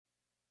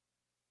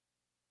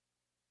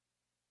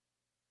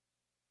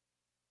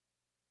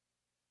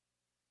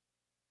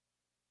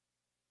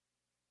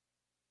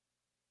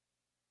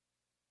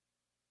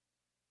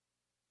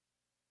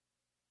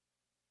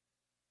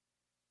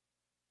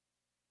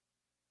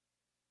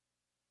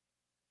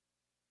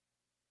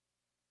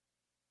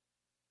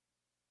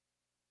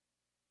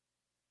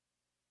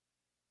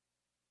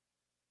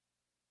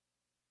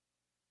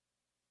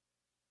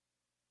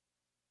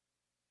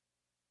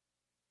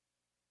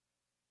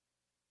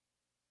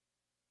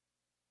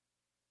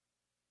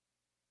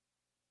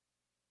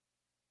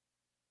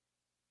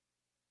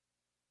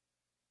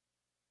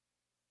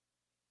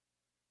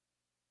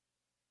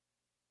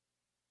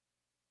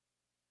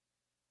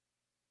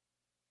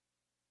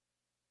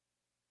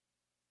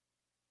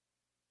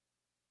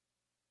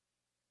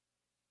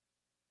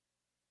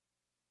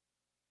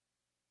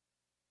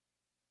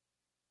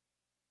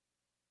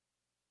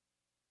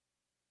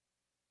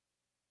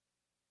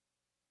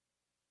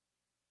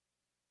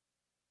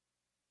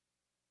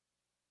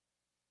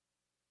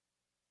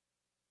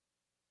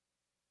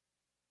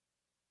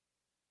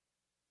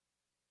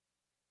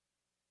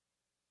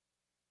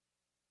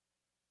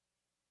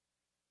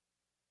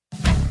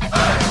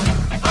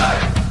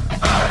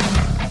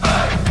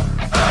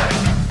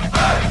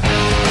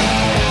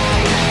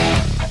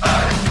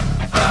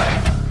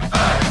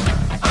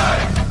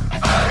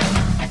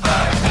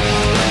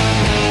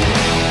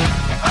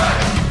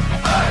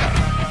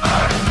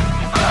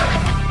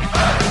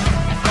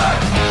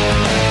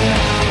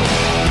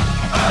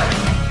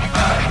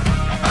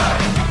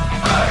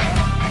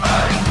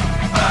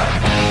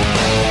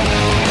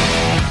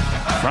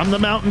From the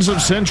mountains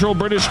of central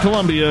British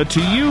Columbia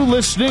to you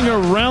listening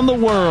around the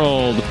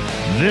world,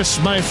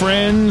 this, my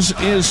friends,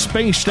 is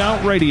Spaced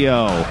Out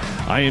Radio.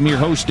 I am your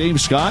host,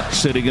 Dave Scott,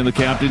 sitting in the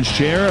captain's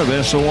chair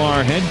of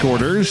SOR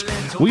headquarters.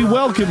 We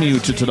welcome you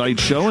to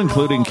tonight's show,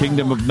 including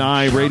Kingdom of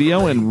Nye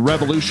Radio and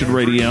Revolution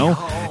Radio.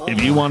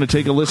 If you want to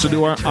take a listen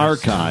to our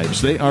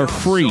archives, they are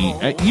free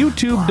at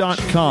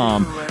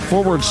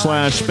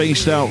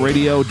youtube.com/Spaced Out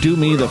Radio. Do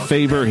me the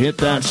favor, hit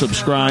that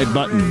subscribe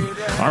button.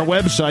 Our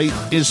website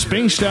is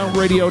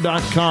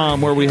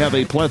spacedoutradio.com, where we have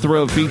a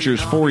plethora of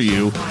features for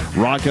you.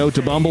 Rock out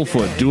to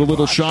Bumblefoot. Do a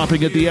little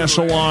shopping at the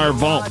SOR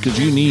Vault, because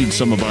you need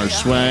some of our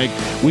swag.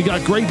 We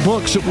got great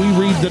books that we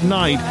read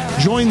tonight.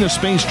 Join the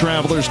Space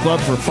Travelers Club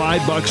for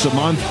 $5 a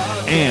month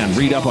and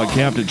read up on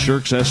Captain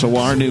Shirk's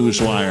SOR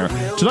Newswire.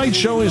 Tonight's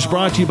show is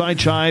brought to you by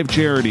Chive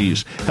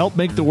Charities. Help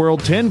make the world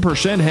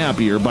 10%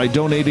 happier by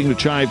donating to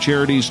Chive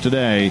Charities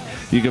today.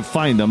 You can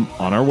find them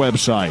on our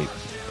website.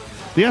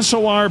 The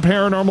SOR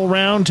Paranormal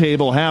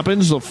Roundtable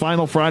happens the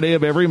final Friday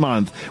of every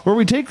month, where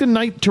we take the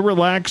night to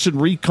relax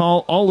and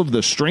recall all of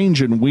the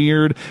strange and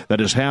weird that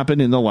has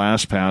happened in the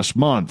past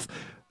month.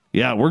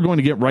 Yeah, we're going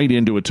to get right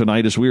into it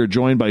tonight as we are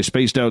joined by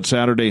Spaced Out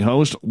Saturday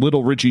host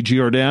Little Richie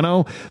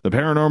Giordano, the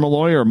paranormal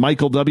lawyer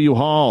Michael W.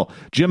 Hall,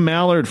 Jim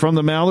Mallard from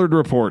the Mallard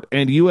Report,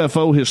 and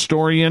UFO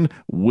historian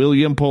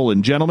William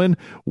Pullen. Gentlemen,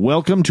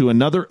 welcome to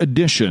another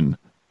edition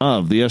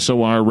of the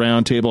SOR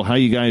Roundtable. How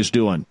you guys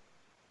doing?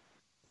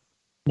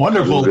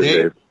 Wonderful,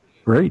 Dave.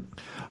 Great.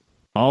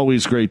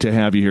 Always great to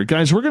have you here.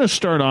 Guys, we're going to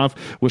start off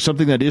with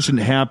something that isn't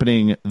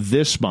happening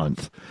this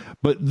month,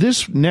 but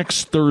this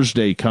next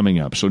Thursday coming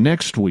up, so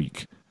next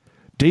week,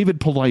 David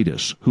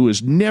Paulides, who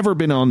has never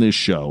been on this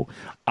show,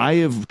 I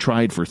have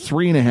tried for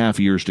 3.5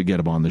 years to get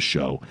him on the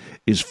show,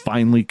 is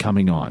finally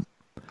coming on.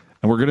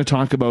 And we're going to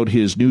talk about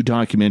his new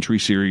documentary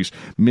series,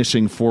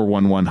 Missing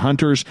 411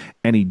 Hunters,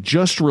 and he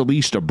just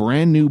released a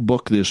brand new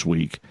book this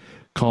week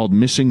called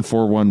Missing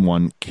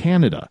 411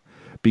 Canada,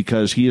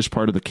 because he is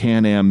part of the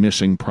Can-Am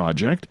Missing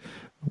Project,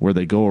 where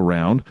they go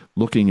around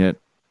looking at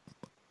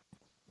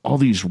all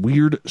these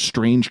weird,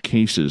 strange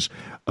cases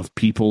of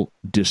people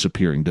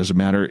disappearing. Doesn't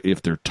matter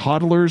if they're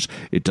toddlers.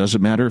 It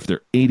doesn't matter if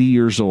they're 80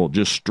 years old.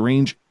 Just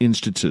strange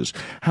instances.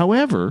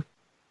 However,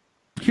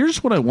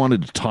 here's what I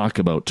wanted to talk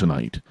about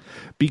tonight,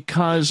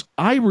 because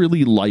I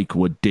really like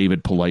what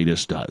David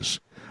Paulides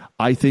does.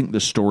 I think the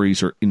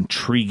stories are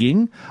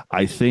intriguing.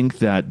 I think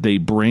that they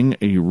bring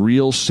a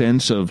real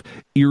sense of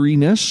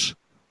eeriness,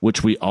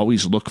 which we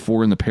always look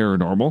for in the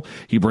paranormal.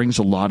 He brings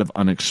a lot of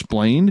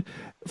unexplained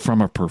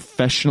from a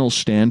professional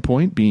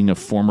standpoint, being a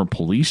former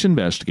police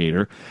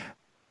investigator.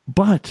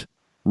 But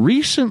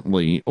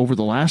recently, over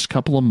the last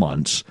couple of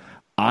months,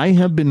 I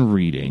have been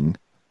reading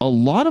a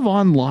lot of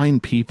online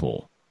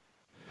people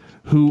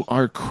who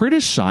are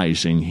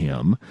criticizing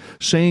him,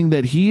 saying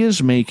that he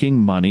is making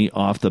money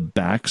off the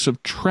backs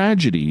of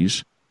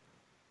tragedies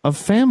of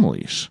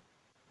families,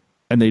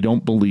 and they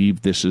don't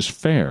believe this is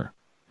fair.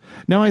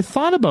 Now, I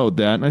thought about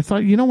that, and I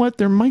thought, you know what,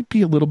 there might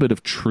be a little bit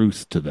of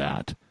truth to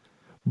that.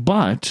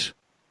 But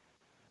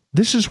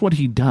this is what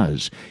he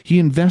does. He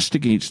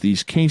investigates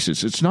these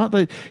cases. It's not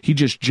that he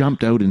just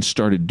jumped out and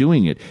started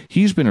doing it.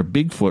 He's been a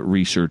Bigfoot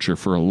researcher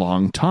for a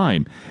long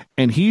time,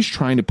 and he's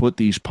trying to put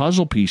these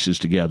puzzle pieces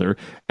together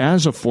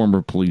as a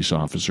former police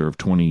officer of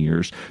 20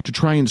 years to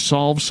try and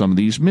solve some of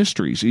these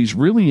mysteries. He's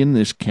really in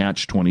this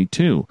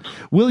catch-22.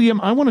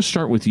 William, I want to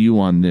start with you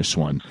on this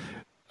one.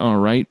 All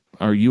right,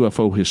 our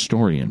UFO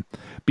historian,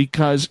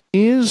 because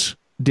is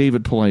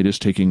David Paulides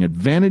taking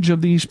advantage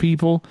of these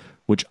people,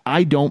 which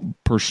I don't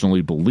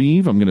personally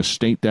believe. I'm going to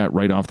state that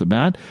right off the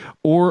bat.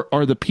 Or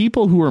are the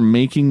people who are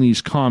making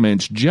these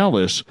comments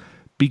jealous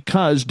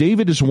because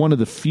David is one of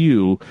the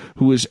few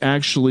who is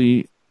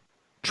actually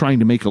trying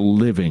to make a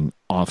living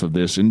off of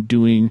this and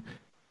doing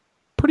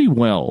pretty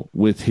well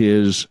with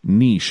his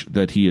niche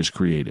that he has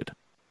created?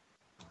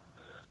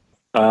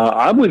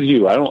 I'm with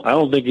you. I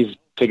don't think he's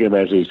taking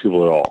advantage of these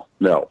people at all.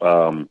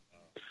 No.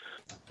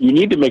 You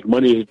need to make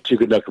money to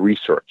conduct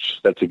research.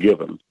 That's a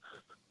given.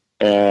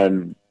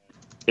 And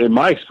in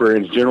my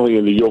experience, generally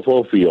in the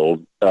UFO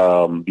field,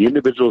 the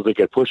individuals that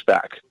get pushed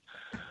back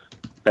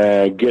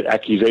and get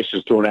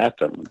accusations thrown at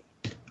them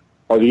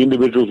are the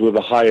individuals with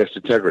the highest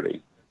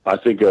integrity. I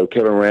think of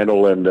Kevin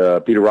Randall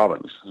and Peter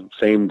Robbins,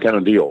 same kind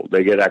of deal.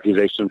 They get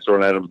accusations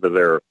thrown at them that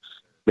they're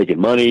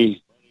making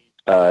money,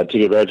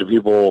 taking advantage of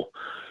people,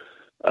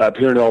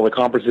 appearing at all the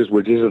conferences,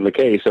 which isn't the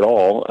case at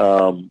all.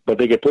 But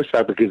they get pushed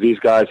back because these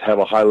guys have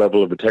a high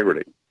level of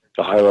integrity,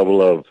 a high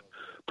level of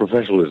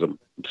professionalism.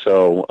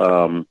 So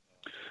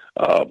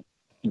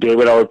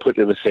David, I would put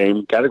in the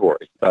same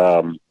category.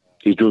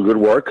 He's doing good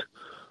work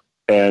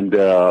and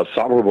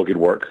thought-provoking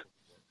work,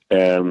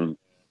 and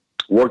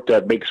work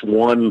that makes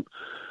an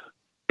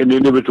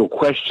individual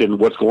question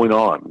what's going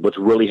on, what's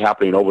really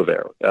happening over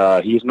there.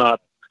 He's not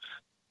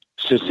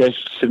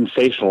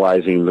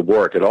sensationalizing the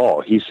work at all.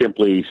 He's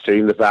simply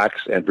stating the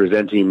facts and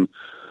presenting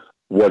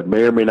what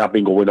may or may not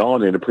be going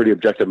on in a pretty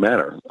objective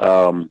manner.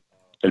 And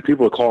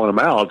people are calling him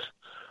out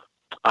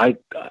I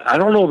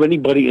don't know of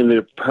anybody in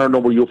the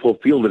paranormal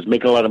UFO field that's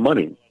making a lot of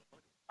money.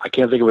 I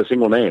can't think of a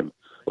single name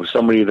of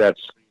somebody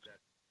that's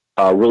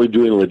really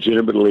doing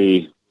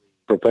legitimately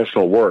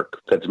professional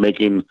work that's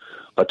making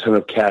a ton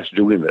of cash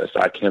doing this.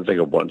 I can't think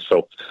of one.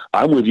 So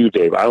I'm with you,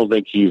 Dave. I don't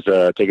think he's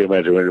taking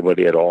advantage of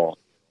anybody at all.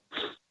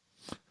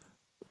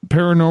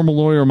 Paranormal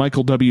lawyer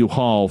Michael W.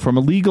 Hall, from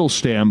a legal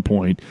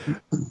standpoint,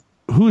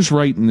 who's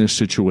right in this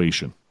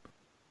situation?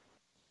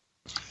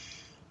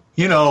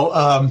 You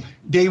know,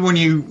 Dave, when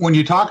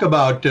you talk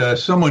about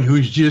someone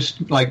who's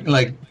just like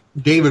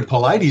David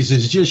Paulides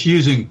is just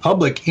using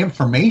public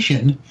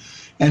information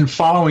and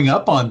following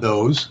up on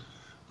those,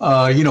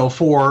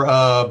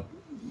 for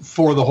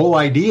the whole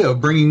idea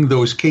of bringing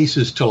those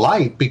cases to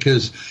light,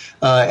 because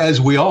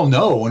as we all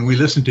know, when we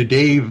listen to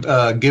Dave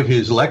give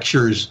his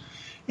lectures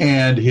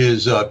and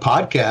his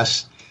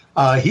podcasts,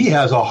 he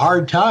has a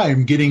hard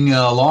time getting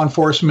law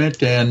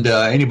enforcement and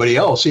anybody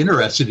else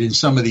interested in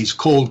some of these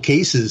cold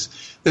cases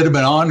that have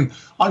been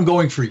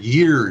ongoing for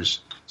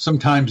years,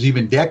 sometimes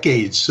even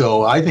decades.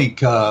 So I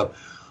think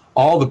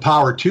all the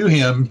power to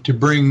him to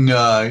bring,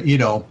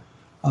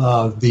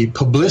 the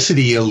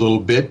publicity a little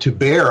bit to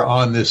bear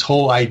on this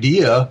whole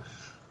idea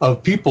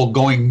of people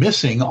going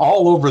missing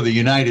all over the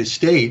United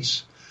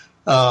States,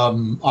 a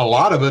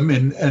lot of them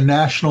in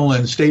national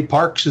and state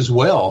parks as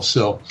well.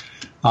 So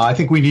I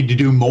think we need to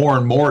do more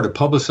and more to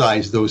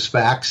publicize those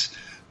facts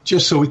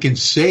just so we can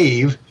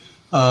save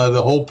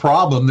the whole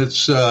problem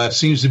that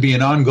seems to be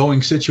an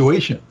ongoing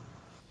situation.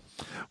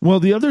 Well,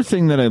 the other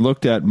thing that I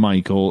looked at,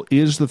 Michael,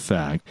 is the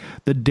fact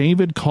that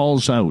David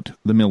calls out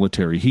the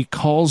military. He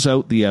calls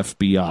out the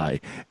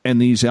FBI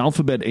and these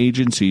alphabet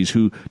agencies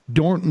who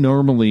don't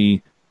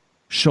normally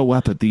show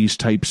up at these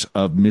types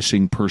of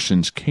missing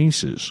persons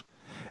cases.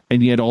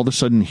 And yet all of a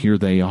sudden, here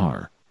they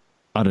are,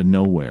 out of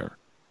nowhere.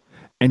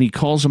 And he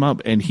calls them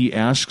up and he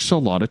asks a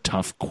lot of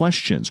tough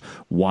questions.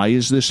 Why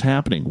is this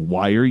happening?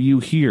 Why are you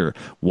here?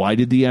 Why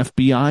did the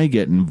FBI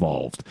get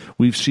involved?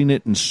 We've seen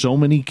it in so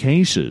many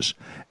cases.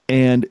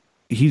 And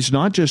he's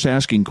not just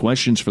asking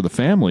questions for the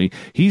family.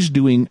 He's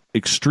doing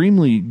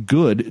extremely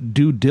good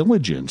due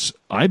diligence,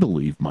 I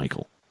believe,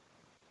 Michael.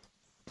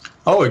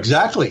 Oh,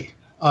 exactly.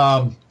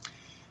 Some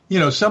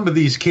of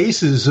these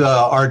cases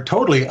are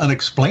totally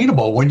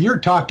unexplainable. When you're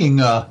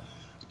talking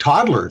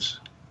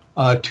toddlers,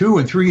 2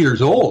 and 3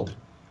 years old,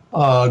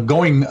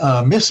 going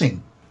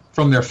missing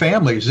from their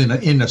families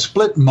in a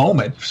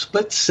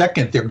split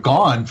second, they're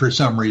gone for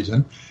some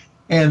reason,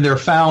 and they're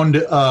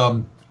found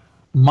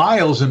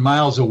miles and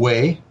miles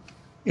away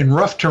in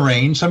rough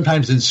terrain,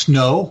 sometimes in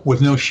snow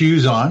with no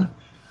shoes on,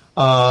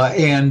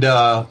 and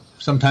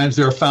sometimes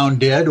they're found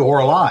dead or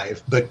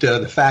alive. But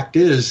the fact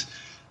is,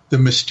 the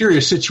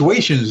mysterious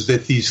situations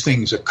that these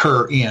things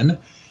occur in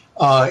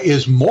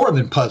is more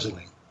than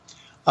puzzling.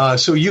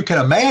 So you can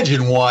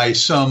imagine why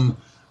some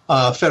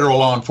federal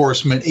law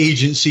enforcement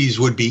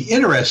agencies would be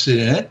interested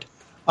in it,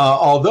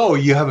 although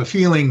you have a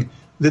feeling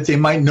that they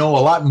might know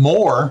a lot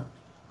more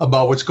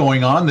about what's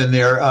going on than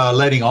they're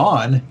letting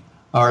on,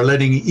 or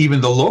letting even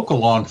the local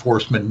law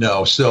enforcement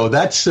know. So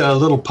that's a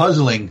little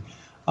puzzling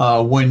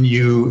when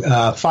you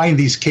find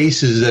these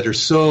cases that are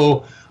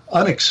so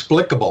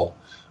unexplicable,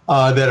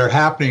 that are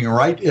happening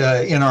right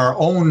in our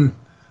own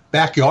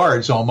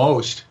backyards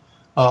almost,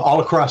 all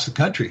across the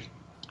country.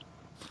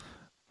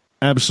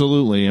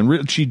 Absolutely. And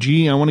Richie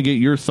G., I want to get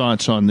your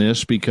thoughts on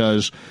this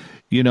because,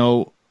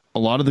 a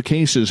lot of the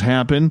cases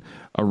happen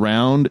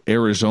around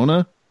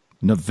Arizona,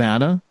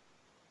 Nevada,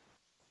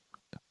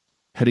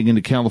 heading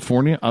into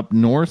California, up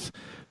north.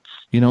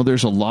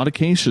 There's a lot of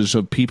cases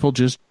of people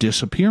just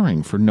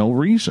disappearing for no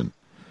reason.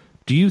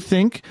 Do you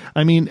think,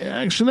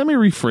 actually, let me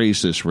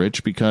rephrase this,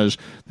 Rich, because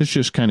this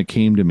just kind of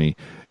came to me.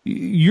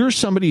 You're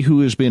somebody who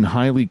has been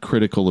highly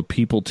critical of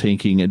people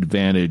taking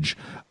advantage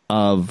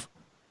of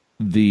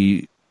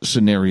the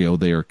scenario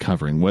they are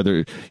covering,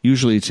 whether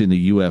usually it's in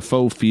the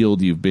UFO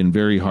field. You've been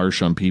very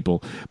harsh on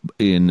people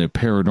in the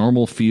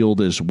paranormal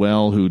field as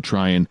well who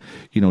try and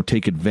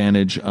take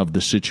advantage of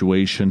the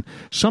situation.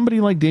 Somebody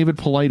like David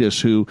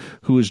Paulides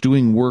who is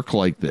doing work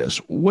like this,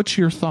 what's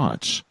your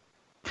thoughts?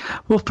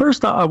 Well,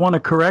 first I want to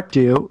correct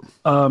you.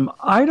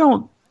 I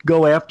don't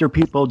go after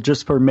people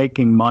just for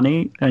making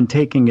money and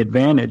taking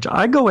advantage.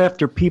 I go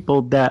after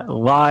people that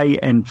lie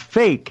and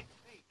fake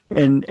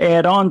and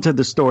add on to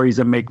the stories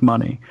and make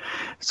money.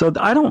 So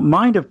I don't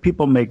mind if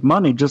people make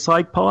money, just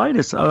like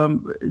Paulides.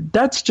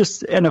 That's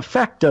just an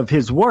effect of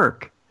his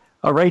work.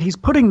 All right. He's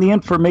putting the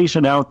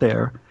information out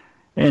there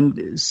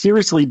and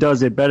seriously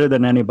does it better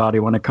than anybody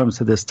when it comes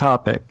to this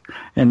topic.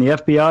 And the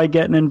FBI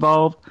getting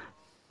involved,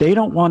 they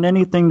don't want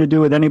anything to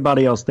do with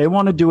anybody else. They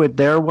want to do it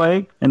their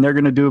way, and they're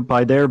going to do it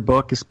by their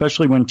book,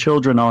 especially when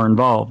children are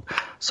involved.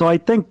 So I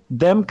think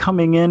them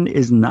coming in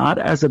is not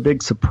as a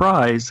big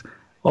surprise,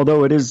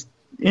 although it is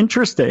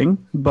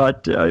interesting,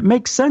 but it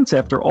makes sense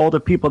after all the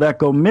people that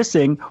go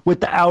missing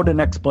without an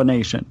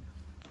explanation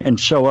and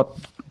show up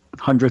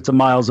hundreds of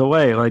miles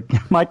away,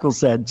 like Michael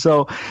said.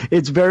 So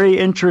it's very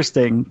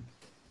interesting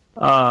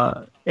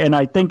And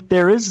I think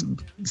there is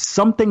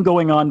something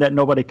going on that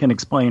nobody can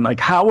explain. Like,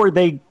 how are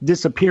they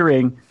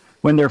disappearing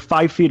when they're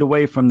 5 feet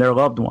away from their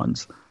loved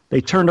ones?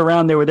 They turned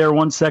around, they were there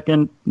 1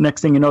 second,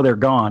 next thing you know, they're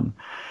gone.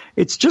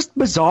 It's just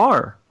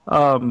bizarre.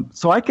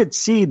 So I could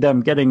see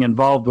them getting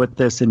involved with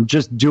this and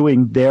just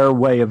doing their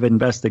way of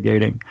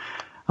investigating.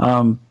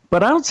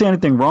 But I don't see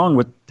anything wrong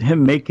with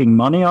him making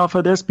money off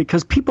of this,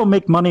 because people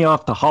make money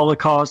off the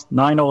Holocaust,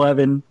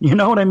 9/11, you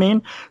know what I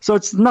mean? So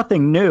it's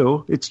nothing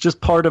new. It's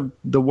just part of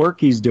the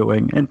work he's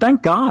doing. And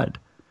thank God.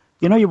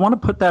 You know, you want to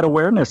put that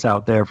awareness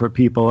out there for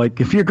people. Like,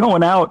 if you're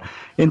going out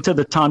into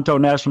the Tonto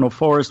National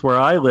Forest where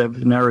I live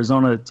in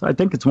Arizona, I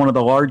think it's one of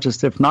the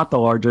largest, if not the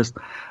largest.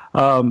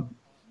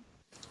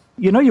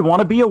 You know, you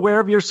want to be aware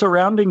of your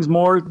surroundings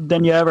more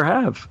than you ever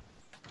have.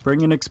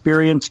 Bring an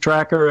experienced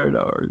tracker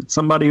or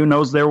somebody who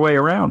knows their way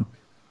around.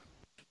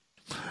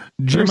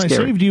 Jim, I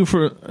saved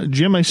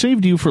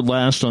you for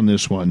last on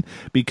this one,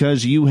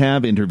 because you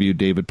have interviewed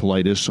David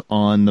Paulides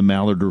on the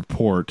Mallard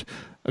Report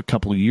a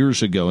couple of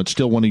years ago. It's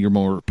still one of your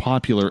more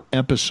popular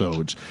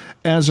episodes.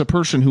 As a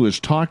person who has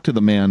talked to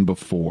the man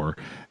before,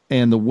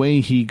 and the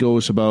way he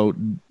goes about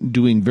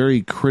doing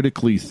very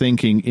critically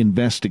thinking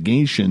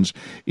investigations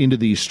into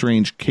these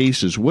strange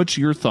cases, what's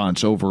your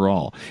thoughts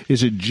overall?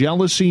 Is it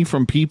jealousy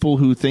from people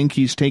who think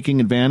he's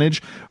taking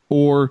advantage,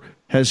 or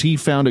has he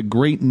found a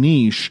great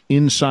niche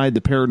inside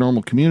the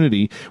paranormal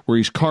community where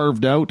he's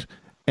carved out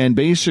and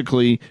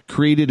basically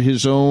created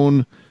his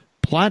own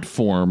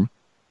platform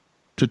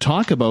to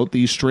talk about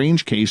these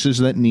strange cases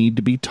that need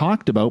to be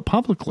talked about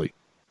publicly?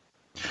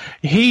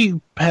 He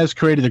has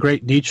created a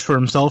great niche for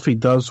himself. He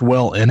does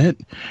well in it,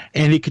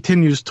 and he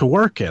continues to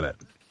work in it.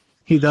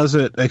 He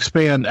doesn't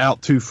expand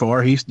out too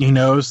far. He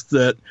knows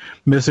that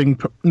missing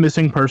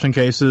person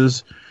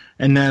cases,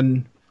 and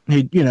then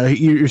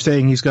you're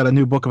saying he's got a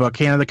new book about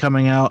Canada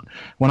coming out.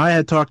 When I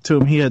had talked to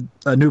him, he had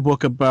a new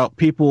book about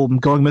people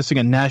going missing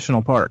in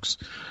national parks.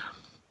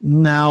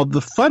 Now,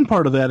 the fun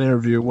part of that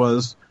interview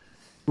was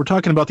we're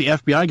talking about the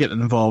FBI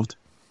getting involved.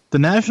 The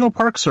National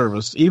Park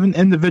Service, even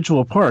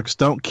individual parks,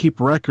 don't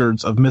keep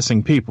records of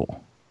missing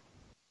people.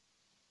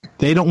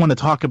 They don't want to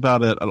talk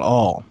about it at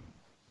all.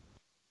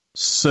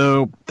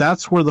 So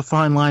that's where the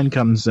fine line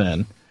comes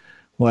in.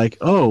 Like,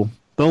 they'll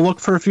look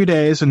for a few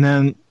days, and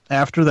then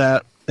after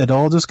that, it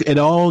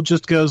all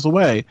just goes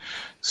away.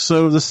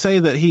 So to say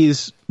that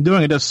he's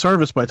doing a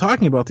disservice by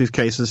talking about these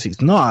cases,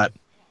 he's not.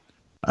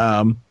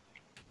 I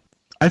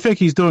think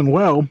he's doing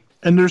well.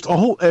 And there's a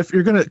whole, if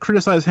you're going to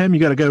criticize him, you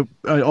got to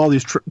go all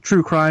these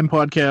true crime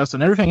podcasts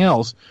and everything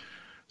else.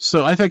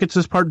 So I think it's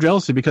just part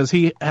jealousy, because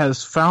he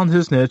has found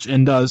his niche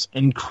and does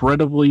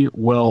incredibly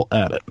well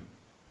at it.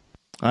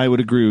 I would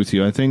agree with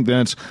you. I think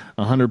that's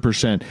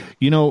 100%.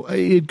 You know,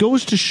 it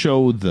goes to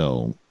show,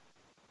 though,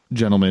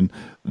 gentlemen,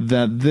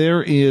 that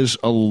there is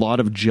a lot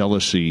of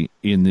jealousy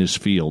in this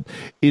field.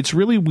 It's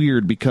really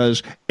weird,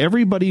 because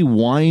everybody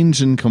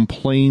whines and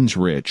complains,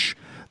 Rich,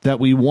 that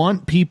we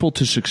want people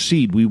to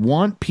succeed. We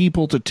want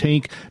people to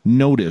take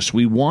notice.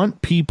 We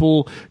want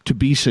people to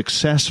be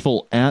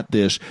successful at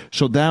this,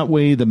 so that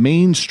way the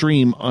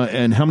mainstream,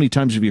 and how many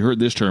times have you heard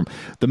this term,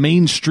 the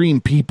mainstream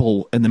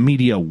people and the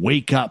media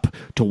wake up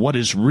to what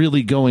is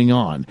really going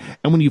on.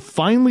 And when you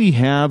finally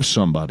have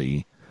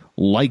somebody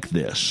like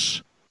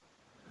this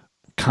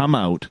come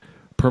out,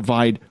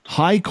 provide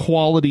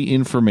high-quality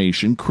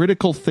information,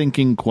 critical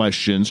thinking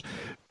questions,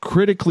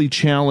 critically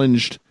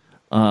challenged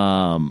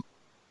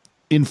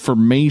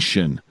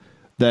information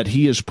that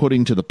he is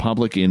putting to the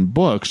public in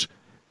books,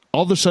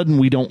 all of a sudden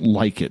we don't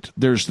like it.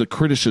 There's the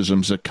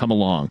criticisms that come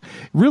along.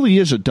 It really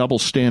is a double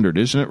standard,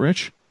 isn't it,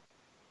 Rich?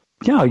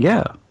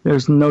 Yeah.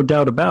 There's no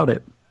doubt about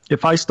it.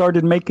 If I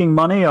started making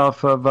money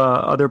off of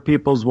other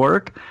people's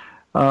work,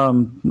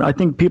 I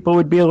think people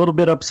would be a little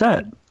bit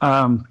upset.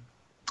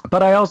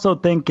 But I also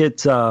think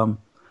it's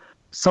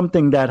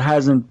something that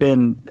hasn't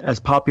been as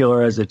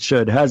popular as it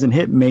should, hasn't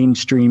hit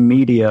mainstream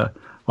media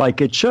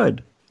like it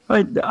should.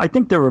 I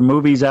think there were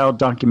movies out,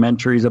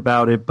 documentaries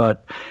about it,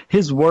 but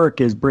his work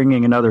is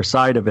bringing another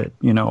side of it,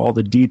 all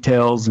the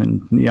details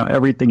and,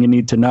 everything you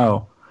need to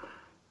know.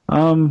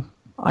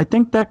 I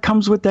think that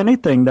comes with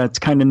anything that's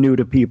kind of new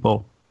to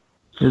people.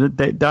 I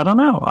don't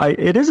know.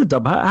 It is a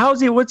double.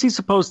 What's he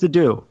supposed to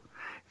do?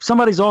 If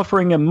somebody's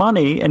offering him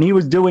money and he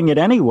was doing it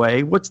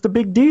anyway, what's the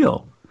big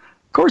deal?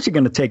 Of course you're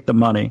going to take the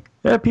money.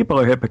 Yeah, people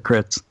are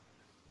hypocrites.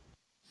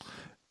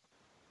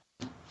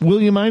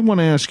 William, I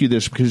want to ask you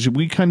this, because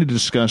we kind of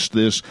discussed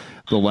this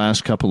the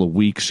last couple of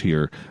weeks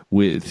here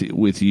with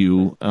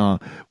you.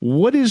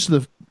 What is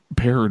the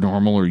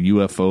paranormal or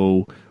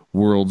UFO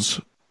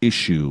world's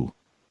issue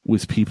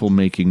with people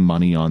making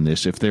money on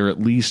this, if they're at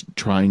least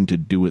trying to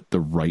do it the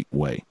right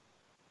way?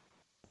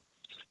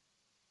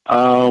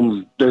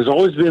 There's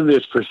always been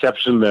this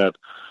perception that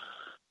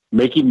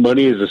making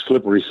money is a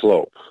slippery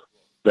slope,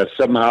 that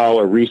somehow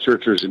a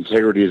researcher's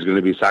integrity is going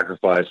to be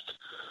sacrificed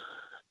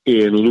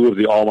in lieu of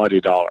the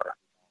almighty dollar.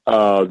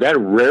 That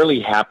rarely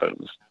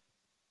happens.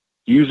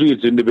 Usually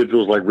it's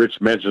individuals like Rich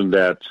mentioned,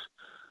 that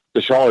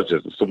the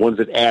charlatans, the ones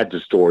that add to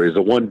stories,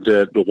 the ones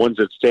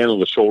that stand on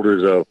the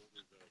shoulders of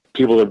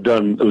people have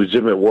done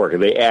legitimate work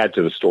and they add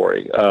to the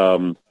story.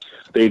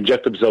 They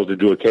inject themselves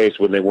into a case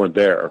when they weren't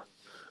there,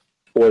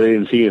 or they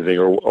didn't see anything,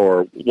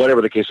 or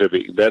whatever the case may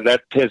be.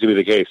 That tends to be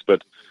the case,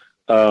 but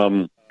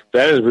that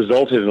has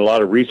resulted in a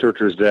lot of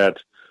researchers that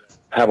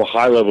have a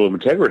high level of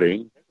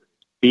integrity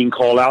being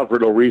called out for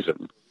no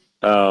reason,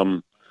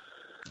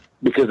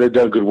 because they've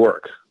done good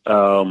work.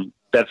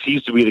 That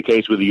seems to be the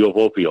case with the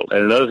UFO field.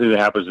 And another thing that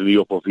happens in the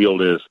UFO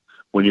field is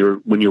when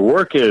your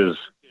work is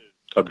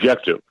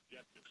objective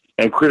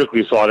and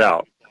critically sought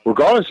out,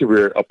 regardless of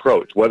your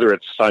approach, whether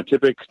it's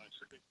scientific,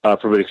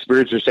 from an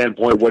experiencer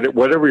standpoint,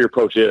 whatever your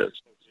approach is,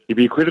 if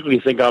you critically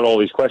think out all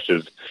these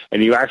questions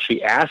and you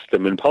actually ask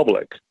them in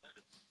public,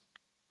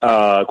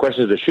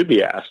 questions that should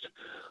be asked,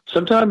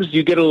 sometimes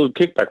you get a little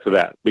kickback for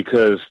that,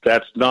 because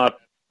that's not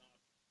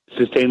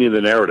sustaining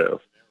the narrative.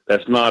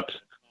 That's not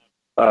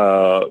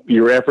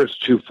your efforts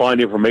to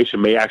find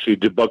information may actually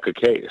debunk a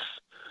case.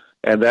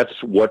 And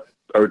that's what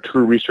a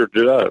true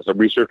researcher does. A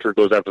researcher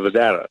goes after the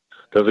data,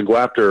 doesn't go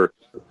after,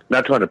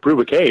 not trying to prove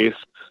a case,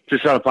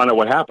 just trying to find out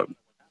what happened.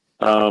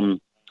 So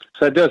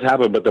that does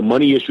happen, but the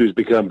money issues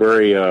become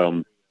very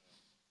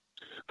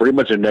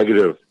much a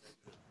negative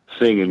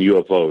thing in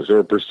UFOs, or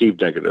a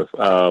perceived negative.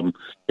 In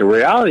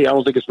reality, I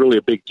don't think it's really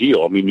a big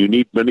deal. I mean, you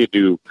need money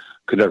to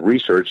conduct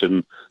research,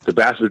 and the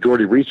vast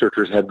majority of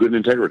researchers have good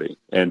integrity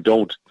and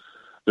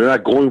they're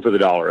not going for the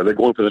dollar, they're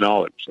going for the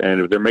knowledge.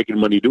 And if they're making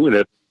money doing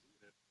it,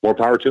 more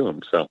power to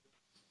them. So,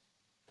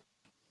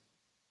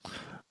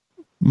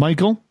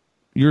 Michael,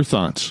 your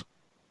thoughts?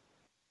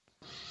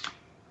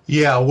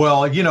 Yeah,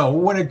 well,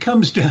 when it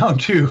comes down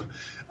to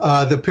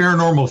the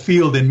paranormal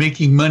field and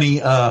making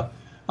money, I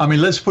mean,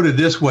 let's put it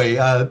this way.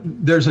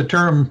 There's a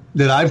term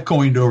that I've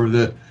coined over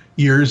the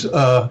years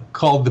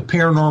called the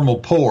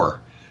paranormal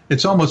poor.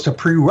 It's almost a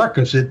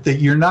prerequisite that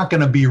you're not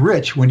going to be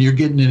rich when you're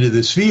getting into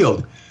this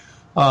field.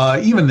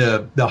 Even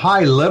the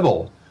high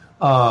level,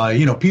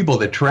 people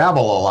that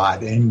travel a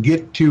lot and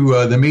get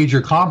to the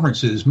major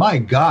conferences, my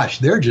gosh,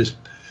 they're just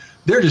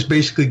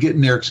basically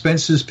getting their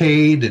expenses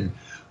paid and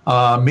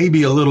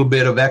maybe a little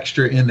bit of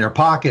extra in their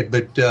pocket.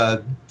 But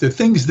the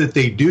things that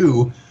they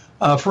do,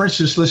 for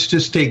instance, let's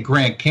just take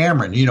Grant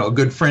Cameron, a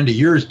good friend of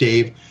yours,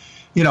 Dave.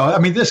 I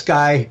mean, this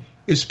guy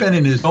is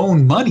spending his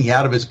own money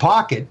out of his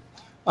pocket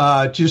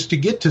just to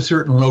get to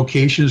certain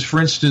locations. For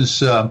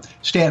instance,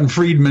 Stanton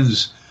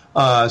Friedman's,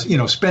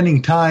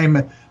 spending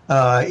time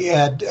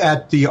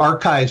at the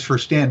archives for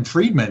Stanton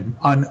Friedman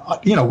on,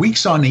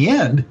 weeks on the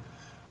end,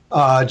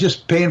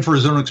 just paying for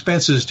his own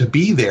expenses to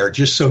be there,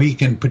 just so he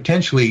can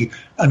potentially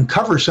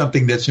uncover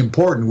something that's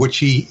important, which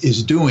he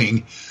is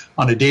doing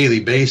on a daily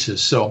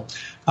basis. So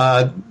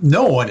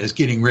no one is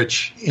getting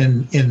rich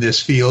in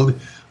this field,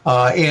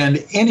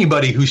 and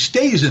anybody who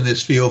stays in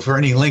this field for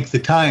any length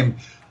of time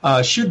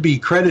should be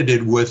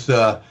credited with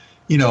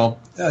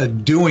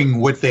doing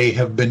what they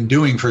have been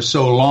doing for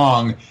so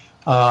long,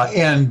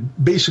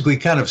 and basically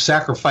kind of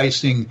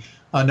sacrificing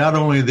not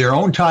only their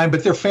own time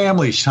but their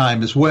family's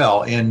time as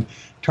well, and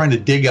trying to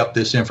dig up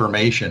this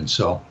information.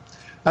 So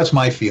that's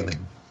my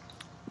feeling.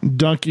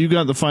 Duck, you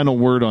got the final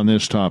word on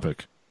this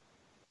topic.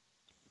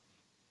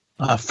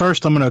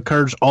 First, I'm going to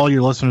encourage all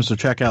your listeners to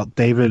check out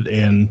David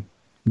and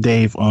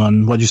Dave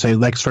on, what'd you say,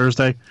 next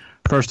Thursday?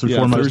 First and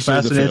foremost,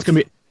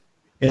 fascinating.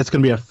 It's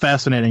going to be a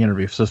fascinating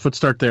interview. So let's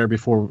start there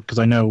because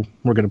I know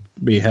we're going to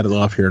be headed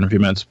off here in a few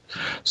minutes.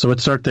 So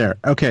let's start there.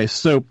 Okay,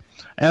 so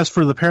as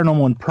for the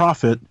Paranormal and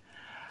Profit,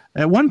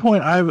 at one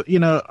point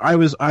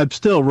I'm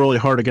still really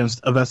hard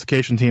against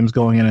investigation teams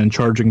going in and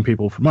charging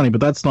people for money,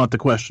 but that's not the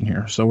question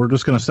here. So we're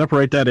just going to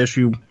separate that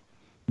issue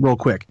real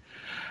quick.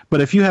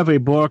 But if you have a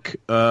book,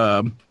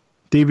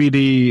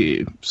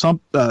 DVD,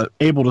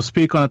 able to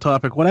speak on a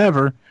topic,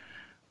 whatever,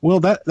 well,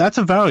 that's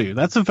a value.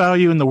 That's a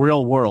value in the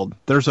real world.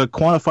 There's a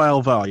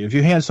quantifiable value. If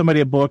you hand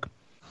somebody a book,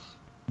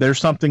 there's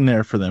something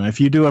there for them.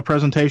 If you do a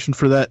presentation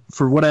for that,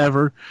 for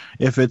whatever,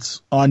 if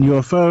it's on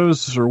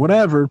UFOs or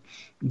whatever,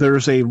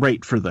 there's a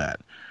rate for that.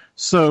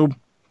 So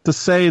to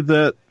say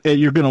that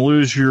you're going to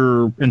lose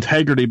your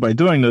integrity by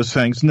doing those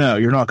things, no,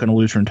 you're not going to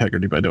lose your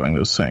integrity by doing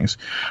those things.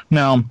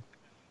 Now,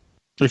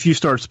 if you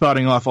start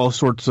spouting off all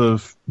sorts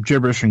of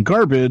gibberish and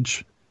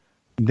garbage,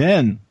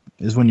 then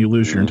is when you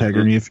lose your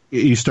integrity. If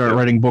you start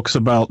writing books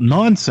about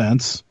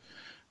nonsense,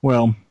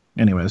 well,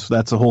 anyways,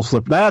 that's a whole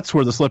slip. That's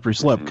where the slippery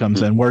slope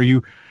comes in, where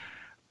you,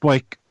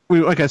 like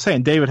I say,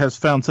 and David has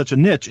found such a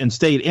niche and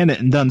stayed in it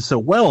and done so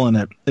well in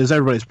it, is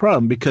everybody's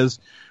problem, because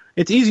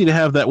it's easy to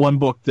have that one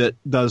book that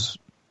does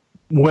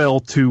well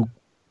to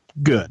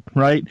good,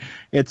 right?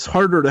 It's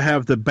harder to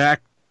have the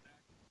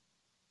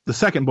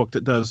second book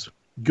that does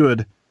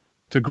good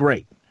to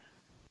great.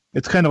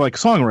 It's kind of like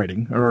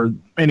songwriting or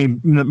any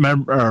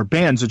or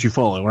bands that you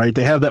follow, right?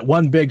 They have that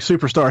one big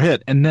superstar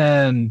hit, and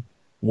then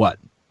what?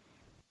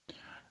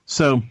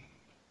 So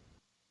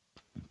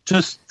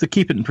just to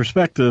keep it in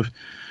perspective,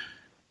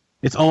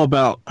 it's all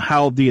about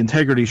how the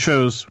integrity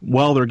shows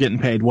while they're getting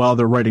paid, while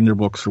they're writing their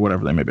books or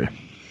whatever they may be.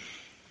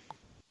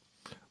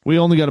 We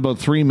only got about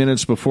 3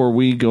 minutes before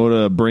we go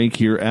to break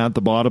here at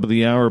the bottom of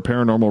the hour.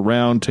 Paranormal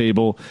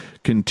Roundtable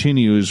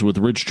continues with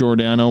Rich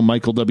Giordano,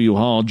 Michael W.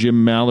 Hall,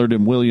 Jim Mallard,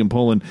 and William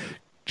Pullen.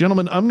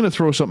 Gentlemen, I'm going to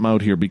throw something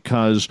out here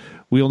because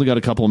we only got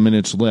a couple of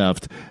minutes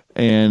left,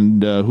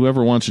 and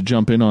whoever wants to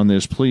jump in on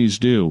this, please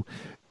do.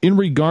 In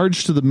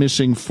regards to the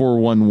Missing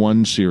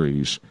 411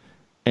 series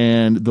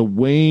and the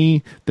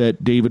way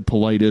that David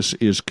Paulides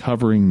is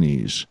covering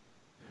these,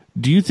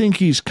 do you think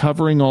he's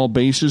covering all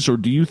bases, or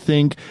do you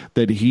think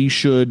that he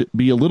should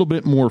be a little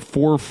bit more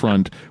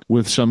forefront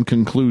with some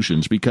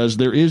conclusions? Because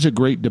there is a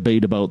great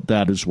debate about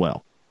that as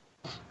well.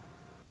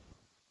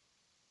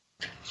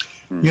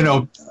 You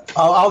know,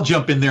 I'll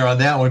jump in there on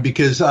that one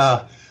because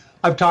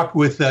I've talked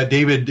with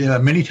David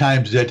many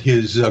times at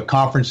his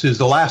conferences.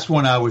 The last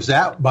one I was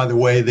at, by the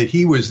way, that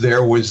he was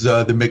there was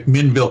the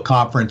McMinnville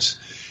conference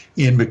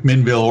in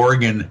McMinnville,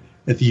 Oregon,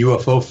 at the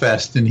UFO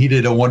Fest, and he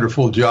did a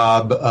wonderful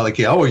job, like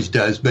he always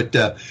does. But,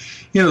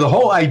 you know, the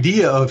whole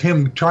idea of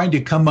him trying to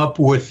come up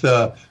with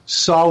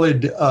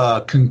solid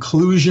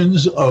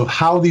conclusions of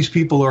how these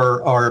people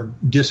are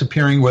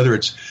disappearing, whether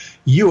it's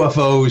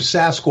UFOs,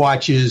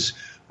 Sasquatches,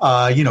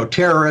 you know,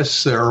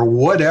 terrorists or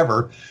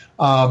whatever,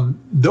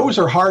 those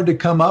are hard to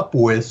come up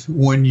with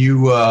when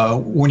you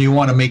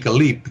want to make a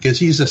leap, because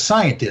he's a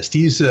scientist,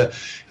 he's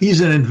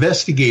an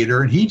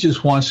investigator, and he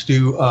just wants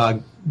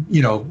to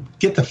you know,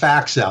 get the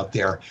facts out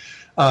there.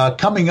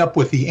 Coming up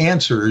with the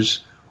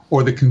answers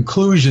or the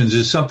conclusions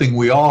is something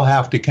we all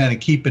have to kind of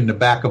keep in the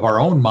back of our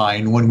own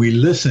mind when we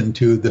listen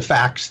to the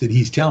facts that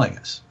he's telling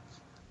us.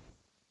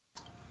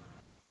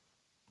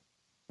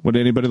 Would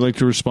anybody like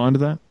to respond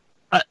to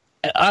that?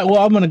 Well,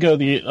 I'm going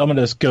to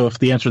just go with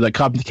the answer that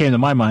came to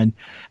my mind.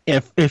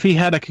 If he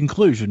had a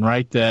conclusion,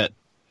 right, that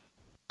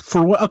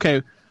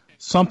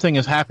something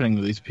is happening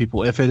to these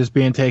people. If it is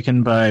being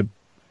taken by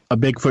a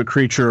Bigfoot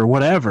creature or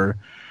whatever,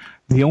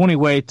 the only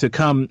way to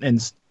come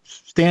and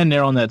stand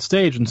there on that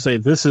stage and say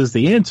this is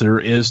the answer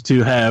is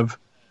to have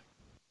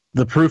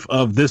the proof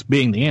of this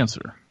being the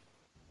answer.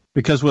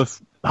 Because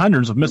with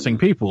hundreds of missing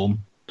people,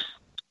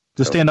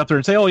 to stand up there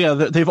and say, oh yeah,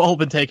 they've all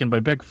been taken by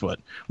Bigfoot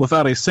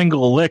without a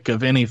single lick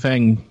of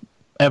anything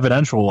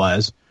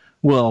evidential-wise,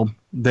 well,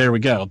 there we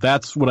go.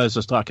 That's what I was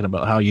just talking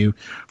about, how you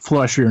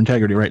flush your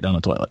integrity right down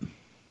the toilet.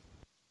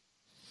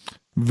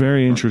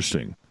 Very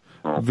interesting.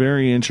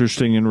 Very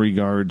interesting in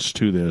regards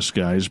to this,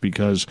 guys,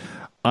 because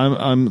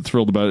I'm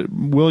thrilled about it.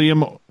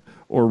 William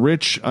or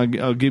Rich,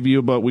 I'll give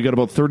you we got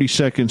about 30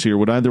 seconds here.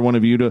 Would either one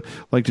of you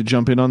like to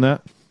jump in on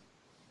that?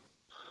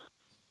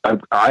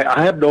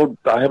 I have no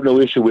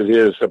issue with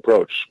his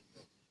approach.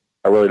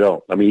 I really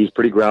don't. I mean, he's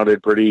pretty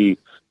grounded, pretty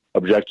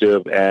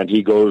objective, and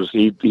he's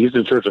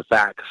in search of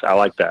facts. I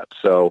like that.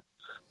 So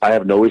I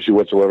have no issue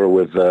whatsoever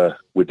with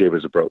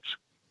David's approach.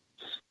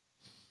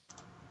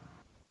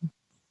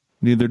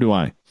 Neither do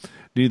I.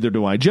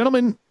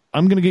 Gentlemen,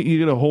 I'm going to get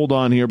you to hold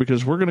on here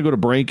because we're going to go to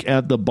break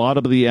at the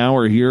bottom of the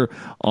hour here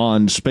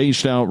on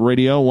Spaced Out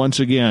Radio. Once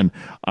again,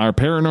 our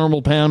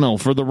paranormal panel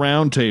for the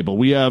roundtable.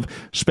 We have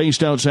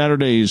Spaced Out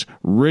Saturdays,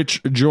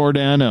 Rich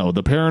Giordano,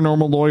 the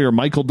paranormal lawyer,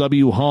 Michael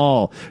W.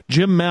 Hall,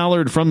 Jim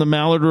Mallard from the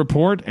Mallard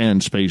Report,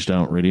 and Spaced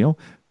Out Radio.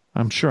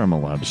 I'm sure I'm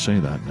allowed to say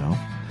that now.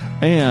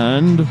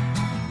 And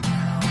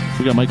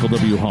we got Michael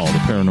W. Hall, the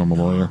paranormal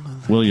lawyer,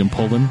 William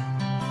Pullen,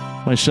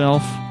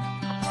 myself.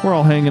 We're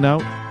all hanging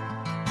out.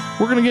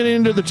 We're going to get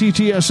into the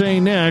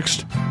TTSA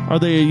next. Are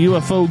they a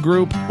UFO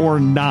group or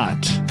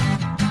not?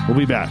 We'll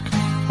be back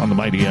on the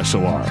Mighty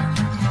SOR.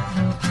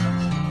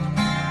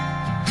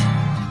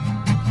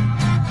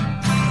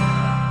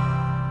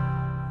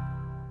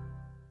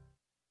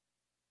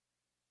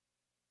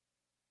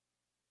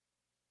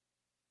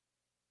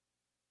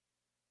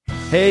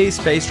 Hey,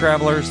 space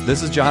travelers.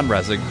 This is John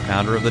Resig,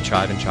 founder of the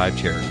Chive and Chive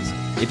Charities.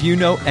 If you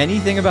know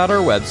anything about our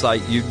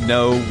website, you'd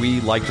know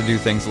we like to do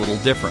things a little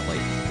differently.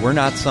 We're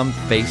not some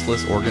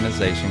faceless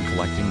organization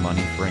collecting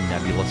money for a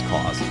nebulous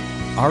cause.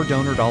 Our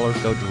donor dollars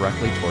go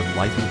directly toward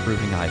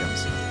life-improving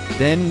items.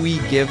 Then we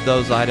give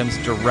those items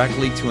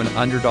directly to an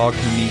underdog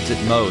who needs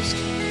it most.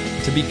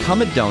 To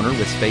become a donor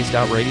with Spaced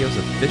Out Radio's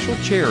official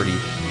charity,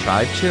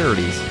 Chive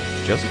Charities,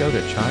 just go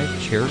to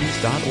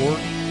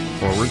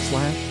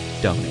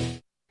chivecharities.org/donate.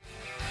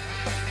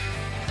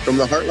 From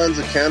the heartlands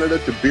of Canada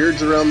to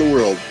beards around the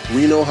world,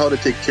 we know how to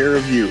take care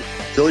of you.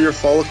 Fill your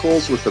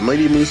follicles with the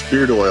Mighty Moose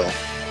Beard Oil.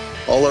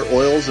 All our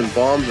oils and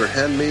balms are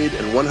handmade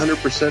and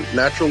 100%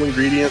 natural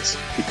ingredients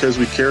because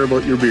we care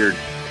about your beard.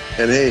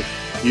 And hey,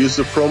 use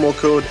the promo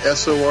code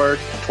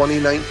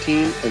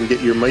SOR2019 and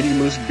get your Mighty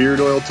Moose Beard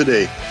Oil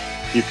today.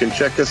 You can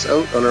check us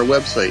out on our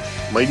website,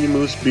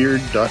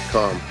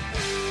 mightymoosebeard.com.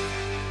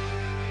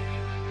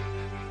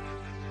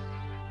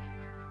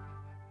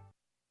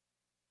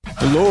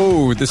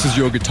 Hello, this is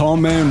your guitar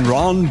man,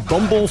 Ron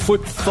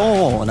Bumblefoot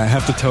Thal, and I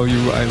have to tell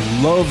you, I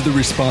love the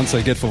response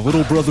I get for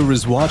Little Brother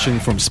is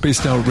Watching from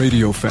Spaced Out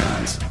Radio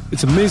fans.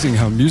 It's amazing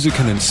how music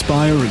can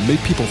inspire and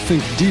make people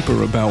think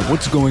deeper about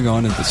what's going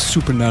on in the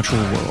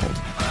supernatural world.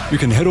 You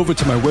can head over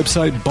to my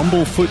website,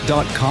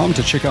 bumblefoot.com,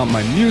 to check out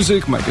my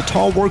music, my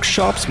guitar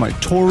workshops, my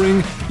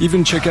touring,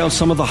 even check out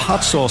some of the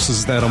hot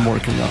sauces that I'm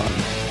working on.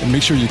 And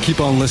make sure you keep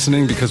on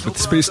listening, because with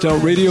Spaced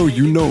Out Radio,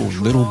 you know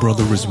Little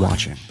Brother is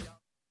watching.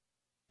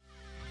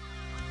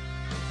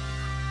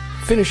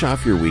 Finish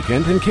off your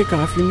weekend and kick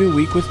off your new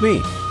week with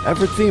me,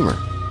 Everett Thiemer,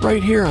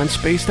 right here on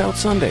Spaced Out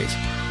Sundays.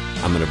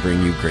 I'm going to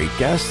bring you great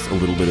guests, a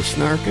little bit of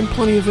snark, and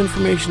plenty of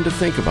information to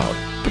think about.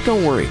 But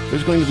don't worry,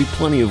 there's going to be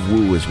plenty of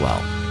woo as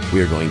well.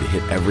 We are going to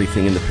hit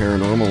everything in the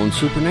paranormal and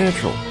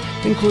supernatural,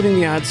 including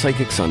the odd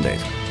Psychic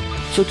Sundays.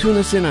 So tune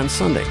us in on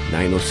Sunday,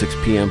 9:06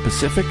 p.m.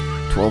 Pacific,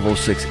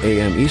 12:06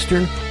 a.m.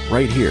 Eastern,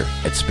 right here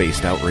at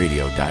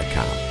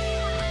spacedoutradio.com.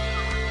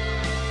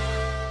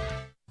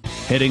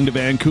 Heading to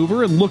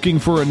Vancouver and looking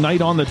for a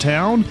night on the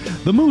town?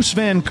 The Moose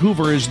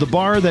Vancouver is the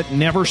bar that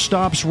never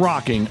stops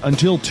rocking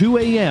until 2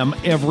 a.m.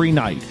 every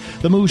night.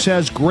 The Moose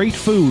has great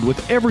food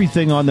with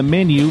everything on the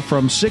menu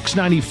from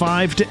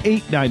 $6.95 to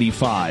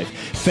 $8.95.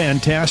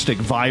 Fantastic,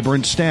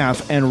 vibrant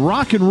staff and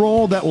rock and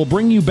roll that will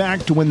bring you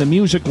back to when the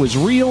music was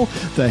real,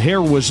 the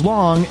hair was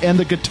long, and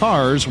the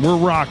guitars were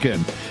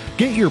rocking.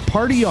 Get your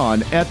party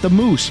on at the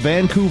Moose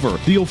Vancouver,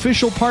 the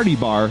official party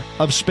bar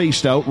of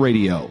Spaced Out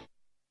Radio.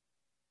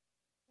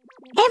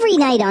 Every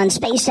night on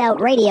Spaced Out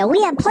Radio,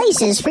 we have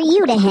places for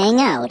you to hang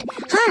out.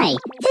 Hi,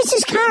 this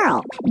is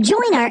Carl.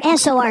 Join our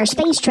SOR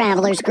Space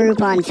Travelers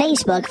group on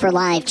Facebook for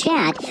live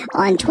chat.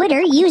 On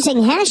Twitter, using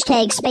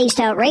hashtag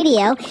Spaced Out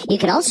Radio, you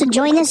can also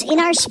join us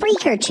in our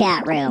Spreaker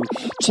chat room.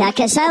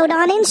 Check us out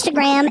on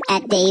Instagram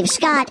at Dave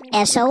Scott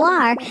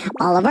SOR.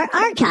 All of our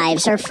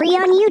archives are free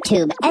on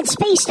YouTube at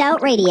Spaced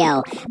Out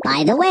Radio.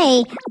 By the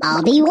way,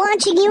 I'll be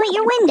watching you at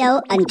your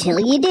window until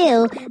you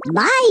do.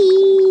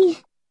 Bye!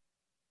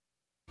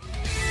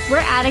 We're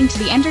adding to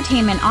the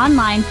entertainment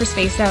online for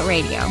Spaced Out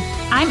Radio.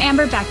 I'm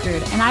Amber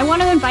Beckard, and I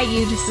want to invite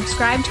you to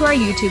subscribe to our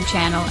YouTube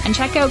channel and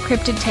check out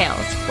Cryptid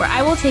Tales, where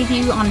I will take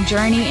you on a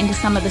journey into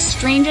some of the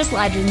strangest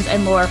legends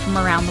and lore from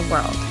around the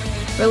world,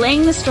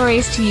 relaying the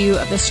stories to you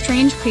of the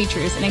strange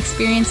creatures and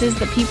experiences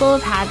that people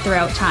have had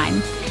throughout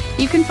time.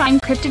 You can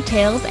find Cryptid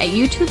Tales at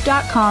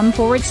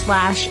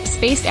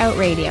youtube.com/Spaced Out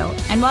Radio.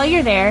 And while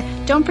you're there,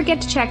 don't forget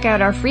to check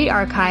out our free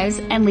archives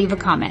and leave a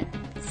comment.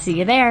 See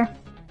you there.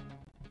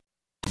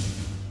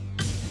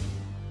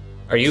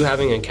 Are you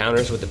having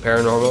encounters with the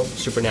paranormal,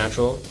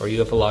 supernatural, or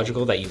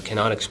ufological that you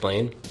cannot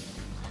explain?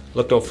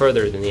 Look no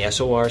further than the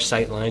SOR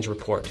Sightlines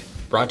Report,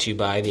 brought to you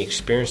by the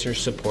Experiencers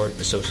Support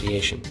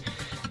Association.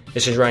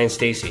 This is Ryan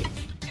Stacy,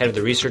 head of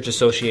the Research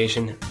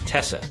Association,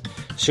 TESSA.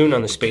 Soon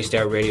on the Spaced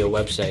Out Radio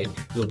website,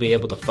 you'll be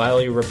able to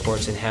file your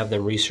reports and have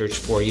them researched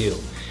for you.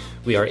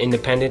 We are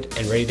independent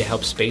and ready to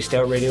help Spaced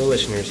Out Radio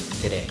listeners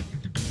today.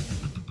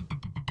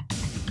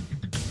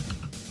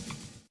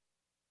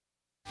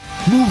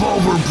 Move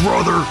over,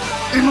 brother,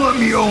 and let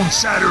me own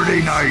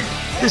Saturday night.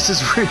 This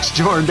is Rich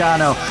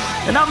Giordano,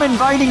 and I'm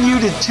inviting you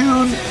to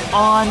tune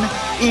on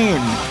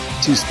in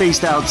to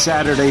Spaced Out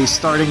Saturdays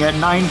starting at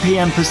 9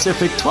 p.m.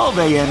 Pacific, 12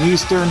 a.m.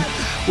 Eastern,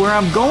 where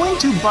I'm going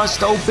to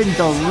bust open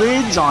the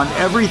lids on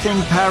everything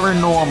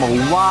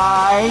paranormal.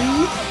 Why?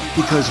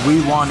 Because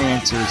we want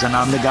answers, and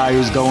I'm the guy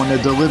who's going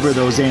to deliver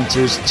those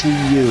answers to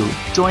you.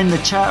 Join the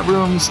chat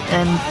rooms,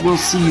 and we'll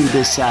see you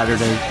this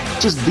Saturday.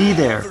 Just be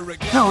there.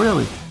 No,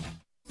 really.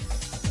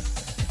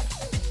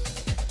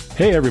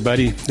 Hey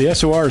everybody, the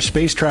SOR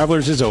Space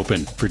Travelers is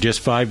open. For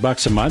just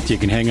 $5 a month, you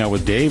can hang out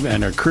with Dave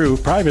and our crew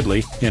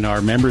privately in our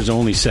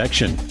members-only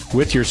section.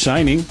 With your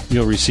signing,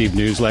 you'll receive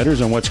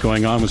newsletters on what's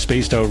going on with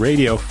Spaced Out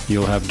Radio.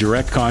 You'll have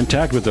direct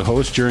contact with the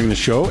host during the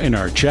show in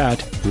our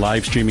chat,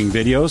 live streaming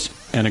videos,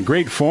 and a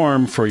great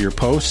forum for your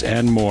posts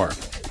and more.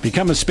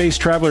 Become a Space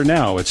Traveler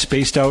now at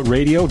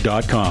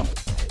spacedoutradio.com.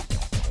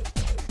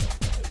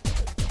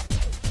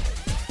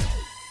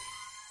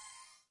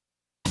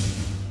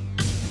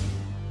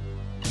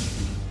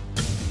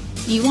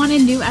 You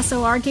wanted new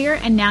SOR gear,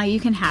 and now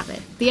you can have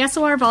it. The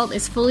SOR Vault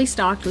is fully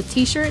stocked with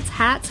t-shirts,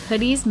 hats,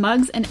 hoodies,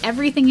 mugs, and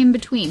everything in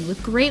between,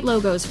 with great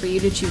logos for you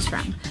to choose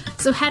from.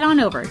 So head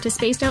on over to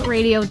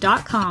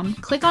spacedoutradio.com,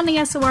 click on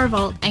the SOR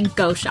Vault, and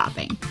go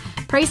shopping.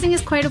 Pricing is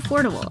quite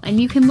affordable,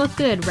 and you can look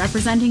good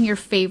representing your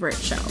favorite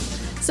show.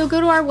 So go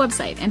to our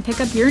website and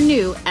pick up your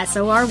new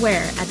SOR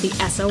wear at the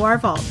SOR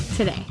Vault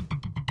today.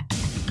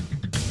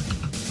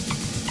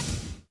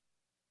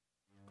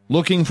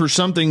 Looking for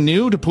something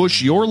new to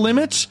push your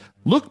limits?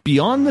 Look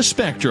Beyond the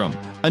Spectrum,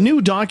 a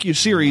new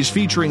docuseries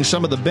featuring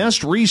some of the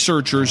best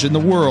researchers in the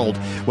world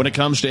when it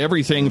comes to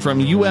everything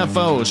from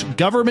UFOs,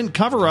 government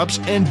cover-ups,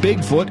 and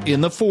Bigfoot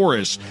in the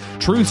forest.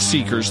 Truth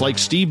seekers like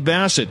Steve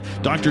Bassett,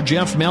 Dr.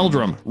 Jeff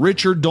Meldrum,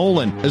 Richard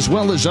Dolan, as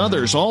well as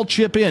others all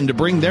chip in to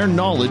bring their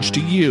knowledge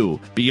to you.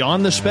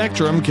 Beyond the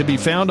Spectrum can be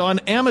found on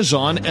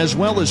Amazon as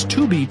well as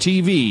Tubi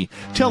TV.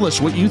 Tell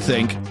us what you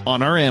think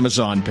on our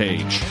Amazon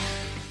page.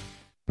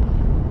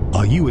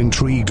 you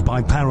intrigued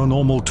by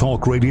Paranormal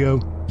Talk Radio?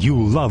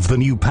 You'll love the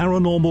new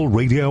Paranormal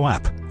Radio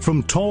app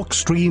from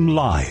TalkStream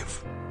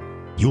Live.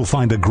 You'll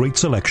find a great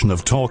selection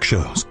of talk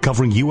shows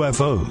covering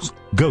UFOs,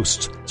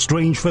 ghosts,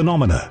 strange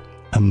phenomena,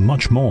 and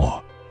much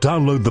more.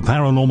 Download the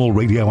Paranormal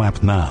Radio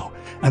app now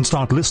and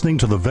start listening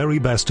to the very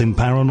best in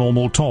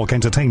paranormal talk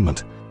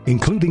entertainment,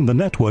 including the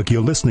network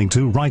you're listening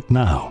to right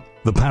now,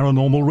 the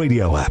Paranormal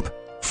Radio app.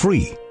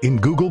 Free in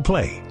Google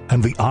Play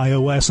and the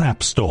iOS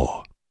App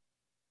Store.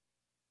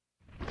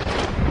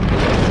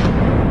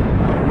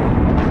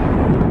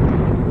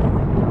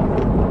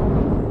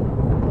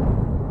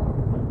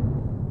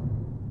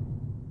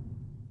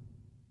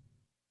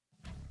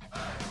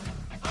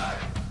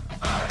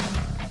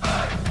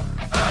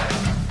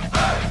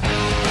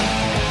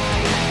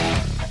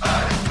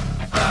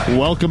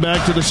 Welcome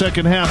back to the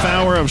second half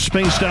hour of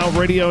Spaced Out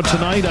Radio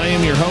tonight. I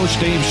am your host,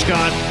 Dave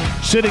Scott,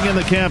 sitting in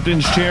the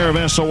captain's chair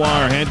of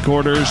SOR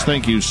headquarters.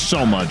 Thank you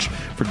so much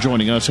for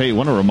joining us. Hey, I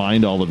want to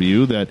remind all of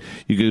you that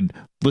you could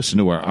listen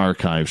to our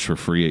archives for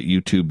free at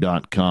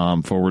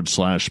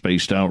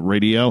youtube.com/Spaced Out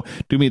Radio.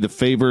 Do me the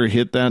favor,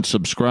 hit that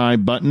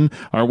subscribe button.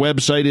 Our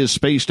website is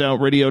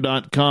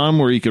spacedoutradio.com,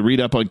 where you can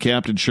read up on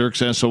Captain Shirk's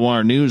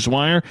SOR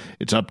Newswire.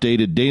 It's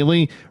updated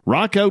daily.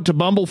 Rock out to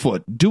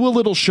Bumblefoot. Do a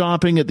little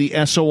shopping at the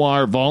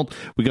SOR Vault.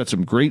 We got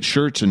some great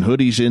shirts and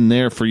hoodies in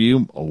there for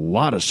you. A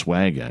lot of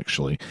swag,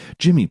 actually.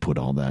 Jimmy put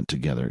all that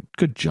together.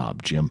 Good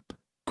job, Jim.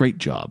 Great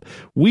job.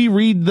 We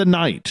Read the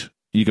Night.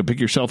 You can pick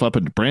yourself up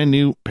a brand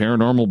new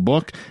paranormal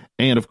book.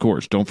 And, of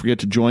course, don't forget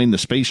to join the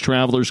Space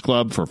Travelers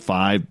Club for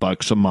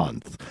 $5 a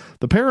month.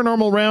 The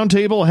Paranormal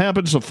Roundtable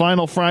happens the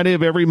final Friday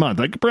of every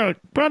month. I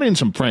brought in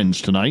some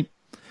friends tonight.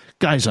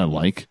 Guys I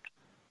like.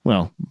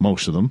 Well,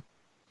 most of them.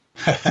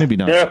 Maybe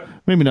not. Yeah.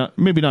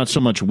 Maybe not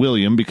so much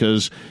William,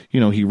 because,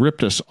 he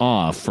ripped us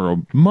off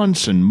for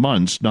months and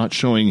months, not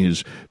showing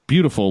his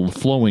beautiful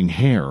flowing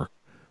hair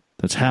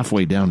that's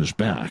halfway down his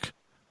back.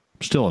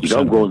 I'm still upset.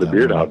 I'm growing the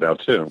beard out now,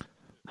 too.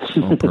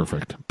 Oh,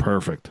 perfect. See,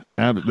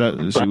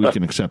 we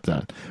can accept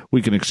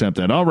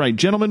that. All right,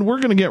 gentlemen, we're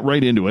going to get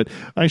right into it.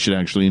 I should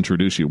actually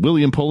introduce you.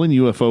 William Pullen,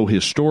 UFO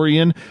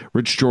historian,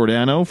 Rich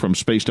Giordano from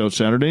Spaced Out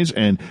Saturdays,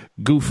 and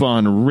Goof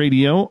on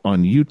Radio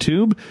on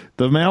YouTube.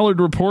 The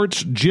Mallard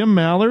Reports, Jim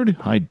Mallard,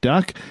 hi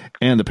Duck,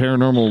 and the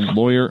paranormal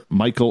lawyer,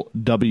 Michael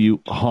W.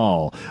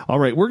 Hall. All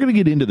right, we're going to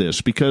get into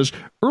this because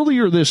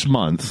earlier this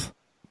month,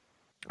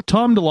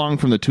 Tom DeLonge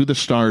from the To the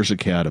Stars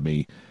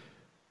Academy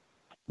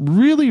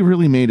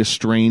really made a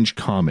strange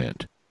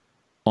comment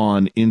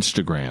on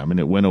Instagram, and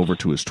it went over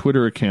to his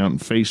Twitter account and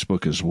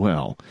Facebook as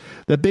well,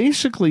 that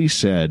basically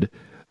said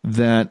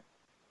that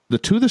the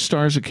To the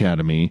Stars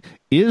Academy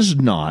is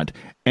not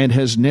and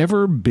has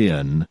never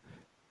been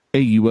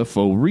a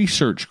UFO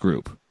research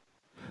group.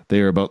 They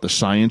are about the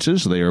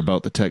sciences, they are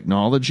about the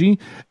technology,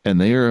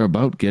 and they are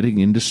about getting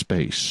into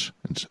space.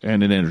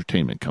 And an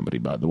entertainment company,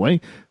 by the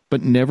way,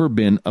 but never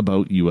been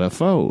about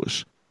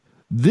UFOs.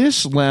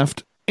 This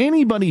left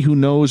anybody who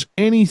knows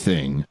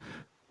anything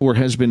or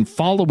has been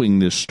following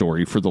this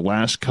story for the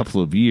last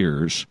couple of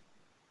years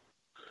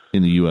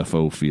in the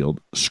UFO field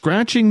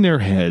scratching their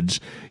heads,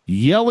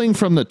 yelling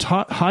from the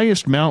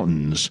highest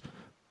mountains,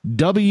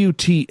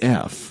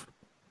 WTF.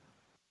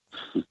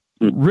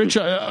 Rich,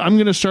 I'm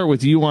going to start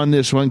with you on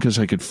this one because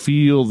I could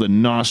feel the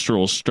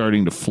nostrils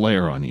starting to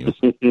flare on you.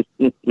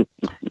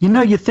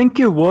 You think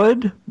you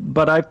would,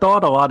 but I've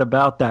thought a lot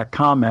about that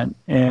comment,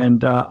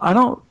 and I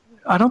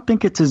don't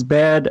think it's as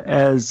bad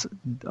as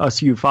us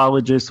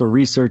ufologists or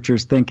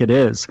researchers think it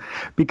is,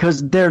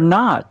 because they're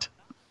not.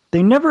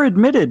 They never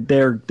admitted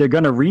they're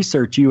going to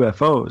research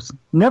UFOs.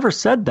 Never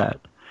said that.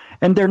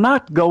 And they're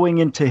not going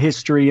into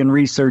history and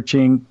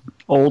researching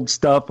old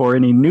stuff or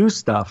any new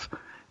stuff.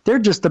 They're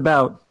just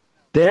about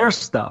their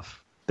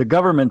stuff, the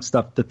government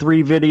stuff, the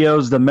 3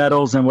 videos, the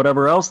medals, and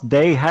whatever else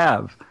they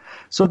have.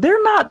 So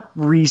they're not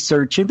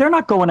researching. They're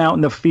not going out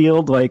in the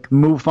field like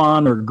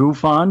MUFON or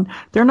GoofOn.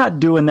 They're not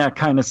doing that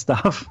kind of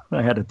stuff.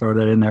 I had to throw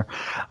that in there.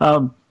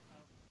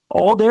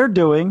 All they're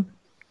doing,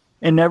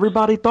 and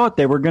everybody thought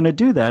they were going to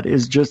do that,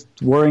 is just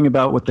worrying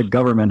about what the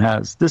government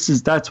has.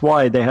 That's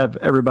why they have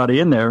everybody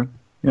in there,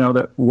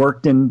 that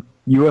worked in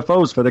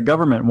UFOs for the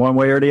government one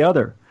way or the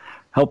other,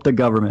 help the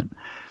government.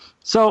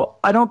 So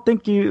I don't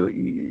think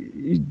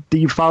the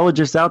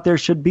ufologists out there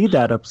should be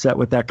that upset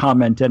with that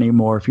comment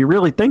anymore. If you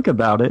really think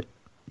about it,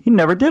 he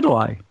never did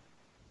lie.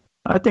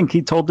 I think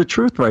he told the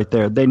truth right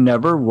there. They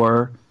never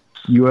were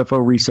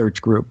UFO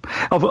research group.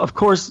 Of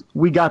course,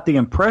 we got the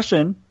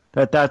impression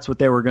that that's what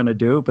they were going to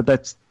do, but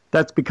that's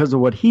because of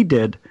what he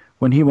did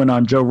when he went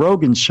on Joe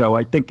Rogan's show.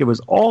 I think it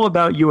was all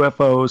about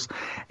UFOs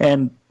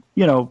and,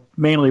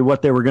 mainly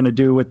what they were going to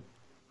do with,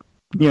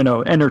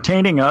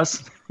 entertaining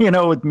us,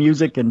 with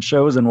music and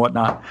shows and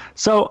whatnot.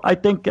 So I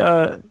think,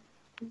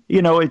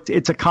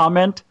 it's a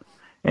comment,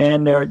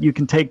 and you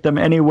can take them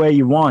any way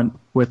you want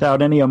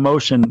without any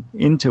emotion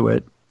into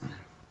it.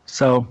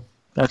 So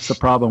that's the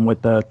problem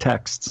with the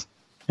texts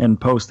and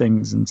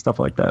postings and stuff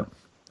like that.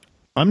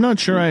 I'm not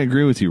sure I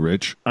agree with you,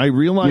 Rich. I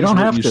realize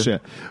what you said.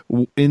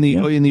 In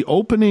the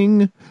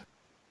opening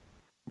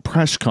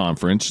press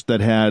conference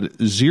that had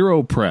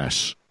zero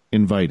press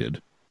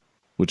invited,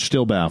 which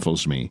still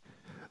baffles me.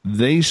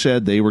 They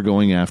said they were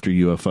going after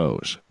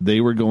UFOs.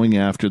 They were going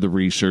after the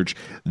research.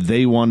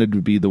 They wanted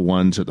to be the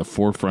ones at the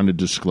forefront of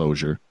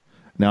disclosure.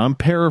 Now, I'm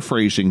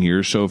paraphrasing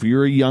here, so if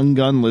you're a young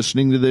gun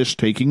listening to this,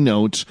 taking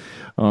notes,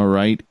 all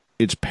right,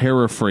 it's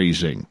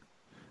paraphrasing.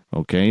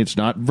 Okay? It's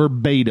not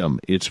verbatim.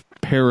 It's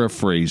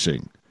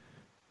paraphrasing.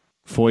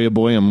 Foya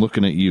boy, I'm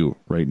looking at you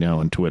right now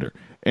on Twitter.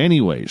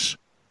 Anyways,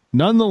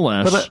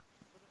 nonetheless...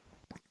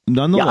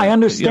 Yeah, I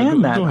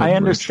understand that. I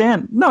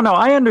understand. Rich. No,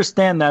 I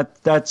understand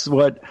that. That's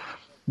what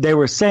they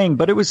were saying,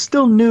 but it was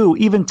still new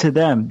even to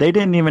them. They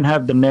didn't even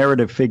have the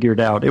narrative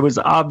figured out. It was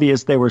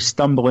obvious they were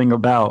stumbling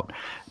about,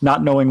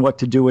 not knowing what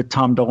to do with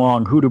Tom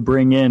DeLonge, who to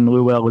bring in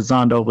Lou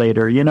Elizondo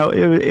later. You know,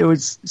 it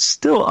was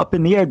still up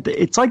in the air.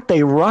 It's like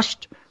they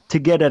rushed to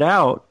get it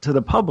out to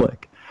the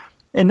public.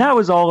 And that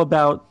was all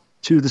about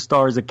To the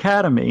Stars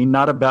Academy,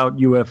 not about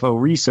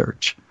UFO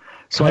research.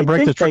 So Can I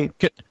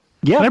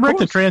break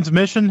the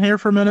transmission here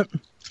for a minute?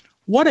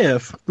 What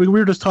if, we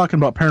were just talking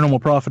about paranormal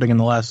profiting in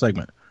the last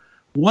segment,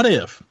 what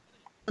if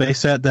they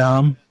sat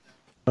down,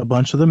 a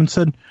bunch of them, and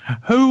said,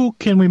 who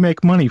can we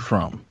make money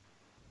from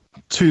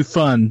to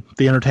fund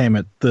the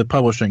entertainment, the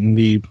publishing,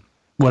 the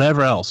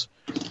whatever else?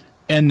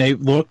 And they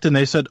looked and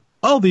they said,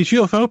 oh, these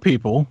UFO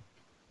people,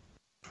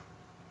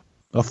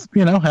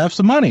 have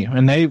some money.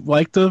 And they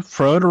like to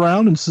throw it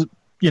around and,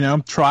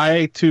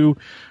 try to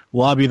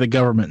lobby the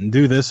government and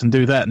do this and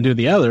do that and do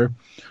the other.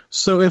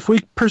 So if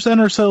we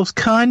present ourselves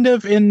kind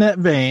of in that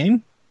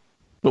vein,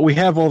 but we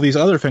have all these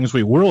other things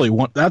we really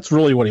want, that's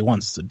really what he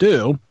wants to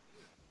do.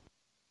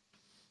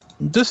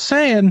 Just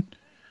saying,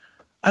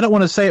 I don't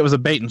want to say it was a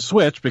bait and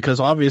switch because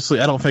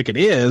obviously I don't think it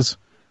is,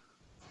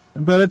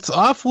 but it's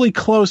awfully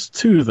close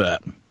to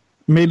that.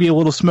 Maybe a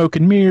little smoke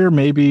and mirror,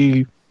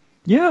 maybe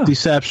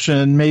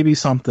deception, maybe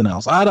something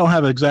else. I don't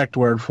have an exact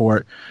word for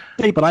it.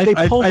 I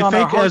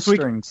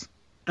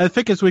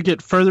think as we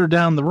get further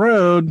down the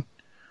road,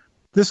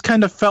 this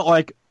kind of felt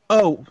like,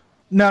 oh,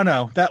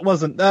 no, that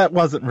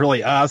wasn't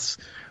really us.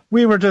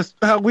 We were just,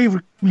 I was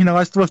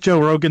with Joe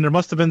Rogan. There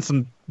must have been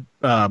some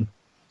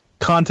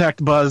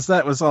contact buzz.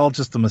 That was all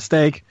just a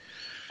mistake.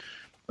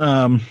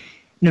 As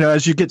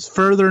you get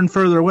further and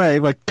further away,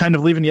 like kind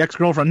of leaving the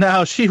ex-girlfriend.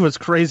 No, she was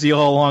crazy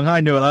all along.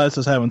 I knew it. I was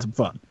just having some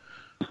fun.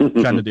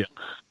 Kind of deal.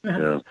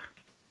 Yeah.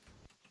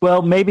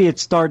 Well, maybe it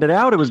started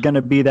out it was going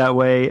to be that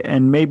way,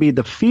 and maybe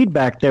the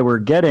feedback they were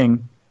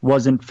getting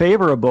wasn't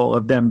favorable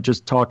of them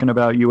just talking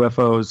about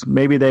UFOs.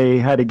 Maybe they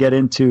had to get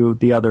into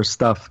the other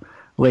stuff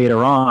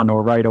later on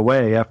or right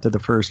away after the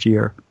first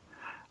year.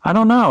 I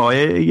don't know.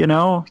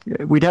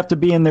 We'd have to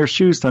be in their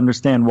shoes to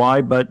understand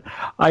why, but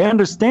I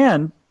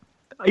understand,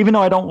 even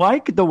though I don't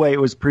like the way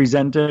it was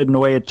presented and the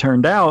way it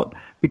turned out,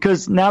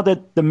 because now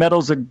that the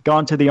medals have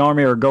gone to the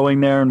Army or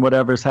going there and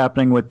whatever's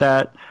happening with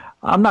that,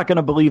 I'm not going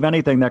to believe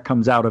anything that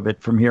comes out of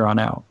it from here on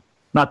out.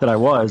 Not that I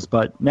was,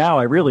 but now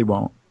I really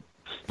won't.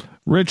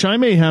 Rich, I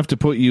may have to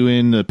put you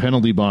in the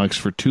penalty box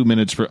for 2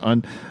 minutes for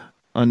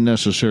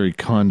unnecessary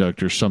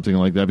conduct or something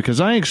like that, because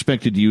I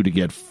expected you to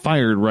get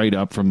fired right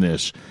up from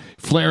this.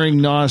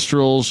 Flaring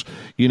nostrils,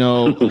 a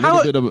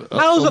little bit of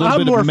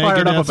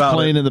Megadeth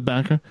playing in the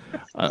background.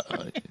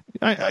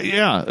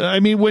 I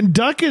mean, when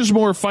Duck is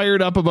more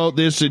fired up about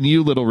this than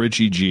you, little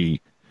Richie G,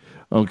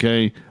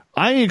 okay,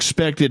 I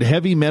expected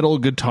heavy metal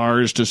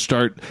guitars to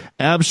start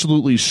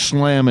absolutely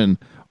slamming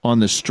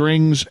on the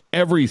strings,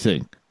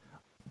 everything.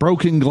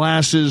 Broken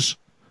glasses.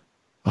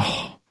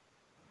 Oh.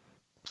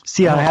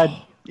 See,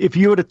 if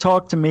you would have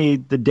talked to me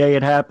the day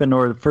it happened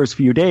or the first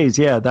few days,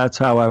 yeah, that's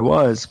how I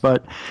was.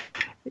 But,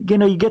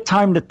 you get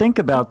time to think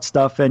about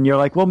stuff and you're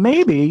like, well,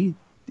 maybe,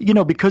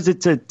 because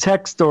it's a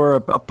text or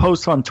a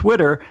post on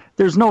Twitter,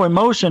 there's no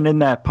emotion in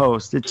that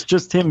post. It's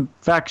just him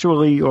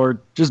factually or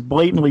just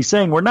blatantly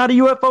saying, we're not a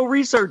UFO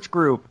research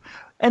group.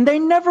 And they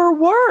never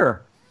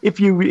were. If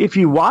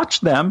you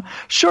watch them,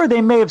 sure,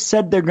 they may have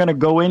said they're going to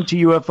go into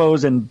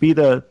UFOs and be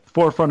the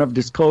forefront of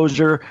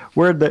disclosure.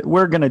 We're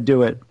going to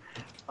do it.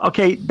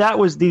 Okay, that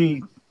was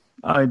the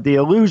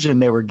illusion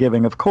they were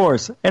giving, of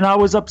course, and I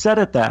was upset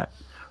at that.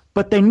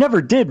 But they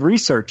never did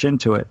research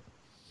into it,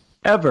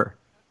 ever.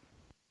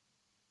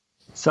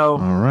 So,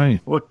 all right,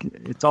 look,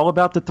 it's all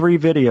about the 3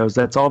 videos.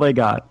 That's all they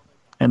got,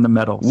 and the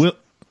medals.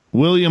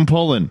 William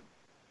Pullen.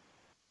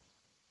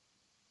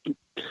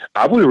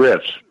 I'm with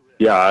Rich.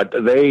 Yeah,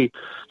 they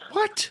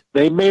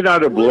may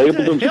not have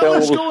labeled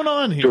themselves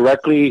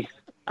directly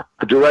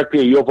a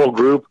UFO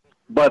group,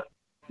 but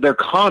their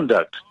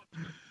conduct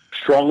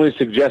strongly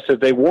suggests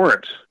that they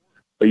weren't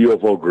a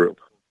UFO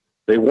group.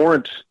 They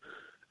weren't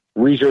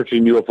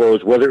researching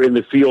UFOs, whether in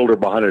the field or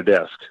behind a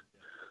desk.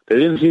 They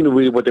didn't seem to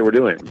be what they were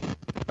doing.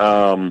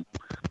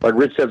 Like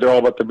Rich said, they're all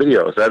about the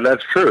videos.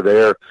 That's true.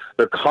 Their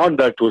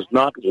conduct was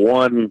not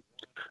one.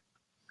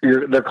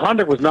 Their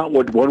conduct was not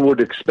what one would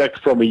expect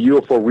from a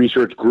UFO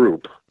research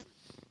group.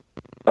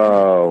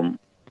 And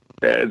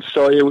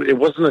so it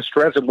wasn't a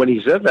stretch. And when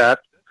he said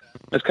that,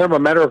 it's kind of a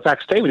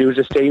matter-of-fact statement. He was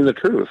just stating the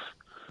truth.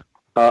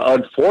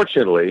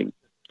 Unfortunately,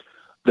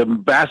 the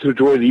vast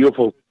majority of the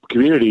UFO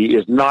community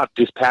is not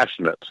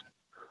dispassionate.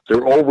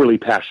 They're overly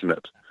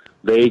passionate.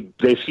 They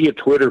see a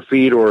Twitter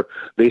feed, or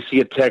they see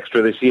a text,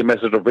 or they see a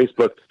message on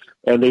Facebook,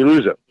 and they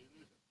lose it.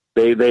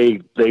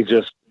 They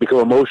just become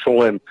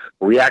emotional and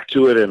react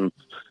to it, and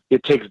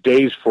it takes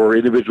days for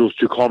individuals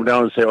to calm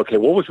down and say, okay,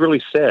 what was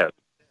really said?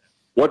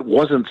 What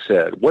wasn't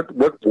said? What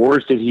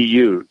words did he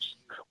use?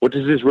 What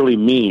does this really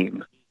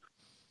mean?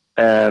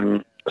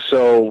 And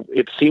so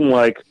it seemed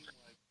like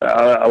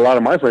a lot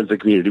of my friends in the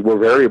community were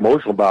very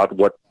emotional about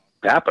what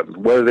happened,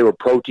 whether they were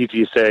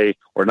pro-TTSA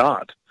or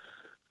not.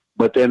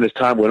 But then as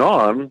time went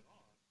on,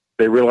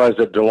 they realized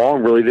that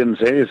DeLong really didn't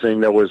say anything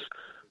that was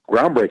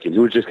groundbreaking. He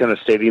was just kind of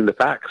stating the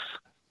facts.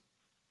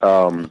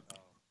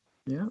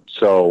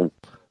 So...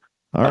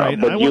 All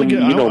right, but I want to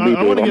get.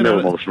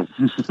 emotional.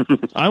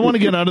 I want to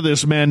get out of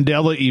this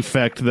Mandela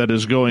effect that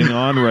is going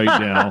on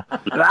right now.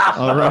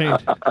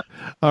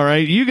 All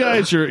right. You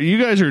guys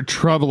are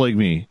troubling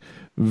me,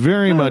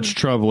 very much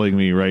troubling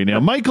me right now.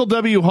 Michael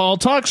W. Hall,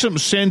 talk some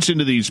sense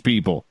into these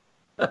people.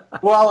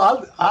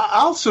 Well,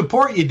 I'll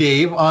support you,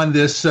 Dave, on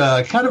this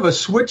kind of a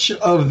switch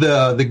of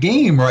the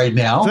game right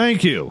now.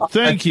 Thank you.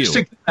 Just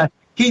to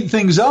heat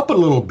things up a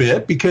little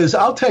bit, because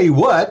I'll tell you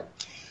what,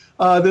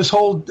 this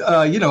whole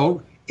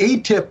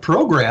ATIP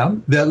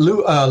program that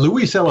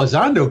Luis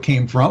Elizondo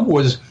came from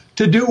was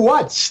to do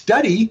what?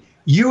 Study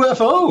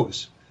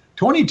UFOs.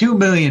 $22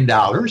 million,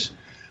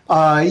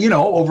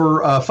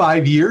 over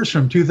 5 years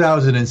from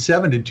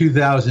 2007 to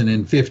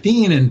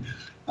 2015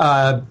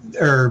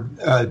 or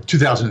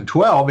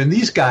 2012. And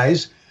these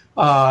guys,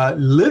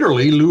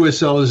 literally, Luis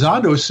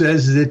Elizondo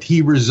says that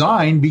he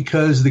resigned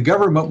because the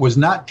government was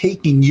not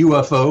taking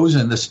UFOs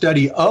and the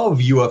study of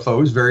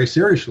UFOs very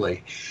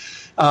seriously.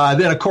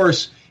 Then, of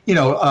course,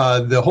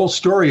 the whole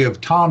story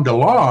of Tom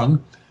DeLong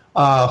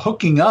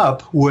hooking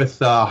up with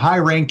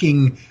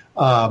high-ranking,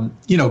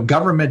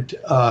 government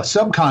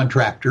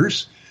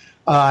subcontractors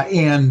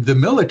and the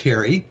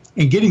military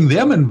and getting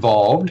them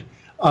involved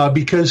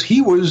because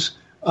he was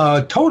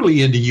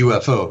totally into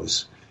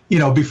UFOs,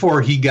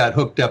 before he got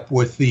hooked up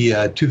with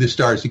the To the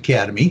Stars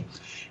Academy.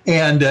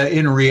 And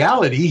in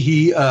reality,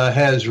 he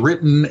has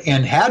written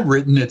and had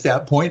written at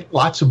that point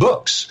lots of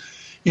books,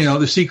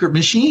 The Secret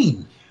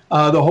Machine.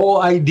 The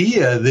whole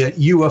idea that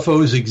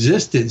UFOs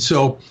existed.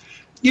 So,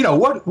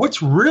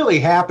 what's really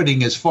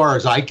happening as far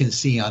as I can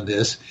see on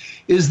this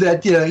is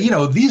that,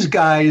 these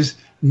guys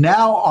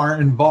now are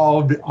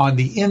involved on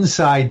the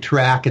inside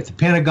track at the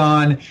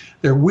Pentagon.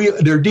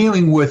 They're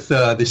dealing with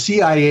the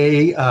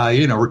CIA,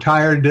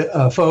 retired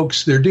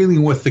folks. They're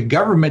dealing with the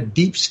government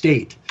deep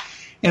state.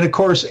 And, of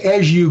course,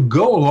 as you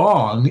go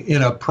along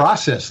in a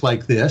process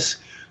like this,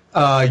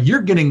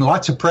 you're getting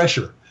lots of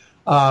pressure.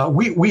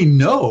 We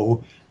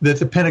know that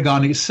the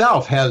Pentagon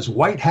itself has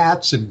white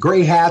hats and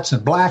gray hats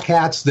and black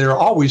hats. They're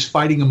always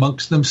fighting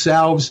amongst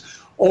themselves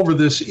over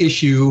this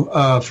issue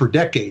for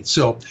decades.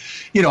 So,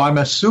 I'm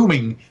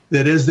assuming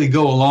that as they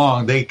go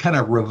along, they kind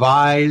of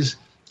revise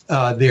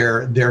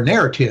their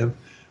narrative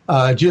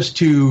just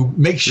to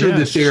make sure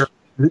that they're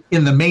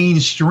in the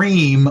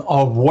mainstream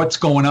of what's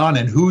going on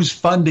and who's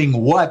funding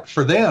what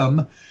for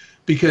them,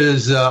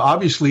 because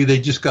obviously they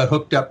just got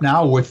hooked up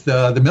now with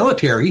the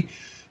military,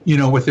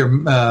 with their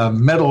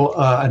metal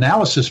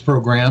analysis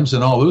programs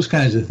and all those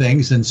kinds of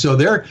things. And so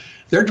they're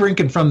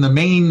drinking from the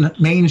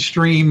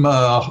mainstream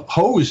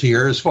hose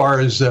here as far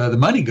as the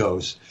money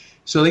goes.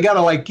 So they got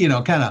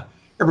to kind of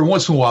every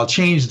once in a while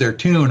change their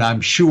tune,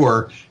 I'm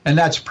sure. And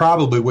that's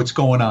probably what's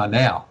going on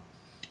now.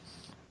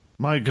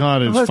 My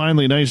God, it's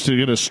finally nice to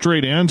get a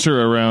straight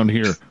answer around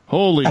here.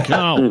 Holy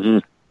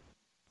cow.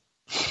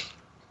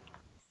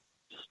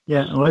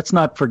 Yeah, let's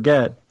not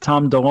forget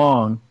Tom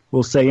DeLong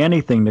will say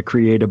anything to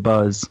create a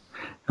buzz.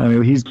 I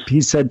mean,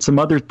 he said some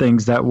other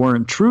things that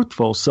weren't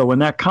truthful. So when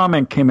that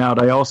comment came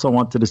out, I also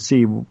wanted to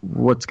see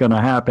what's going to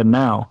happen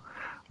now.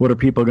 What are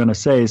people going to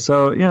say?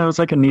 So, it was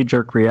like a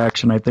knee-jerk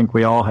reaction I think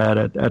we all had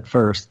at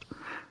first.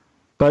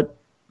 But,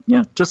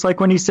 yeah, just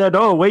like when he said,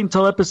 oh, wait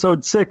until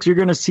episode 6, you're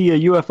going to see a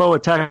UFO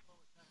attack.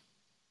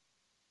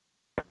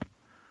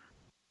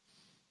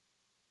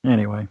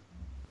 Anyway,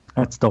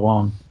 that's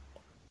DeLong.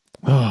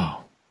 Oh.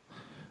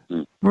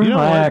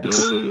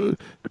 Relax.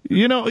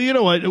 You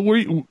know what?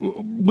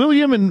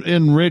 William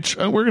and Rich,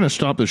 we're going to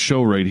stop the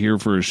show right here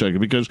for a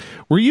second, because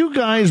were you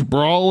guys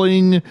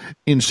brawling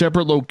in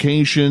separate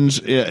locations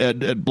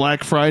at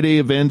Black Friday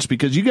events?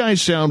 Because you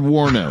guys sound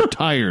worn out,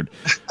 tired.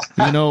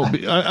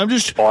 I'm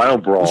just... Oh, I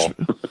don't brawl.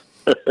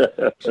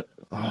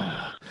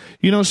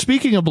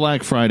 Speaking of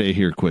Black Friday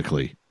here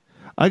quickly,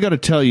 I got to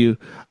tell you,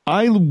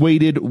 I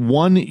waited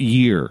 1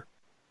 year.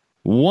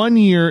 1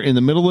 year in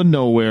the middle of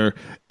nowhere,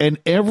 and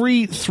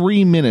every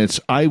 3 minutes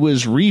I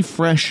was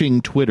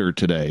refreshing Twitter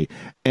today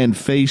and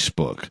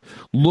Facebook,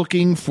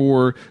 looking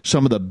for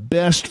some of the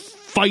best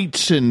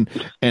fights and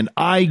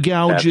eye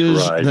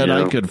gouges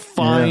I could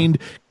find,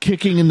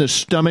 kicking in the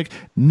stomach.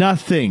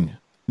 Nothing.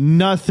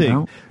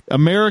 No.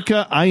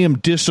 America, I am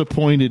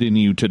disappointed in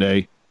you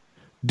today.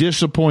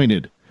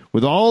 Disappointed.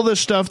 With all the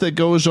stuff that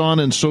goes on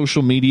in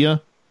social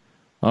media,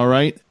 all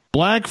right?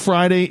 Black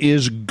Friday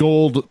is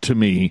gold to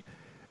me,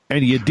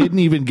 and you didn't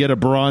even get a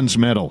bronze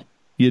medal.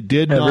 You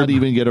did not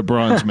even get a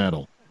bronze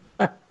medal.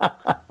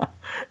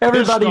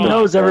 Everybody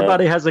knows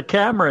everybody has a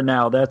camera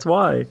now. That's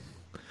why.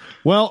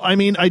 Well, I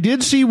mean, I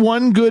did see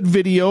one good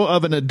video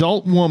of an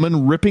adult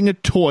woman ripping a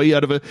toy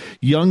out of a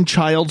young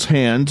child's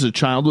hands. The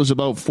child was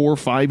about 4 or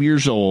 5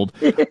 years old.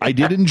 I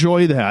did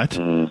enjoy that,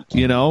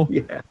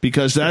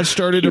 because that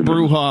started a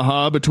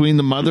brouhaha between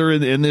the mother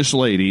and this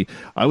lady.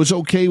 I was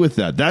okay with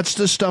that. That's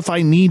the stuff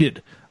I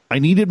needed. I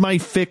needed my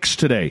fix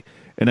today,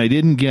 and I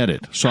didn't get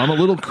it. So I'm a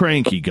little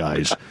cranky,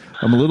 guys.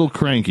 I'm a little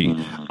cranky.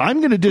 I'm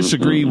going to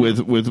disagree with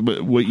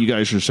what you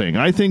guys are saying.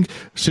 I think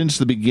since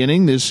the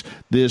beginning, this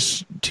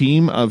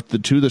team of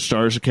the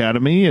Stars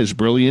Academy, as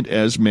brilliant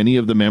as many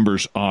of the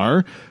members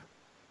are,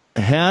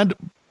 had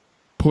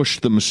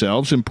pushed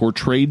themselves and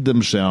portrayed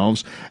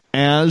themselves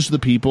as the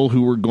people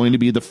who were going to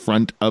be the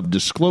front of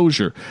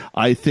disclosure.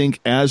 I think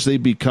as they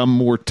become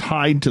more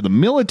tied to the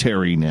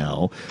military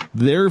now,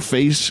 their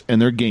face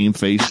and their game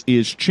face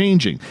is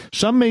changing.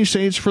 Some may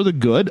say it's for the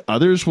good.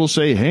 Others will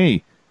say,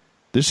 hey,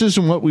 this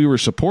isn't what we were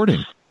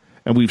supporting.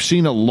 And we've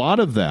seen a lot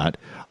of that.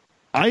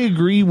 I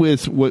agree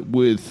with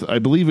I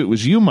believe it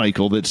was you,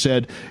 Michael, that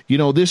said,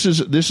 this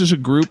is a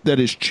group that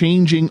is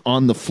changing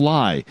on the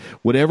fly.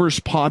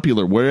 Whatever's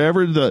popular,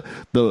 wherever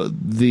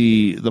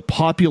the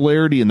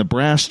popularity and the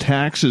brass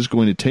tacks is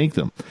going to take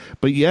them.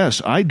 But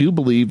yes, I do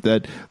believe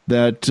that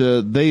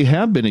they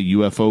have been a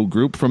UFO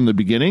group from the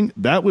beginning.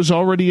 That was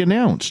already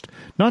announced.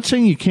 Not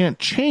saying you can't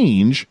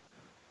change.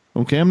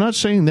 Okay, I'm not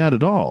saying that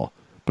at all.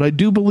 But I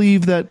do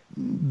believe that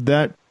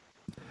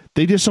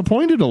they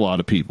disappointed a lot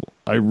of people.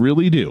 I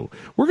really do.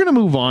 We're going to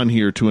move on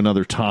here to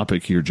another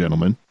topic here,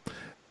 gentlemen.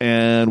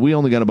 And we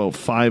only got about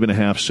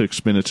 5.5,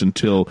 6 minutes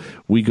until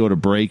we go to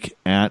break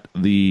at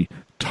the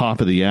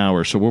top of the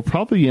hour. So we'll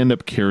probably end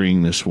up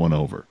carrying this one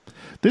over.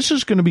 This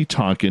is going to be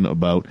talking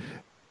about,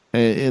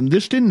 and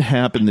this didn't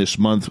happen this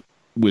month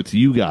with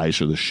you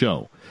guys or the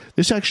show.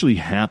 This actually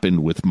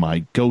happened with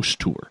my ghost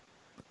tour.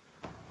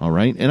 All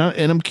right, and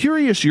I'm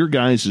curious your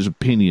guys'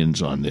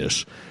 opinions on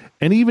this,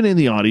 and even in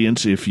the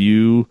audience, if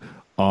you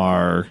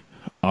are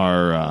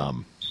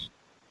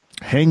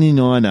hanging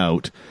on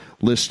out,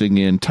 listening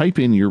in, type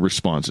in your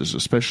responses,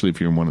 especially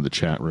if you're in one of the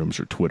chat rooms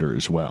or Twitter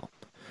as well.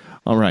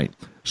 All right,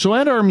 so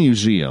at our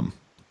museum,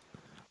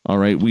 all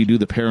right, we do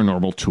the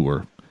paranormal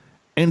tour,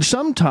 and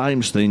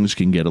sometimes things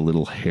can get a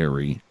little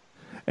hairy.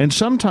 And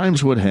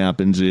sometimes what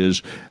happens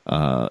is,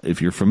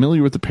 if you're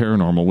familiar with the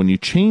paranormal, when you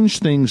change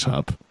things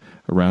up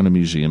around a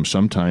museum,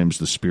 sometimes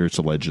the spirits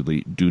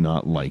allegedly do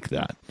not like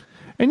that.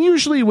 And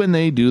usually when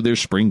they do their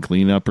spring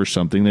cleanup or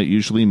something, that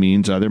usually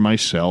means either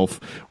myself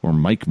or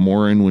Mike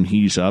Morin when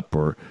he's up,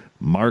 or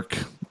Mark,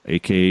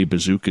 a.k.a.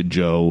 Bazooka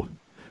Joe,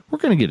 we're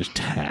going to get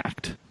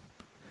attacked.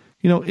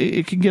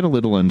 It can get a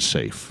little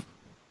unsafe.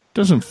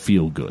 Doesn't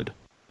feel good.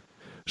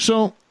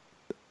 So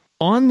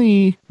on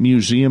the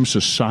Museum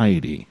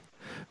Society,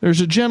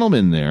 there's a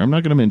gentleman there. I'm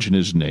not going to mention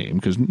his name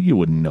because you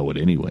wouldn't know it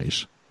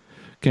anyways.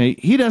 Okay,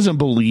 he doesn't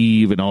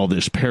believe in all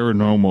this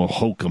paranormal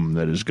hokum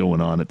that is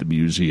going on at the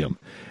museum.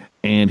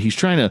 And he's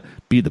trying to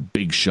be the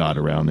big shot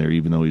around there,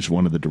 even though he's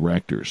one of the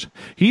directors.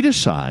 He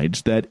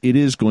decides that it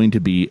is going to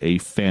be a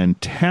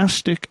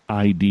fantastic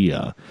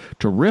idea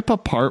to rip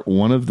apart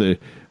one of the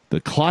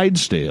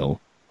Clydesdale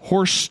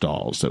horse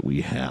stalls that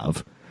we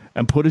have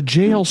and put a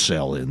jail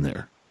cell in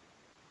there.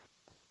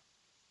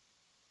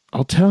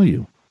 I'll tell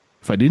you,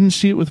 if I didn't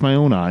see it with my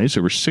own eyes,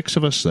 there were 6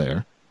 of us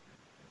there,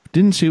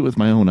 didn't see it with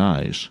my own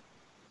eyes,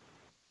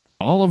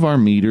 all of our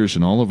meters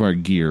and all of our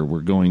gear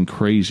were going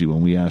crazy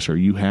when we asked, are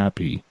you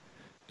happy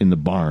in the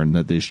barn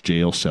that this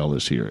jail cell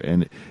is here?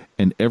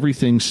 And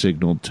everything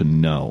signaled to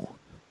no.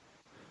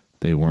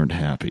 They weren't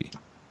happy.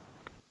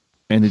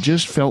 And it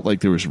just felt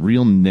like there was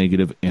real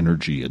negative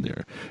energy in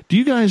there. Do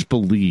you guys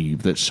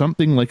believe that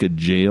something like a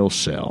jail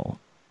cell,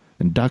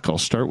 and Duck, I'll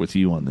start with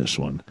you on this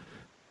one,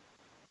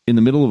 in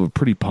the middle of a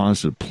pretty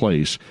positive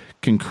place,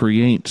 can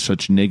create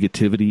such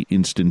negativity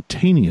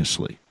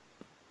instantaneously?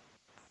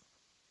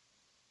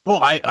 Well,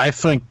 I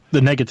think the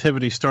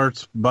negativity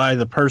starts by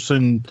the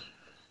person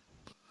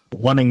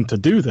wanting to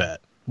do that,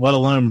 let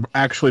alone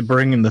actually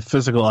bringing the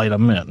physical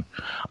item in.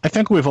 I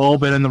think we've all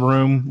been in the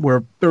room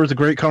where there was a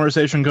great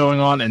conversation going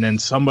on, and then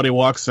somebody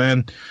walks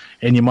in,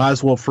 and you might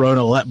as well throw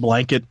a wet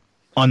blanket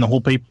on the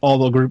whole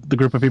the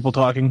group of people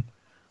talking.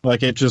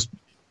 Like, it just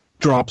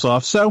drops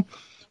off. So,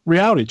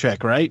 reality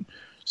check, right?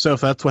 So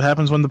if that's what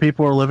happens when the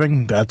people are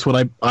living, that's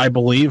what I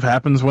believe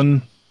happens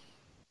when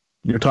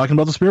you're talking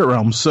about the spirit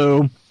realm.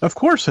 So, of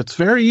course, it's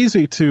very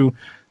easy to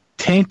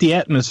taint the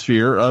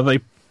atmosphere of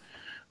a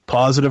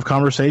positive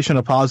conversation,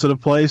 a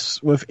positive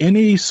place, with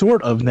any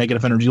sort of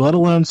negative energy, let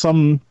alone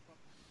some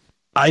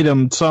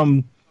item,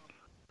 some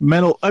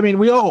mental. I mean,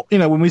 we all,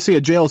 when we see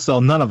a jail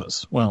cell, none of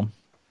us,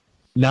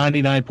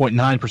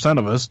 99.9%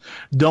 of us,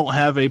 don't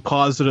have a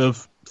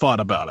positive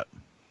thought about it.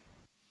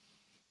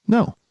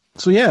 No.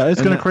 So, yeah,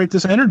 it's going to create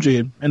this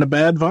energy and a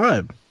bad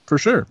vibe, for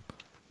sure.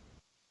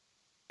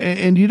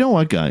 And you know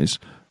what, guys?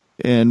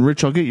 and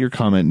Rich, I'll get your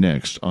comment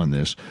next on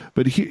this,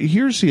 but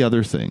here's the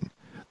other thing.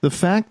 The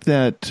fact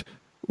that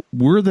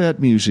we're that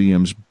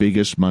museum's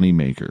biggest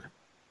moneymaker,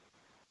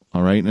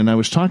 all right? And I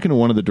was talking to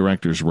one of the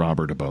directors,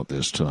 Robert, about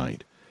this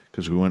tonight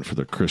because we went for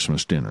the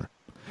Christmas dinner.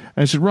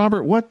 I said,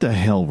 Robert, what the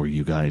hell were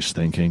you guys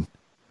thinking?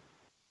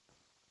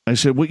 I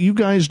said, what you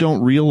guys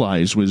don't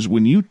realize was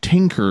when you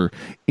tinker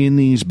in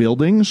these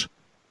buildings,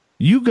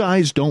 you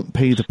guys don't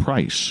pay the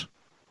price.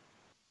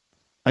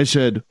 I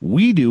said,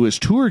 we do as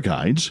tour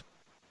guides,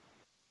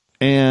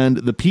 and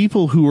the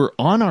people who are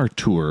on our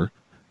tour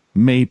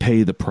may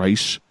pay the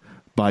price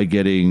by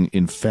getting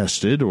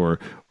infested or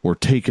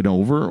taken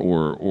over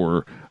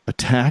or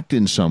attacked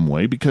in some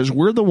way because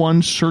we're the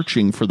ones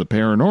searching for the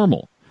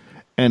paranormal.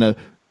 And a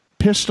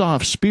pissed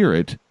off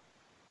spirit,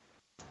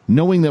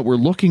 knowing that we're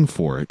looking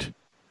for it,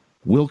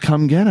 will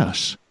come get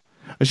us.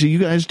 I said, you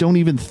guys don't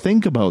even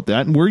think about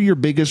that, and we're your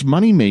biggest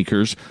money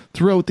makers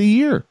throughout the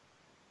year.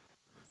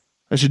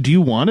 I said, do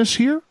you want us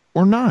here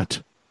or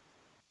not?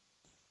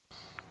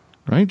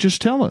 Right?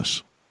 Just tell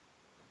us.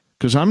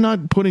 Because I'm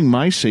not putting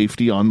my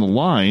safety on the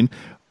line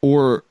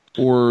or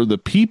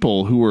the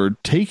people who are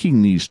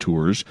taking these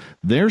tours,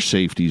 their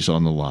safety's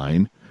on the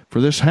line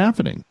for this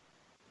happening.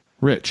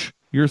 Rich,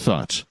 your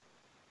thoughts?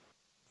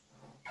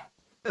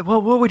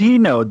 Well, what would he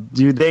know?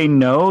 Do they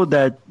know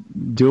that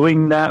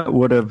doing that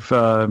would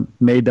have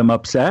made them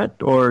upset?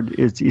 Or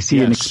is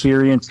he an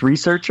experienced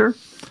researcher?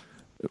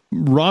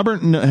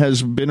 Robert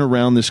has been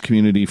around this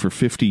community for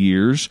 50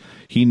 years.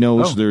 He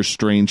knows there's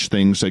strange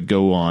things that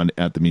go on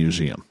at the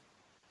museum.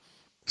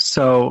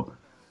 So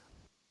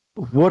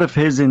what if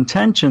his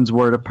intentions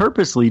were to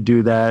purposely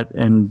do that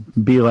and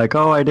be like,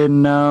 oh, I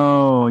didn't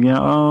know,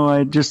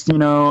 I just,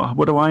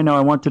 what do I know?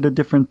 I wanted a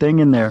different thing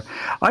in there.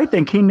 I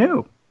think he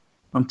knew.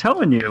 I'm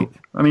telling you.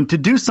 I mean, to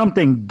do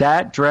something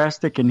that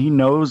drastic and he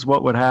knows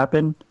what would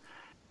happen,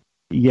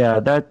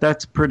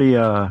 that's pretty,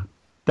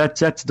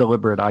 that's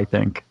deliberate, I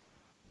think.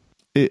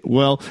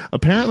 Well,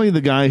 apparently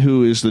the guy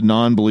who is the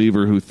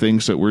non-believer who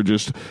thinks that we're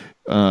just,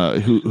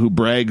 who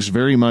brags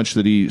very much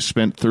that he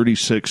spent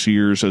 36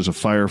 years as a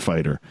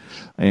firefighter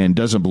and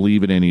doesn't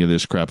believe in any of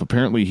this crap.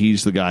 Apparently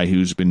he's the guy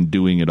who's been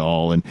doing it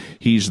all, and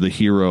he's the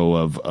hero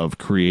of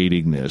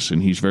creating this,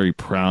 and he's very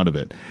proud of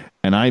it.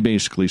 And I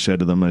basically said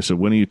to them, I said,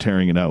 when are you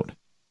tearing it out?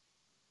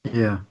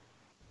 Yeah.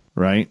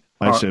 Right?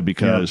 I said,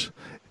 because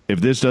if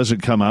this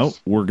doesn't come out,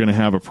 we're going to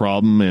have a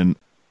problem and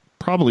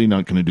probably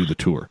not going to do the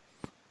tour.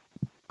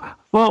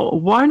 Well,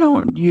 why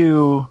don't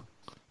you...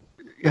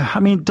 I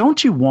mean,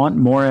 don't you want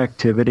more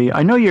activity?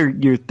 I know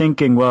you're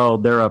thinking, well,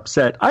 they're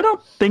upset. I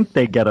don't think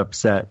they get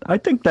upset. I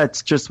think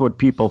that's just what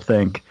people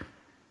think.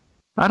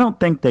 I don't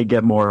think they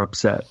get more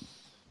upset.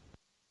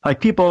 Like,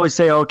 people always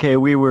say, okay,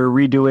 we were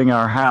redoing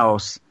our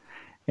house,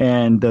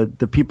 and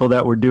the people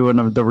that were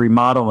doing the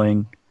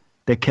remodeling,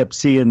 they kept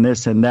seeing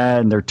this and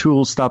that, and their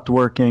tools stopped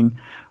working.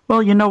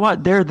 Well, you know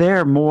what? They're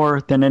there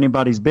more than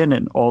anybody's been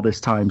in all this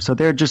time, so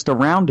they're just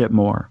around it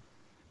more.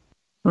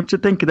 Don't you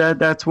think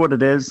that's what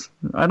it is?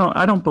 I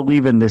don't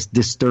believe in this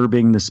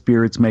disturbing the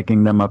spirits,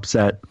 making them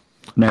upset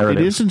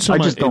narrative. It isn't so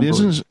much.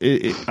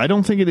 I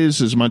don't think it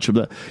is as much of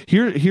that.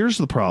 Here's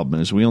the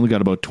problem: is we only got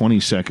about 20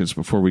 seconds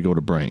before we go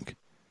to break.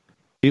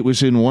 It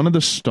was in one of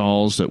the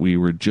stalls that we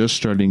were just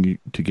starting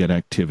to get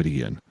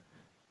activity in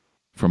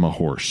from a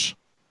horse.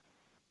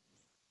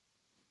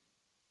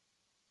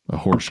 A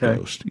horse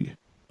ghost.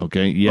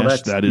 Okay. Yes,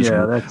 well, that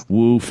is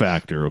woo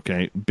factor.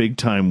 Okay. Big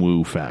time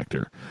woo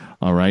factor.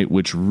 All right.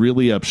 Which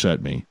really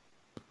upset me.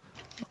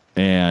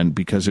 And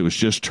because it was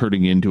just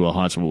turning into a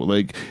hospital,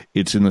 like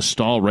it's in the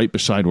stall right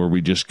beside where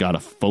we just got a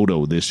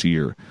photo this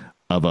year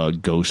of a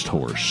ghost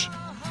horse.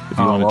 If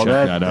you want to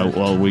check that out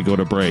while we go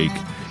to break,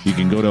 you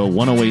can go to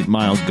 108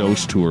 Mile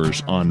Ghost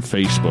Tours on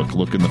Facebook.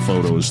 Look in the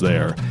photos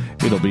there.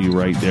 It'll be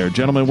right there.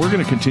 Gentlemen, we're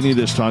going to continue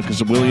this talk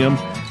because William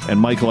and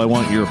Michael, I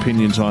want your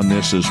opinions on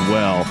this as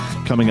well.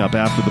 Coming up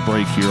after the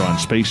break here on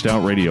Spaced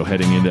Out Radio,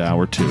 heading into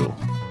Hour 2.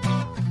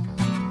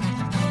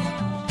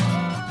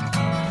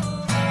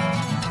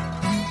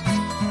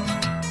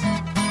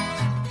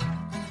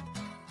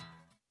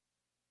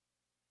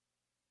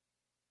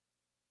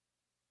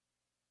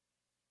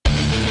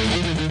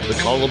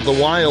 Call of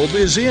the Wild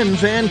is in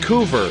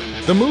Vancouver.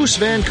 The Moose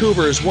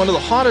Vancouver is one of the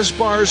hottest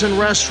bars and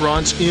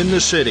restaurants in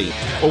the city.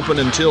 Open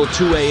until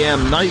 2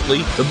 a.m.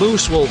 nightly, the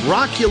Moose will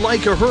rock you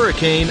like a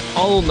hurricane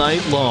all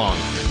night long.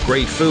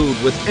 Great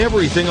food with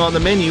everything on the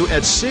menu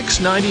at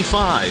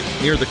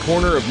 $6.95 near the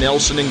corner of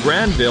Nelson and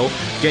Granville.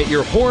 Get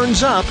your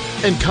horns up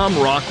and come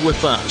rock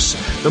with us.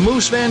 The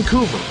Moose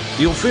Vancouver,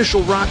 the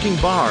official rocking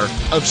bar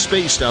of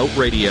Spaced Out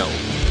Radio.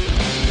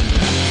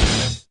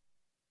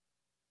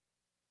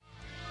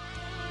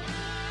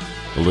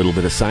 A little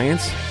bit of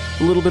science,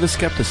 a little bit of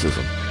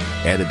skepticism.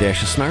 Add a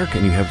dash of snark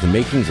and you have the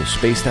makings of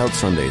Spaced Out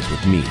Sundays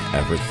with me,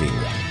 Everett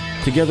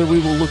Thiemer. Together we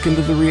will look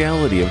into the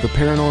reality of the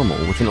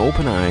paranormal with an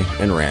open eye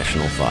and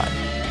rational thought.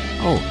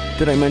 Oh,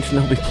 did I mention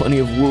there'll be plenty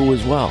of woo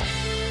as well?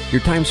 Your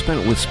time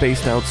spent with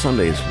Spaced Out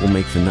Sundays will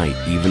make the night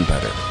even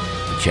better.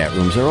 The chat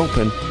rooms are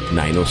open,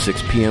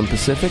 9:06 p.m.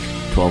 Pacific,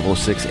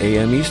 12:06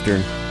 a.m.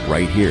 Eastern.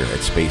 right here at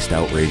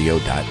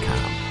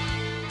spacedoutradio.com.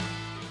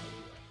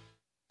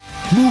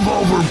 Move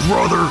over,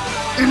 brother,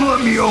 and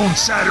let me own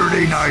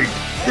Saturday night.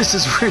 This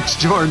is Rich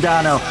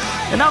Giordano,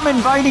 and I'm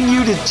inviting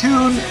you to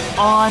tune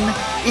on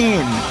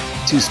in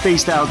to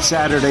Spaced Out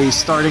Saturdays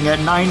starting at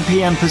 9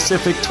 p.m.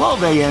 Pacific,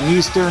 12 a.m.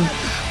 Eastern,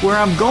 where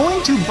I'm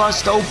going to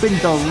bust open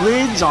the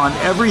lids on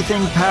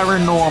everything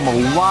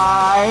paranormal.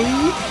 Why?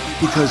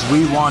 Because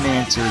we want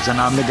answers, and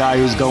I'm the guy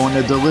who's going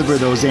to deliver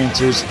those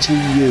answers to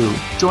you.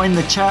 Join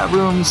the chat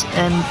rooms,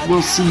 and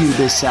we'll see you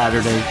this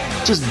Saturday.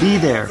 Just be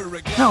there.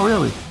 No,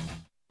 really.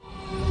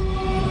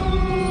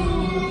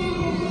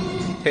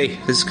 Hey,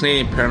 this is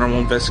Canadian Paranormal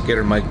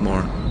Investigator Mike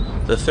Moore.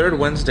 The third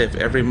Wednesday of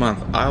every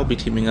month, I'll be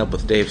teaming up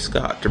with Dave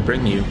Scott to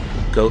bring you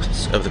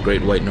Ghosts of the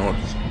Great White North.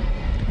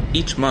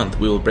 Each month,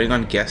 we will bring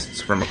on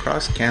guests from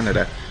across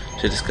Canada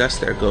to discuss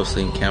their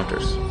ghostly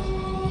encounters.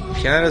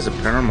 Canada is a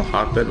paranormal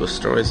hotbed with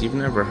stories you've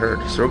never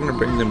heard, so we're going to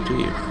bring them to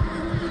you.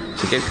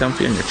 So get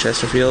comfy on your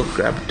Chesterfield,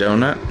 grab a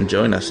donut, and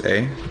join us,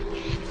 eh?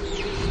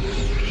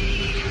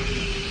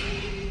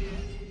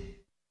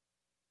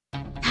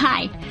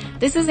 Hi,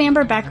 this is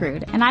Amber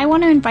Beckrud, and I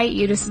want to invite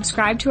you to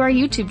subscribe to our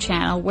YouTube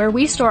channel where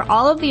we store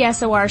all of the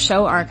SOR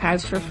show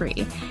archives for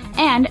free.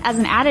 And as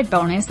an added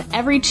bonus,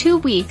 every 2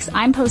 weeks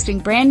I'm posting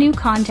brand new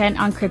content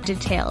on Cryptid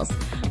Tales,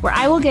 where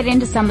I will get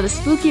into some of the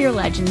spookier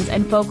legends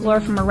and folklore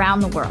from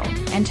around the world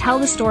and tell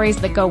the stories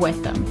that go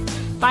with them.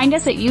 Find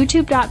us at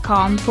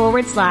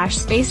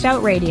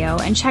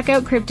youtube.com/spacedoutradio and check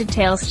out Cryptid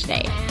Tales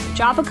today.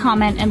 Drop a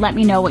comment and let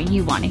me know what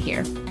you want to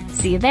hear.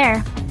 See you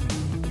there.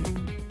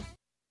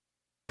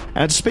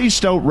 At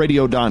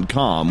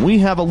spacedoutradio.com, we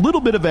have a little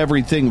bit of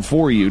everything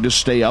for you to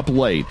stay up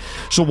late.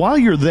 So while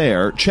you're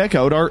there, check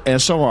out our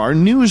SOR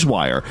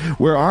Newswire,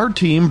 where our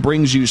team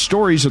brings you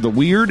stories of the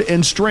weird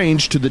and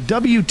strange to the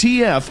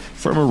WTF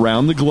from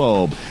around the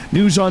globe.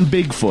 News on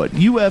Bigfoot,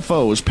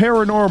 UFOs,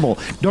 paranormal,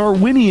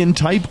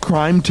 Darwinian-type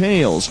crime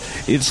tales.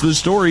 It's the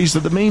stories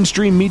that the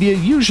mainstream media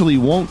usually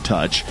won't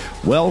touch.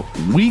 Well,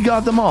 we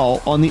got them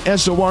all on the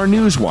SOR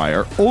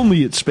Newswire,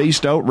 only at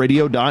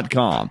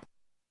spacedoutradio.com.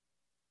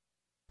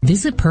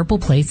 Visit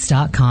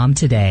purpleplates.com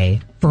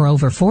today. For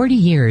over 40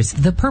 years,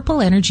 the Purple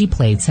Energy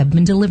Plates have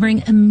been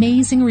delivering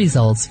amazing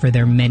results for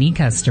their many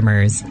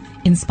customers.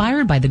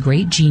 Inspired by the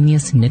great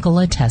genius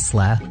Nikola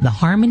Tesla, the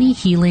harmony,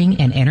 healing,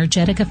 and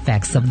energetic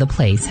effects of the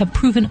plates have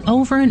proven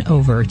over and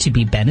over to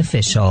be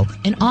beneficial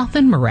and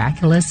often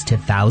miraculous to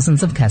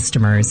thousands of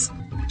customers.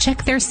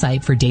 Check their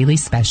site for daily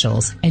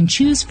specials and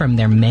choose from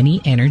their many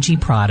energy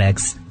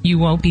products. You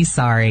won't be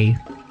sorry.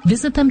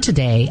 Visit them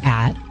today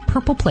at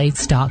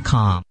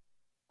purpleplates.com.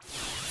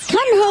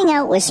 Come hang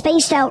out with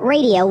Spaced Out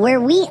Radio, where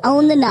we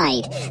own the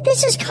night.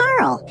 This is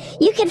Carl.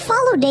 You can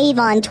follow Dave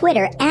on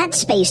Twitter at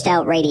Spaced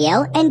Out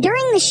Radio, and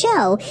during the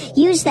show,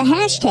 use the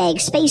hashtag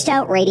Spaced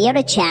Out Radio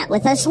to chat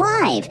with us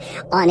live.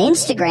 On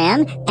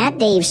Instagram, at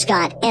Dave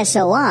Scott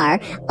SOR.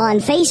 On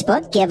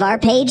Facebook, give our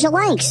page a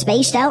like,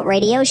 Spaced Out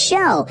Radio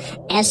Show.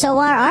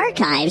 SOR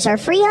archives are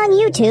free on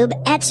YouTube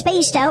at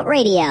Spaced Out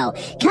Radio.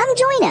 Come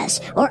join us,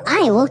 or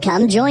I will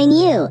come join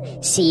you.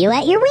 See you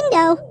at your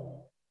window.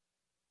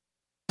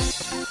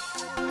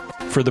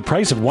 For the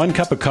price of 1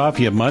 cup of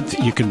coffee a month,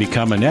 you can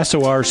become an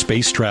SOR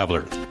Space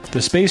Traveler.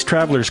 The Space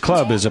Travelers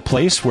Club is a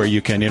place where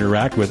you can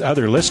interact with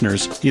other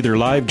listeners, either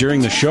live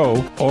during the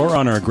show or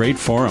on our great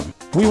forum.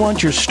 We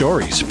want your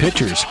stories,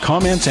 pictures,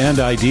 comments, and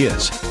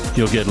ideas.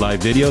 You'll get live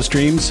video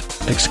streams,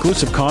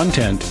 exclusive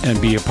content, and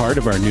be a part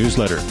of our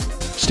newsletter.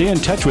 Stay in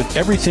touch with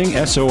everything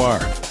SOR.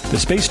 The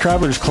Space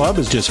Travelers Club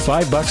is just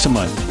 $5 a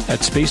month at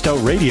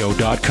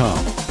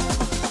spacedoutradio.com.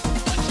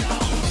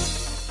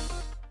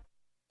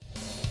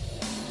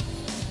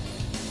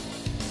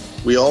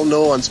 We all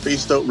know on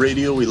Spaced Out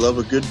Radio we love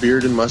a good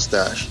beard and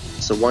mustache,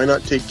 so why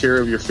not take care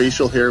of your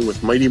facial hair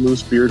with Mighty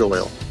Moose Beard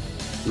Oil?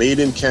 Made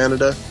in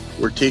Canada,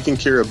 we're taking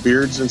care of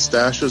beards and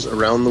stashes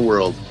around the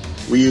world.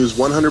 We use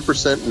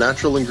 100%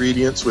 natural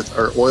ingredients with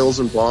our oils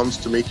and balms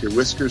to make your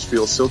whiskers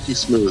feel silky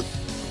smooth.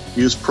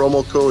 Use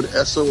promo code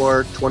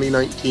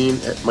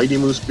SOR2019 at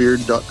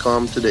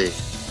MightyMooseBeard.com today.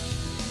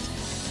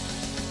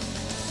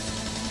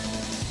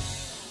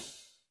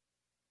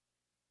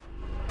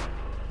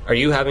 Are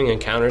you having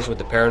encounters with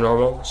the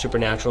paranormal,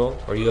 supernatural,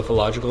 or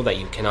ufological that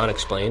you cannot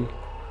explain?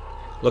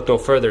 Look no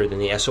further than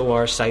the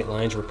SOR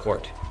Sightlines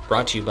Report,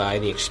 brought to you by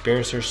the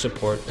Experiencers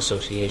Support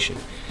Association.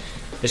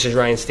 This is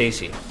Ryan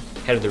Stacy,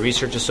 head of the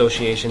Research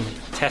Association,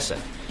 TESSA.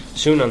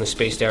 Soon on the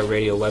Spaced Out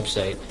Radio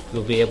website,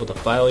 you'll be able to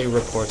file your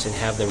reports and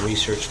have them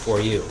researched for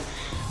you.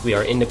 We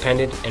are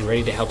independent and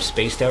ready to help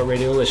Spaced Out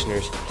Radio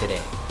listeners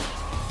today.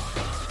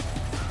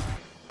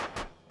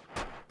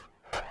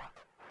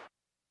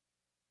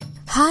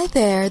 Hi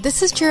there,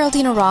 this is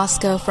Geraldine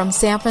Orozco from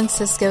San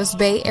Francisco's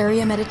Bay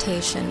Area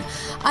Meditation.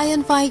 I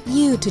invite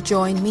you to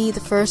join me the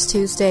first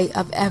Tuesday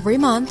of every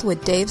month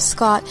with Dave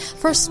Scott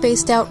for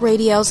Spaced Out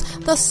Radio's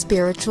The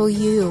Spiritual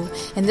You.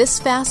 In this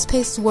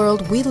fast-paced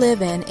world we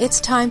live in, it's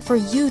time for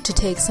you to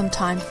take some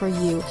time for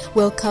you.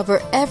 We'll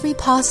cover every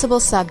possible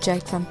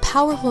subject from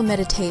powerful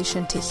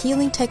meditation to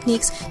healing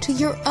techniques to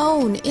your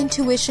own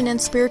intuition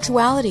and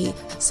spirituality.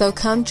 So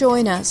come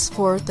join us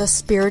for The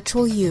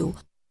Spiritual You.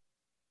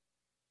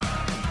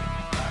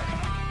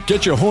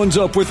 Get your horns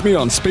up with me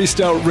on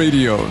Spaced Out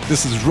Radio.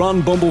 This is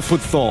Ron Bumblefoot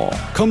Thal.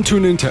 Come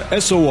tune in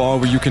to SOR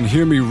where you can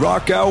hear me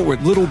rock out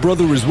with Little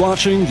Brother is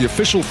Watching, the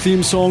official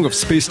theme song of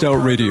Spaced Out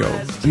Radio.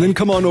 And then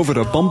come on over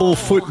to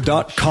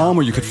bumblefoot.com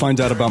where you can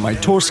find out about my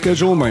tour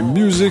schedule, my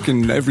music,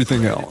 and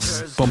everything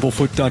else.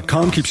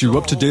 Bumblefoot.com keeps you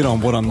up to date on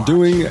what I'm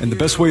doing and the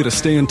best way to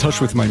stay in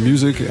touch with my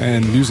music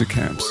and music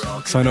camps.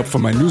 Sign up for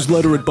my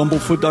newsletter at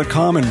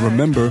bumblefoot.com and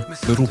remember,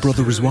 Little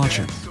Brother is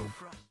Watching.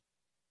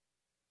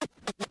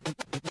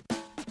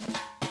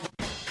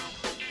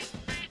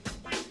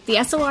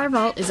 The SOR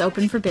Vault is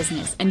open for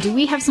business, and do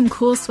we have some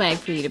cool swag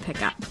for you to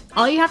pick up?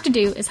 All you have to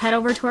do is head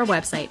over to our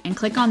website and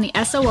click on the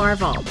SOR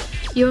Vault.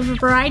 You have a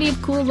variety of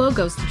cool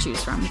logos to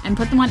choose from, and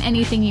put them on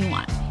anything you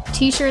want.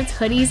 T-shirts,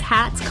 hoodies,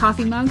 hats,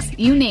 coffee mugs,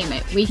 you name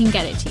it, we can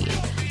get it to you.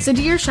 So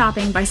do your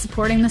shopping by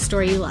supporting the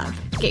store you love.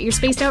 Get your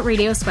Spaced Out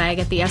Radio swag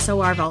at the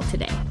SOR Vault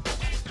today.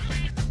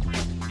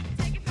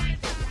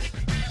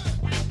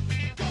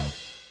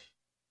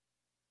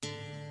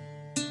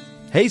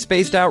 Hey,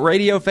 Spaced Out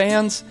Radio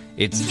fans!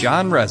 It's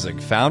John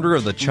Resig, founder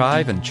of the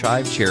Chive and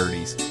Chive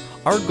Charities.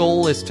 Our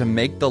goal is to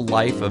make the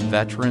life of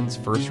veterans,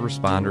 first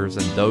responders,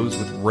 and those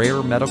with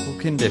rare medical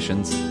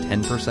conditions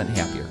 10%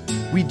 happier.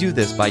 We do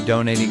this by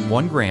donating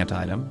one grant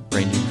item,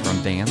 ranging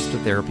from dance to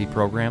therapy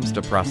programs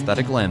to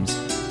prosthetic limbs,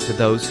 to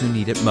those who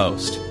need it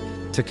most.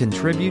 To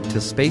contribute to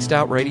Spaced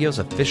Out Radio's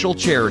official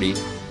charity,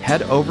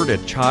 head over to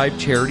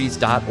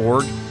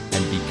chivecharities.org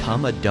and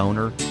become a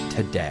donor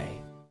today.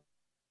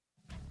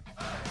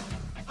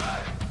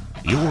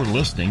 You're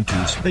listening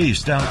to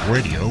Spaced Out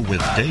Radio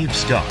with Dave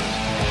Scott.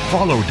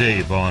 Follow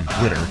Dave on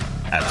Twitter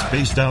at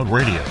Spaced Out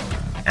Radio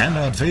and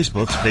on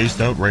Facebook, Spaced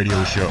Out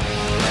Radio Show.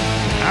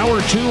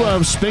 Hour 2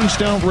 of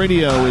Spaced Out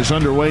Radio is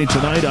underway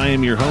tonight. I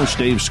am your host,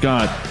 Dave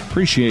Scott.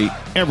 Appreciate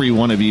every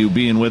one of you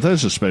being with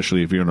us,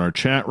 especially if you're in our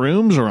chat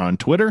rooms or on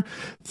Twitter.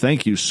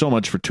 Thank you so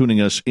much for tuning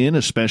us in,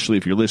 especially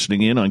if you're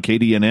listening in on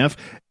KDNF,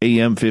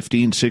 AM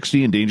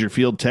 1560 in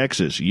Dangerfield,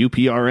 Texas,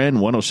 UPRN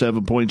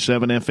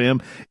 107.7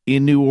 FM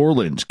in New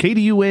Orleans,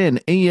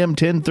 KDUN AM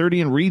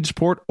 1030 in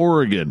Reedsport,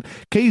 Oregon,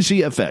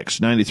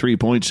 KZFX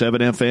 93.7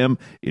 FM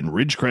in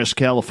Ridgecrest,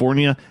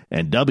 California,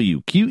 and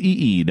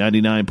WQEE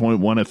 99.1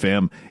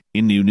 FM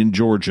in Newnan,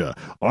 Georgia.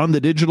 On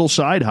the digital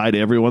side, hi to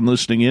everyone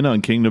listening in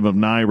on Kingdom of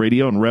Nye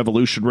Radio and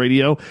Revolution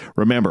Radio.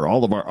 Remember,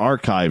 all of our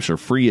archives are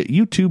free at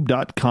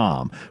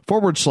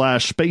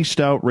youtube.com/Spaced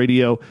Out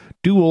Radio.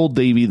 Do old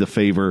Davey the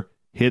favor,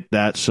 hit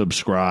that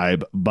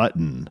subscribe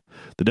button.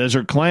 The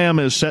Desert Clam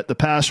has set the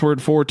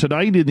password for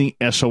tonight in the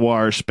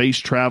SOR Space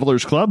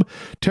Travelers Club.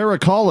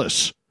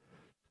 Terracolis.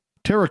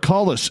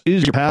 Terracolis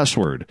is your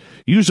password.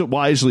 Use it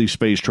wisely,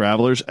 Space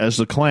Travelers, as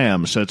the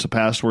Clam sets a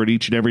password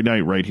each and every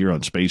night right here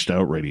on Spaced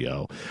Out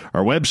Radio.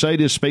 Our website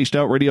is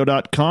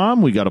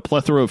spacedoutradio.com. We got a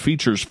plethora of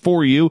features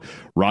for you.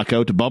 Rock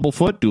out to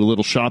Bumblefoot, do a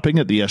little shopping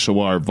at the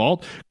SOR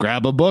Vault,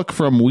 grab a book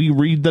from We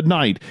Read the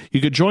Night.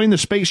 You could join the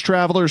Space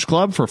Travelers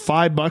Club for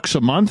 $5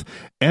 a month,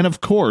 and of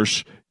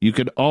course, you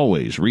could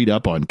always read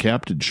up on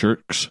Captain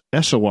Shirk's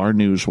SOR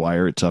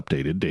Newswire. It's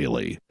updated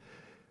daily.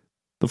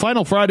 The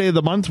final Friday of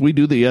the month, we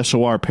do the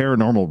SOR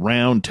Paranormal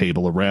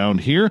Roundtable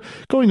around here,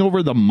 going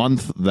over the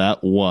month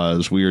that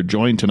was. We are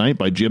joined tonight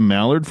by Jim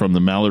Mallard from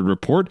the Mallard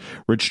Report,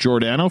 Rich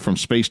Giordano from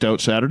Spaced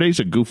Out Saturdays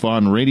at Goof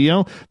On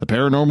Radio, the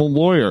paranormal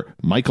lawyer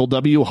Michael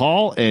W.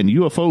 Hall, and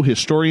UFO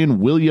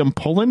historian William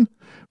Pullen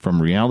from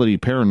Reality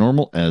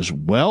Paranormal as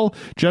well.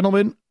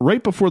 Gentlemen,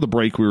 right before the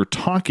break, we were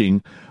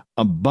talking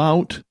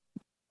about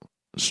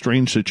a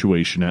strange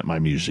situation at my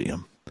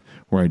museum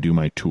where I do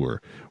my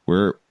tour,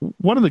 where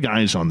one of the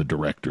guys on the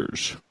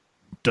directors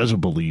doesn't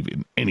believe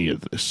in any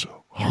of this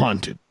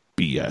haunted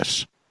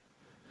BS.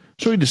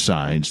 So he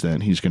decides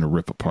that he's going to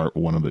rip apart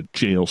one of the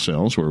jail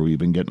cells where we've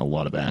been getting a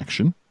lot of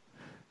action,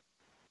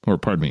 or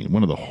pardon me,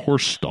 one of the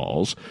horse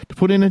stalls, to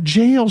put in a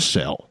jail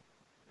cell.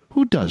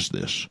 Who does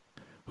this?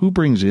 Who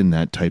brings in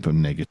that type of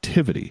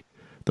negativity?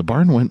 The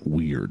barn went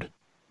weird.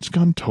 It's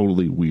gone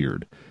totally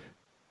weird.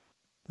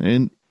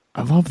 And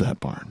I love that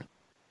barn.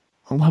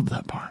 I love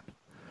that barn.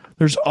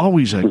 There's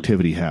always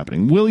activity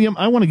happening. William,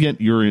 I want to get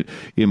your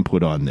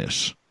input on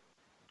this.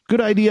 Good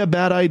idea,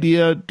 bad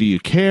idea? Do you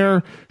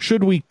care?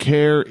 Should we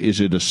care? Is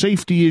it a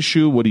safety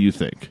issue? What do you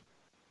think?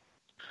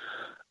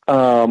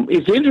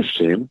 It's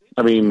interesting.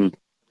 I mean,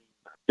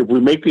 if we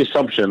make the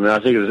assumption, and I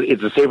think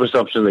it's a safe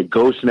assumption that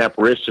ghosts and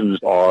apparitions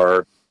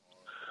are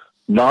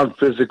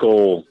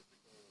non-physical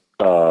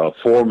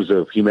forms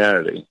of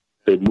humanity.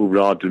 They've moved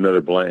on to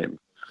another plane.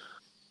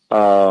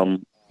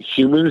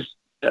 Humans,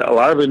 a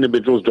lot of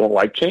individuals don't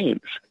like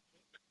change.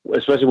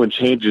 especially when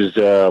changes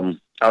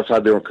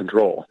outside their own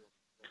control.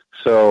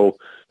 So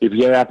if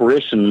you have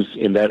apparitions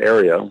in that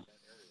area,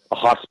 a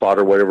hotspot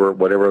or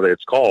whatever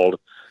it's called,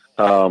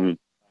 and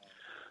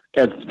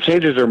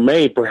changes are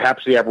made,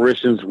 perhaps the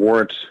apparitions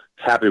weren't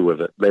happy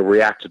with it. They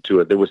reacted to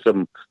it. There was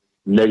some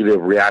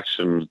negative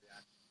reaction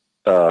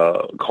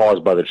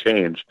caused by the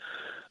change.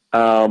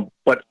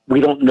 But we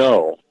don't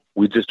know.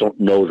 We just don't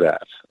know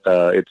that.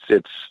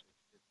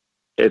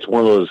 It's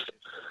one of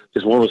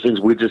those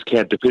things we just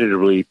can't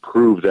definitively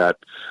prove that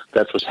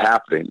that's what's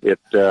happening.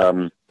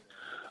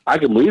 I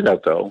can believe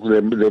that, though.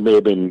 They may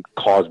have been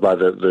caused by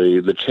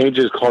the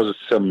changes causes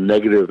some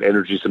negative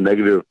energy, some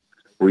negative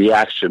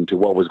reaction to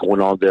what was going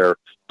on there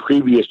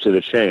previous to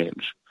the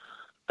change.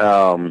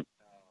 I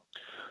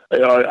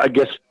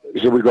guess,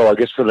 here we go. I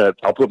guess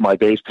I'll put my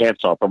Dave's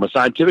pants on. From a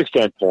scientific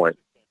standpoint,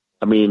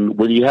 I mean,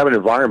 when you have an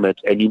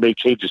environment and you make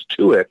changes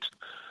to it,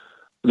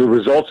 the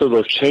results of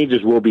those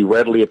changes will be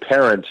readily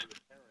apparent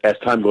as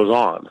time goes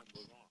on.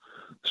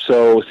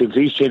 So since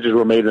these changes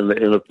were made in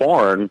the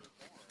barn,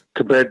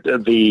 compared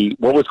to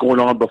what was going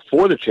on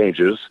before the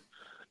changes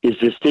is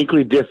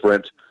distinctly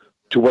different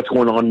to what's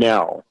going on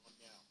now,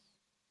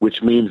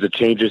 which means the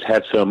changes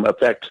had some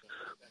effect.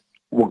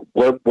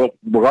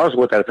 Regardless of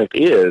what that effect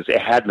is, it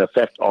had an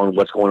effect on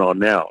what's going on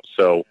now.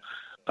 So,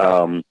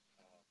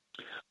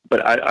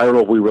 but I don't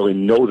know if we really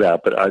know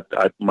that,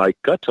 but my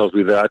gut tells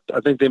me that I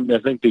think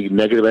the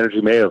negative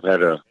energy may have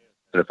had an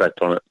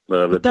effect on it.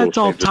 But that's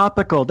all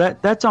topical.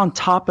 That's on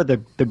top of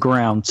the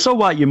ground. So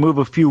what? You move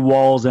a few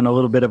walls and a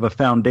little bit of a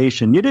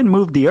foundation. You didn't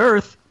move the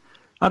earth.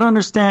 I don't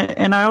understand,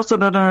 and I also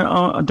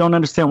don't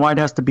understand why it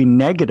has to be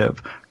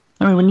negative.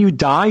 I mean, when you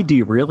die, do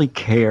you really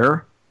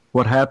care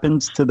what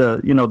happens to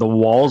the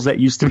walls that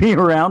used to be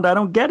around? I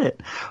don't get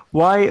it.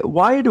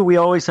 Why do we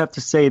always have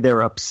to say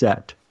they're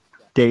upset,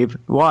 Dave?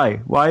 Why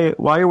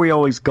are we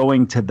always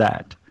going to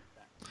that?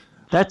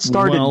 That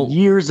started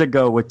years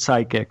ago with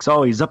psychics.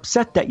 Oh, he's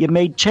upset that you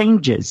made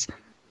changes.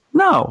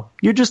 No,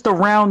 you're just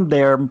around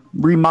there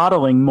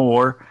remodeling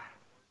more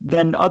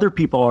than other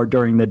people are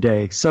during the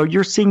day. So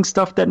you're seeing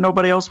stuff that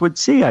nobody else would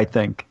see, I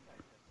think.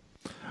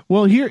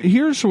 Well,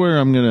 here's where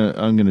I'm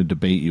gonna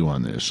debate you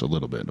on this a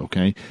little bit,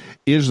 okay?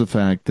 Is the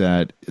fact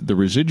that the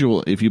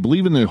residual, if you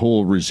believe in the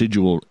whole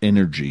residual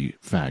energy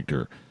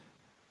factor,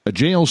 a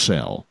jail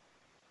cell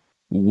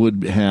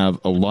would have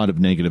a lot of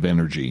negative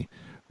energy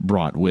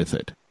brought with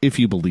it, if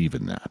you believe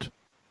in that.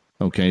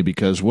 Okay,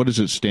 because what does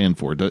it stand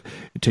for? It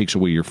takes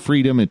away your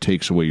freedom. It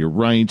takes away your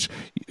rights.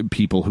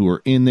 People who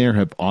are in there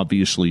have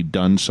obviously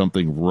done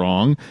something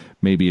wrong.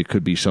 Maybe it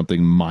could be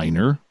something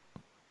minor,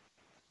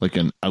 like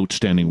an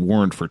outstanding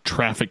warrant for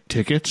traffic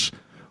tickets,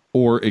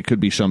 or it could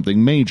be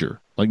something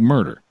major, like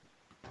murder.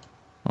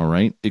 All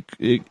right?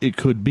 It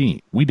could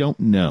be. We don't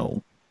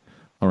know.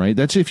 All right?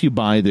 That's if you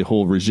buy the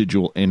whole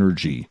residual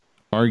energy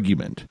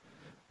argument.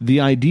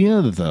 The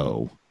idea,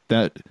 though,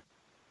 that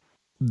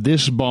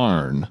this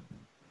barn,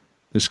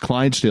 this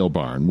Clydesdale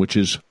barn, which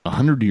is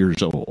 100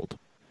 years old,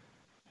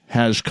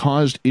 has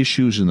caused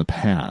issues in the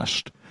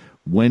past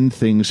when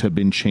things have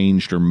been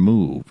changed or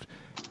moved.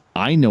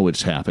 I know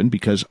it's happened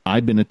because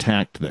I've been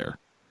attacked there.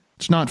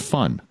 It's not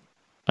fun.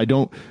 I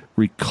don't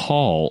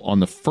recall on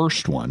the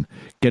first one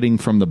getting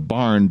from the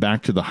barn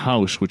back to the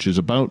house, which is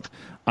about,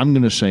 I'm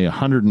going to say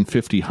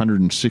 150,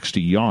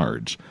 160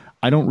 yards.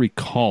 I don't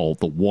recall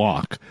the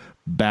walk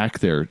back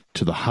there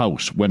to the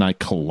house when I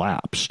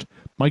collapsed.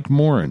 Mike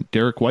Morin,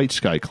 Derek White,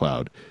 Sky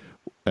Cloud,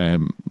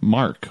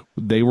 Mark,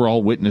 they were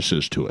all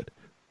witnesses to it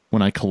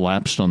when I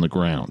collapsed on the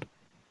ground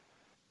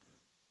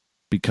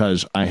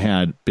because I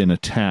had been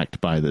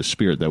attacked by the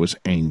spirit that was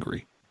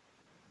angry.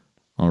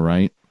 All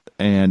right?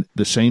 And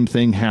the same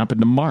thing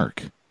happened to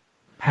Mark.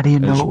 How do you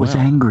know it was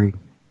angry?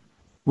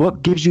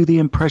 What gives you the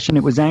impression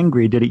it was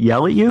angry? Did it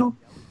yell at you?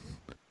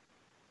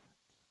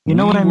 You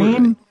know what I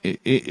mean?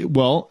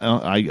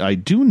 I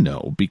do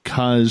know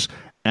because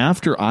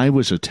after I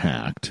was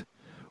attacked,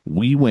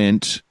 we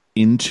went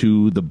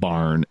into the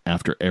barn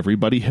after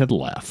everybody had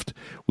left.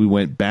 We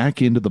went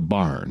back into the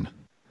barn,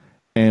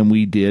 and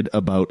we did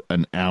about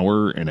an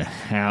hour and a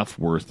half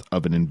worth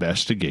of an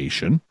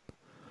investigation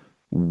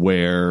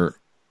where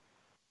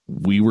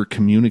we were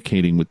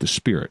communicating with the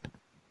spirit.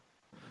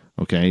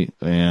 Okay?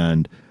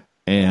 And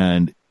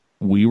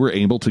we were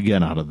able to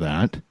get out of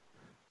that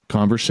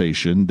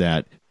conversation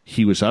that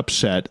he was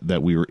upset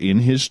that we were in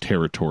his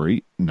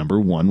territory, number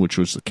one, which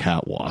was the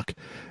catwalk,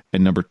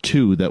 and number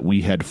two, that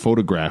we had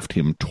photographed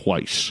him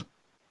twice.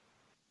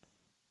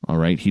 All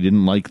right? He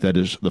didn't like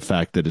the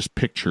fact that his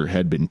picture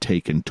had been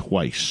taken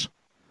twice,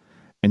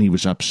 and he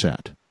was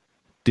upset.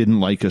 Didn't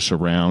like us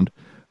around.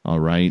 All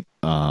right?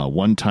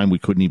 One time we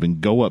couldn't even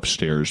go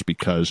upstairs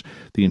because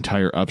the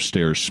entire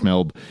upstairs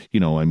smelled,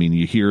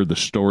 you hear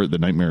the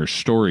nightmarish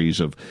stories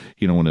of,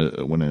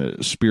 when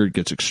a spirit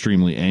gets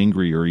extremely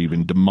angry or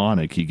even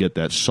demonic, you get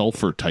that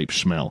sulfur type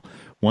smell.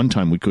 One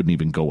time we couldn't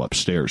even go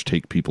upstairs,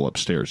 take people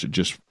upstairs.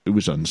 It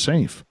was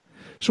unsafe.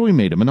 So we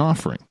made him an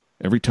offering.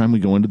 Every time we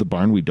go into the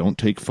barn, we don't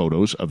take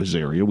photos of his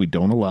area. We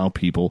don't allow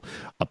people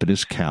up at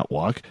his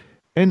catwalk.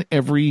 And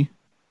every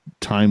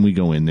time we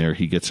go in there,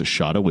 he gets a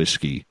shot of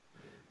whiskey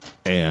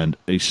and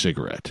a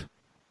cigarette.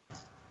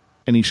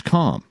 And he's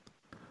calm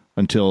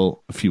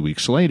until a few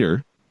weeks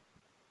later,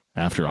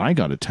 after I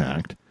got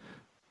attacked,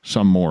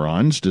 some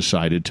morons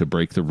decided to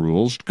break the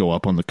rules, go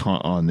up on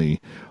the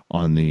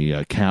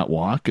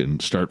catwalk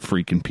and start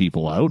freaking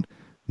people out.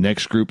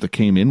 Next group that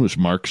came in was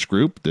Mark's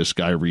group. This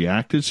guy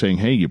reacted, saying,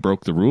 "Hey, you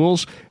broke the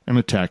rules," and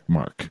attacked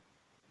Mark.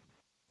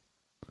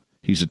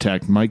 He's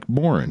attacked Mike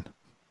Morin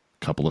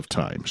a couple of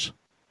times.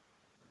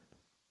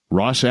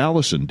 Ross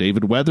Allison,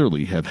 David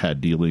Weatherly have had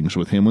dealings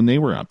with him when they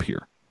were up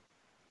here.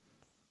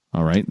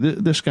 All right,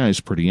 this guy's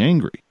pretty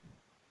angry.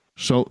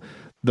 So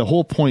the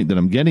whole point that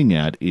I'm getting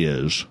at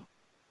is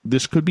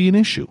this could be an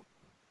issue.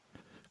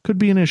 Could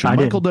be an issue.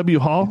 Michael W.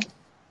 Hall?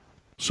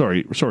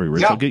 Sorry,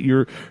 Rich. Yeah. I'll get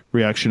your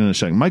reaction in a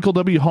second. Michael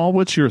W. Hall,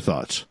 what's your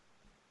thoughts?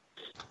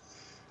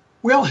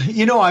 Well,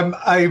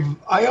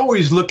 I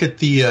always look at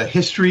the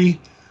history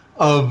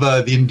of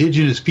the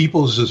indigenous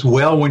peoples as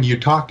well when you're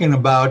talking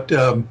about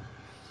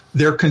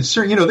their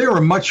concern. They were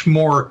much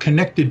more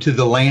connected to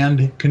the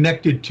land,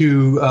 connected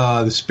to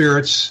the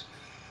spirits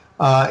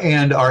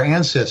and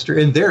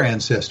their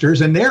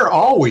ancestors, and they're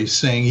always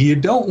saying you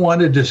don't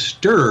want to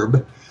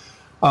disturb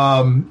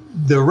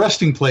the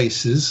resting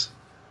places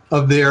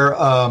of their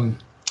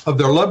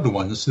loved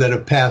ones that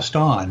have passed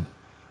on.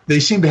 They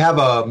seem to have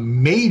a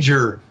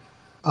major,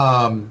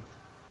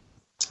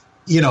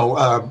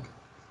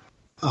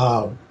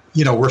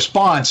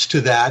 response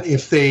to that.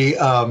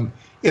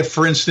 If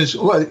for instance,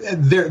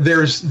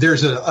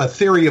 there's a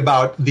theory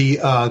about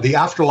the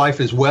afterlife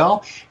as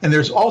well, and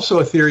there's also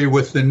a theory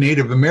with the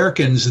Native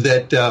Americans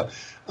that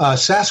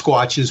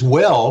Sasquatch as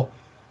well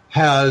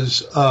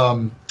has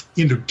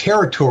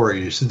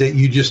territories that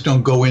you just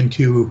don't go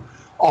into.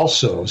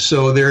 Also,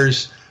 so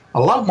there's a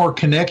lot more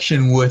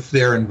connection with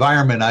their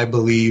environment, I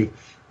believe,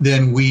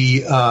 than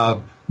we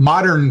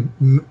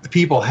modern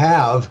people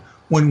have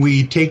when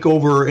we take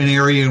over an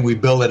area and we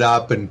build it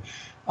up. And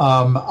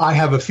I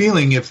have a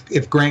feeling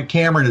if Grant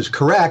Cameron is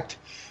correct,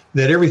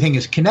 that everything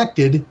is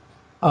connected,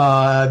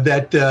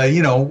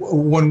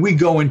 when we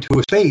go into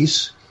a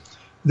space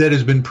that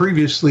has been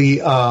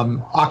previously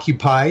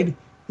occupied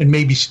and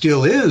maybe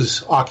still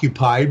is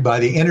occupied by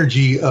the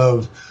energy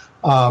of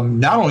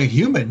not only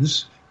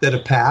humans that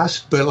have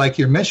passed, but like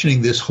you're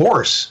mentioning, this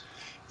horse,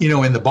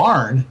 in the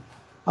barn,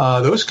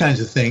 those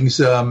kinds of things.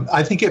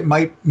 I think it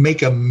might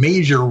make a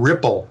major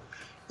ripple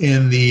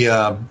in the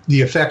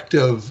effect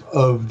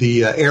of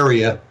the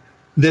area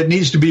that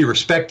needs to be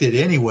respected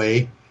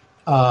anyway,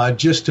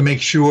 just to make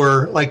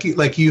sure,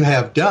 like you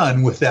have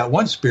done with that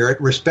one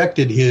spirit,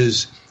 respected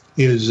his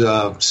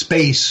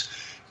space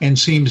and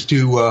seems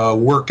to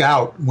work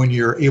out when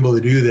you're able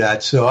to do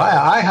that. So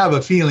I have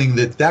a feeling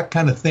that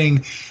kind of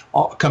thing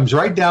comes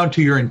right down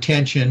to your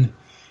intention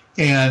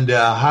and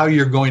how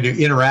you're going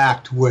to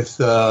interact with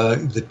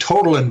the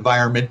total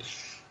environment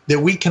that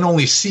we can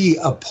only see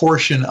a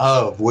portion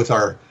of with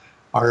our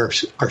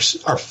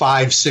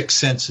 5-6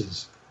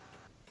 senses.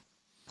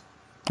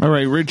 All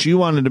right, Rich, you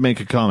wanted to make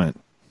a comment.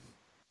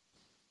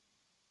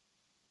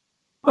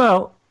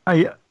 Well,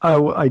 I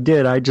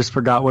did. I just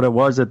forgot what it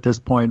was at this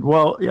point.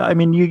 Well, I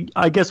mean,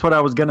 I guess what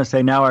I was going to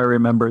say now I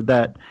remember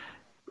that,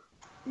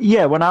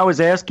 yeah, when I was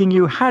asking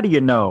you, how do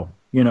you know,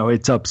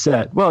 it's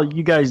upset? Well,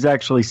 you guys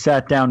actually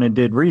sat down and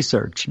did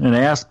research and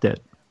asked it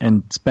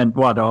and spent,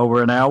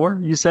 over an hour,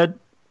 you said,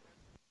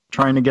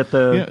 trying to get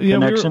the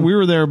connection? We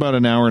were there about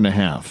an hour and a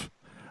half.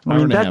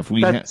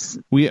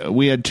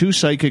 We had 2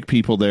 psychic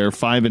people there,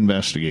 5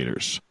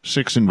 investigators,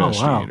 6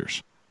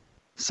 investigators. Oh, wow.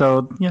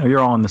 So, you're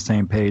all on the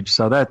same page.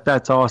 So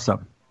that's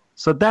awesome.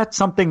 So that's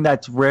something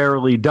that's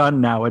rarely done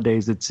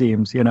nowadays, it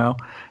seems, You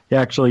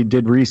actually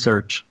did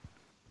research.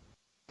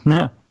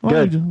 Yeah,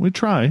 good. We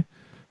try.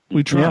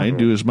 And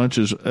do as much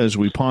as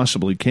we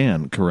possibly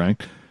can,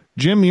 correct?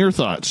 Jim, your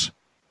thoughts?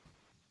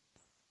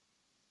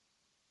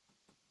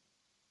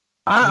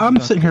 I'm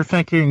sitting here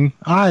thinking,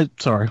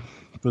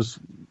 was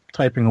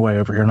typing away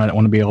over here, and I don't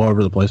want to be all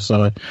over the place,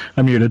 so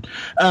I muted.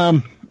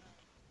 I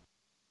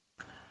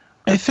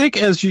think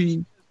as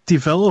you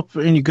develop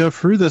and you go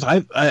through this,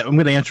 I'm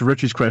going to answer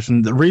Richie's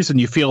question. The reason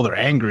you feel they're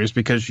angry is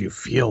because you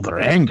feel their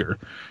anger.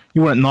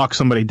 You wouldn't knock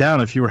somebody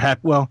down if you were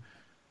happy. Well,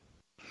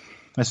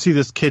 I see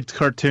this kid's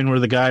cartoon where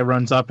the guy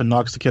runs up and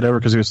knocks the kid over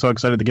because he was so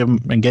excited to gave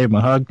him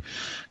a hug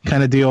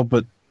kind of deal,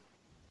 but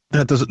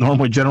that doesn't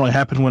normally generally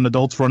happen when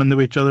adults run into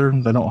each other.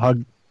 They don't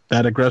hug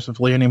that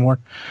aggressively anymore.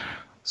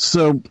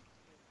 So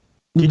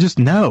you just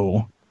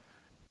know.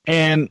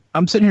 And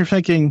I'm sitting here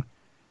thinking,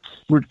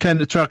 we're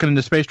kind of talking in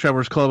the Space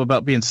Travelers Club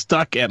about being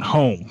stuck at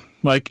home.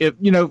 Like, if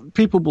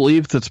people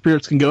believe that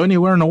spirits can go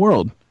anywhere in the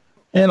world.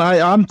 And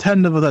I'm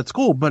tentative of that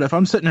school, but if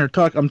I'm sitting here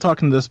I'm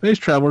talking to the space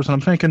travelers and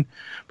I'm thinking,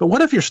 but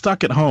what if you're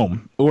stuck at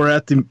home or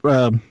at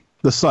the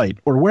site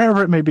or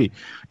wherever it may be?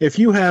 If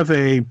you have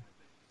a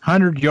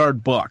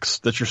 100-yard box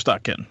that you're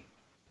stuck in,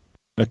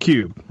 a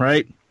cube,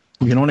 right?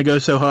 You can only go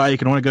so high, you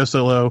can only go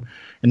so low,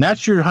 and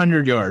that's your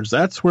 100 yards.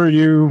 That's where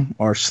you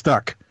are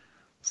stuck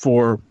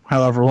for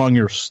however long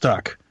you're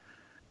stuck.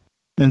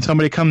 and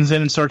somebody comes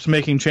in and starts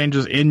making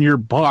changes in your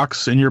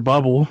box, in your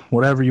bubble,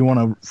 whatever you want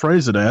to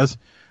phrase it as,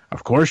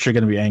 of course you're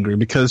going to be angry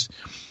because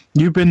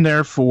you've been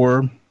there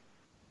for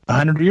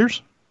 100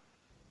 years.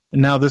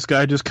 And now this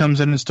guy just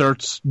comes in and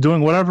starts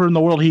doing whatever in the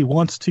world he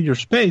wants to your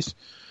space.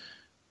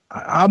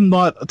 I'm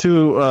not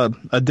to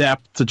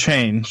adapt to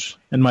change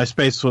in my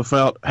space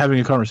without having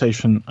a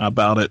conversation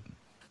about it.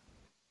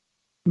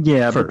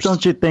 Yeah, first. But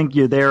don't you think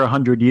you're there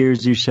 100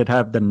 years, you should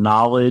have the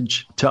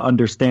knowledge to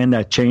understand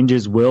that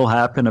changes will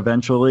happen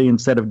eventually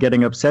instead of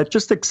getting upset?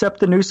 Just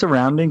accept the new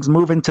surroundings,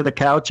 move into the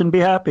couch, and be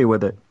happy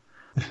with it.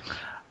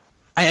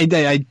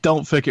 I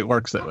don't think it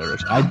works that way,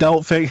 Rich. I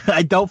don't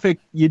think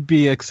you'd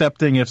be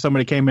accepting if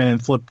somebody came in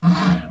and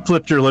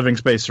flipped your living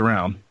space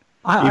around.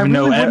 I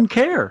really wouldn't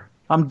care.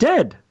 I'm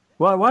dead.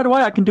 Why do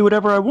I can do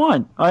whatever I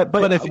want. I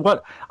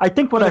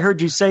think what I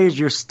heard you say is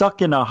you're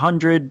stuck in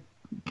 100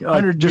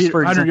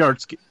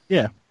 yards.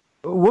 Yeah.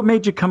 What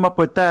made you come up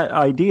with that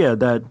idea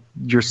that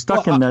you're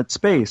stuck in that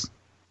space?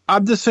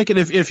 I'm just thinking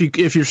if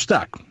you're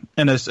stuck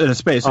in a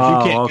space, if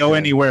you can't go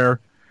anywhere,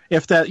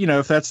 if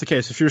that's the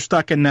case, if you're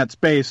stuck in that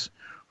space,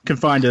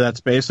 confined to that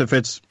space, if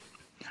it's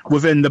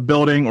within the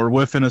building or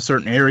within a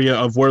certain area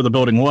of where the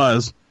building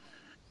was,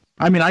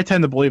 I mean, I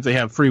tend to believe they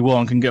have free will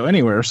and can go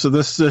anywhere. So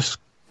this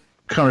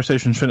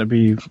conversation shouldn't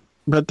be.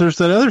 But there's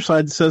that other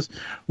side that says,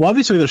 well,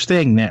 obviously they're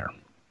staying there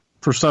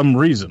for some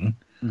reason,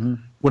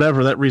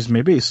 whatever that reason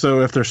may be.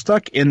 So if they're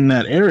stuck in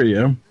that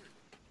area,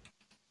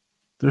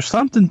 there's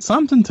something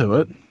to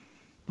it.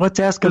 Let's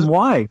ask them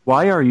why.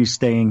 Why are you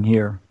staying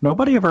here?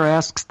 Nobody ever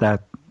asks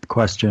that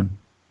question.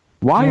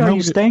 Why are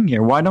you staying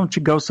here? Why don't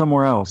you go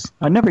somewhere else?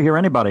 I never hear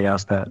anybody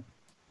ask that.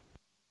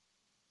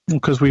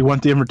 Because we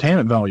want the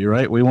entertainment value,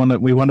 right? We want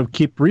to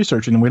keep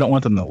researching, and we don't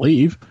want them to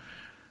leave.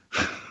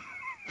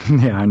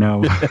 Yeah, I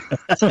know.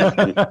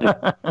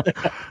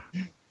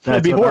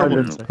 That'd be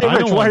horrible. Hey,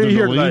 Rich, why are you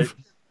here tonight?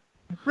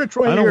 Rich,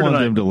 why are you here tonight? I don't want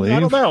them to leave. I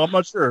don't know. I'm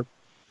not sure.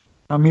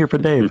 I'm here for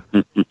Dave.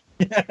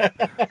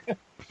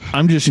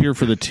 I'm just here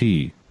for the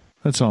tea.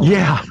 That's all.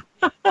 Yeah.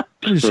 I'm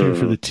just here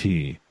for the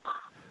tea.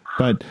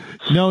 But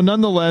no,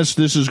 nonetheless,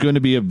 this is going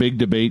to be a big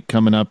debate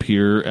coming up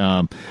here.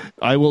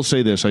 I will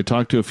say this: I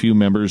talked to a few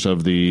members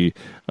of the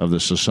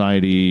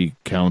Society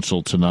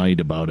Council tonight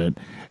about it,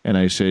 and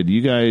I said,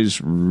 "You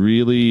guys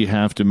really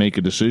have to make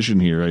a decision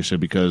here." I said,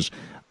 because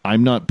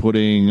I'm not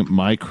putting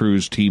my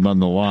crew's team on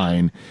the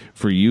line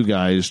for you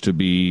guys to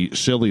be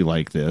silly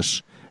like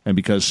this, and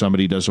because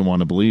somebody doesn't want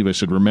to believe. I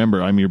said,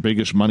 remember, I'm your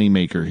biggest money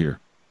maker here.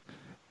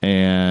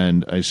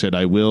 And I said,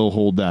 I will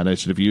hold that. I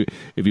said, if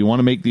you want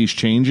to make these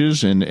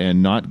changes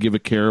and not give a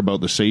care about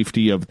the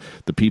safety of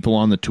the people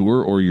on the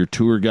tour or your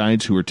tour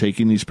guides who are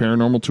taking these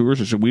paranormal tours,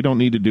 I said, we don't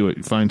need to do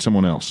it. Find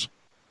someone else.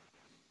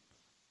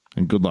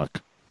 And good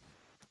luck.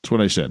 That's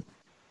what I said.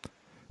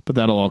 But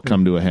that'll all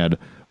come to a head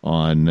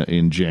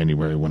in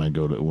January when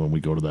we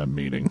go to that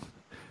meeting.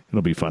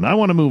 It'll be fun. I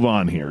want to move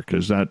on here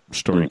because that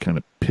story kind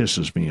of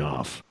pisses me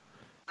off.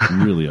 It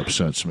really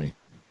upsets me.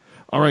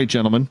 All right,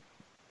 gentlemen.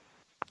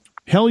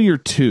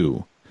 Hellier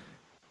 2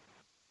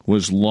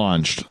 was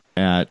launched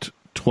at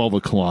 12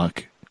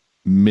 o'clock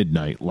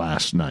midnight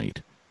last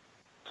night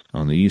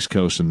on the East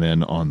Coast and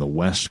then on the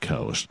West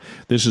Coast.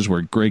 This is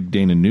where Greg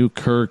Dana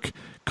Newkirk,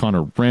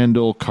 Connor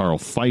Randall, Carl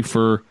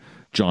Pfeiffer,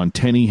 John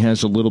Tenney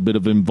has a little bit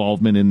of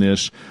involvement in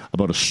this,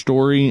 about a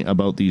story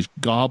about these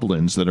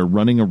goblins that are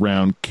running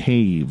around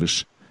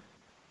caves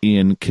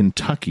in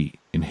Kentucky,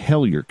 in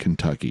Hellier,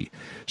 Kentucky.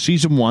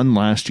 Season 1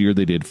 last year,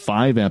 they did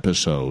 5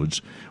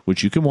 episodes,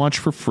 which you can watch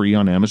for free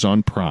on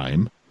Amazon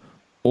Prime,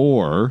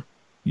 or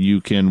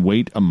you can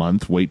wait a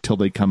month, wait till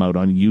they come out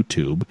on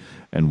YouTube,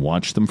 and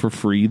watch them for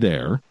free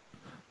there,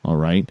 all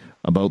right,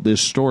 about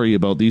this story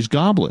about these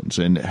goblins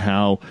and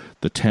how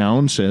the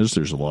town says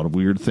there's a lot of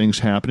weird things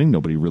happening.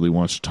 Nobody really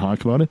wants to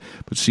talk about it,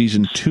 but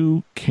Season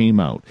 2 came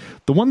out.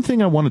 The one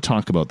thing I want to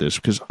talk about this,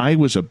 because I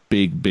was a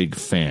big, big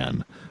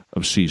fan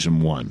of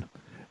Season 1.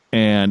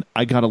 And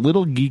I got a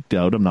little geeked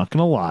out. I'm not going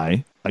to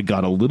lie. I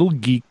got a little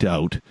geeked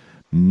out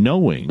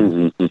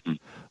knowing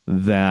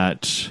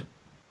that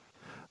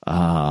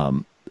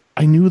I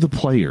knew the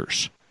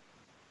players.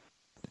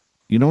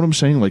 You know what I'm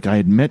saying? Like, I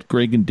had met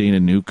Greg and Dana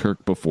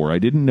Newkirk before. I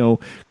didn't know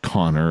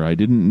Connor. I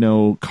didn't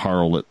know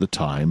Carl at the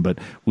time, but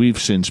we've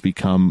since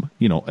become,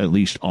 at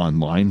least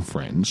online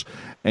friends.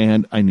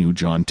 And I knew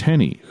John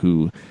Tenney,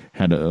 who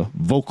had a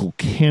vocal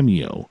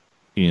cameo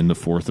in the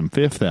 4th and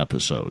 5th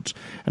episodes.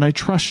 And I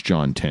trust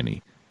John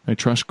Tenney. I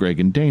trust Greg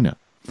and Dana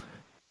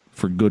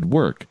for good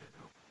work.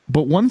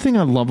 But one thing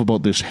I love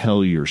about this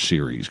Hellier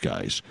series,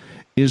 guys,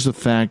 is the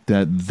fact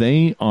that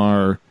they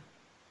are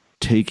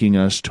taking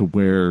us to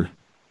where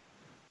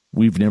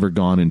we've never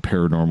gone in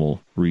paranormal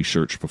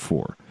research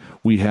before.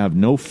 We have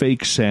no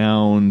fake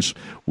sounds.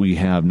 We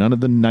have none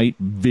of the night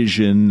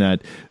vision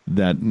that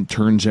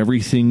turns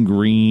everything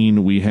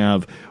green. We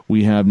have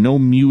no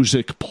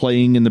music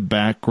playing in the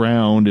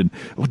background. And,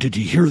 oh, did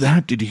you hear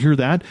that? Did you hear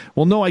that?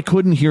 Well, no, I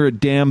couldn't hear a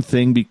damn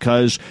thing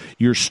because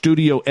your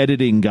studio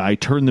editing guy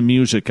turned the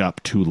music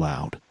up too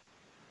loud.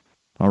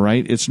 All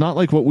right? It's not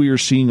like what we are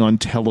seeing on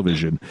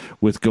television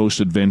with Ghost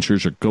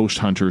Adventures or Ghost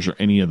Hunters or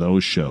any of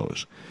those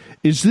shows.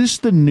 Is this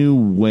the new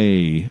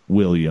way,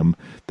 William,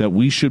 that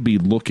we should be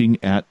looking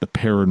at the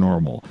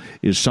paranormal?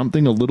 Is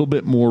something a little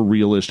bit more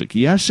realistic?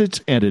 Yes,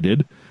 it's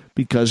edited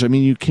because, I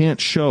mean, you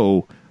can't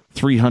show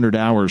 300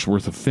 hours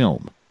worth of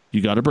film.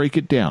 You got to break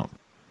it down.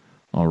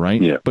 All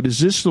right? Yeah. But is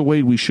this the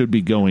way we should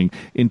be going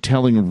in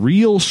telling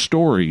real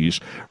stories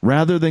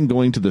rather than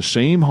going to the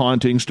same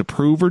hauntings to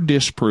prove or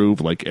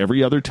disprove, like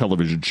every other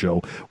television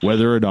show,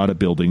 whether or not a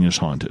building is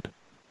haunted?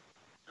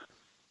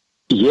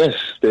 Yes,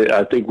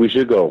 I think we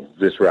should go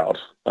this route.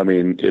 I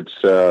mean, it's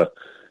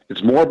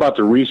more about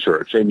the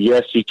research. And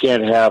yes, you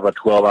can't have a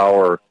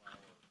 12-hour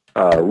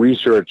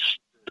research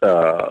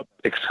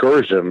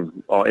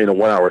excursion in a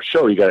 1-hour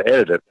show. You got to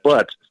edit it.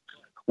 But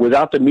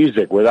without the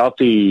music, without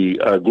the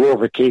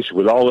glorification,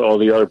 with all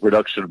the other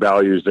production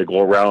values that go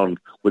around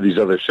with these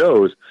other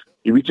shows,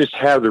 you just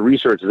have the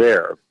research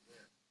there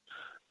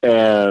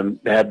and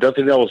have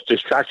nothing else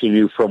distracting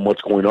you from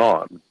what's going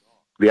on,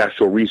 the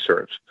actual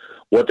research,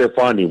 what they're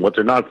finding, what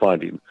they're not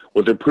finding,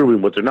 what they're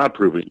proving, what they're not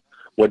proving,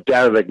 what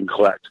data they can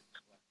collect.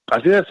 I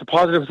think that's a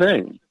positive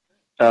thing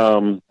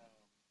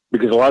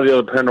because a lot of the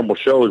other paranormal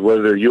shows,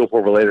 whether they're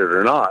UFO related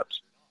or not,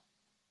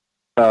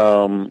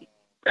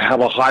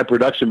 have a high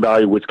production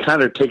value, which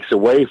kind of takes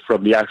away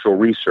from the actual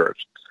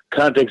research,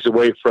 kind of takes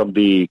away from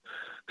the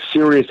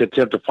serious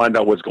attempt to find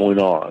out what's going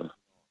on.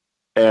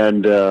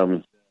 And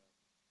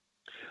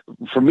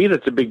for me,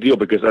 that's a big deal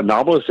because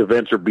anomalous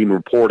events are being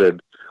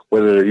reported,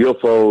 whether they're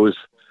UFOs,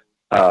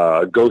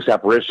 ghost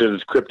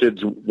apparitions,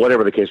 cryptids,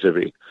 whatever the case may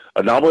be.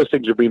 Anomalous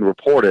things are being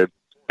reported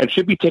and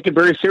should be taken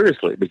very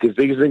seriously because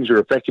these things are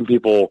affecting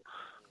people,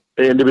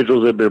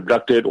 individuals that have been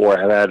abducted or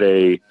have had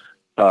a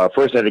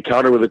first-hand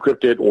encounter with a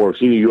cryptid or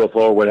seen a UFO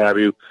or what have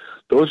you.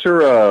 Those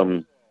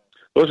are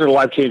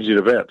life-changing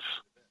events.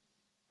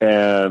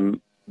 And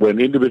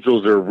when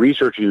individuals are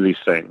researching these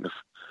things,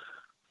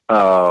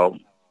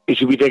 it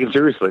should be taken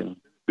seriously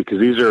because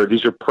these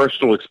are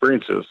personal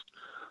experiences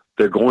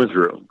they're going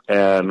through,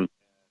 and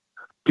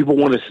people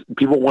want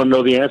to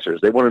know the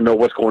answers. They want to know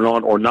what's going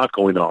on or not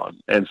going on,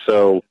 and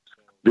so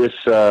this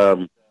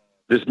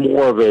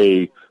more of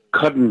a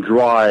cut and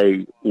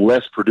dry,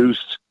 less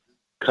produced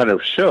kind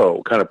of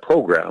show, kind of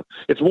program.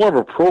 It's more of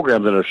a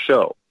program than a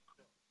show.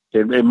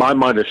 In my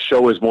mind, a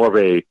show is more of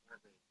a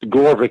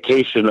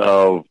glorification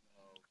of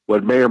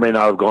what may or may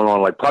not have gone on,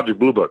 like Project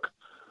Blue Book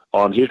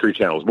on History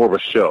Channel is more of a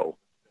show.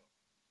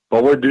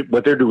 But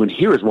what they're doing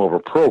here is more of a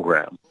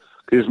program.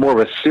 It's more of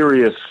a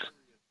serious.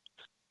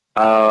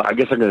 I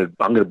guess I'm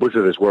gonna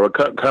butcher this word.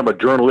 Kind of a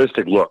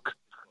journalistic look,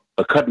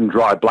 a cut and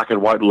dry, black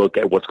and white look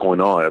at what's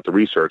going on at the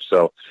research.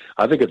 So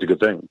I think it's a good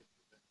thing.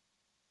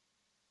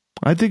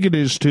 I think it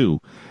is too,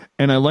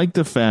 and I like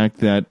the fact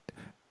that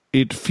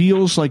it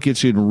feels like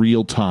it's in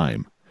real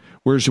time.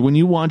 Whereas when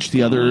you watch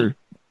the other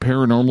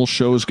paranormal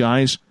shows,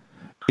 guys,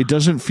 it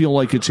doesn't feel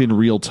like it's in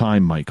real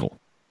time, Michael.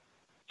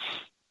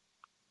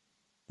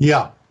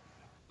 Yeah.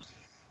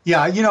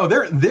 You know,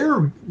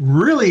 they're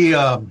really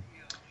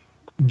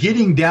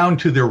getting down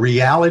to the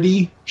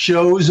reality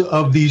shows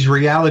of these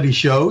reality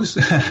shows,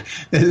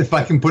 if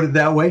I can put it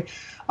that way.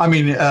 I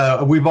mean,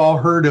 we've all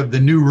heard of the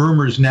new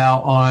rumors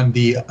now on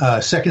the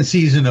second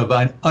season of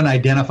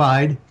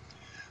Unidentified.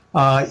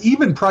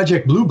 Even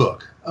Project Blue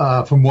Book,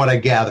 from what I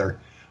gather,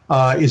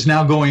 is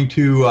now going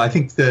to, I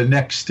think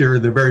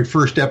the very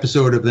first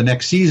episode of the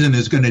next season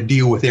is going to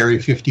deal with Area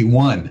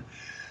 51.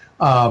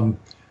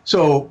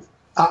 So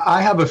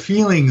I have a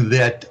feeling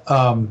that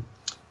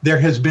there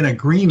has been a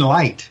green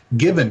light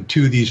given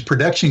to these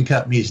production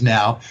companies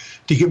now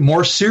to get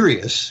more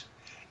serious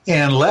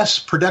and less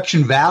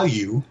production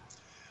value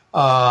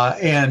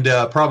and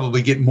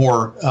probably get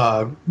more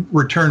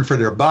return for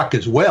their buck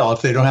as well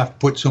if they don't have to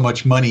put so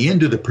much money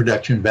into the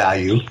production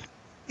value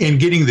in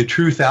getting the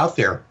truth out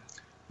there.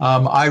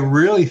 I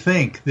really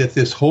think that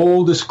this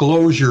whole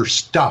disclosure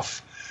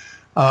stuff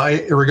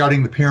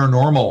regarding the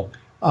paranormal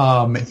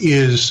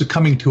is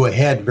coming to a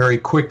head very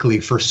quickly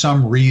for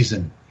some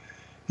reason.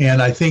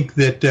 And I think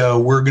that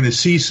we're going to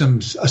see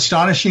some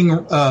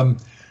astonishing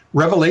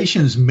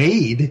revelations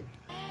made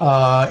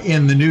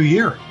in the new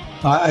year.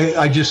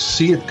 I just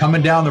see it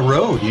coming down the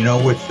road, you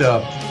know, with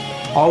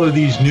all of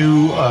these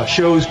new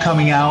shows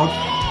coming out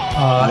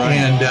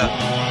and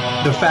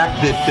the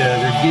fact that they're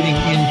getting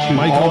into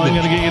Michael, I'm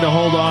going to get you to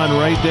hold on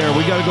right there.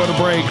 We got to go to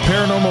break.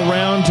 Paranormal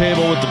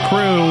Roundtable with the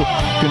crew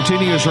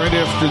continues right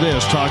after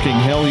this, talking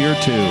Hellier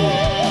 2.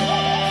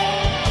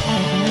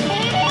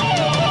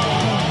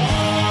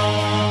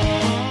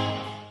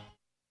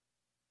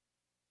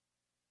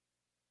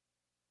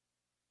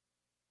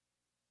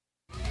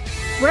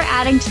 We're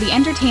adding to the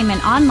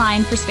entertainment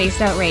online for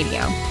Spaced Out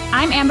Radio.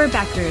 I'm Amber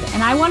Beckard,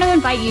 and I want to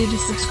invite you to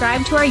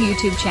subscribe to our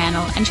YouTube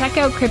channel and check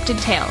out Cryptid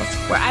Tales,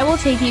 where I will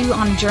take you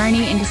on a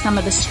journey into some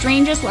of the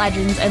strangest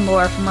legends and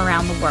lore from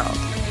around the world,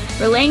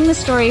 relaying the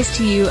stories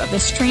to you of the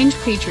strange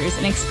creatures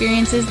and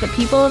experiences that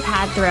people have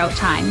had throughout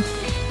time.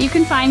 You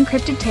can find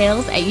Cryptid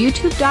Tales at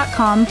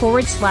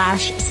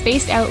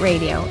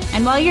youtube.com/spacedoutradio.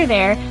 And while you're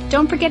there,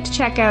 don't forget to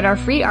check out our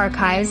free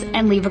archives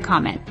and leave a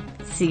comment.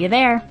 See you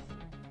there.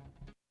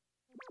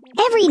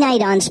 Every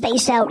night on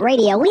Spaced Out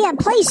Radio, we have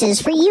places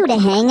for you to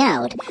hang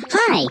out.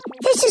 Hi,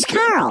 this is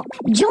Carl.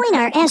 Join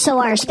our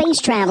SOR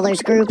Space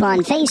Travelers group on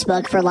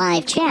Facebook for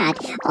live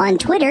chat. On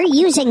Twitter,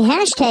 using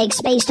hashtag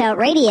Spaced Out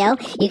Radio.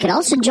 You can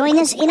also join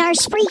us in our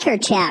Spreaker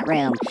chat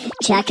room.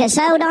 Check us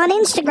out on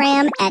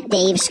Instagram at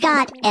Dave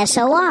Scott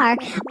SOR.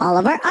 All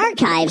of our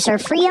archives are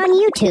free on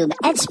YouTube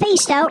at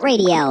Spaced Out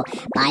Radio.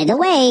 By the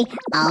way,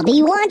 I'll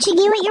be watching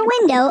you at your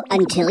window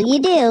until you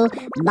do.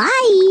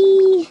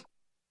 Bye!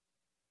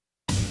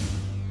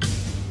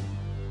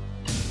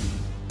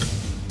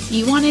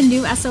 You wanted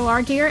new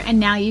SOR gear, and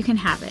now you can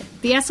have it.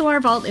 The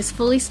SOR Vault is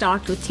fully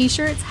stocked with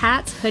t-shirts,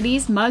 hats,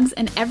 hoodies, mugs,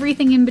 and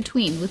everything in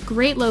between, with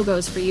great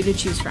logos for you to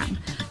choose from.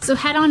 So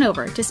head on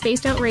over to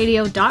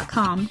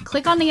spacedoutradio.com,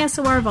 click on the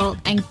SOR Vault,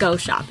 and go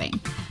shopping.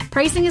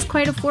 Pricing is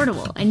quite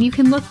affordable, and you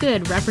can look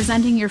good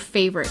representing your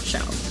favorite show.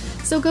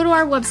 So go to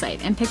our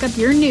website and pick up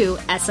your new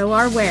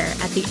SOR wear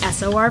at the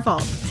SOR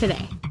Vault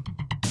today.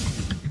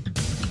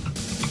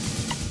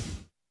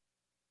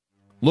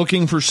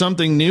 Looking for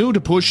something new to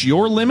push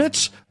your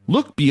limits?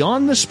 Look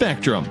Beyond the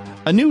Spectrum,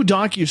 a new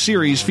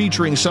docuseries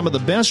featuring some of the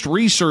best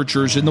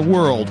researchers in the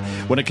world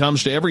when it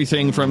comes to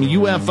everything from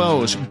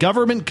UFOs,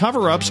 government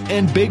cover-ups,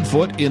 and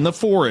Bigfoot in the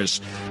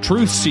forest.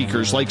 Truth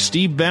seekers like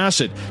Steve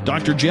Bassett,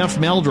 Dr. Jeff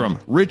Meldrum,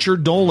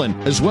 Richard Dolan,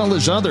 as well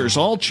as others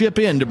all chip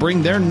in to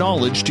bring their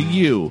knowledge to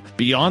you.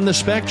 Beyond the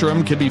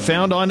Spectrum can be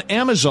found on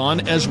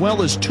Amazon as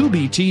well as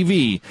Tubi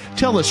TV.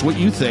 Tell us what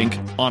you think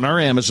on our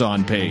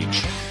Amazon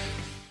page.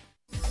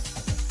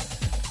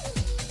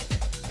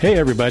 Hey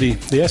everybody,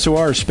 the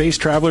SOR Space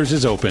Travelers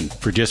is open.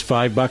 For just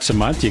 $5 a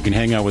month, you can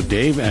hang out with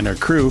Dave and our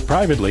crew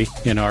privately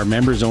in our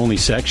members-only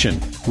section.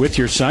 With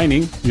your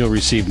signing, you'll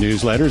receive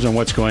newsletters on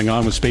what's going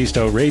on with Spaced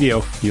Out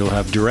Radio. You'll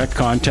have direct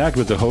contact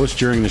with the host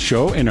during the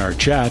show in our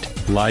chat,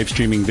 live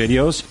streaming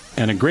videos,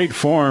 and a great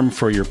forum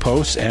for your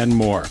posts and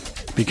more.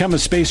 Become a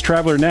Space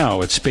Traveler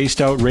now at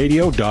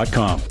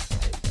spacedoutradio.com.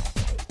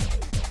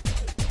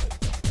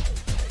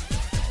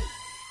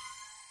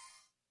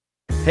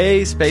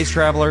 Hey, Space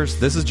Travelers,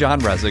 this is John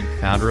Resig,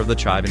 founder of the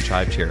Chive and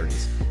Chive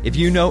Charities. If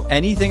you know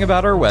anything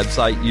about our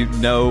website, you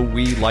know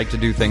we like to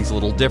do things a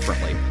little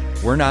differently.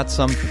 We're not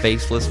some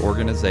faceless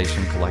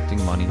organization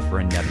collecting money for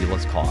a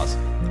nebulous cause.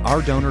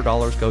 Our donor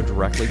dollars go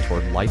directly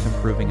toward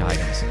life-improving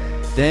items.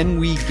 Then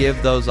we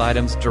give those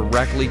items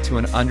directly to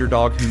an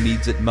underdog who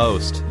needs it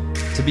most.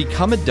 To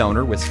become a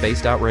donor with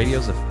Spaced Out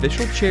Radio's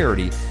official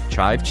charity,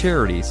 Chive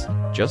Charities,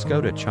 just go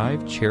to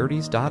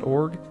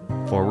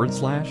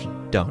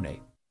chivecharities.org/donate.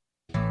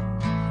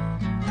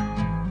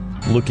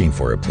 Looking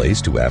for a place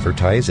to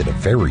advertise at a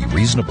very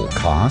reasonable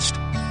cost?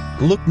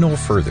 Look no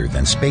further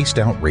than Spaced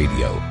Out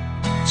Radio.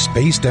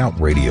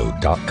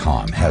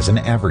 SpacedOutRadio.com has an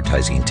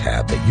advertising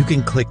tab that you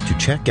can click to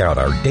check out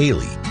our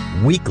daily,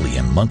 weekly,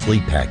 and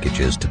monthly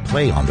packages to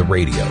play on the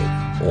radio,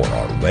 or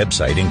our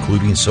website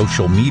including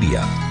social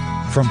media.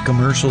 From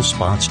commercial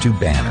spots to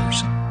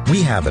banners,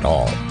 we have it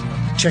all.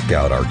 Check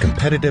out our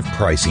competitive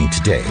pricing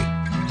today.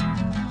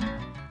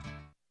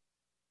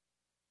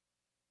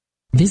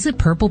 Visit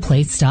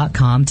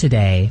purpleplates.com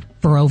today.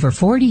 For over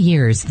 40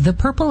 years, the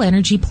Purple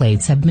Energy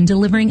Plates have been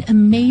delivering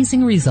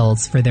amazing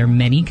results for their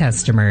many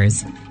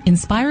customers.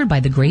 Inspired by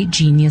the great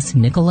genius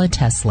Nikola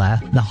Tesla,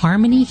 the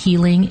harmony,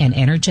 healing, and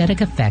energetic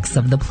effects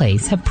of the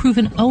plates have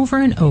proven over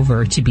and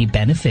over to be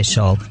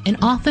beneficial and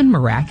often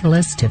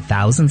miraculous to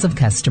thousands of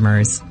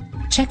customers.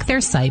 Check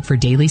their site for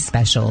daily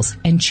specials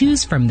and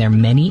choose from their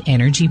many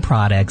energy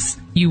products.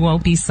 You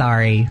won't be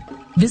sorry.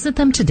 Visit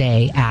them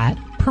today at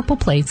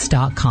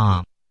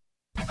purpleplates.com.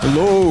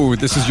 Hello,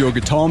 this is your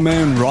guitar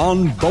man,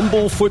 Ron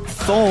Bumblefoot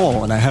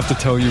Thal, and I have to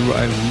tell you,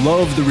 I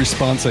love the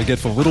response I get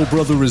for Little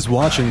Brother is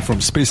Watching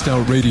from Spaced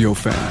Out Radio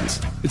fans.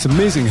 It's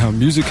amazing how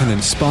music can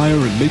inspire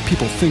and make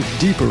people think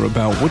deeper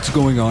about what's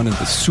going on in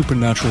the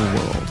supernatural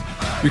world.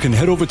 You can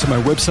head over to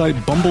my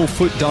website,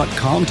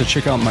 bumblefoot.com, to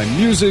check out my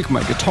music,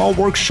 my guitar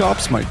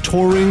workshops, my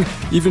touring,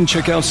 even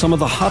check out some of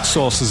the hot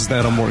sauces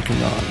that I'm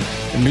working on.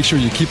 And make sure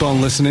you keep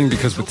on listening,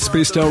 because with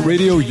Spaced Out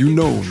Radio, you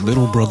know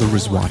Little Brother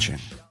is watching.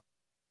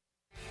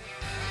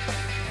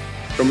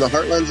 From the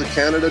heartlands of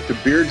Canada to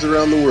beards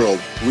around the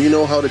world, we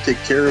know how to take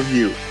care of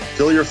you.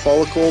 Fill your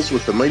follicles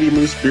with the Mighty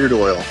Moose Beard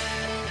Oil.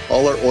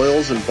 All our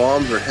oils and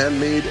balms are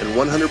handmade and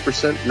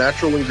 100%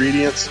 natural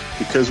ingredients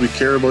because we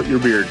care about your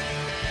beard.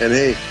 And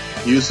hey,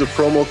 use the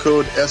promo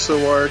code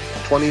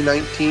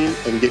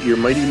SOR2019 and get your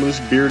Mighty Moose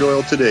Beard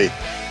Oil today.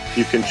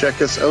 You can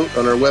check us out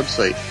on our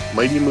website,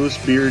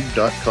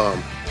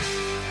 mightymoosebeard.com.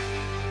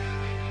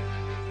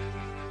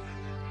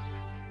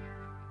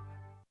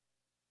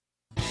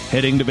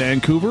 Heading to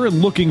Vancouver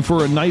and looking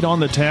for a night on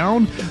the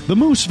town? The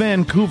Moose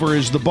Vancouver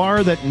is the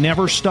bar that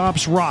never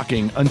stops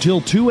rocking until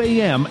 2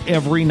 a.m.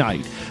 every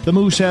night. The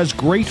Moose has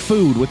great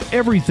food with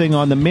everything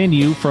on the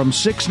menu from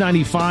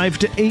 $6.95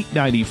 to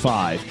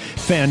 $8.95.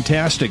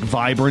 Fantastic,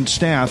 vibrant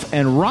staff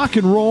and rock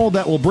and roll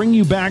that will bring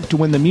you back to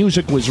when the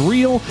music was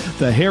real,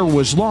 the hair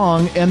was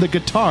long, and the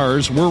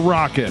guitars were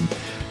rocking.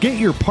 Get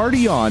your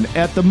party on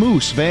at the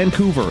Moose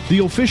Vancouver, the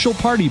official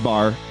party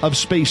bar of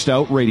Spaced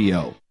Out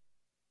Radio.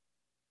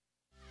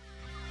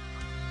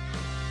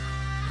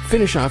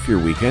 Finish off your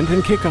weekend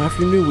and kick off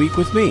your new week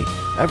with me,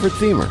 Everett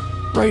Thiemer,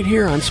 right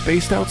here on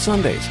Spaced Out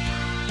Sundays.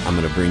 I'm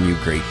going to bring you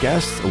great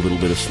guests, a little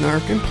bit of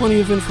snark, and plenty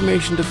of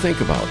information to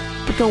think about.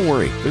 But don't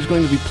worry, there's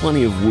going to be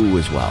plenty of woo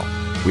as well.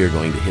 We are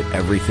going to hit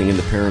everything in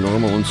the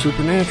paranormal and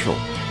supernatural,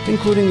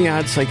 including the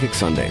Odd Psychic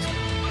Sundays.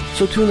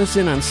 So tune us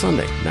in on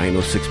Sunday,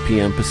 9:06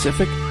 p.m.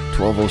 Pacific,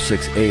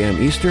 12:06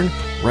 a.m. Eastern,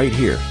 right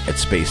here at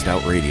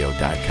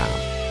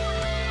spacedoutradio.com.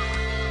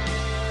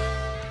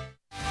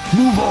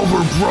 Move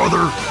over,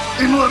 brother,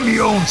 and let me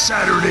own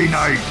Saturday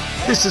night.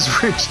 This is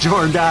Rich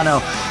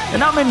Giordano,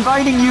 and I'm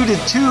inviting you to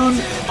tune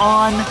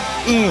on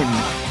in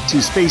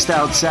to Spaced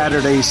Out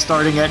Saturdays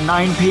starting at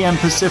 9 p.m.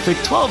 Pacific,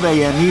 12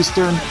 a.m.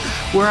 Eastern,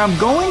 where I'm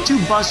going to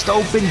bust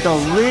open the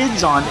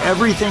lids on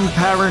everything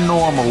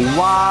paranormal.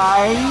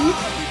 Why?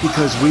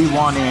 Because we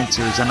want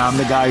answers, and I'm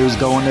the guy who's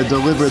going to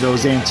deliver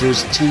those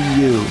answers to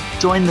you.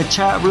 Join the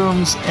chat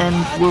rooms,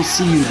 and we'll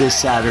see you this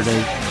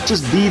Saturday.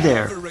 Just be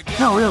there.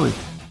 No, really.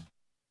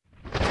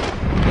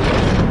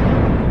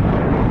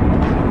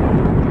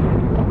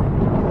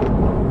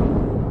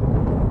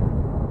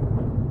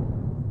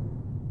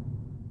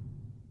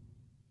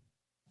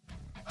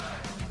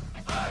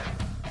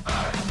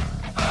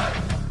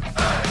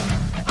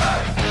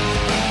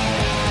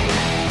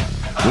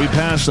 We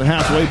passed the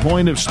halfway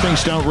point of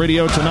Spaced Out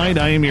Radio tonight.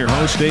 I am your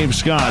host, Dave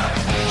Scott,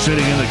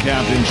 sitting in the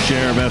captain's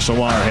chair of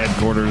SOR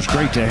headquarters.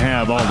 Great to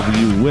have all of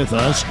you with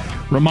us.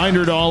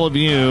 Reminder to all of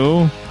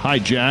you, hi,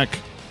 Jack.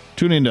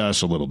 Tune into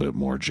us a little bit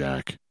more,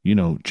 Jack. You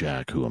know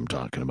Jack, who I'm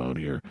talking about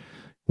here,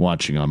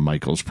 watching on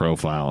Michael's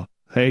profile.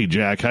 Hey,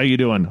 Jack, how you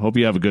doing? Hope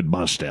you have a good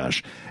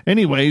mustache.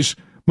 Anyways,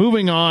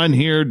 moving on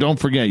here, don't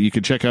forget, you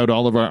can check out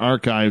all of our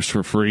archives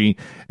for free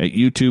at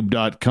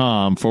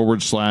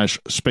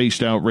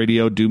youtube.com/Spaced Out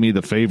Radio. Do me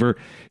the favor,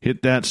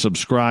 hit that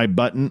subscribe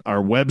button.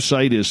 Our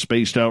website is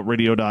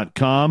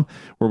spacedoutradio.com,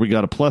 where we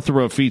got a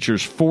plethora of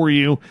features for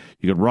you.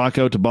 You can rock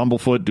out to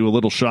Bumblefoot, do a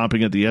little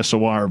shopping at the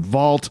SOR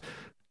Vault.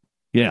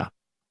 Yeah,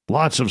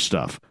 lots of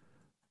stuff.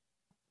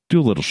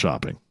 Do a little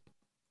shopping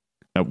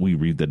at We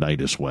Read the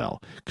Night as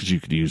well, because you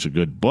could use a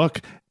good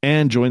book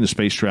and join the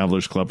Space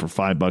Travelers Club for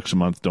 $5 a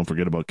month. Don't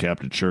forget about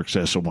Captain Shirk's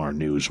SOR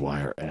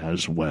Newswire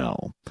as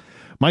well.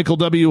 Michael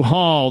W.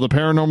 Hall, the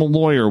paranormal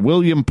lawyer,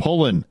 William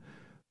Pullen,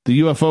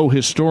 the UFO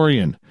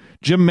historian,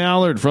 Jim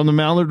Mallard from the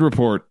Mallard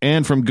Report,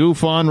 and from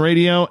Goof On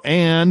Radio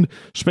and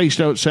Spaced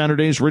Out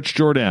Saturdays, Rich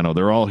Giordano.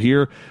 They're all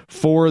here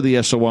for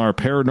the SOR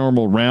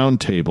Paranormal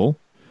Roundtable,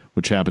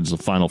 which happens the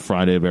final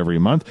Friday of every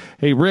month.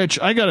 Hey, Rich,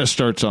 I got to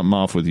start something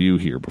off with you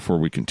here before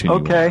we continue.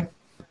 Okay. On.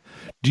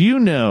 Do you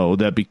know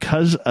that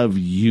because of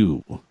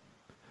you,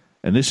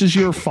 and this is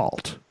your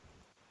fault,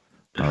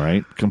 all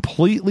right,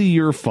 completely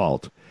your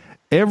fault,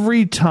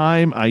 every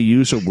time I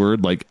use a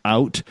word like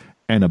out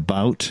and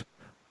about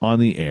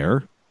on the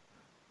air,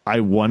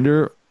 I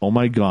wonder, oh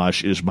my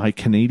gosh, is my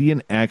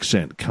Canadian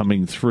accent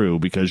coming through?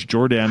 Because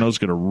Giordano's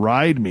going to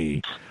ride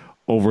me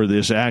over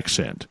this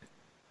accent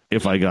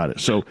if I got it.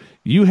 So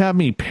you have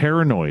me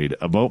paranoid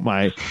about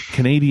my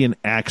Canadian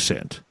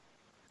accent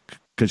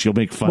because you'll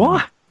make fun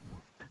of me.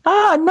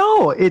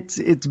 No,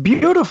 it's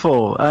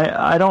beautiful.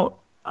 I don't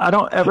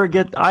ever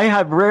get. I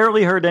have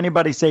rarely heard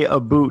anybody say a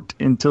boot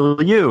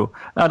until you,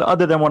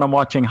 other than when I'm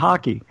watching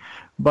hockey.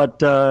 But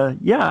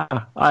yeah,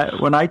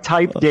 when I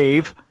type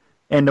Dave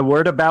and the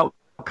word about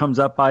comes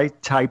up, I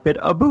type it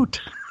a boot.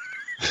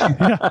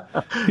 Yeah,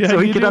 so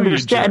he can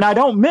understand, and I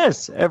don't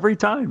miss every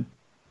time.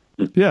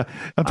 Yeah,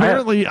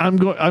 apparently I'm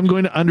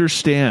going to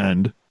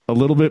understand a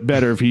little bit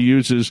better if he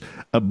uses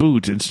a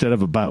boot instead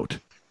of about.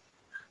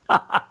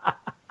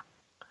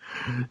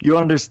 You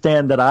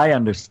understand that I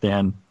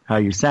understand how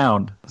you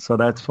sound, so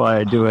that's why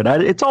I do it.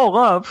 It's all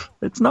love.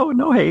 It's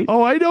no hate.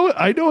 Oh, I know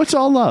it's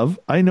all love.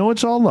 I know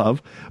it's all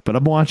love, but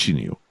I'm watching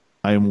you.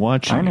 I am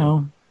watching. I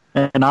know,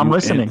 and I'm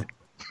listening.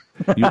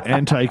 You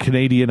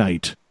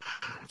anti-Canadianite.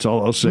 That's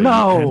all I'll say.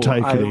 No,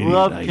 I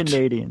love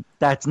Canadian.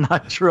 That's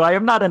not true. I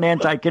am not an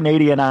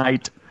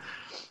anti-Canadianite.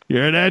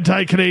 You're an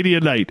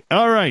anti-Canadianite.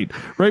 All right.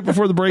 Right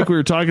before the break, we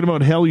were talking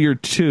about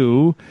Hellier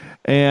 2.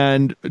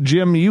 And,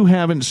 Jim, you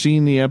haven't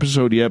seen the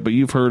episode yet, but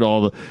you've heard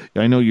all the...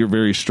 I know you're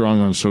very strong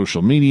on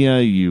social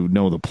media. You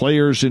know the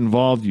players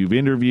involved. You've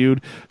interviewed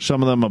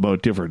some of them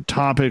about different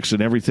topics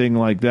and everything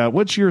like that.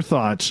 What's your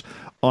thoughts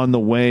on the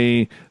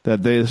way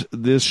that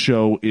this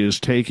show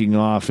is taking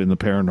off in the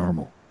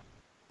paranormal?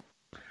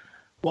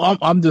 Well,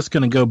 I'm just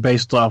going to go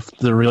based off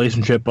the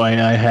relationship I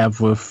have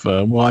with,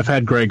 I've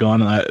had Greg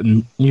on,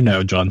 and you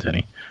know John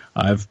Tenney.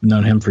 I've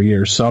known him for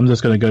years, so I'm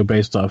just going to go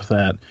based off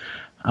that.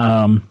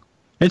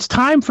 It's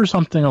time for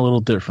something a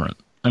little different.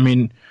 I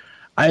mean,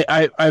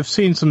 I've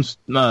seen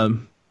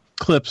some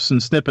clips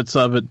and snippets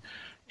of it,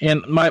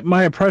 and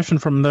my impression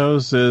from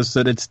those is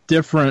that it's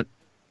different.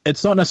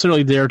 It's not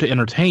necessarily there to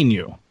entertain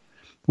you,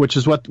 which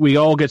is what we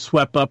all get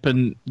swept up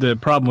in the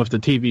problem with the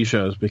TV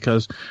shows,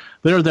 because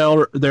they're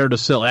there to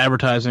sell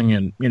advertising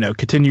and,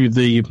 continue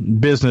the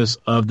business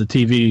of the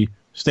TV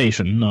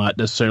station, not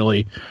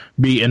necessarily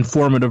be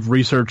informative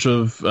research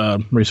of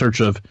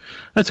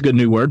that's a good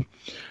new word,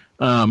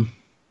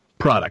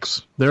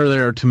 products. They're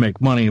there to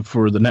make money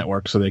for the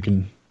network so they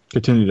can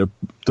continue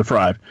to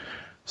thrive.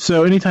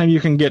 So anytime you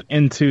can get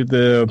into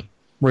the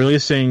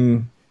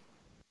releasing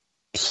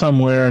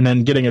somewhere and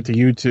then getting it to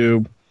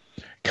YouTube,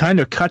 kind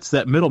of cuts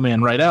that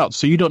middleman right out.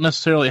 So you don't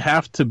necessarily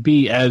have to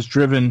be as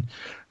driven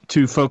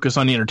to focus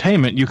on the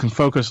entertainment. You can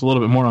focus a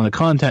little bit more on the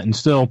content and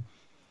still,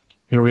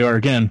 here we are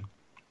again,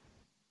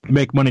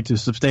 make money to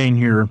sustain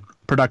your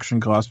production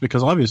costs,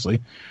 because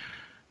obviously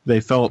they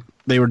felt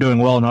they were doing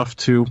well enough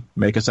to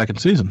make a second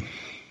season.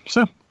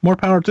 So more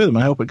power to them.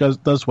 I hope it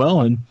does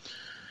well. And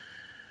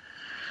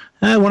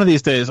one of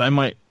these days I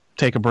might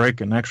take a break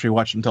and actually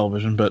watch some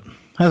television, but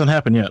hasn't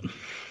happened yet.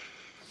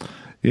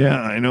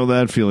 Yeah, I know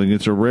that feeling.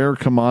 It's a rare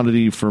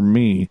commodity for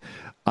me.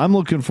 I'm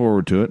looking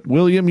forward to it.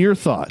 William, your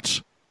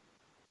thoughts?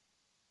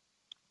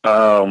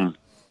 I'll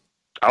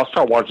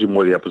start watching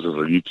more of the episodes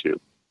on YouTube.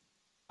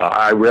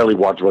 I rarely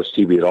watch much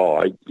TV at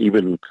all.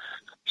 Even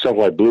stuff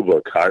like Blue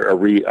Book,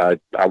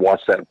 I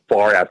watch that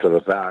far after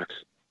the fact.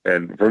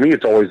 And for me,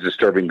 it's always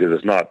disturbing because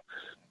it's not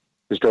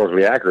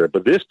historically accurate.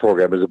 But this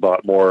program is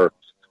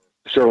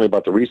certainly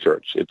about the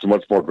research. It's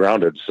much more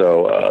grounded.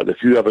 So the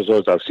few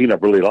episodes I've seen,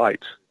 I've really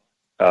liked.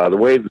 The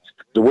way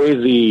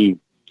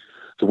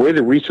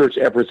the research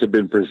efforts have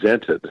been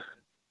presented,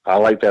 I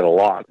like that a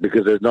lot,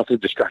 because there's nothing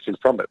distracting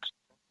from it.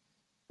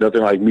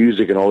 Nothing like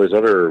music and all these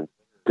other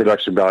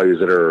production values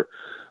that are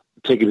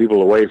taking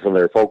people away from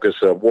their focus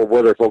of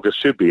where their focus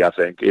should be, I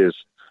think, is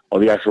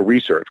on the actual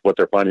research, what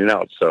they're finding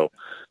out. So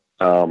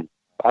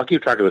I'll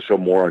keep track of the show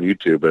more on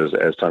YouTube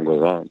as time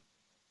goes on.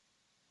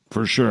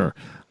 For sure.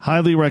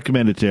 Highly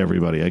recommend it to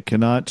everybody. I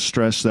cannot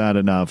stress that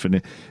enough.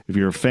 And if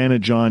you're a fan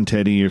of John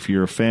Teddy, if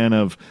you're a fan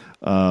of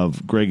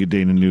Greg and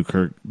Dana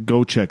Newkirk,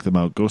 go check them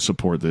out. Go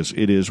support this.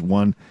 It is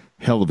one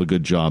hell of a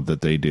good job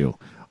that they do.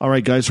 All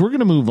right, guys, we're going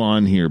to move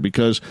on here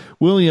because,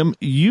 William,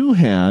 you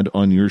had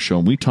on your show,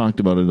 and we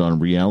talked about it on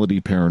Reality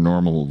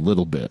Paranormal a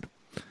little bit,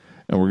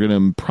 and we're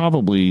going to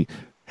probably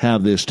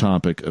have this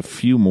topic a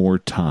few more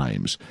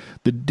times.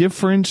 The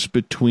difference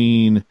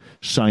between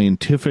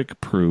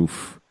scientific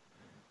proof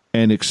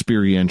and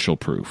experiential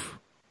proof.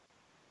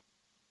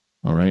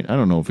 All right? I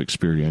don't know if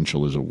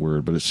experiential is a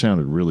word, but it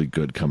sounded really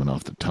good coming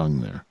off the tongue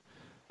there.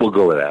 We'll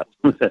go with that.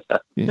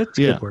 That's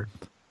a good word.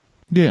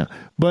 Yeah,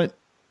 but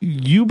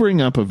you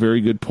bring up a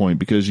very good point,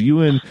 because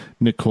you and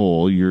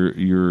Nicole,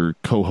 your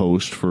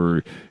co-host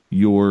for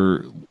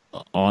your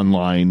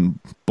online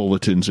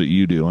bulletins that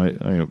you do,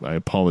 I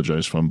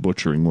apologize if I'm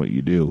butchering what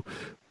you do.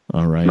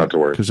 All right? Not to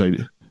worry. Because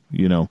even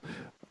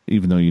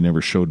though you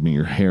never showed me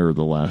your hair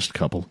the last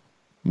couple,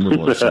 I'm a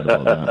little upset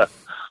about that.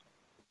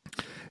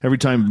 Every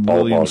time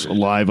William's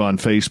live on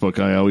Facebook,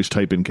 I always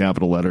type in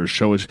capital letters,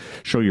 show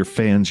your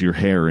fans your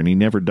hair, and he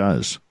never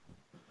does.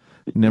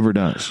 Never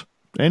does.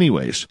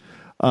 Anyways,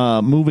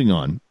 moving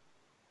on.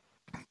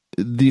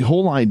 The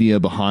whole idea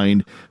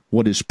behind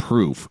what is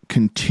proof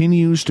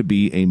continues to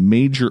be a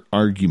major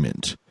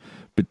argument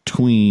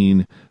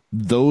between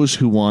those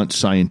who want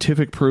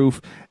scientific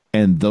proof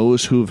and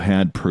those who have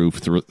had proof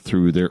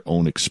through their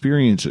own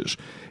experiences.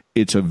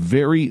 It's a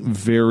very,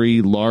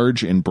 very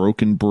large and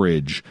broken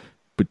bridge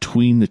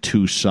between the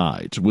two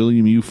sides.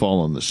 William, you fall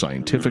on the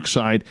scientific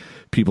side.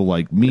 People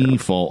like me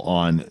fall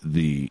on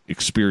the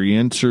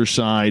experiencer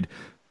side.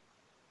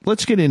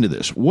 Let's get into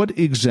this. What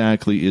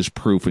exactly is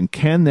proof, and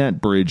can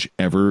that bridge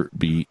ever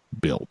be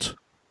built?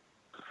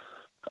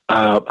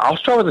 I'll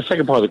start with the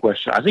second part of the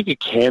question. I think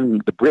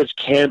the bridge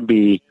can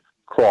be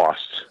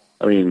crossed.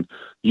 I mean,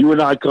 you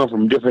and I come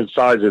from different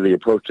sides of the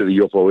approach to the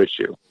UFO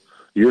issue.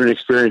 You're an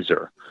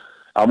experiencer.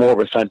 I'm more of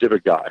a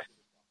scientific guy.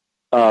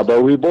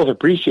 But we both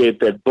appreciate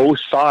that both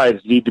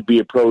sides need to be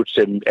approached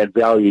and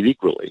valued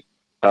equally.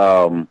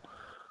 Since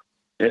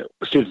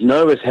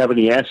none of us have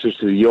any answers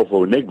to the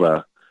UFO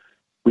enigma,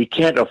 we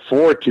can't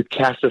afford to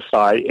cast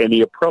aside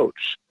any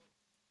approach.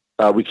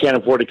 We can't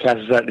afford to cast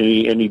aside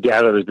any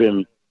data that has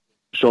been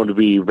shown to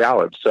be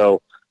valid.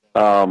 So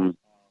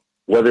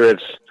whether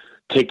it's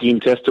taking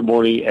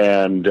testimony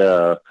and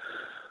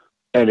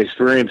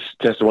experience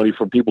testimony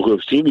from people who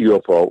have seen the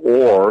UFO,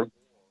 or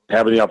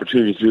having the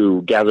opportunity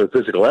to gather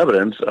physical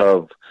evidence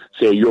of,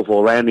 say, a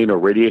UFO landing or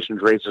radiation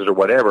traces or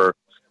whatever,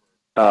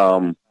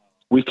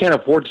 we can't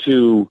afford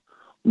to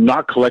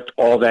not collect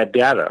all that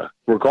data,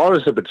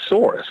 regardless of its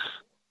source,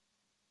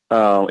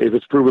 if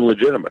it's proven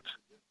legitimate.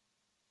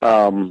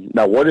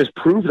 Now, what is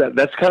proof?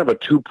 That's kind of a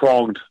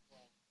two-pronged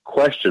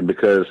question,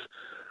 because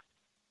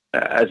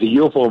as a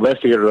UFO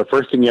investigator, the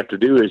first thing you have to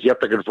do is you have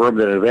to confirm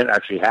that an event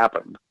actually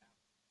happened.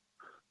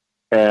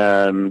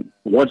 And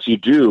once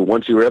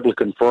you're able to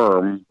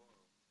confirm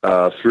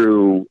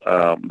through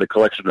the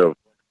collection of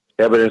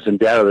evidence and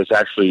data that's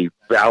actually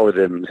valid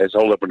and has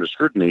held up under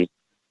scrutiny,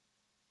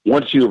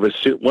 once you've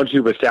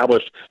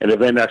established an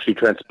event actually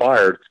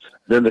transpired,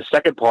 then the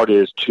second part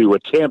is to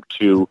attempt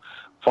to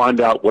find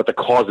out what the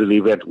cause of the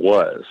event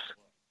was.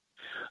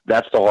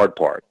 That's the hard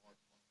part.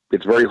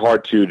 It's very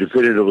hard to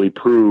definitively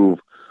prove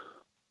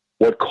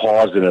what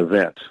caused an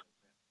event.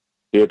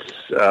 It's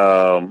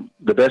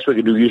the best we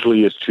can do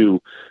usually is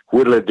to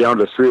whittle it down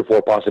to 3 or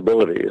 4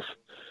 possibilities,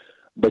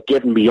 but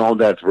getting beyond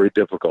that is very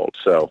difficult.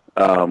 So,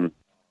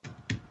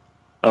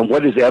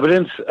 what is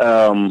evidence?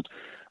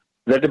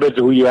 That depends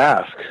on who you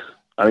ask.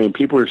 I mean,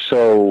 people are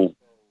so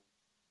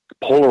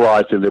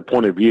polarized in their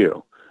point of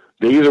view.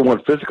 They either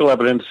want physical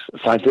evidence,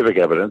 scientific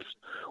evidence,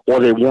 or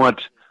they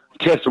want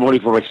testimony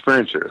from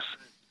experiencers.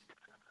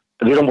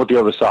 And they don't want the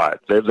other side.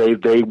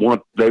 They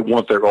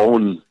want their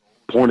own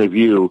point of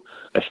view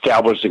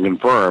established and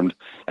confirmed,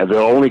 and they'll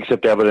only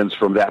accept evidence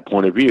from that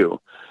point of view.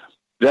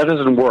 That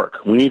doesn't work.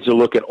 We need to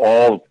look at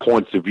all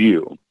points of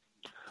view,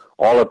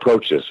 all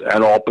approaches,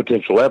 and all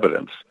potential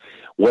evidence,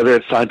 whether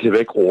it's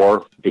scientific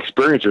or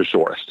experiencer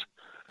sourced.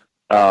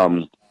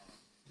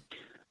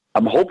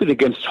 I'm hoping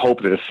against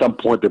hope that at some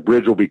point the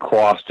bridge will be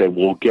crossed and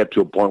we'll get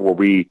to a point where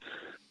we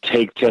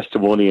take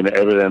testimony and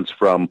evidence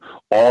from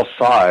all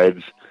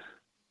sides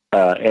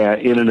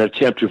in an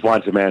attempt to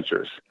find some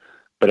answers.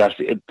 But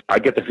I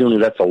get the feeling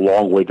that's a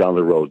long way down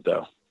the road,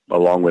 though. A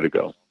long way to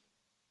go.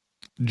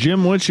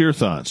 Jim, what's your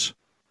thoughts?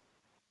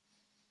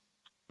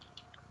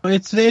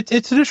 It's an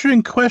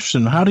interesting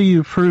question. How do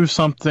you prove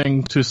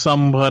something to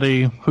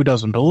somebody who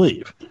doesn't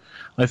believe?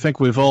 I think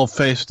we've all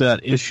faced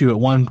that issue at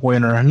one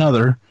point or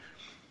another.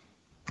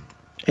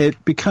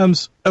 It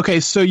becomes, okay,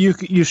 so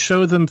you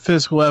show them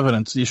physical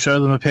evidence. You show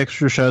them a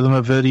picture, show them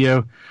a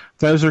video.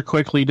 Those are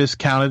quickly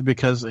discounted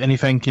because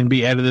anything can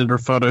be edited or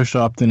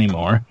photoshopped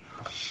anymore.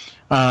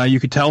 You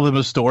could tell them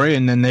a story,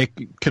 and then they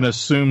can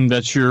assume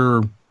that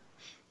you're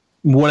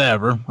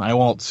whatever. I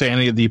won't say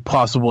any of the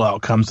possible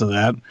outcomes of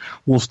that.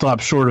 We'll stop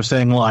short of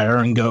saying liar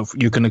and go,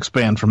 you can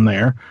expand from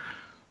there.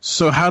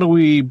 So how do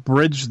we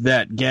bridge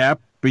that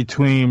gap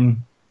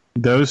between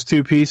those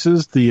two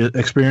pieces, the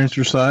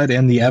experiencer side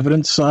and the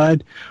evidence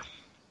side,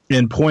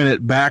 and point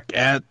it back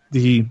at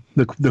the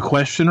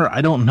questioner? I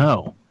don't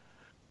know.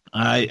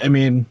 I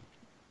mean,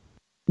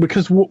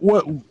 because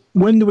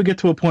when do we get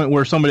to a point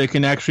where somebody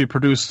can actually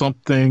produce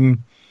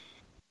something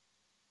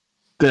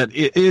that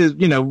it is,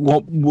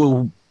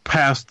 will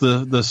pass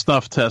the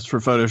stuff test for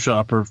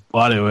Photoshop or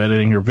audio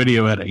editing or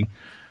video editing?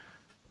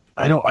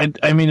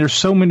 I mean, there's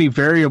so many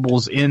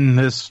variables in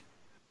this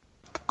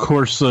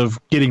course of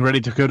getting ready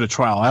to go to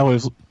trial.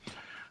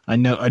 I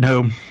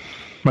know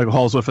Michael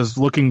Halsworth is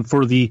looking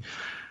for the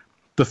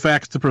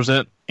facts to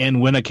present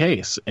and win a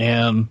case.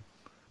 And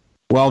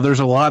while there's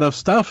a lot of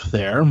stuff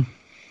there,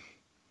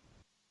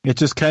 it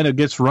just kind of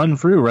gets run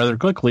through rather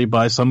quickly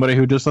by somebody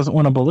who just doesn't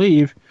want to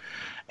believe.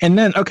 And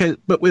then, okay,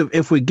 but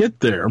if we get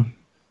there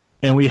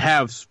and we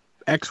have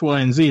X, Y,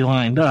 and Z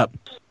lined up,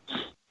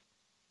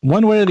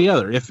 one way or the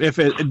other, if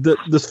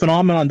this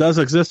phenomenon does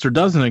exist or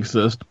doesn't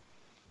exist,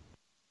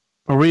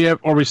 are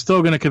we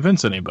still going to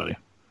convince anybody?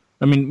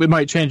 I mean, we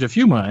might change a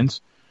few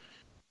minds,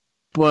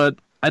 but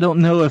I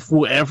don't know if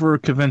we'll ever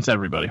convince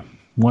everybody,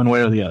 one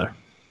way or the other.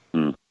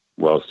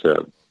 Well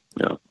said.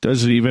 Yeah.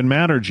 Does it even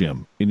matter,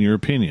 Jim, in your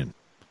opinion?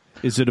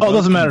 Is it? It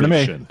doesn't matter to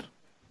me.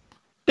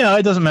 Yeah,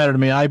 it doesn't matter to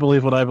me. I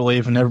believe what I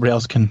believe, and everybody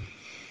else can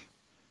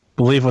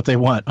believe what they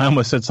want. I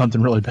almost said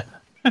something really bad.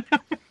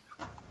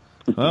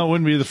 Well, it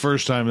wouldn't be the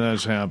first time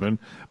that's happened.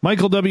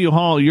 Michael W.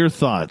 Hall, your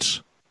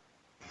thoughts?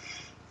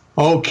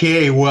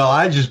 Okay, well,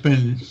 I've just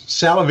been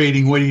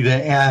salivating waiting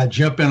to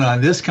jump in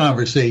on this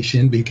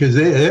conversation because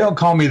they don't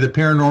call me the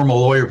paranormal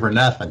lawyer for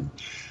nothing,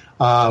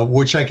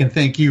 which I can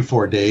thank you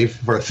for, Dave,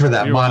 for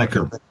that You're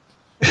moniker. Welcome.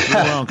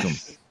 You're welcome.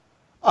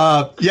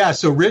 Yeah,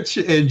 so Rich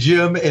and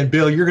Jim and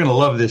Bill, you're going to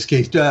love this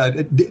case.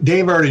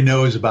 Dave already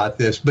knows about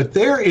this, but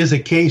there is a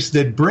case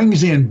that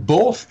brings in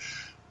both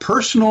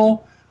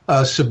personal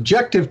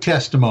subjective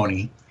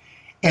testimony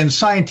and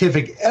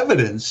scientific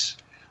evidence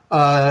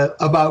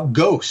about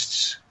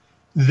ghosts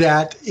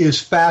that is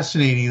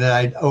fascinating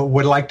that I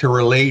would like to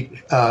relate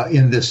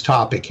in this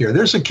topic here.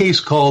 There's a case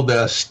called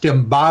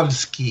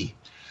Stambovsky.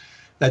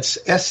 That's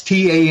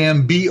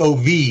Stambovsky,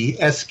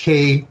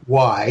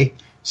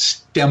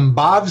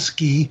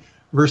 Stambovsky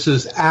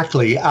versus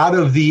Ackley, out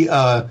of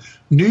the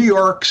New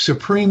York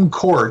Supreme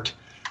Court,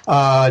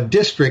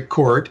 District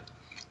Court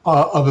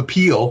of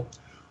Appeal,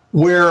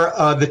 where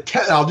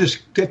I'll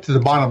just get to the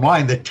bottom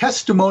line. The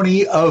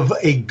testimony of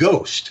a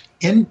ghost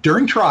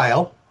during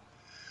trial,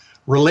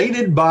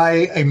 related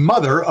by a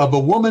mother of a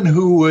woman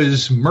who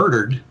was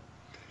murdered,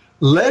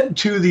 led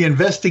to the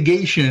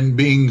investigation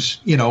being,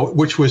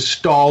 which was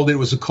stalled. It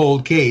was a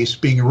cold case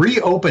being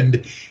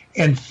reopened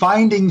and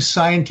finding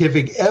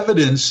scientific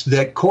evidence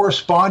that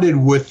corresponded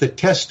with the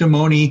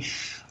testimony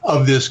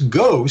of this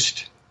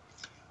ghost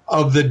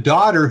of the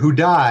daughter who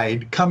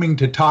died coming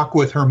to talk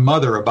with her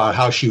mother about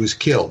how she was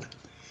killed.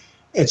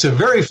 It's a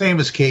very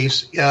famous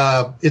case.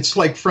 It's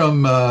like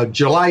from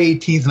July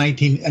 18th,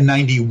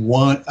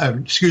 1991.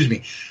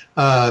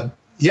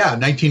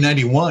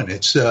 1991.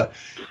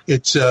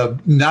 It's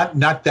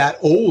not that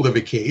old of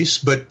a case,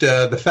 but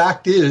the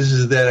fact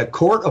is that a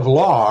court of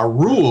law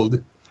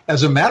ruled,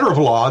 as a matter of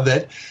law,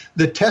 that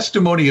the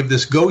testimony of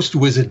this ghost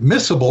was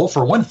admissible.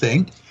 For one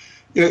thing,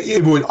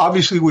 it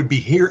would be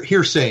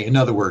hearsay. In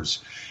other words,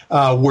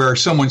 where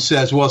someone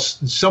says, "Well,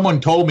 someone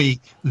told me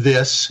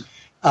this."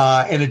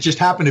 And it just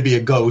happened to be a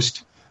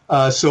ghost,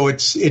 so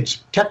it's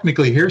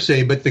technically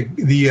hearsay. But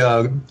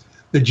the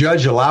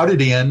judge allowed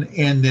it in,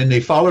 and then they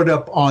followed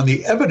up on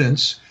the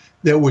evidence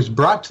that was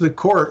brought to the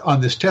court on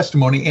this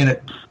testimony, and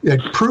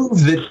it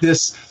proved that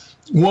this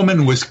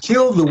woman was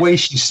killed the way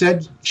she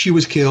said she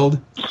was killed,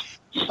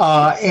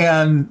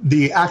 and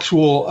the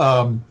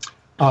actual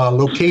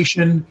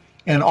location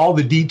and all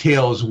the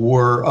details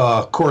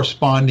were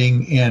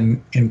corresponding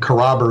and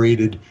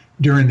corroborated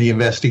during the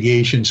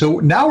investigation. So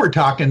now we're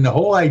talking the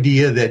whole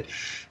idea that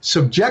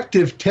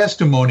subjective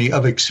testimony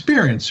of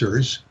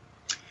experiencers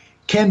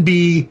can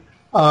be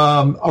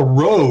a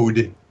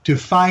road to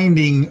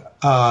finding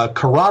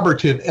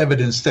corroborative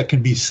evidence that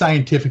can be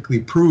scientifically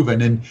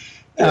proven. And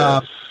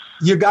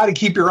you got to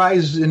keep your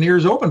eyes and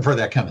ears open for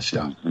that kind of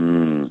stuff.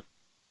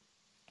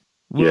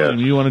 William,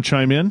 you want to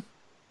chime in?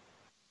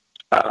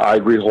 I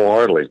agree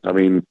wholeheartedly. I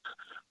mean,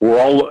 we're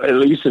all, at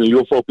least in the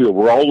UFO field,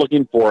 we're all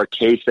looking for a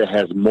case that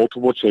has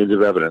multiple chains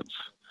of evidence.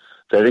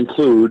 That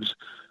includes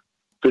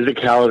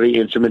physicality,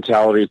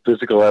 instrumentality,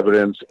 physical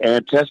evidence,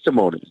 and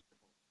testimony.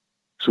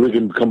 So we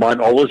can combine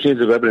all those chains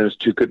of evidence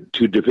to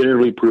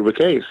definitively prove a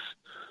case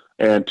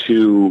and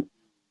to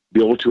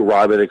be able to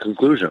arrive at a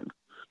conclusion.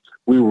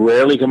 We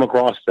rarely come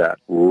across that.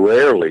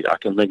 Rarely. I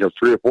can think of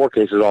 3 or 4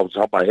 cases off the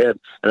top of my head,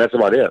 and that's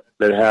about it,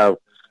 that have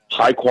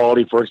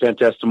high-quality first-hand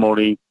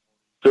testimony,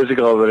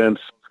 physical evidence,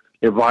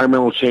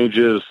 environmental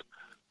changes,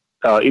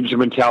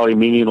 instrumentality,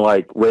 meaning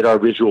like radar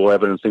visual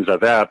evidence, things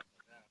like that.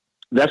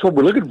 That's what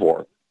we're looking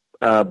for.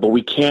 But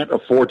we can't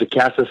afford to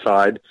cast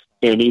aside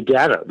any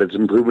data that's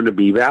been proven to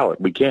be valid.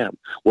 We can't.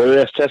 Whether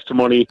that's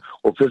testimony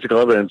or physical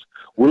evidence,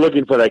 we're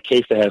looking for that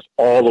case that has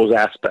all those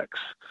aspects.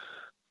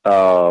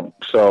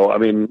 So, I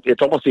mean,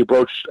 it's almost the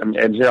approach, and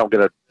here I'm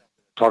going to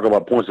talk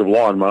about points of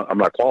law, and I'm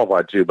not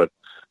qualified to, but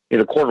in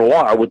a court of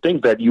law, I would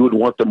think that you would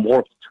want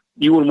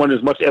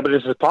as much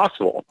evidence as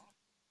possible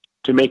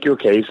to make your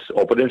case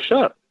open and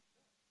shut,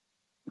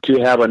 to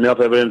have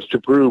enough evidence to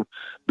prove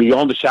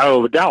beyond the shadow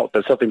of a doubt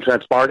that something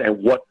transpired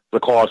and what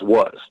the cause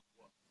was.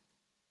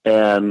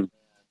 And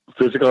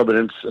physical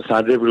evidence,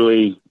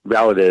 scientifically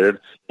validated,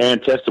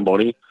 and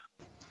testimony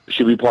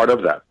should be part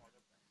of that.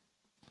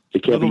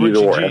 It can't be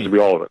either or. It has to be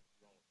all of it.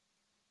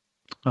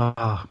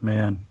 Oh,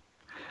 man.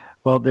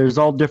 Well, there's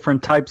all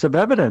different types of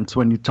evidence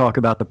when you talk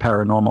about the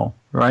paranormal,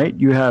 right?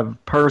 You have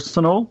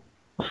personal.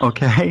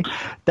 Okay,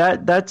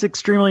 that's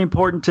extremely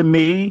important to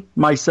me,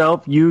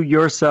 myself, you,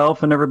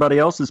 yourself, and everybody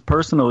else's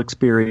personal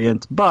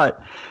experience.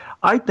 But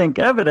I think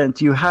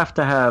evidence, you have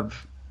to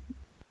have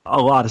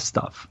a lot of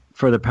stuff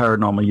for the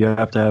paranormal. You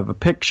have to have a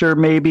picture,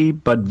 maybe,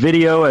 but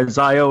video, as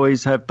I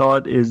always have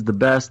thought, is the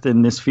best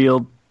in this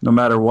field, no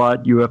matter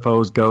what,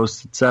 UFOs,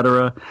 ghosts,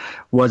 etc.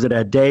 Was it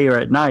at day or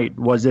at night?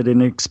 Was it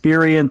an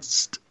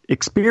experienced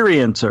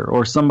experiencer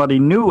or somebody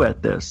new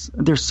at this?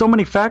 There's so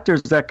many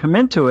factors that come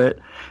into it.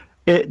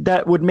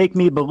 That would make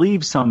me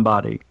believe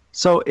somebody.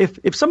 So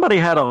if somebody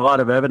had a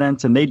lot of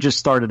evidence and they just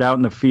started out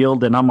in the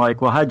field and I'm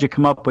like, well, how'd you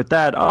come up with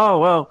that? Oh,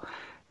 well,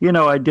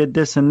 I did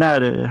this and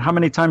that. How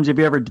many times have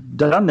you ever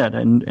done that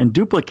and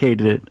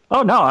duplicated it?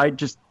 Oh, no, I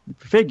just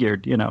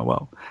figured,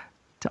 well,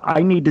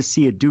 I need to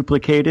see it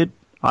duplicated.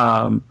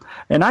 And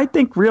I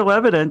think real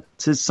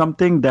evidence is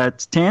something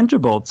that's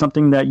tangible. It's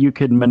something that you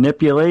can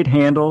manipulate,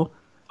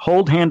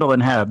 hold, handle,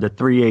 and have, the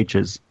 3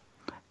 H's.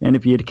 And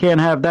if you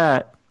can't have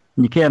that,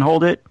 and you can't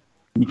hold it,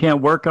 you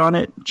can't work on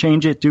it,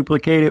 change it,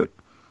 duplicate it,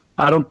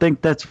 I don't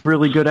think that's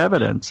really good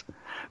evidence.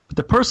 But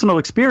the personal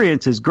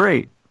experience is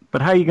great, but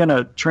how are you going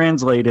to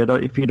translate it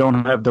if you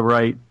don't have the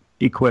right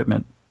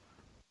equipment?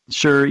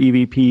 Sure,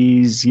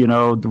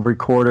 EVPs, the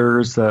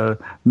recorders,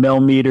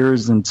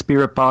 millimeters and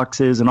spirit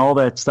boxes and all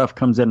that stuff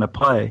comes into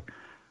play.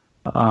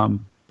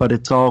 But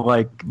it's all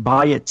like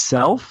by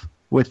itself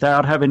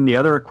without having the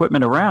other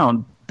equipment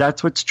around.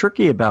 That's what's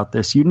tricky about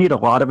this. You need a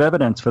lot of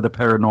evidence for the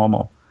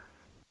paranormal.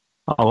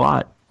 A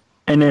lot.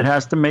 And it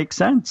has to make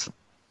sense.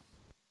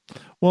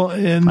 Well,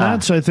 and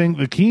that's, I think,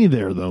 the key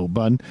there, though,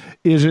 Bud,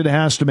 is it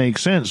has to make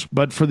sense.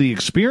 But for the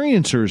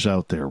experiencers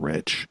out there,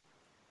 Rich,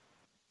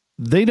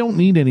 they don't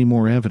need any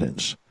more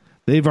evidence.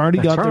 They've already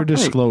got their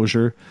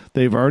disclosure.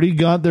 They've already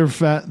got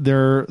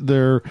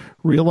their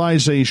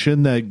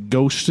realization that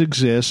ghosts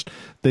exist.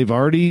 They've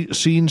already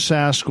seen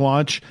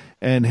Sasquatch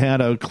and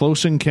had a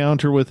close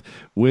encounter with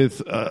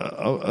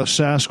a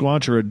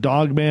Sasquatch or a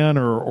dogman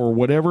or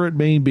whatever it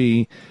may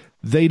be.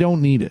 They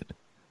don't need it.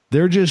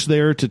 They're just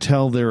there to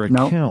tell their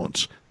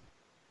accounts.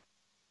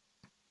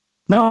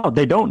 No,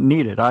 they don't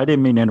need it. I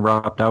didn't mean to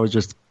interrupt. I was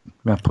just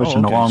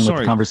pushing along with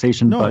the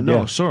conversation.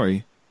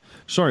 Sorry.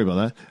 Sorry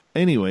about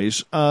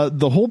anyways,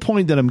 the whole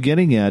point that I'm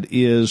getting at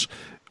is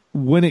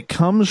when it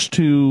comes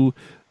to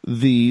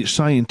the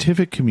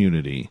scientific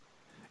community,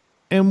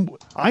 and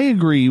I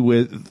agree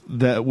with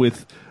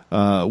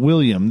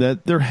William,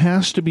 that there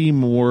has to be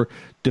more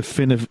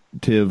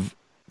definitive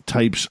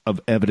types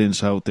of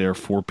evidence out there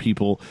for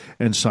people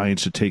and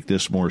science to take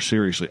this more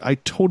seriously. I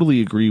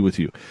totally agree with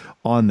you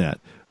on that.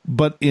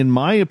 But in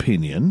my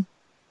opinion,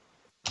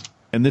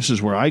 and this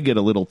is where I get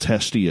a little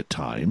testy at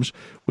times,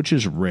 which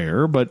is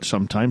rare, but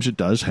sometimes it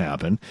does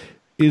happen,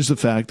 is the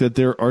fact that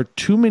there are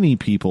too many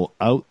people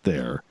out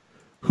there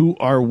who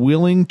are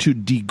willing to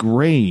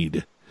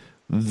degrade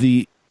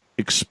the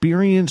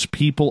experience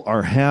people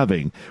are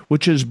having,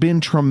 which has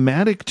been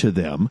traumatic to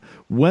them,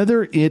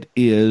 whether it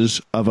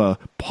is of a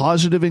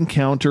positive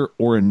encounter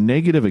or a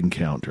negative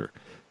encounter.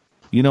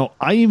 You know,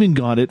 I even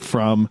got it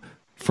from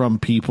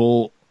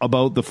people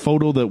about the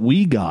photo that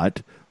we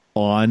got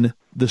on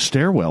the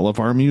stairwell of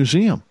our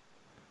museum,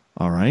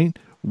 all right,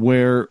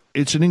 where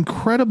it's an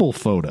incredible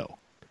photo.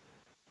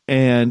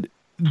 And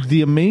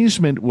the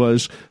amazement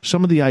was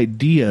some of the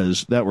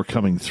ideas that were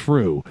coming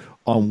through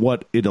on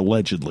what it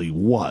allegedly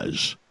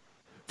was.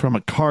 From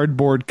a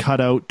cardboard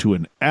cutout to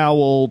an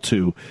owl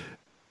to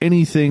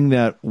anything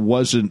that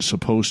wasn't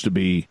supposed to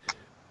be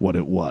what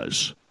it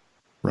was,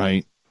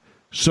 right?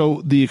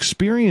 So the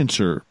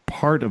experiencer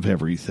part of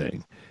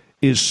everything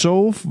is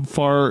so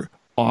far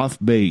off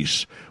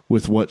base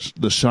with what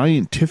the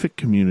scientific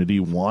community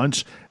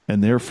wants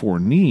and therefore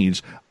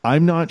needs,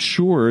 I'm not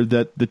sure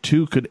that the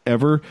two could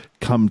ever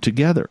come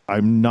together.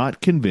 I'm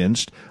not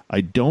convinced.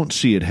 I don't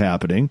see it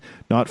happening,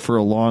 not for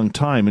a long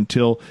time,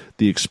 until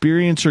the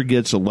experiencer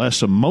gets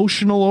less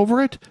emotional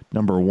over it,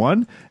 number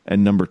one.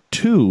 And number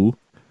two,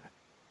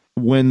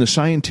 when the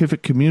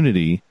scientific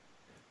community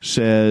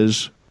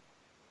says,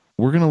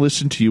 we're going to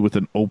listen to you with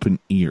an open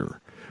ear.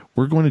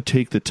 We're going to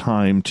take the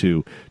time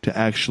to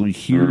actually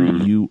hear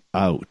you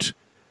out.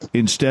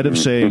 Instead of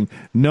saying,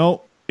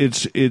 no,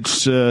 it's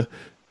a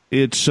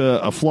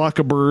flock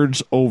of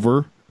birds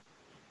over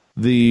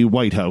the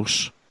White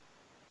House,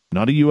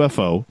 not a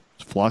UFO.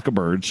 It's a flock of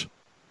birds.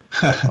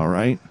 All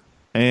right,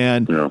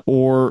 and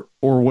or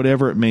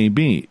whatever it may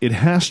be. It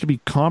has to be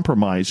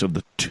compromise of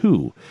the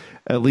two.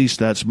 At least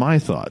that's my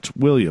thoughts.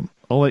 William,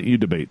 I'll let you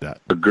debate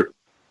that.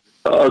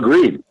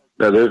 Agreed.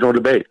 No, there's no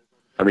debate.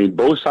 I mean,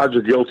 both sides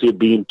are guilty of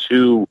being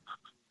too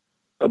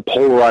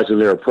polarized in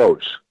their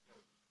approach.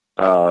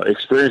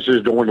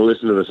 Experiencers don't want to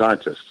listen to the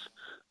scientists.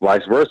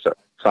 Vice versa.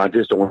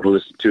 Scientists don't want to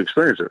listen to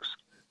experiencers.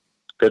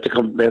 They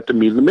have to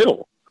meet in the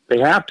middle. They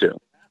have to.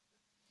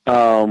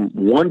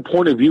 One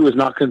point of view is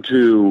not going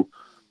to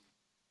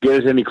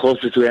get us any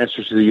closer to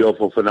answers to the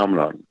UFO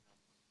phenomenon.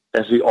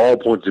 That's all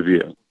points of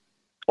view.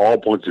 All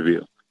points of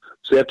view.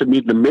 So you have to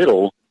meet in the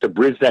middle to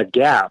bridge that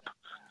gap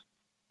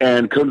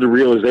and come to the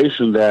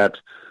realization that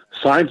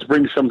science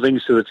brings some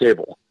things to the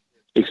table.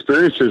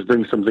 Experiencers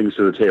bring some things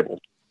to the table.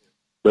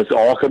 Let's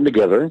all come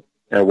together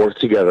and work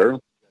together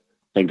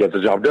and get the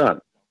job done.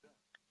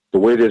 The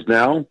way it is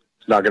now,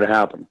 it's not going to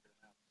happen.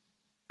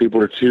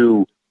 People are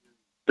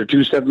they're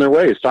too set in their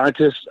ways.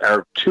 Scientists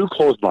are too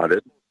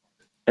close-minded.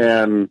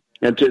 And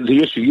to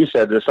the issue you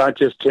said, the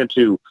scientists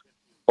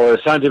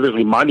or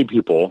scientifically minded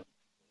people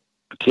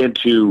tend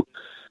to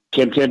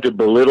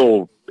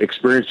belittle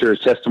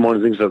experiencers,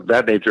 testimony, things of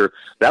that nature.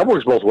 That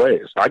works both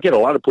ways. I get a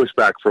lot of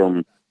pushback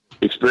from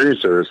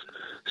experiencers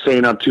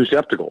saying I'm too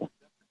skeptical,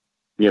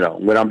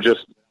 when I'm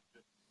just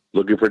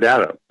looking for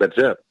data. That's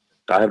it.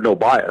 I have no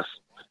bias.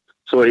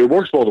 So it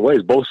works both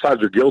ways. Both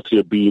sides are guilty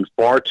of being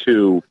far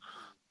too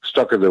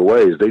stuck in their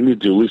ways. They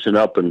need to loosen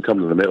up and come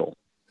to the middle.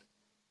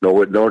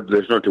 No,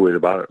 there's no two ways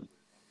about it.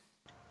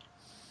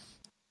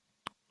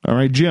 All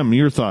right, Jim,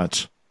 your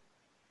thoughts.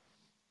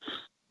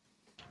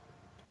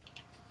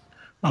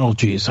 Oh,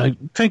 geez. I'm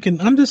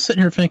just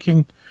sitting here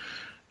thinking,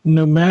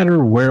 no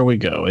matter where we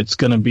go, it's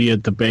going to be a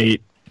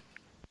debate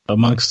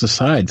amongst the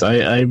sides.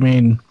 I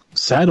mean,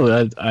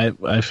 sadly,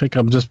 I think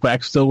I'm just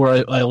back still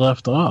where I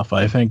left off.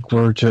 I think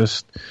we're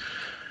just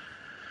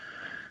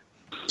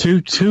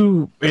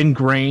too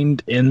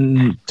ingrained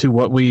into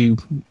what we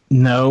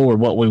know or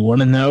what we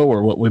want to know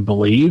or what we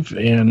believe,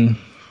 and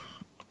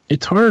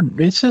it's hard.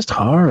 It's just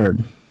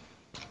hard.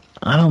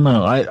 I don't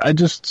know. I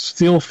just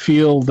still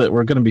feel that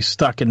we're going to be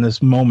stuck in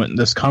this moment,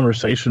 this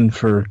conversation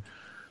for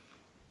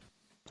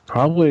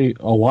probably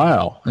a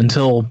while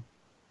until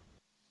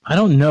I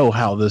don't know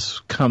how this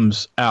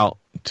comes out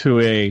to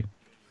a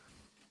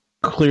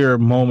clear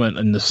moment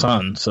in the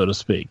sun, so to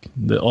speak.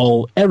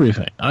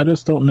 Everything. I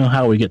just don't know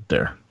how we get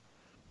there.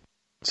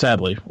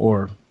 Sadly,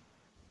 or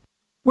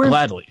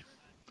gladly.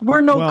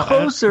 We're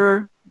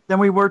closer than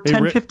we were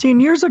 15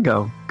 years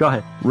ago. Go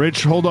ahead.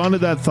 Rich, hold on to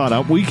that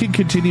thought. We can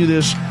continue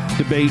this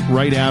debate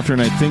right after,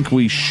 and I think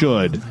we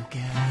should.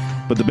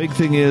 But the big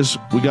thing is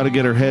we got to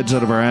get our heads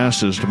out of our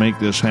asses to make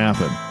this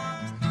happen.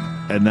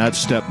 And that's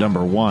step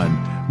number one.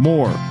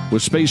 More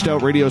with Spaced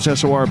Out Radio's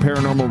SOR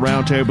Paranormal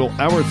Roundtable,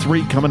 Hour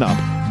 3 coming up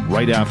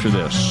right after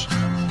this.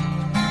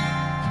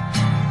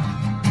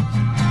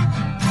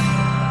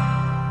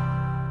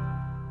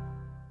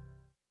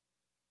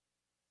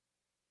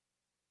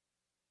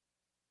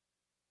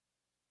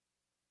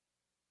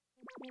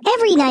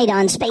 Every night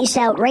on Spaced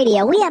Out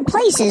Radio, we have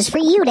places for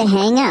you to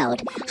hang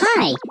out.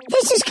 Hi,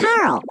 this is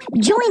Carl.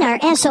 Join our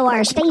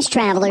SOR Space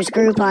Travelers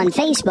group on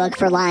Facebook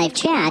for live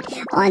chat.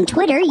 On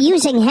Twitter,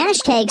 using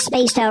hashtag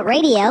Spaced Out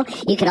Radio,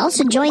 you can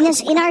also join us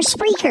in our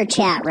Spreaker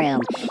chat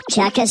room.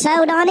 Check us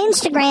out on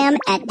Instagram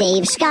at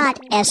Dave Scott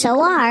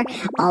SOR.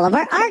 All of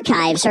our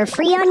archives are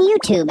free on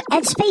YouTube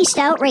at Spaced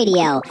Out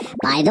Radio.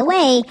 By the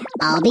way,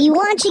 I'll be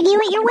watching you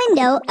at your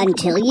window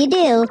until you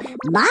do.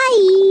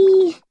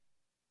 Bye!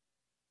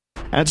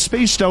 At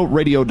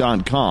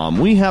spacedoutradio.com,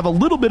 we have a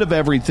little bit of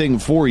everything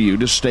for you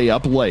to stay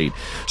up late.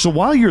 So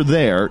while you're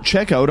there,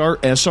 check out our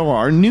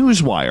SOR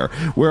Newswire,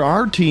 where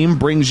our team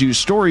brings you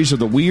stories of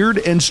the weird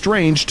and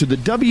strange to the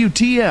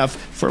WTF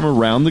from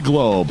around the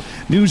globe.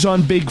 News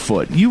on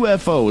Bigfoot,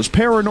 UFOs,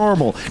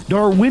 paranormal,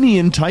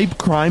 Darwinian-type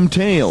crime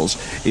tales.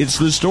 It's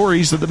the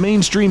stories that the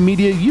mainstream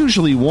media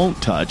usually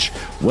won't touch.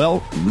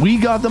 Well, we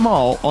got them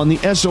all on the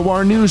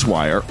SOR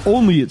Newswire,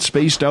 only at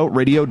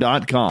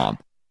spacedoutradio.com.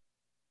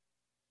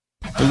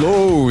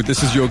 Hello,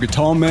 this is your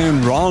guitar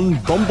man, Ron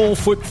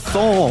Bumblefoot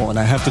Thal, and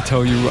I have to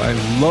tell you, I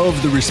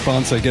love the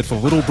response I get for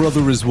Little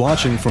Brother is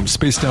Watching from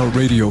Spaced Out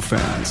Radio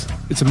fans.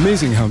 It's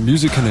amazing how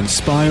music can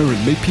inspire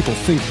and make people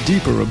think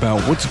deeper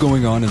about what's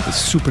going on in the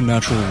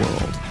supernatural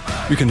world.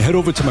 You can head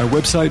over to my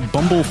website,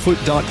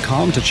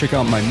 bumblefoot.com, to check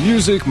out my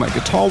music, my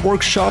guitar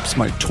workshops,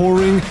 my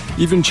touring,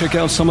 even check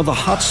out some of the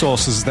hot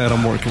sauces that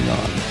I'm working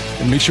on.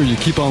 And make sure you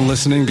keep on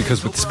listening,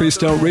 because with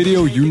Spaced Out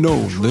Radio, you know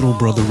Little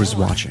Brother is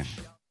watching.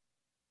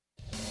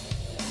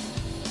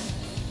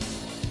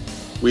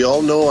 We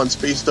all know on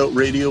Spaced Out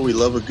Radio we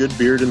love a good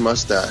beard and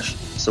mustache,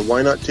 so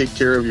why not take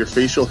care of your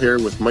facial hair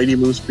with Mighty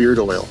Moose Beard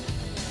Oil?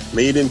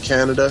 Made in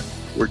Canada,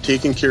 we're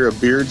taking care of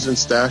beards and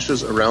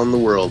stashes around the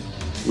world.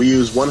 We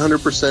use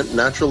 100%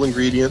 natural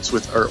ingredients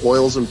with our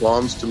oils and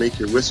balms to make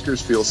your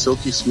whiskers feel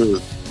silky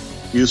smooth.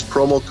 Use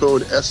promo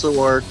code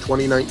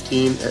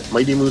SOR2019 at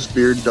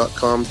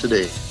MightyMooseBeard.com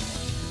today.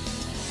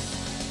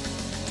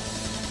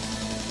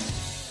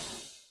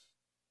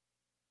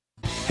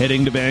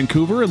 Heading to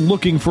Vancouver and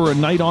looking for a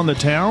night on the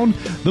town?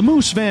 The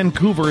Moose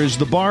Vancouver is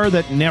the bar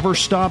that never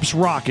stops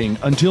rocking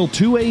until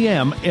 2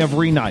 a.m.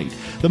 every night.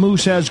 The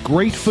Moose has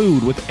great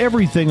food with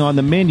everything on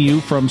the menu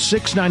from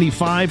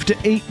 $6.95 to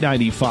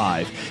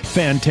 $8.95.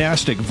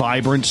 Fantastic,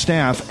 vibrant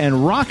staff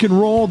and rock and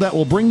roll that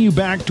will bring you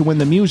back to when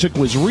the music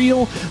was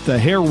real, the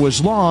hair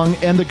was long,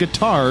 and the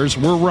guitars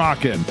were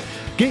rocking.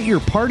 Get your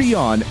party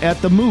on at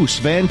the Moose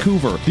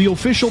Vancouver, the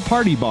official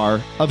party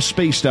bar of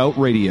Spaced Out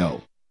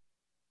Radio.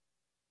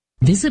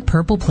 Visit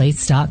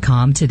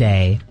purpleplates.com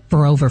today.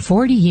 For over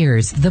 40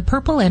 years, the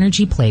Purple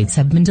Energy Plates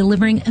have been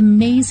delivering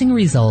amazing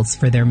results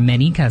for their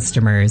many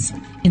customers.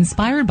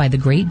 Inspired by the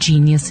great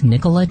genius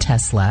Nikola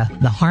Tesla,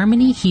 the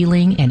harmony,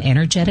 healing, and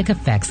energetic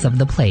effects of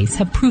the plates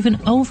have proven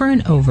over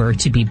and over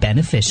to be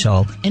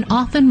beneficial and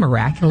often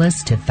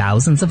miraculous to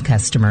thousands of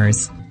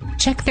customers.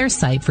 Check their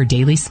site for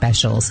daily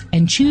specials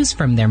and choose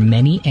from their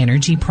many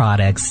energy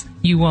products.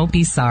 You won't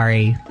be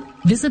sorry.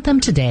 Visit them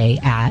today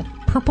at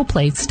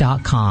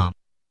purpleplates.com.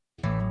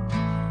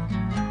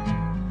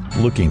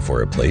 Looking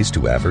for a place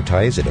to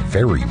advertise at a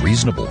very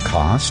reasonable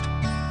cost?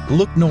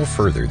 Look no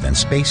further than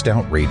Spaced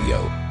Out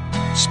Radio.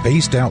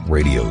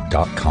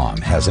 SpacedOutRadio.com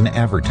has an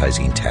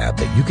advertising tab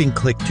that you can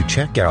click to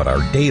check out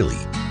our daily,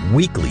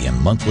 weekly, and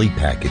monthly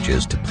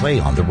packages to play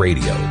on the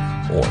radio,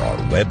 or our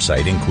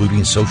website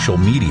including social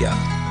media.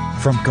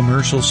 From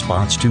commercial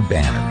spots to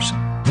banners,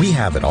 we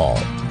have it all.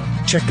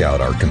 Check out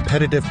our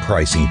competitive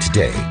pricing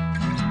today.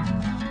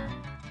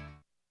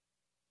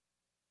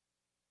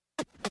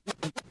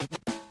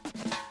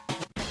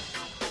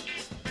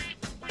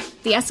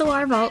 The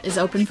SOR Vault is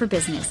open for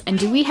business, and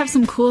do we have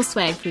some cool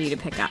swag for you to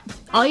pick up?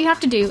 All you have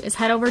to do is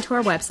head over to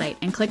our website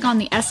and click on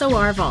the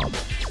SOR Vault.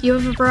 You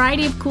have a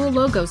variety of cool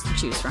logos to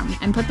choose from,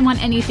 and put them on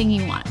anything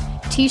you want.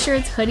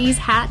 T-shirts, hoodies,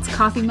 hats,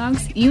 coffee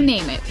mugs, you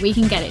name it, we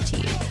can get it to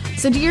you.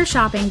 So do your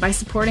shopping by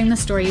supporting the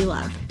store you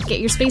love. Get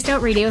your Spaced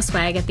Out Radio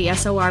swag at the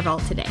SOR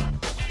Vault today.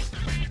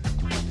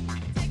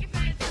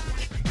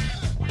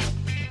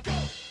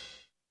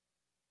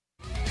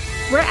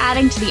 We're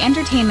adding to the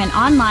entertainment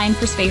online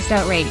for Spaced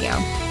Out Radio.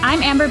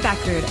 I'm Amber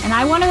Beckrud, and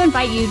I want to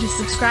invite you to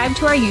subscribe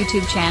to our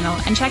YouTube channel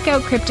and check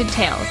out Cryptid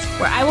Tales,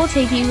 where I will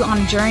take you on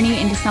a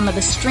journey into some of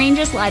the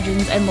strangest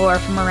legends and lore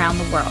from around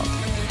the world,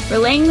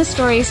 relaying the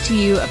stories to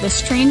you of the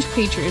strange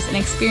creatures and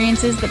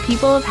experiences that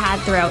people have had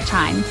throughout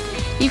time.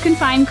 You can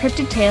find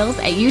Cryptid Tales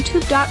at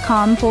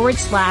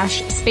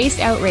youtube.com/Spaced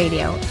Out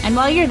Radio. And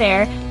while you're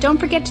there, don't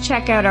forget to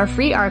check out our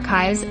free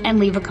archives and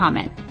leave a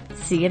comment.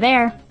 See you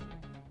there.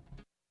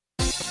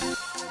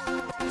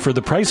 For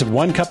the price of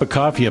 1 cup of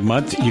coffee a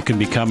month, you can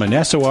become an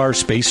SOR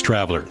Space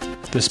Traveler.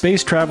 The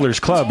Space Travelers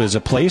Club is a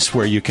place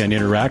where you can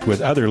interact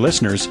with other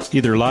listeners,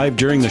 either live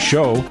during the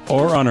show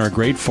or on our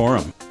great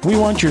forum. We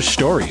want your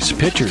stories,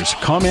 pictures,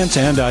 comments,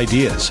 and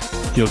ideas.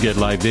 You'll get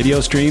live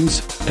video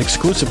streams,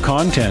 exclusive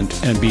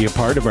content, and be a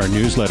part of our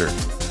newsletter.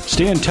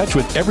 Stay in touch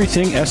with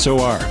everything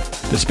SOR.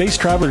 The Space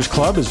Travelers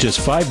Club is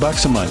just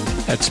 $5 a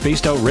month at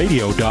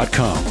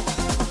spacedoutradio.com.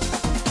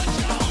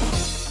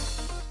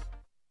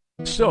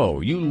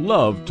 So, you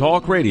love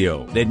talk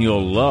radio? Then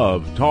you'll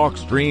love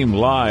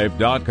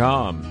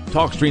TalkStreamLive.com.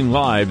 TalkStream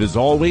Live is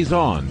always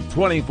on,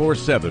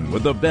 24/7,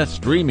 with the best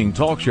streaming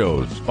talk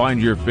shows.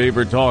 Find your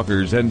favorite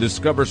talkers and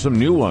discover some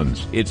new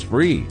ones. It's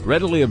free,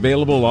 readily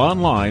available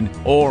online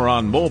or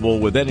on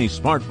mobile with any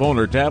smartphone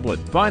or tablet.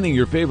 Finding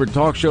your favorite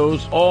talk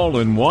shows all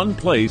in one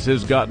place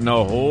has gotten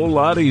a whole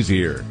lot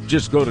easier.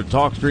 Just go to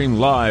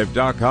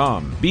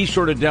TalkStreamLive.com. Be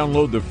sure to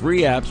download the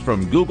free apps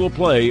from Google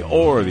Play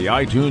or the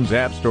iTunes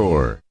App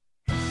Store.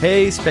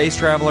 Hey, space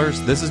travelers,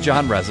 this is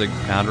John Resig,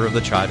 founder of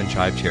the Chive and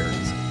Chive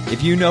Charities.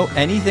 If you know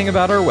anything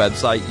about our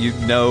website, you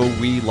know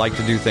we like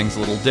to do things a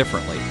little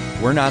differently.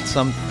 We're not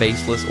some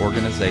faceless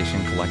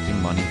organization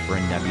collecting money for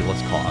a nebulous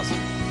cause.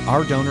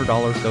 Our donor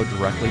dollars go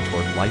directly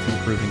toward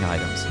life-improving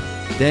items.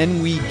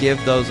 Then we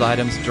give those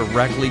items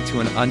directly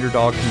to an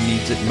underdog who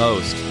needs it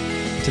most.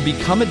 To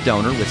become a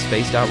donor with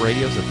Spaced Out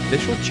Radio's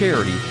official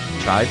charity,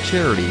 Chive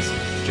Charities,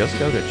 just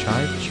go to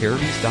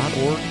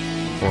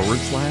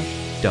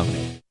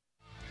chivecharities.org/donate.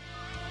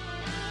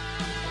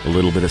 A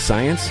little bit of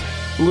science,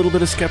 a little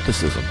bit of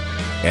skepticism.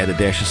 Add a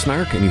dash of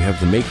snark and you have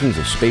the makings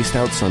of Spaced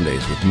Out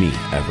Sundays with me,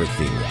 Everett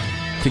Thiemer.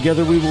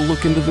 Together we will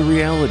look into the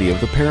reality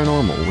of the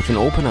paranormal with an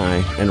open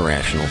eye and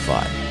rational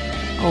thought.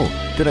 Oh,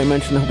 did I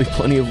mention there'll be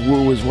plenty of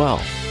woo as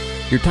well?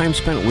 Your time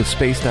spent with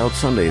Spaced Out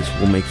Sundays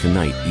will make the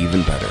night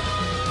even better.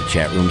 The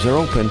chat rooms are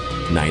open,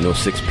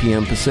 9:06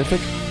 p.m. Pacific,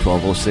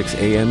 12:06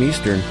 a.m.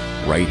 Eastern,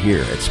 right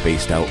here at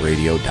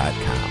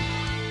spacedoutradio.com.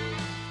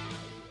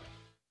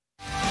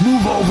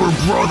 Move over,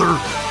 brother,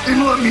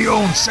 and let me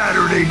own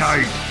Saturday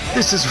night.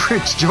 This is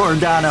Rich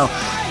Giordano,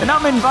 and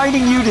I'm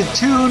inviting you to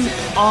tune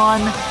on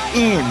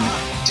in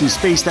to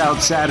Spaced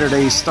Out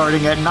Saturdays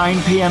starting at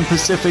 9 p.m.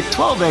 Pacific,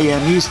 12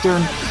 a.m.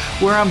 Eastern,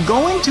 where I'm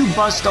going to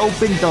bust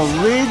open the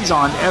lids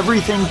on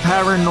everything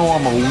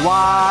paranormal.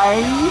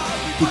 Why?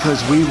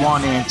 Because we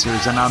want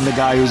answers, and I'm the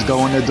guy who's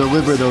going to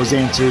deliver those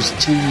answers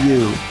to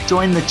you.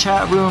 Join the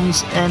chat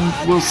rooms, and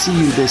we'll see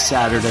you this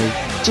Saturday.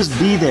 Just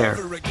be there.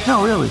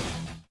 No, really.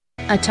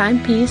 A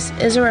timepiece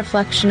is a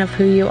reflection of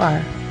who you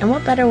are, and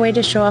what better way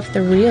to show off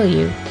the real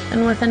you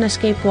than with an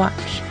Escape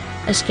watch?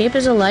 Escape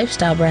is a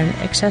lifestyle brand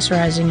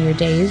accessorizing your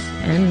days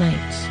and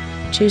nights.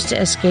 Choose to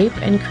escape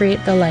and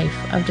create the life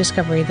of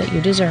discovery that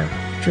you deserve.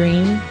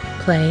 Dream,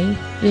 play,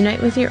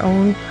 unite with your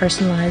own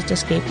personalized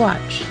Escape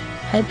watch.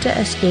 Head to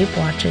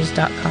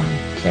escapewatches.com.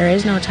 There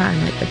is no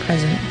time like the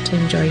present to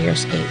enjoy your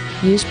escape.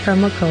 Use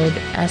promo code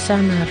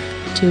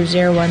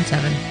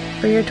SMF2017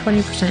 for your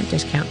 20%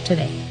 discount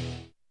today.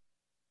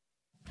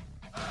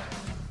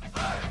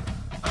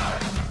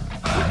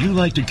 Would you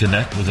like to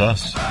connect with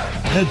us?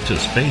 Head to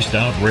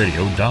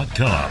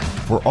spacedoutradio.com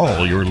for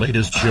all your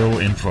latest show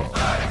info.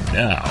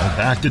 Now,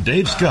 back to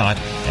Dave Scott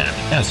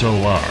and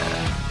SOR.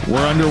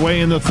 We're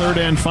underway in the third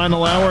and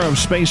final hour of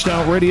Spaced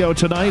Out Radio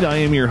tonight. I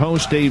am your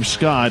host, Dave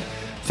Scott.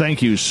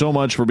 Thank you so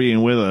much for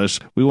being with us.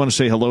 We want to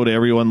say hello to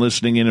everyone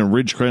listening in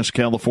Ridgecrest,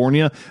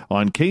 California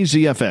on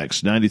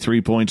KZFX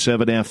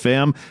 93.7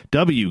 FM,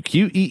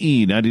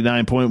 WQEE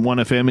 99.1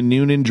 FM in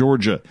Newnan,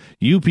 Georgia,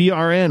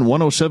 UPRN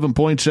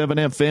 107.7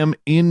 FM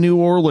in New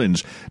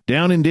Orleans,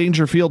 down in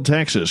Dangerfield,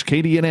 Texas,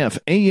 KDNF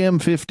AM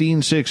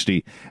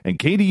 1560, and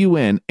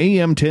KDUN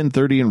AM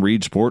 1030 in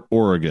Reedsport,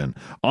 Oregon.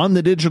 On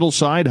the digital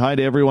side, hi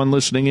to everyone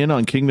listening in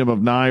on Kingdom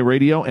of Nye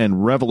Radio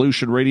and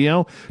Revolution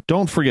Radio.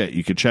 Don't forget,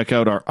 you can check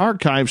out our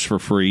archives for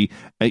free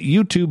at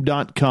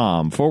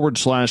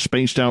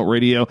youtube.com/Spaced Out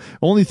Radio.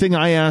 Only thing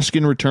I ask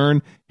in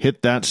return,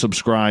 hit that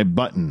subscribe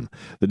button.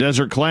 The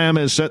Desert Clam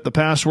has set the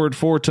password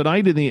for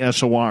tonight in the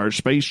SOR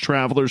Space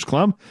Travelers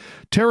Club.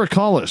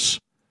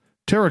 Terracolis.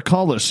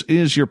 Terracolis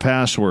is your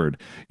password.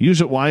 Use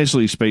it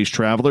wisely, Space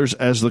Travelers,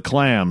 as the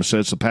Clam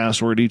sets the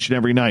password each and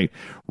every night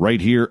right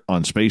here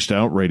on Spaced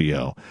Out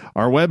Radio.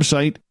 Our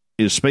website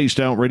is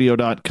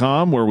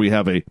spacedoutradio.com, where we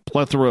have a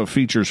plethora of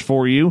features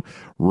for you.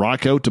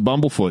 Rock out to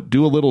Bumblefoot.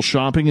 Do a little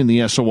shopping in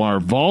the SOR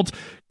Vault.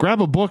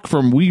 Grab a book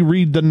from We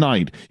Read the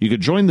Night. You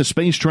can join the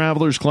Space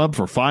Travelers Club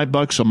for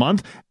 $5 a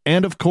month.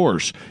 And, of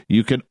course,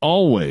 you can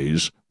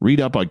always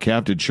read up on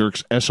Captain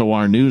Shirk's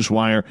SOR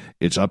Newswire.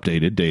 It's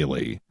updated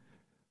daily.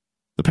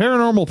 The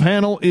Paranormal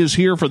Panel is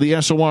here for the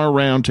SOR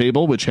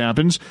Roundtable, which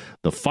happens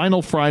the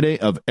final Friday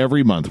of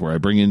every month, where I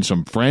bring in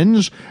some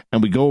friends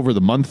and we go over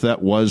the month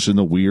that was in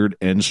the weird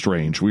and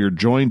strange. We are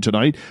joined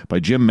tonight by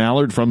Jim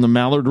Mallard from the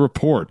Mallard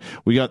Report.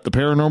 We got the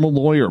paranormal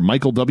lawyer,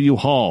 Michael W.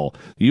 Hall,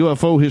 the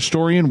UFO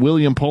historian,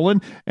 William Pullen,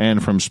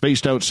 and from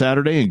Spaced Out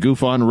Saturday and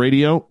Goof on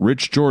Radio,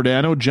 Rich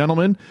Giordano.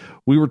 Gentlemen,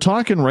 we were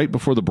talking right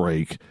before the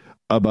break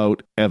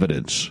about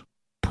evidence,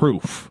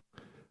 proof.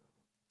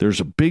 There's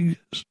a big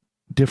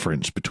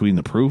difference between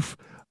the proof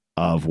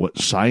of what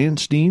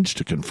science needs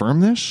to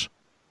confirm this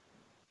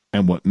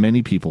and what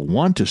many people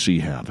want to see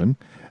happen,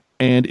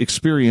 and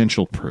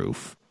experiential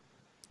proof.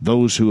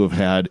 Those who have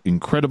had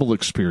incredible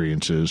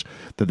experiences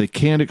that they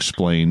can't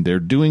explain, they're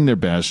doing their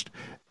best,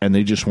 and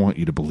they just want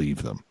you to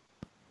believe them.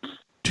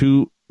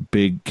 Two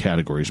big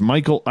categories.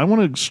 Michael, I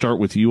want to start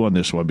with you on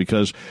this one,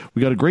 because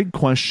we got a great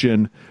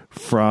question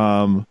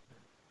from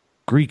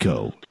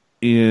Greco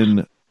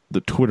in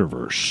the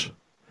Twitterverse,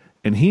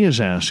 and he is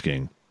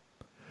asking,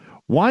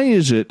 why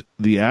is it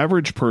the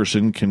average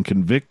person can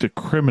convict a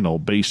criminal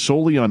based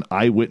solely on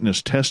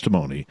eyewitness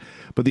testimony,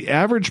 but the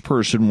average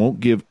person won't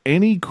give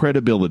any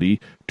credibility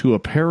to a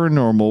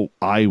paranormal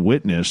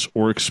eyewitness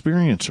or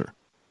experiencer?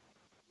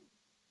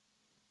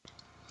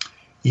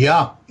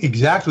 Yeah,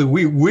 exactly.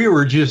 We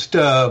were just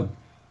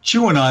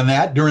chewing on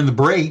that during the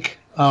break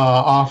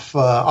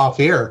off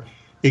air.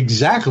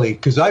 Exactly,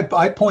 because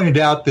I pointed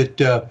out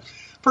that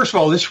first of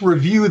all, let's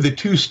review the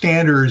two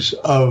standards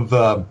of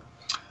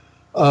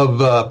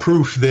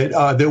proof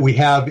that we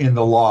have in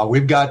the law.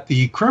 We've got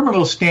the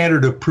criminal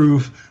standard of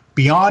proof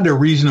beyond a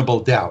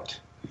reasonable doubt.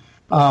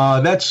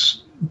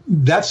 That's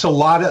a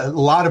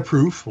lot of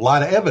proof, a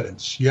lot of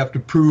evidence. You have to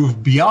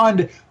prove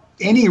beyond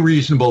any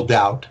reasonable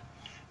doubt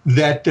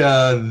that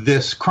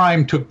this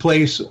crime took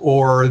place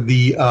or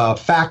the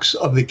facts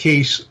of the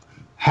case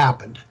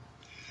happened,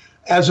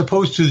 as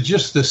opposed to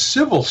just the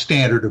civil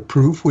standard of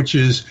proof, which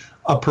is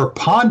a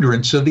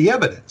preponderance of the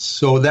evidence.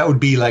 So that would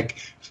be like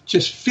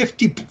just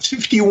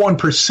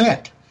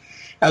 51%,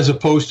 as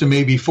opposed to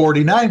maybe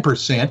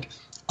 49%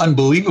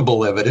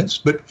 unbelievable evidence,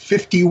 but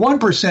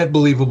 51%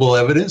 believable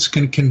evidence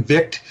can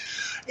convict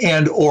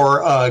and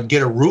or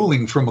get a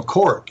ruling from a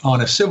court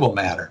on a civil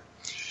matter.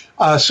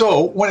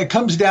 So when it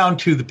comes down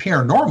to the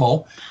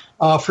paranormal,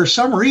 for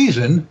some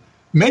reason,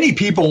 many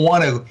people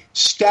want to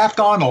stack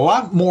on a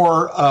lot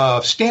more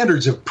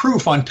standards of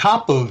proof on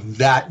top of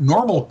that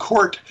normal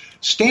court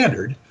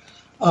standard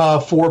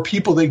for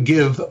people that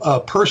give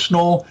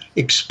personal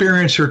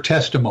experience or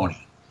testimony.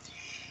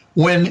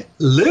 When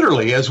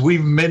literally, as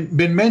we've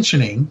been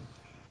mentioning,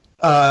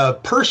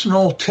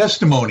 personal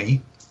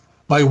testimony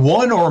by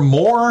one or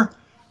more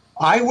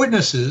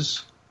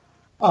eyewitnesses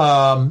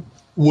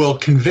will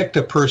convict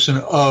a person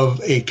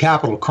of a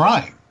capital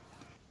crime.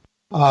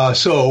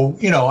 So,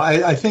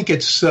 I think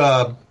it's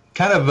kind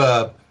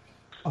of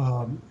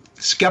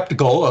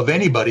skeptical of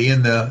anybody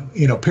in the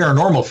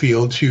paranormal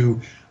field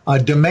to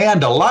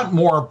demand a lot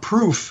more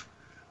proof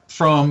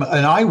from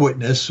an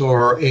eyewitness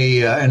or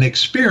an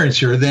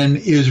experiencer than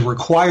is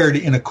required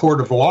in a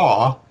court of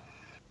law.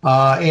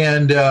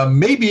 And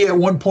maybe at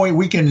one point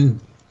we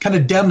can kind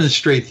of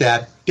demonstrate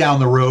that down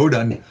the road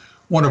on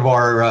one of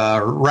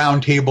our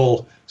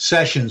roundtable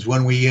sessions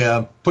when we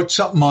put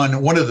something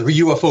on one of the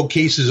UFO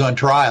cases on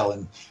trial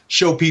and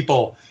show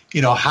people,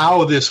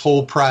 how this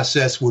whole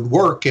process would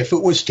work if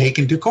it was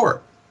taken to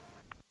court.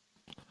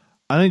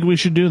 I think we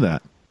should do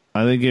that.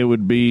 I think it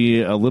would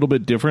be a little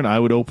bit different. I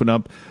would open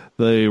up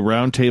the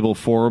roundtable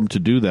forum to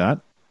do that.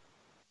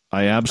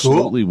 I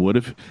absolutely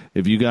would.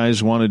 If you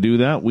guys want to do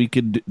that, we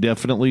could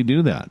definitely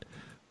do that.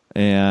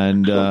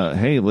 And,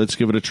 hey, let's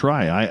give it a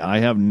try. I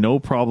have no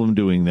problem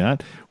doing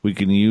that. We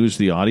can use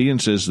the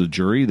audience as the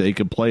jury. They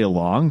could play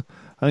along.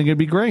 I think it'd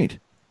be great.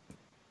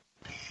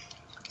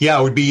 Yeah,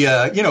 it would be,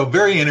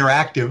 very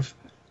interactive.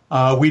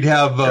 We'd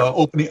have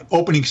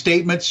opening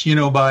statements,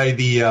 by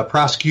the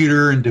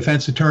prosecutor and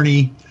defense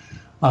attorney.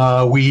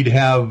 We'd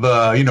have,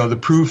 the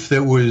proof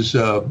that was,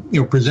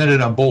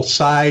 presented on both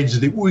sides.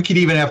 We could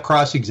even have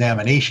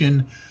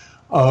cross-examination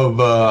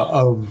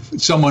of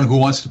someone who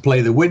wants to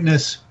play the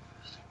witness.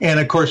 And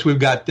of course, we've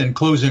got then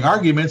closing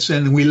arguments,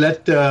 and we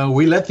let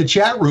the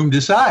chat room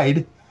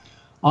decide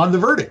on the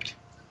verdict.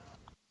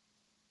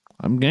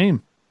 I'm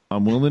game.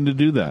 I'm willing to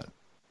do that.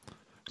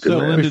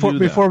 So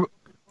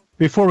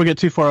before we get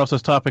too far off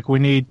this topic, we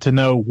need to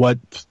know what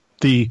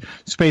the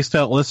Spaced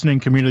Out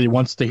listening community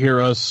wants to hear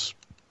us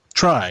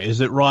try.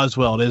 Is it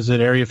Roswell? Is it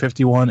Area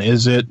 51?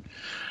 Is it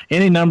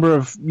any number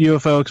of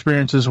UFO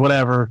experiences?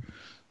 Whatever.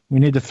 We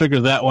need to figure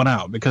that one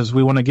out because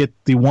we want to get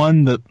the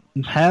one that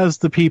has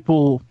the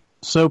people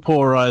so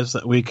polarized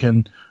that we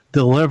can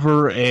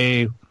deliver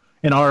in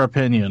our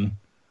opinion,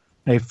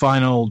 a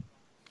final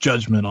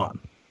judgment on.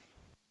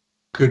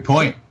 Good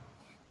point.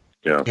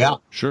 Yeah.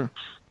 Sure.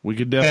 We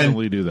could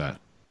definitely do that.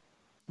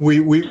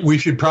 We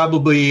should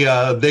probably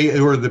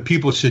the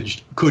people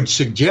could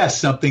suggest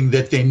something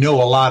that they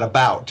know a lot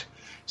about.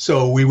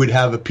 So we would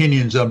have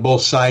opinions on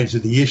both sides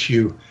of the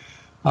issue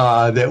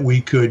that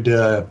we could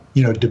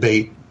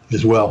debate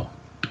as well.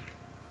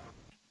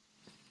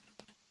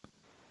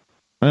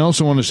 I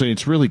also want to say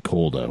it's really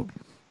cold out.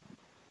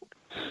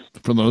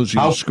 For those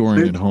of you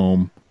scoring at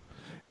home,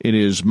 it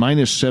is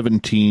minus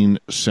 17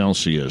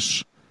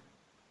 Celsius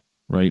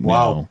right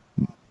now.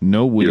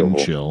 No wind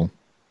chill.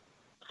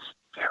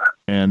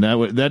 And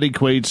that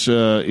equates,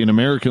 in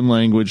American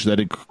language, that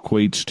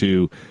equates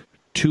to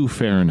 2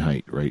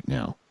 Fahrenheit right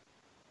now.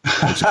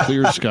 It's a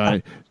clear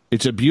sky.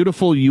 It's a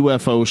beautiful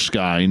UFO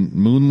sky,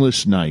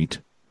 moonless night.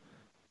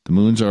 The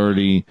moon's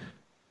already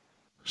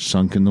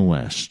sunk in the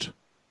west.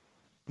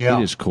 Yeah.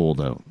 It is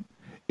cold out.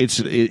 It's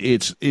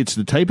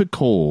the type of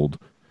cold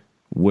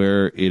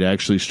where it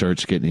actually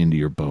starts getting into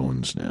your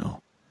bones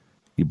now.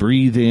 You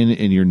breathe in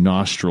and your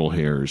nostril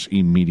hairs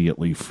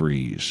immediately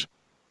freeze.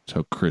 That's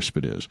how crisp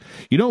it is.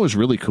 You know what was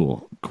really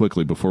cool,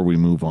 quickly before we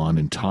move on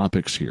in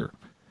topics here.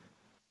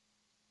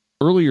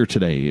 Earlier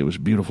today, it was a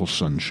beautiful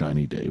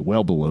sunshiny day,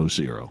 well below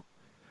zero.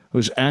 I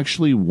was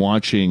actually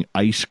watching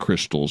ice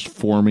crystals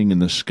forming in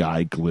the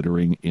sky,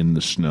 glittering in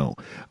the snow,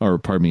 or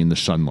pardon me, in the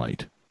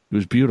sunlight. It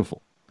was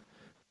beautiful.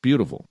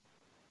 Beautiful.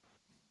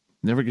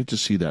 Never get to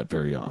see that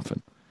very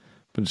often,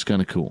 but it's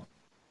kind of cool.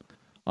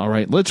 All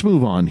right, let's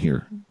move on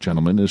here,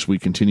 gentlemen, as we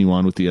continue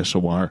on with the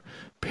SOR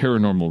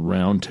Paranormal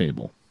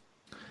Roundtable.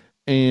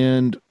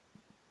 And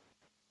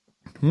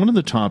one of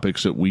the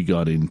topics that we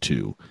got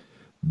into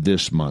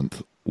this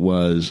month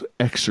was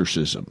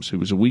exorcisms. It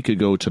was a week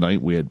ago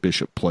tonight. We had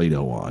Bishop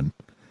Plato on,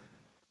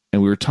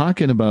 and we were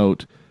talking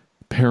about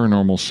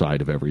paranormal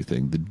side of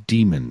everything, the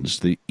demons,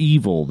 the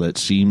evil that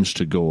seems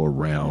to go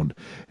around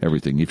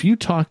everything. If you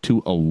talk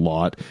to a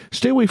lot,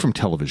 stay away from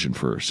television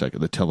for a second,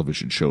 the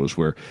television shows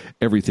where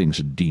everything's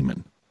a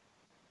demon.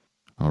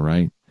 All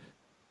right?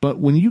 But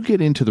when you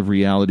get into the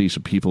realities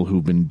of people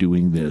who've been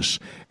doing this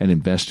and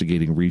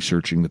investigating,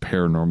 researching the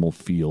paranormal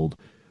field,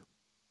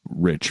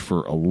 Rich,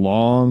 for a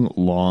long,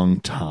 long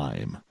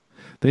time,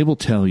 they will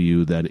tell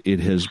you that it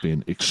has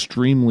been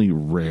extremely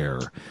rare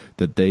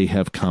that they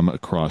have come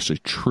across a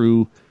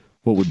true,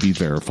 what would be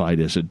verified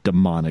as a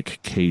demonic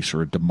case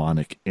or a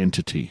demonic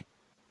entity.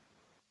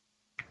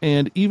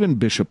 And even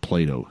Bishop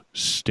Plato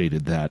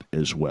stated that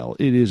as well.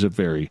 It is a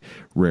very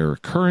rare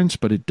occurrence,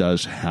 but it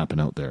does happen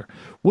out there.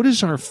 What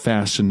is our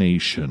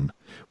fascination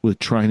with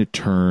trying to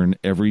turn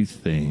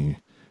everything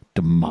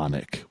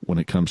demonic when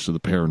it comes to the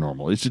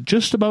paranormal? Is it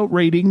just about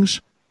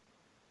ratings?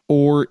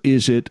 Or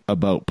is it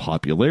about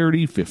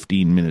popularity,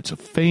 15 minutes of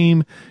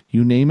fame,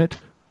 you name it?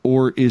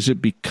 Or is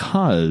it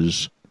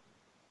because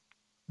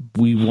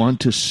we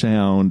want to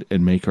sound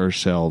and make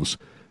ourselves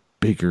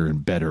bigger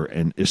and better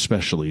and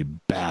especially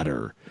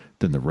badder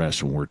than the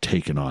rest when we're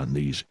taking on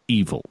these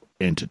evil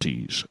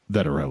entities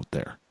that are out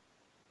there?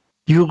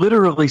 You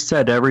literally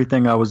said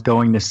everything I was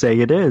going to say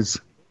it is.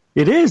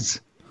 It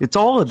is. It's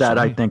all of that,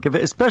 I think,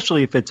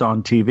 especially if it's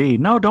on TV.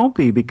 No, don't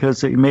be,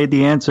 because it made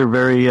the answer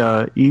very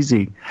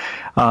easy.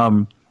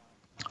 I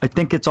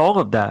think it's all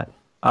of that.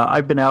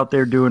 I've been out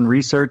there doing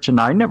research,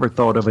 and I never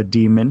thought of a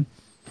demon,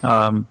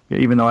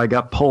 even though I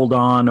got pulled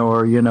on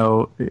or,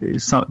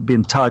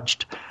 been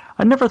touched.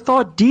 I never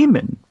thought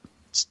demon,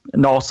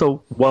 and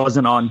also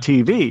wasn't on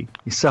TV.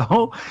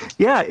 So,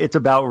 yeah, it's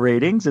about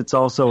ratings. It's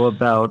also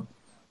about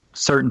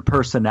certain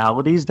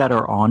personalities that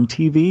are on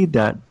TV,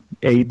 that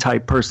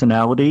A-type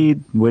personality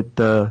with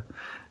the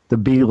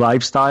B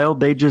lifestyle.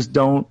 They just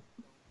don't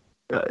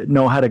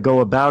know how to go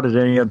about it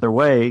any other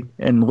way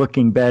and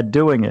looking bad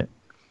doing it.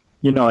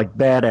 Like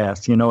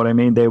badass, you know what I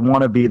mean? They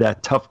want to be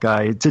that tough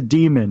guy. It's a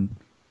demon.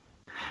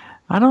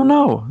 I don't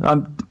know.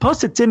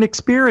 Plus, it's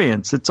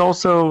inexperience. It's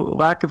also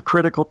lack of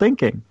critical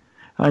thinking.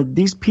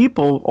 These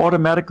people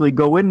automatically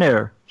go in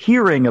there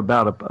hearing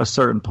about a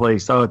certain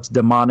place. Oh, it's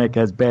demonic,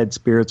 has bad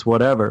spirits,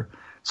 whatever.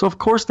 So, of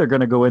course, they're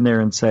going to go in there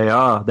and say,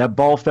 that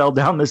ball fell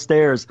down the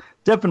stairs.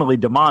 Definitely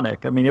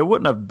demonic. I mean, it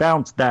wouldn't have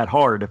bounced that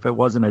hard if it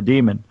wasn't a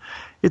demon.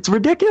 It's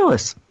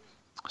ridiculous.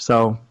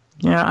 So,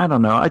 yeah, I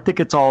don't know. I think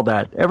it's all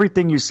that.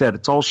 Everything you said,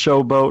 it's all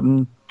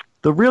showboating.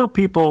 The real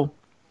people,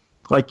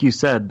 like you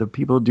said, the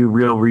people who do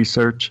real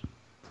research,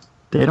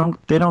 they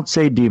don't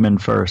say demon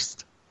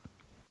first.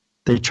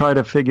 They try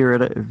to figure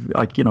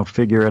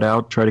it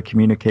out, try to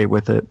communicate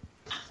with it.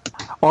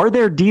 Are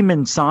there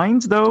demon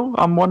signs, though?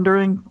 I'm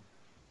wondering.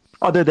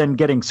 Other than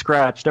getting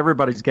scratched,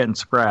 everybody's getting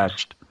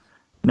scratched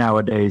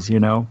nowadays,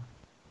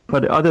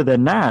 But other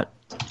than that,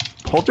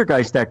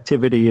 poltergeist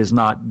activity is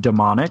not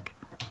demonic.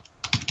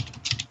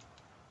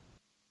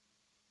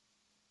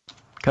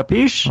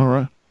 Capiche? All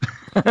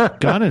right.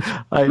 Got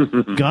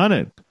it. Got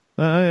it.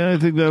 I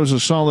think that was a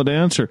solid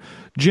answer.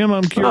 Jim,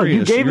 I'm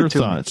curious. Your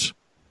thoughts.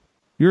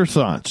 Your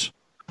thoughts.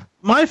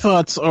 My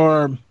thoughts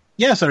are,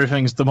 yes,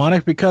 everything's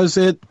demonic because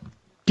it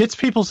gets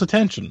people's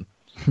attention.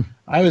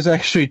 I was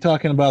actually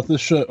talking about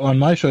this show on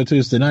my show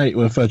Tuesday night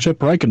with Chip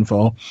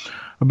Reichenfall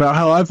about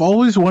how I've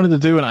always wanted to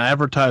do an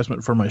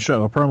advertisement for my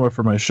show, a promo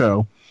for my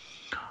show,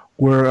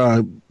 where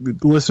a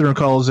listener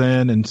calls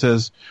in and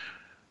says,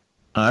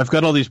 I've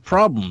got all these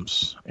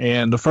problems.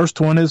 And the first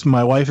one is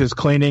my wife is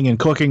cleaning and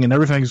cooking and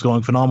everything's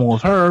going phenomenal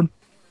with her.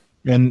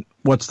 And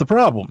what's the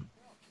problem?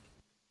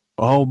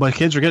 Oh, my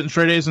kids are getting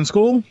straight A's in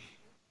school?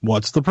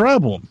 What's the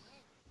problem?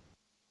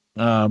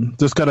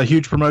 Just got a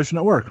huge promotion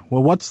at work.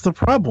 Well, what's the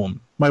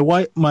problem?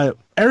 My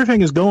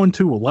everything is going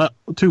too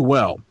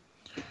well.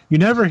 You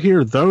never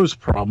hear those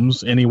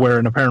problems anywhere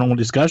in a paranormal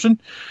discussion.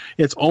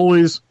 It's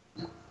always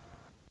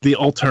the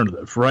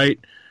alternative, right?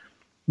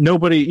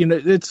 Nobody,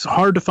 it's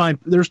hard to find.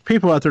 There's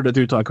people out there that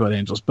do talk about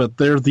angels, but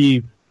they're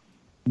the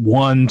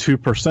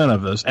 1-2%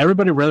 of us.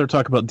 Everybody rather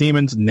talk about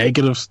demons,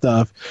 negative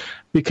stuff,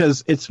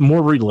 because it's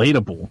more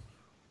relatable.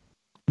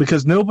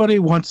 Because nobody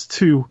wants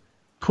to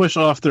push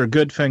off their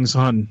good things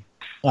on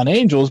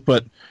angels,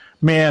 but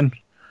man,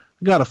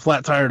 I got a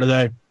flat tire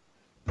today.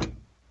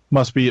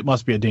 Must be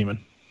a demon.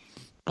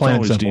 Plain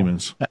always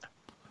demons.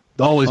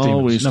 Always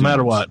demons, no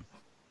matter what.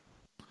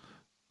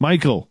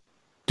 Michael,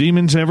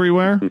 demons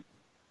everywhere?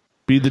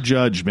 Be the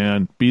judge,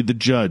 man. Be the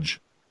judge.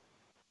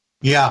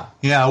 Yeah.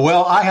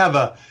 Well, I have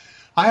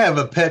I have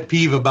a pet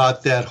peeve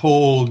about that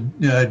whole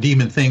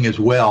demon thing as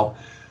well.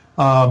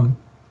 I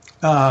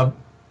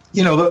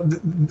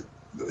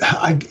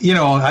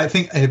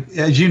think,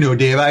 as you know,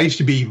 Dave, I used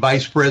to be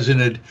vice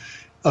president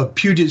of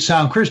Puget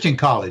Sound Christian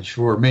College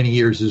for many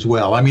years as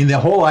well. I mean, the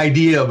whole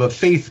idea of a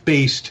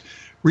faith-based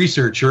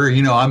researcher,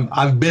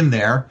 I've been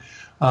there.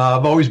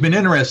 I've always been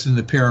interested in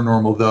the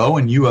paranormal, though,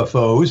 and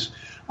UFOs.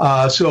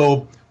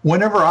 So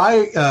whenever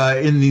I,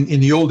 in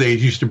the old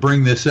days, used to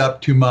bring this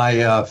up to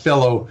my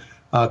fellow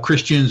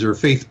Christians or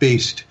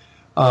faith-based,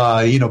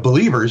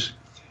 believers,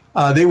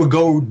 they would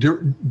go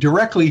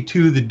directly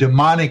to the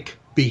demonic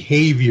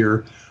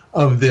behavior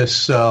of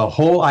this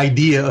whole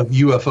idea of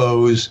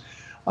UFOs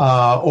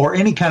or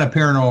any kind of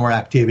paranormal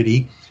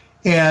activity,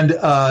 and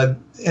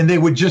they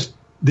would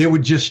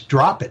just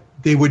drop it.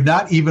 They would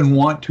not even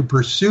want to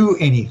pursue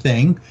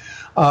anything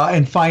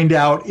and find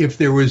out if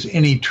there was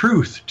any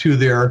truth to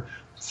their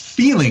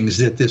feelings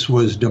that this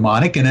was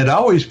demonic. And it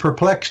always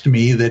perplexed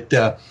me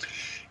that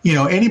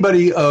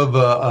anybody of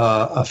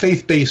a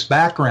faith-based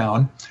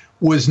background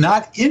was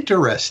not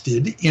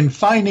interested in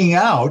finding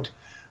out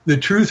the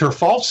truth or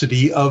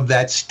falsity of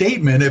that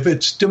statement, if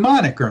it's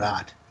demonic or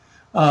not.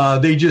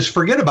 They just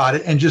forget about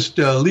it and just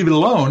leave it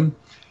alone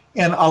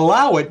and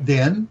allow it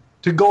then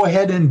to go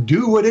ahead and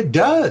do what it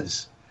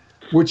does,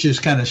 which is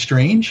kind of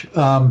strange.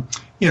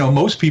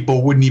 Most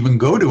people wouldn't even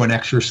go to an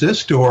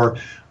exorcist or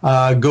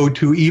go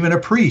to even a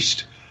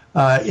priest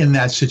in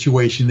that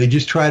situation. They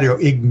just try to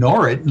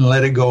ignore it and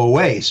let it go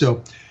away.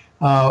 So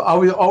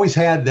I always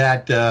had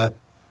that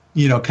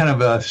kind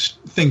of a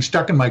thing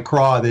stuck in my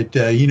craw that,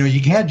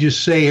 you can't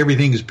just say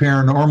everything is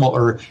paranormal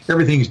or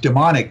everything's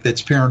demonic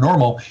that's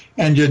paranormal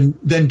and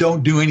then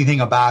don't do anything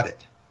about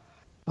it.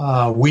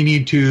 We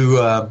need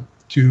to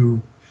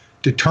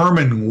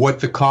determine what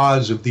the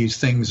cause of these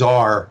things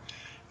are.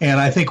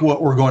 And I think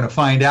what we're going to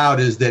find out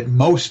is that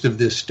most of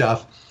this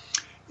stuff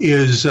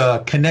is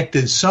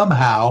connected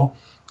somehow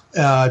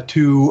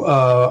to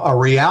a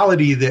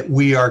reality that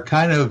we are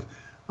kind of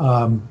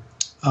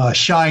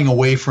shying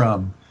away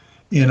from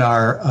in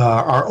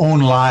our own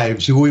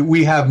lives.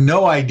 We have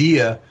no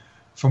idea,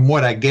 from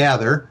what I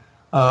gather,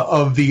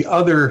 of the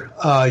other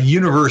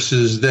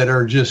universes that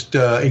are just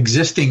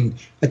existing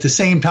at the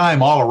same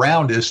time all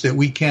around us that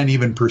we can't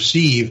even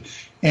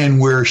perceive,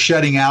 and we're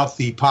shutting out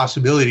the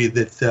possibility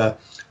that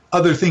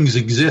other things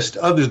exist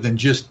other than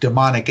just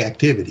demonic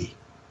activity.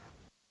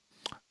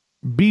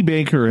 B.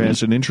 Baker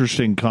has an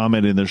interesting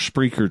comment in the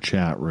Spreaker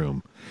chat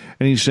room,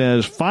 and he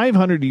says,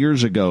 500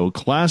 years ago,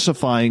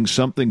 classifying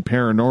something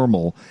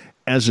paranormal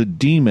as a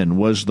demon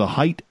was the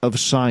height of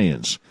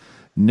science.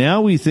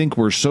 Now we think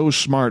we're so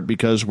smart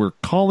because we're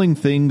calling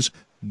things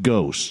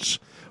ghosts.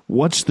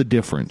 What's the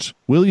difference?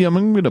 William,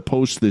 I'm going to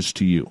post this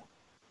to you.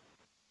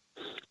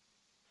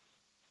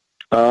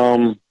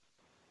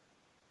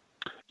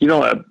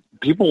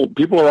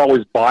 People are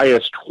always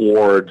biased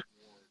toward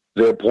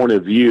their point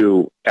of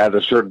view at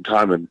a certain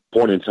time and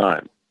point in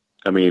time.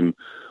 I mean,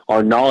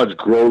 our knowledge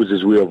grows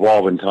as we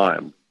evolve in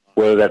time,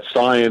 whether that's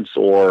science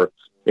or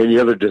any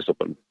other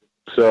discipline.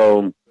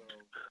 So,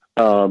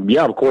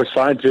 of course,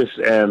 scientists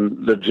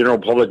and the general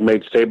public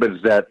made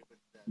statements that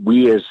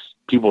we as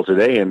people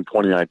today in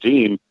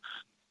 2019,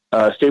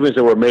 statements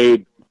that were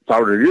made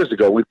 500 years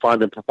ago, we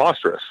find them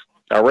preposterous,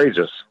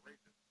 outrageous.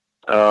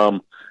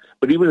 But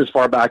even as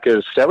far back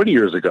as 70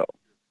 years ago,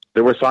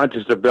 there were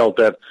scientists that felt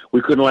that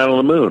we couldn't land on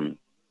the moon.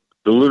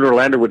 The lunar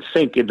lander would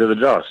sink into the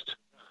dust.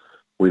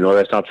 We know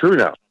that's not true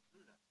now.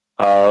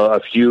 A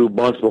few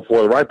months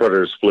before the Wright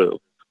brothers flew,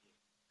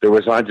 there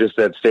were scientists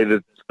that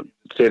stated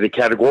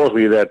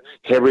categorically that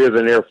heavier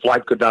than air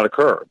flight could not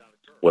occur.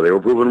 Well, they were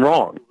proven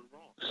wrong.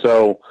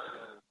 So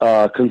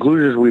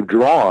conclusions we've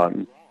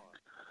drawn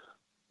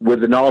with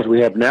the knowledge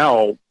we have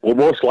now will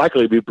most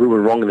likely be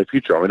proven wrong in the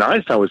future. I mean,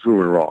 Einstein was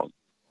proven wrong.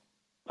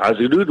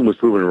 Isaac Newton was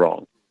proven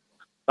wrong.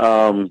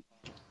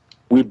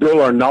 We build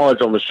our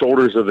knowledge on the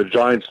shoulders of the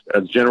giants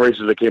and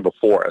generations that came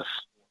before us.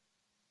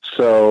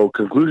 So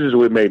conclusions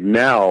we've made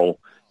now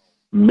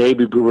may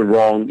be proven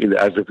wrong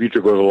as the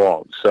future goes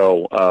along.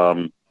 So,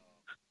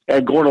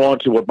 and going along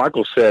to what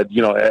Michael said,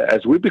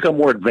 as we become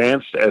more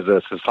advanced as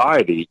a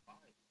society,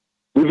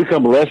 we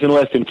become less and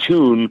less in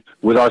tune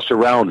with our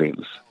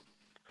surroundings.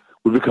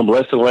 We become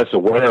less and less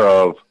aware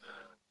of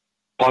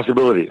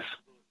possibilities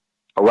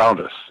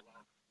around us.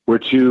 We're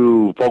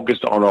too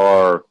focused on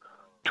our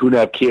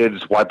 2.5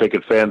 kids, white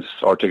picket fence,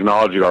 our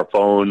technology, our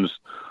phones,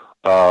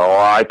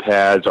 our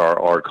iPads,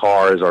 our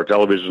cars, our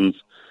televisions.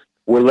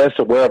 We're less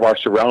aware of our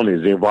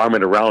surroundings, the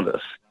environment around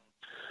us.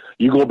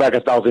 You go back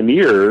 1,000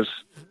 years,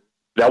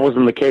 that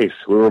wasn't the case.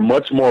 We were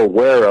much more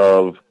aware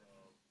of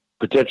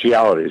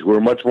potentialities. We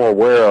were much more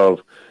aware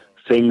of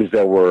things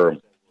that were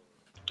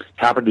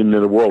happening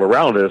in the world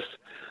around us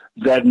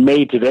that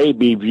may today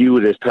be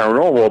viewed as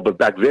paranormal, but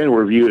back then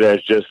were viewed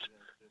as just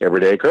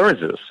everyday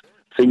occurrences,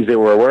 things they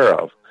were aware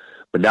of.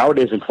 But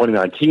nowadays in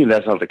 2019,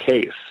 that's not the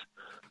case.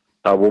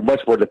 We're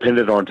much more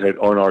dependent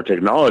on our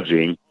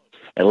technology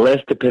and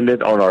less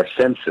dependent on our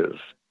senses.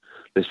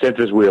 The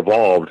senses we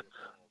evolved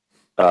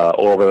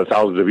over the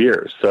thousands of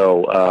years.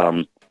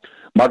 So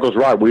Michael's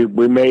right.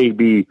 We may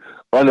be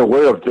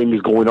unaware of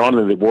things going on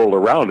in the world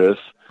around us,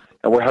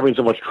 and we're having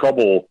so much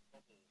trouble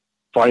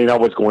finding out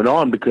what's going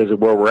on because of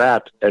where we're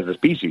at as a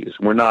species.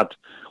 We're not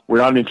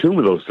in tune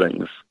with those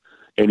things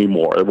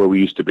anymore where we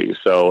used to be.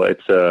 So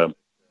it's a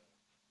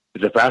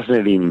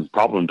fascinating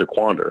problem to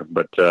quander.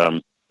 But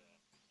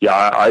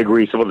I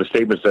agree. Some of the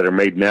statements that are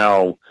made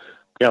now,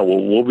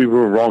 we'll be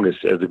proven wrong as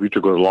the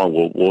future goes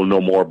along. We'll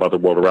know more about the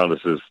world around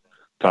us as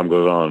time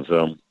goes on.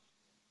 So.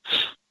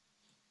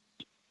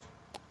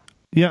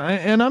 Yeah,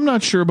 and I'm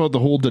not sure about the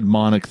whole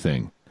demonic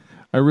thing.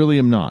 I really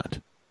am not.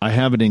 I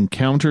haven't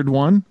encountered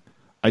one.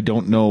 I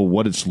don't know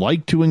what it's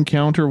like to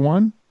encounter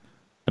one.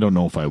 I don't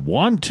know if I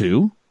want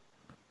to,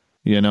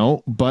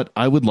 but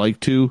I would like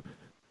to,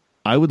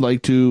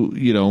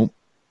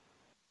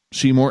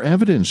 see more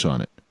evidence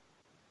on it.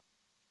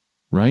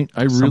 Right?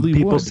 I really would. Some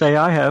people say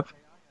I have.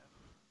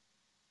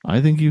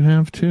 I think you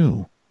have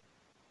too.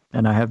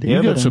 And I have the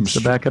evidence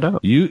to back it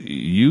up.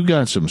 You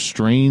got some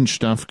strange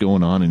stuff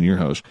going on in your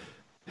house.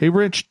 Hey,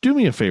 Rich, do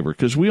me a favor,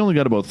 because we only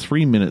got about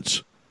 3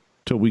 minutes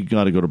till we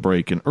got to go to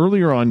break. And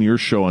earlier on your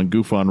show on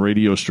Goof On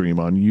Radio Stream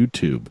on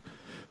YouTube,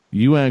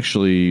 you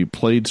actually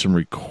played some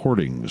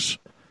recordings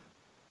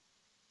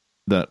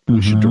that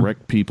we should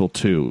direct people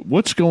to.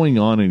 What's going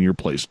on in your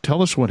place?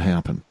 Tell us what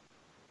happened.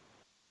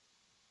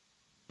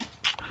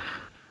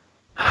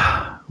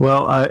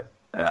 Well,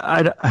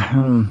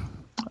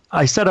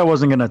 I said I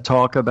wasn't going to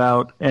talk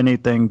about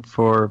anything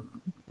for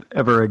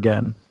ever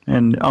again.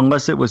 And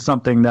unless it was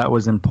something that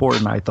was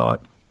important, I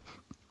thought.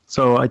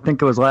 So I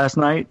think it was last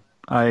night.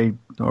 I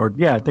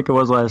think it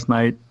was last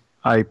night.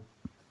 I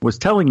was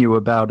telling you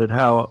about it,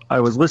 how I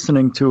was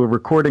listening to a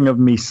recording of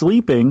me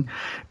sleeping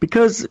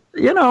because,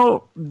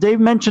 Dave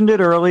mentioned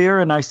it earlier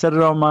and I said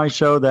it on my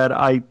show that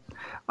I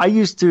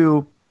used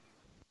to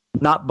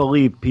not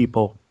believe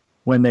people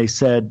when they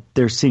said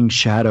they're seeing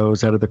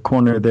shadows out of the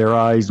corner of their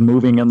eyes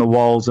moving in the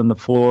walls and the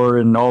floor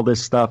and all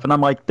this stuff. And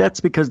I'm like, that's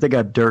because they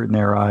got dirt in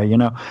their eye.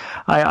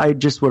 I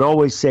just would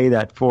always say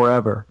that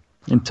forever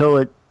until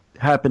it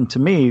happened to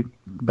me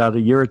about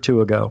a year or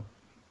two ago.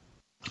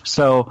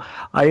 So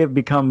I have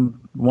become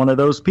one of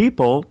those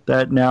people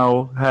that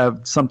now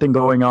have something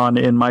going on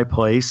in my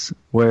place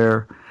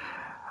where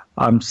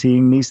I'm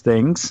seeing these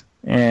things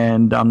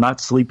and I'm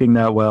not sleeping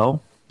that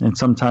well. And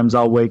sometimes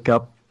I'll wake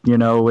up,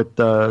 with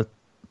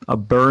a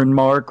burn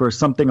mark or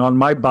something on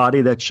my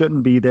body that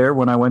shouldn't be there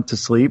when I went to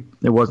sleep.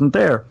 It wasn't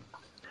there.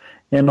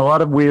 And a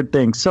lot of weird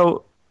things.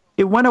 So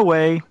it went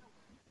away,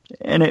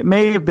 and it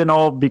may have been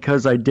all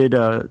because I did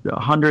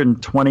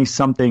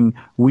 120-something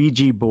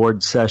Ouija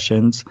board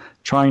sessions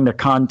trying to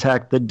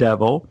contact the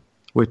devil,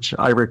 which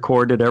I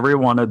recorded every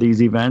one of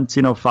these events,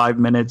 5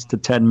 minutes to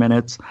 10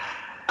 minutes,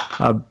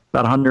 about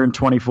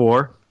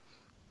 124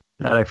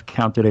 that I've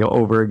counted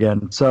over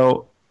again.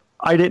 So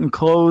I didn't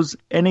close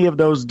any of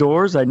those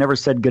doors. I never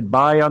said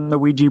goodbye on the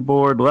Ouija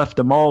board, left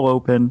them all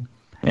open,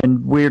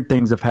 and weird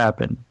things have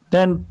happened.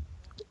 Then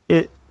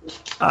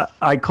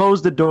I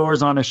closed the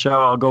doors on a show.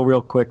 I'll go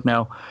real quick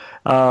now.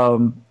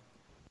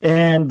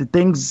 And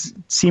things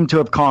seem to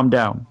have calmed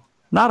down.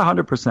 Not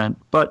 100%,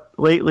 but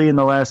lately in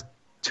the last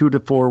 2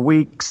 to 4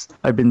 weeks,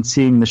 I've been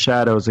seeing the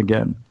shadows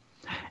again.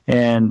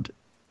 And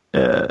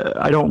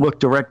I don't look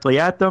directly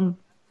at them.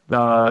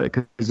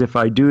 Because if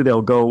I do,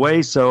 they'll go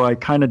away. So I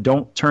kind of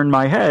don't turn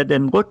my head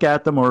and look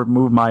at them or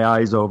move my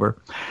eyes over.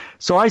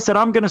 So I said,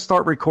 I'm going to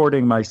start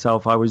recording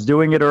myself. I was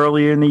doing it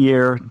early in the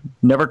year,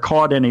 never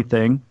caught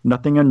anything,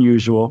 nothing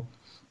unusual.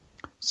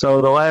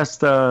 So the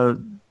last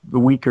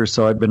week or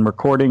so, I've been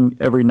recording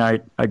every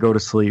night I go to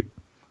sleep.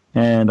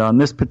 And on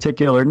this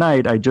particular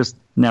night, I just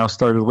now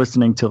started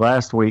listening to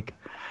last week.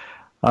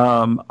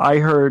 I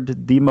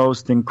heard the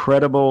most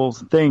incredible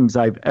things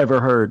I've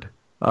ever heard.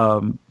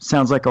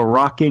 Sounds like a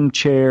rocking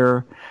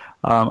chair.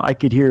 I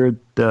could hear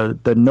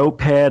the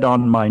notepad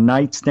on my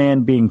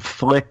nightstand being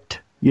flicked,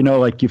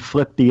 like you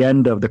flip the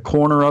end of the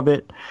corner of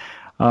it.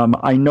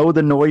 I know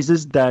the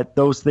noises that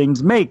those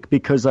things make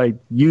because I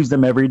use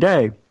them every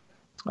day.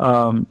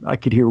 I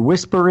could hear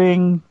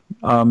whispering.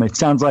 It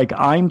sounds like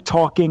I'm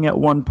talking at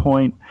one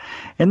point.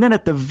 And then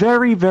at the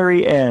very,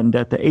 very end,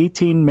 at the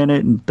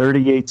 18-minute and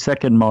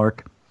 38-second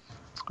mark,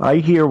 I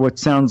hear what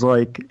sounds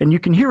like, and you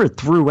can hear it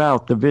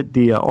throughout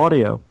the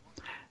audio,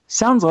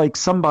 sounds like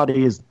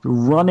somebody is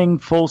running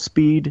full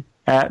speed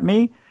at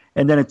me,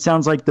 and then it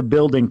sounds like the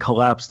building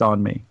collapsed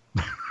on me.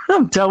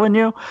 I'm telling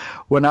you,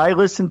 when I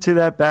listened to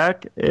that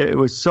back,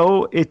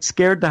 it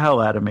scared the hell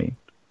out of me.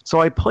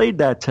 So I played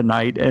that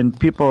tonight, and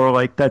people are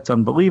like, that's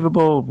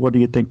unbelievable. What do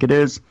you think it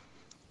is?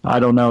 I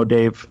don't know,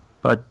 Dave,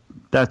 but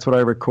that's what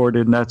I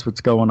recorded, and that's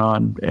what's going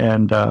on.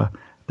 And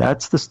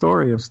that's the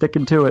story. I'm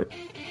sticking to it.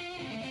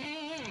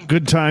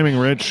 Good timing,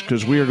 Rich,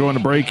 because we are going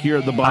to break here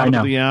at the bottom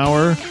of the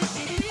hour.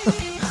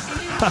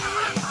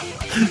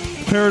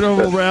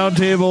 Paranormal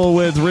Roundtable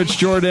with Rich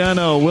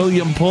Giordano,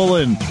 William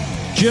Pullen,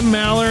 Jim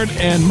Mallard,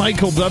 and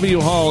Michael W.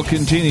 Hall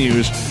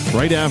continues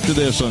right after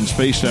this on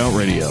Spaced Out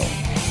Radio.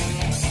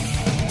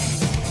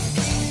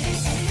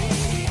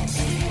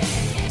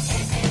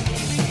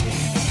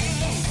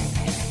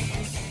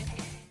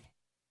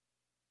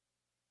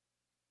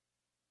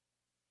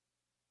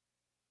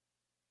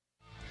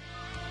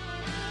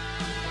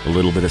 A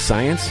little bit of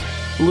science,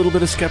 a little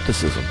bit of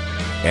skepticism.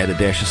 Add a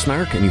dash of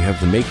snark and you have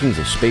the makings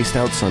of Spaced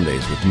Out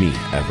Sundays with me,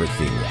 Everett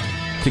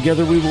Thiemer.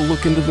 Together we will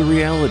look into the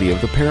reality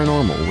of the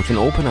paranormal with an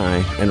open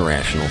eye and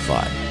rational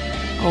thought.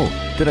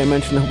 Oh, did I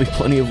mention there'll be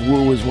plenty of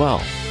woo as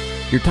well?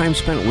 Your time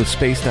spent with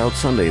Spaced Out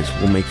Sundays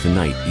will make the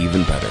night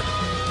even better.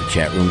 The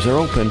chat rooms are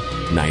open,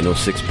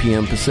 9:06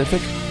 p.m.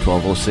 Pacific,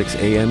 12:06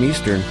 a.m.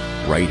 Eastern,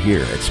 right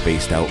here at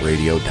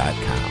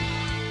spacedoutradio.com.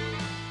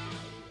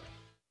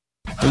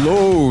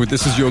 Hello,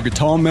 this is your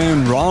guitar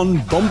man, Ron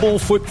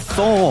Bumblefoot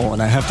Thal,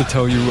 and I have to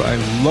tell you, I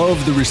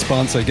love the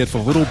response I get for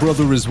Little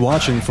Brother is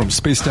Watching from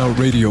Spaced Out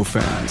Radio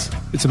fans.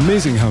 It's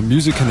amazing how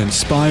music can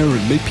inspire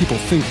and make people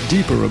think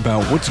deeper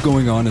about what's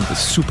going on in the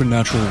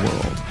supernatural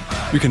world.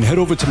 You can head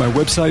over to my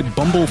website,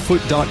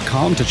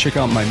 bumblefoot.com, to check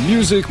out my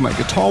music, my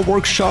guitar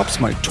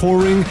workshops, my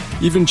touring,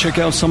 even check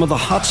out some of the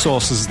hot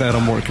sauces that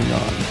I'm working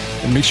on.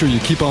 And make sure you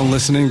keep on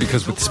listening,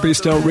 because with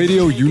Spaced Out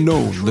Radio, you know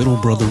Little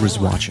Brother is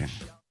watching.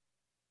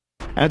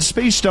 At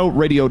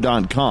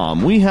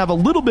spacedoutradio.com, we have a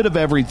little bit of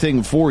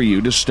everything for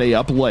you to stay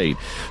up late.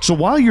 So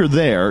while you're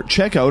there,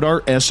 check out our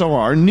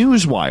SOR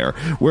Newswire,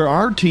 where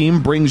our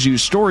team brings you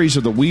stories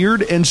of the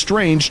weird and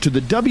strange to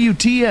the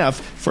WTF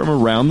from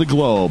around the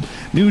globe.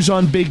 News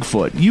on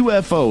Bigfoot,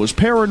 UFOs,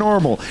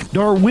 paranormal,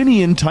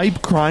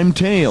 Darwinian-type crime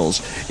tales.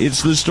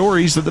 It's the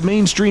stories that the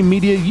mainstream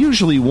media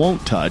usually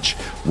won't touch.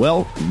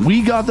 Well,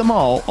 we got them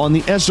all on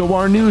the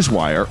SOR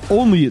Newswire,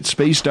 only at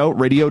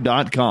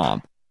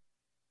spacedoutradio.com.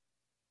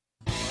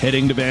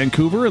 Heading to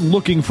Vancouver and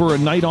looking for a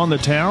night on the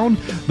town?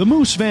 The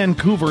Moose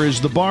Vancouver is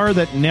the bar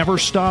that never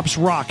stops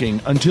rocking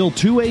until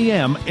 2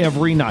 a.m.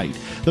 every night.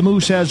 The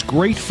Moose has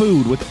great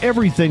food with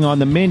everything on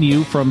the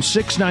menu from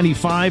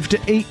 $6.95 to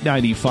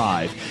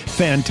 $8.95.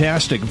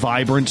 Fantastic,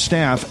 vibrant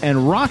staff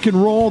and rock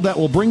and roll that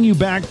will bring you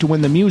back to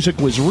when the music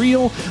was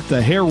real,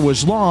 the hair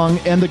was long,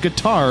 and the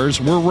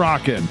guitars were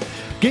rocking.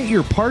 Get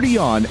your party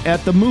on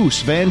at the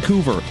Moose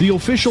Vancouver, the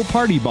official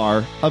party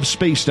bar of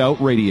Spaced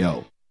Out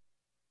Radio.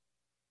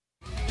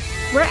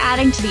 We're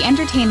adding to the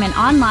entertainment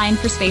online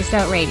for Spaced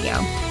Out Radio.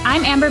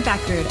 I'm Amber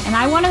Beckrud, and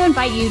I want to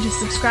invite you to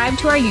subscribe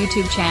to our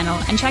YouTube channel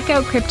and check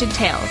out Cryptid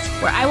Tales,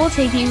 where I will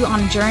take you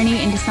on a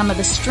journey into some of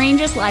the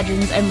strangest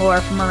legends and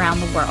lore from around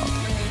the world,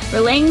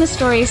 relaying the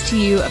stories to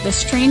you of the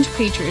strange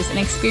creatures and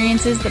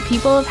experiences that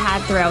people have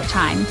had throughout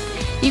time.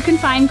 You can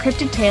find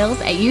Cryptid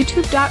Tales at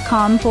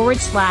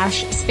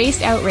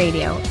youtube.com/Spaced Out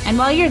Radio. And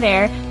while you're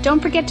there, don't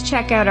forget to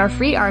check out our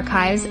free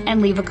archives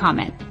and leave a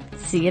comment.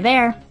 See you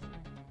there.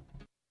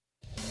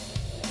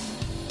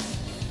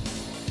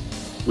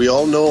 We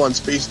all know on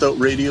Spaced Out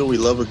Radio we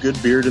love a good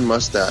beard and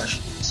mustache,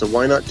 so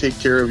why not take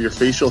care of your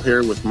facial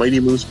hair with Mighty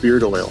Moose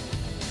Beard Oil?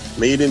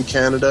 Made in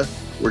Canada,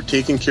 we're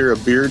taking care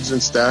of beards and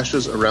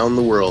stashes around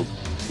the world.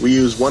 We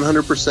use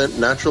 100%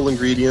 natural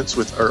ingredients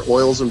with our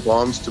oils and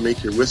balms to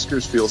make your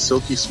whiskers feel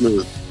silky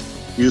smooth.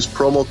 Use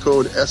promo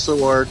code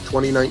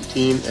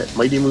SOR2019 at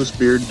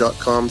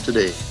MightyMooseBeard.com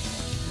today.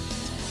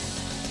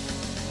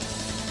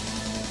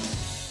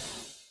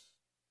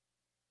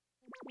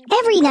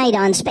 Every night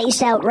on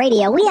Spaced Out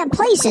Radio, we have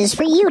places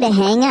for you to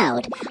hang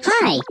out.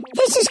 Hi,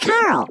 this is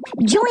Carl.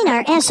 Join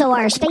our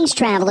SOR Space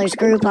Travelers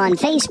group on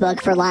Facebook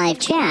for live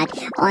chat.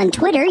 On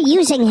Twitter,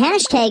 using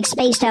hashtag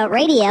Spaced Out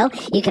Radio.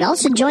 You can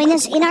also join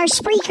us in our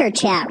Spreaker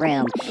chat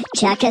room.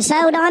 Check us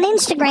out on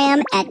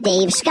Instagram at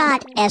Dave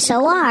Scott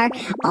SOR.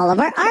 All of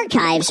our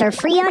archives are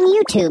free on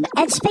YouTube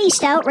at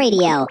Spaced Out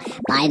Radio.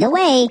 By the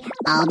way,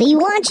 I'll be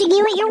watching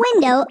you at your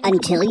window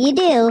until you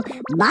do.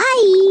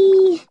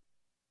 Bye!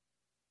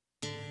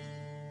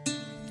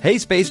 Hey,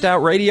 Spaced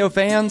Out Radio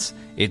fans!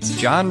 It's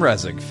John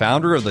Resig,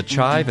 founder of the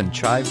Chive and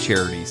Chive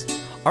Charities.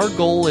 Our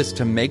goal is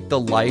to make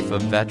the life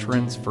of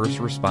veterans, first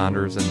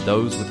responders, and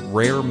those with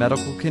rare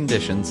medical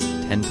conditions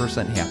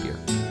 10% happier.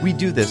 We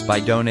do this by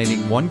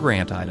donating one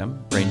grant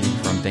item, ranging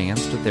from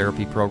dance to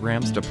therapy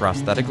programs to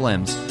prosthetic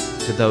limbs,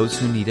 to those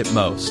who need it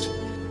most.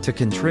 To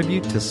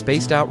contribute to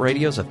Spaced Out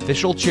Radio's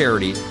official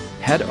charity,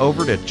 head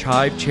over to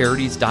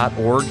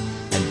chivecharities.org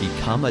and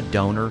become a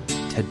donor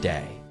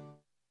today.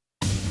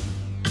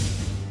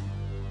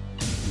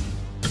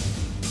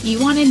 You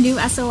wanted new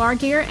SOR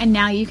gear, and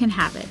now you can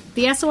have it.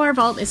 The SOR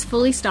Vault is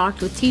fully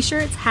stocked with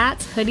t-shirts,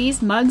 hats,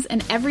 hoodies, mugs,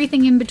 and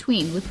everything in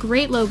between, with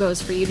great logos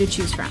for you to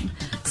choose from.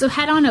 So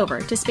head on over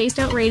to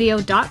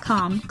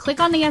spacedoutradio.com, click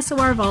on the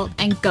SOR Vault,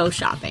 and go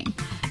shopping.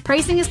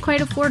 Pricing is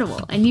quite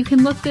affordable, and you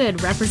can look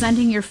good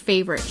representing your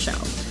favorite show.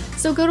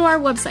 So go to our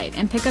website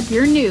and pick up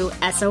your new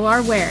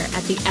SOR wear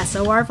at the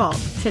SOR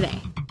Vault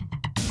today.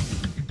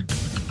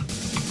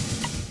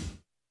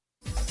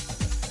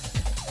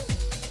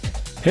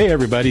 Hey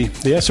everybody,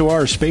 the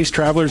SOR Space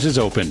Travelers is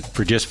open.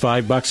 For just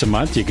 $5 a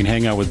month, you can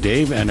hang out with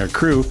Dave and our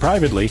crew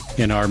privately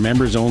in our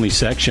members-only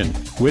section.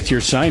 With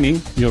your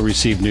signing, you'll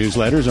receive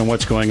newsletters on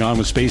what's going on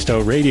with Spaced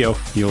Out Radio.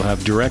 You'll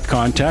have direct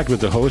contact with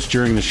the host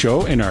during the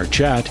show in our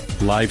chat,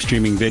 live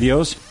streaming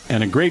videos,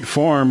 and a great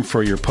forum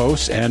for your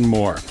posts and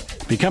more.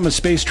 Become a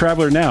space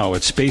traveler now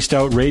at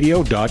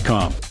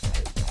spacedoutradio.com.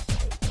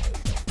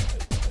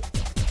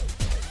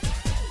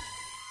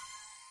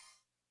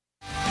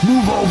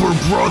 Move over,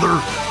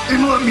 brother,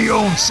 and let me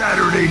own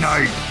Saturday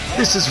night.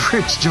 This is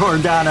Rich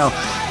Giordano,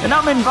 and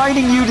I'm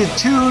inviting you to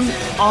tune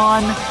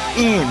on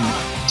in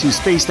to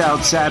Spaced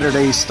Out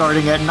Saturdays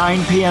starting at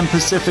 9 p.m.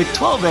 Pacific,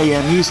 12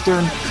 a.m.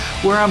 Eastern,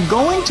 where I'm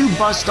going to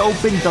bust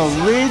open the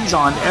lids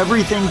on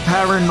everything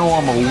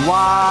paranormal.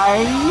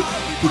 Why?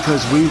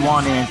 Because we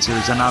want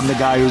answers, and I'm the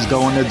guy who's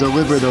going to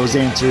deliver those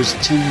answers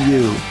to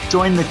you.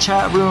 Join the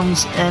chat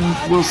rooms, and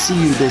we'll see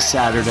you this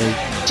Saturday.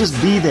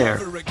 Just be there.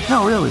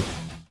 No, really.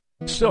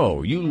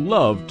 So, you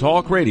love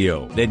talk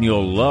radio? Then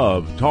you'll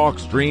love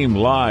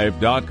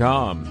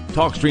TalkStreamLive.com.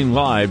 TalkStream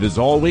Live is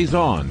always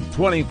on,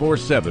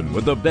 24/7,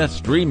 with the best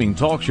streaming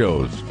talk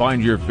shows.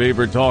 Find your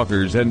favorite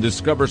talkers and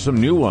discover some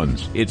new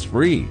ones. It's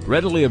free,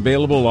 readily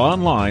available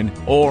online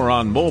or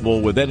on mobile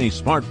with any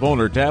smartphone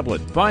or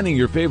tablet. Finding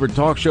your favorite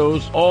talk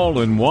shows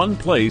all in one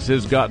place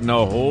has gotten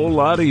a whole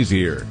lot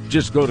easier.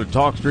 Just go to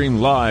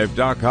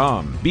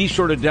TalkStreamLive.com. Be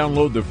sure to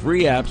download the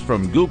free apps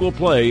from Google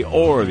Play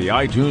or the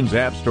iTunes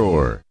App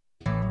Store.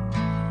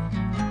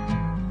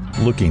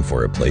 Looking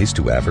for a place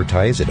to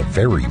advertise at a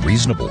very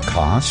reasonable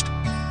cost?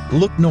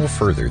 Look no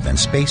further than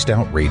Spaced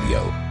Out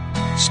Radio.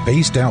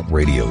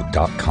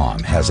 SpacedOutRadio.com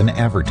has an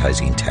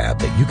advertising tab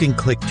that you can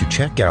click to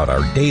check out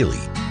our daily,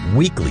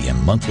 weekly, and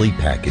monthly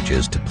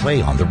packages to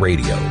play on the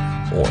radio,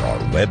 or our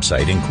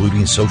website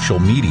including social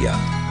media.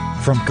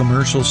 From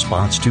commercial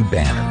spots to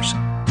banners,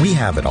 we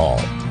have it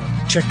all.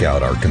 Check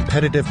out our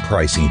competitive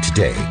pricing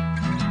today.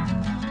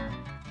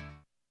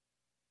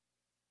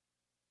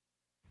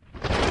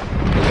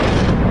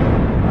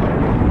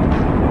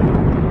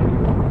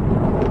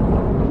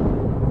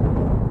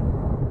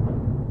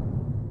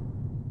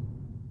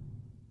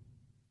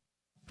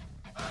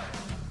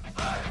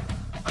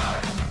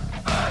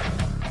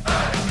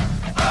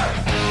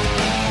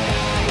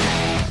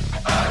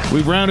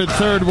 We've rounded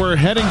third. We're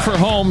heading for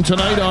home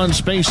tonight on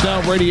Spaced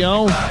Out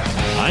Radio.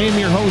 I am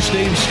your host,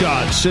 Dave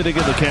Scott, sitting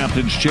in the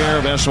captain's chair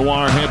of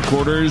SOR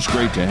headquarters.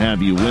 Great to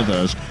have you with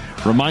us.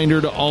 Reminder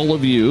to all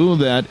of you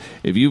that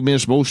if you've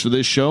missed most of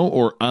this show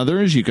or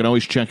others, you can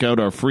always check out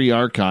our free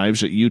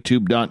archives at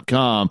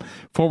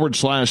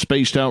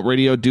youtube.com/Spaced Out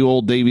Radio. Do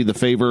old Davey the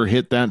favor,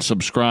 hit that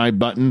subscribe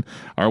button.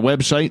 Our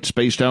website,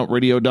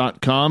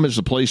 spacedoutradio.com, is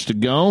the place to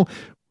go.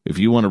 If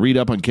you want to read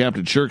up on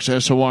Captain Shirk's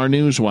SOR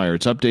Newswire,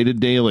 it's updated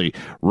daily.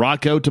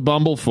 Rock out to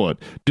Bumblefoot.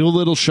 Do a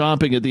little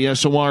shopping at the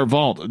SOR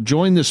Vault.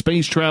 Join the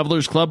Space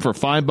Travelers Club for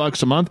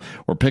 $5 a month,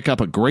 or pick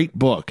up a great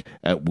book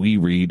at We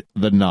Read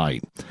the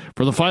Night.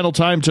 For the final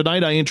time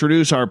tonight, I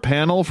introduce our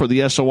panel for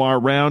the SOR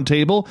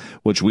Roundtable,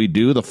 which we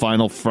do the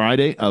final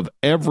Friday of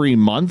every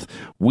month.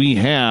 We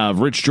have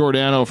Rich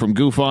Giordano from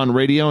Goof On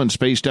Radio and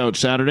Spaced Out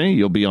Saturday.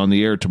 You'll be on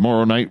the air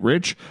tomorrow night,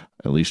 Rich.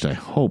 At least I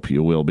hope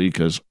you will be,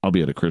 because I'll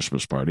be at a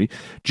Christmas party.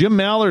 Jim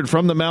Mallard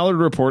from the Mallard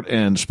Report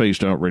and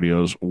Spaced Out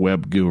Radio's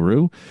web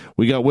guru.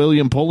 We got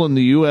William Pullen,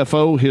 the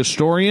UFO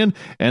historian,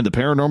 and the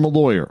paranormal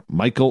lawyer,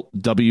 Michael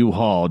W.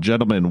 Hall.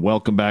 Gentlemen,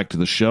 welcome back to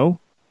the show.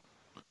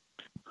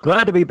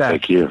 Glad to be back.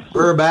 Thank you.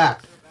 We're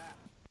back.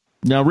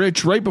 Now,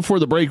 Rich, right before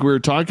the break, we were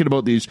talking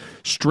about these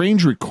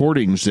strange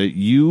recordings that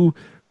you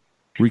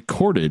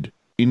recorded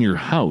in your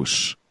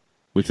house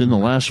within the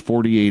last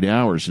 48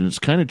 hours, and it's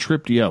kind of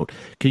tripped you out.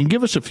 Can you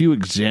give us a few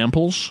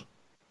examples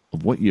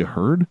of what you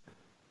heard,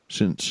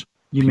 since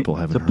people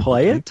haven't heard to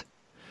play it?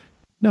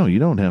 No, you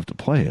don't have to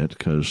play it,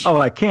 because... Oh,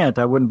 I can't.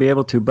 I wouldn't be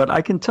able to, but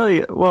I can tell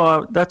you,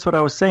 well, that's what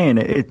I was saying.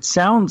 It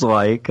sounds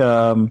like,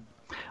 well,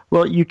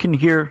 you can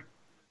hear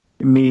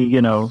me,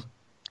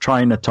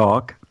 trying to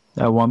talk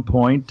at one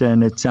point,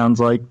 and it sounds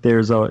like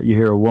you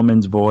hear a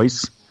woman's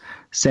voice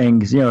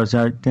saying, you don't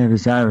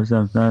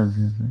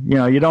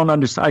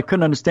understand. I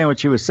couldn't understand what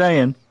she was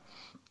saying.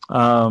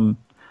 My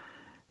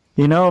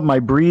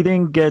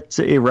breathing gets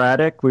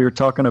erratic. We were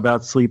talking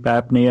about sleep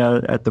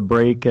apnea at the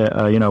break,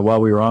 while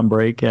we were on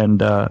break,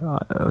 and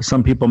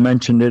some people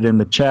mentioned it in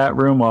the chat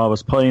room while I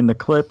was playing the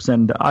clips,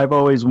 and I've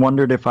always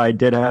wondered if I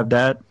did have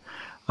that.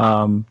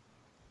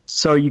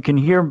 So you can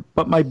hear,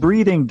 but my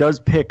breathing does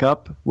pick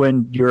up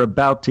when you're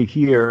about to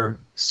hear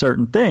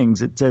certain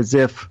things. It's as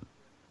if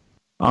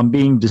I'm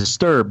being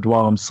disturbed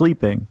while I'm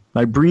sleeping.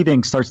 My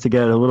breathing starts to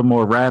get a little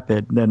more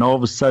rapid. Then all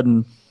of a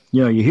sudden,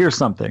 you hear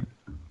something.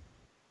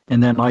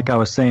 And then, like I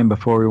was saying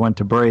before we went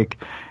to break,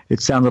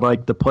 it sounded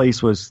like the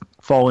place was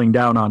falling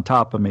down on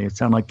top of me. It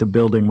sounded like the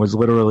building was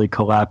literally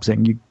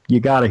collapsing. You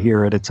got to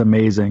hear it. It's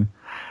amazing.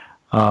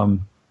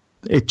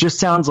 It just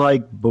sounds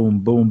like boom,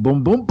 boom,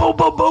 boom, boom, boom,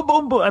 boom, boom,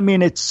 boom, boom. I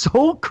mean, it's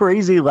so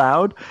crazy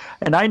loud.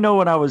 And I know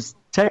when I was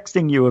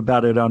texting you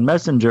about it on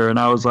Messenger, and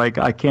I was like,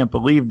 I can't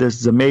believe this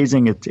is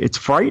amazing. It's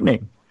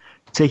frightening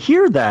to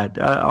hear that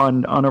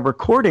on a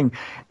recording.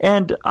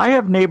 And I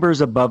have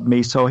neighbors above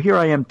me, so here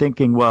I am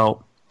thinking,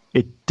 well,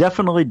 it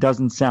definitely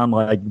doesn't sound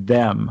like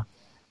them,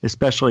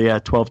 especially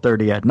at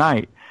 12:30 at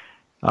night,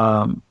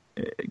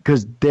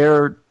 because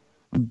their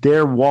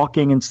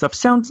walking and stuff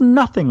sounds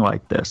nothing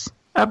like this.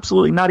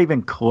 Absolutely not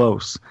even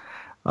close.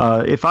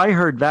 If I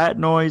heard that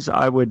noise,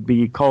 I would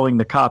be calling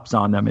the cops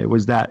on them. It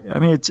was that. I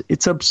mean,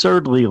 it's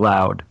absurdly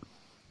loud.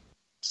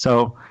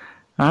 So,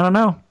 I don't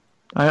know.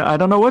 I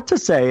don't know what to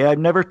say. I've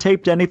never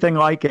taped anything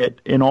like it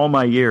in all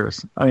my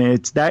years. I mean,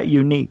 it's that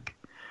unique.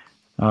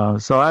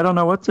 So I don't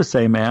know what to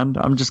say, man.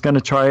 I'm just going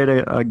to try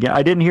it again.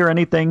 I didn't hear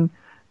anything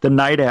the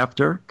night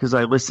after because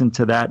I listened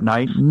to that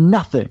night.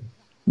 Nothing.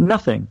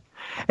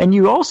 And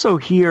you also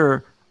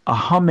hear a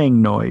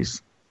humming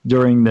noise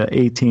during the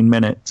 18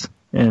 minutes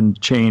and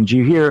change.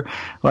 You hear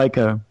like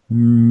a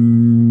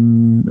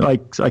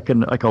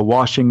like a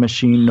washing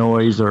machine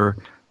noise, or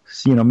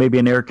maybe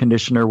an air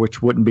conditioner,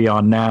 which wouldn't be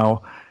on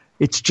now.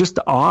 It's just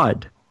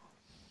odd.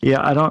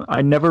 Yeah,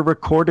 I never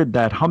recorded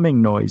that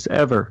humming noise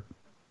ever.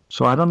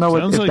 So I don't know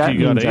if that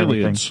means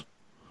anything.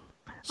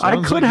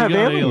 I could have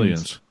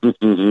aliens.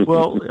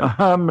 Well,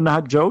 I'm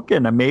not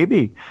joking.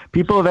 Maybe.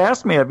 People have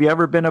asked me, have you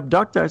ever been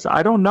abducted? I said,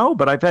 I don't know,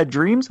 but I've had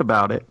dreams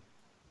about it.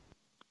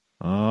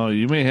 Oh,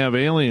 you may have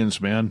aliens,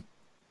 man.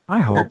 I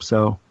hope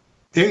so.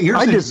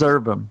 I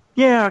deserve them.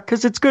 Yeah,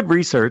 because it's good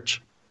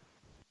research.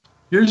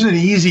 Here's an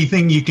easy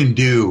thing you can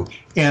do,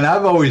 and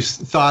I've always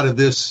thought of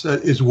this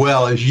as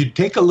well, is you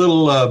take a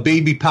little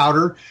baby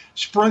powder,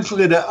 sprinkle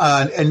it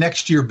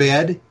next to your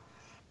bed,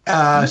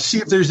 see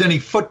if there's any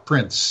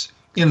footprints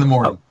in the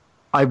morning.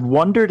 I've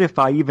wondered if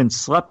I even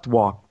slept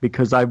walk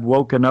because I've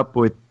woken up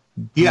with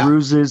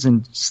bruises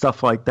and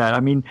stuff like that. I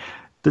mean,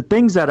 the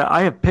things that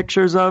I have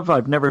pictures of,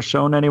 I've never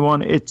shown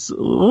anyone. It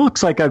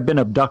looks like I've been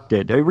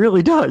abducted. It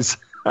really does.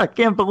 I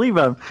can't believe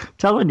I'm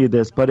telling you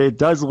this, but it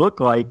does look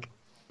like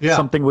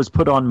something was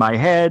put on my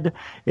head.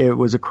 It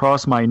was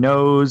across my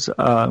nose.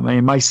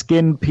 My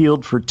skin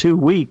peeled for 2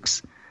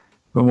 weeks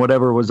from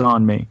whatever was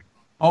on me.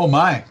 Oh,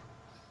 my.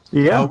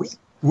 Yeah.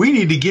 We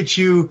need to get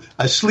you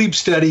a sleep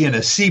study and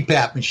a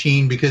CPAP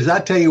machine, because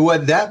I tell you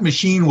what, that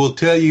machine will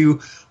tell you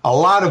a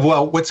lot of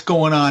what's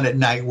going on at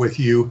night with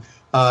you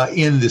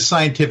in the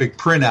scientific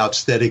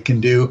printouts that it can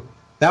do.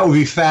 That would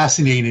be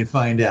fascinating to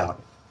find out.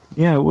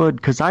 Yeah, it would,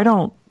 because I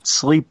don't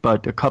sleep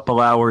but a couple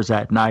hours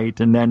at night,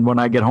 and then when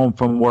I get home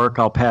from work,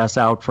 I'll pass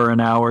out for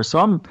an hour. So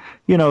I'm,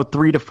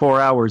 3 to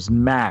 4 hours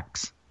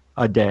max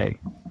a day.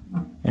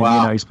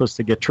 And, you're supposed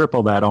to get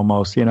triple that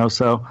almost,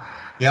 so,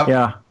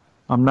 yeah.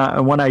 I'm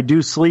not. When I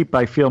do sleep,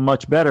 I feel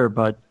much better,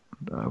 but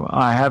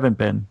I haven't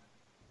been.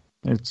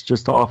 It's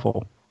just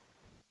awful.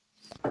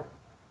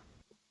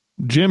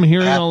 Jim,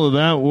 hearing all of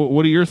that,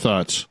 what are your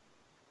thoughts?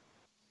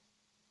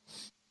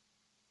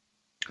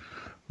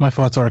 My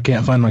thoughts are I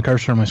can't find my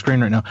cursor on my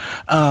screen right now.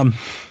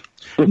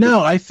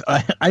 No, I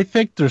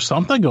think there's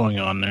something going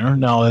on there.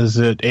 Now, is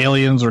it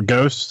aliens or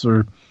ghosts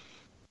or?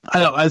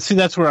 I see.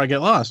 That's where I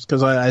get lost,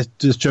 because I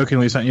just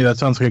jokingly sent you that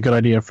sounds like a good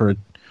idea for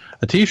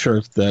a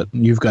T-shirt that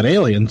you've got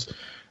aliens.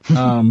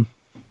 There's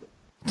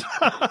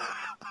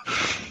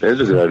a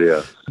good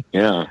idea.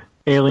 Yeah,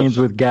 aliens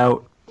with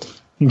gout.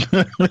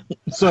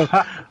 So,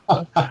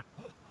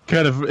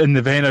 kind of in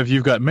the vein of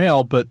you've got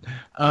mail, but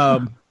I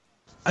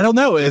don't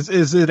know.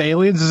 Is it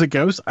aliens? Is it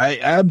ghosts?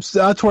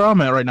 That's where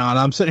I'm at right now, and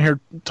I'm sitting here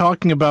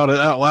talking about it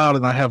out loud,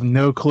 and I have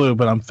no clue,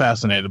 but I'm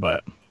fascinated by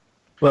it.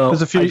 Well,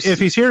 because if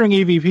he's hearing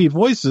EVP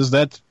voices,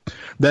 that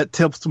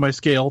tips to my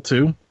scale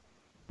too.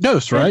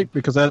 Ghost, right?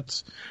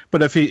 Because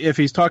but if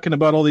he's talking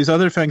about all these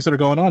other things that are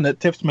going on, that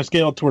tips my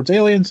scale towards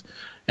aliens,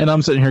 and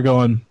I'm sitting here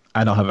going,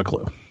 I don't have a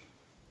clue.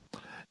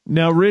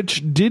 Now,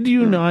 Rich, did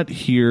you not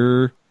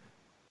hear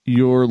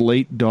your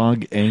late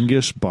dog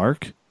Angus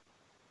bark?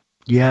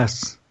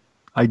 Yes,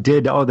 I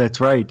did. Oh,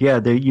 that's right. Yeah,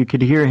 you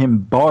could hear him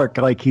bark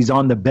like he's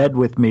on the bed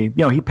with me.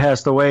 He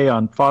passed away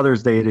on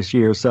Father's Day this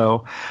year,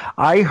 so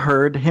I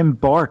heard him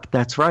bark.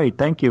 That's right.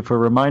 Thank you for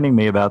reminding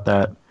me about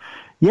that.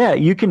 Yeah,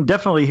 you can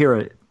definitely hear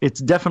it. It's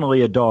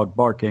definitely a dog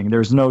barking.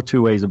 There's no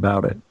two ways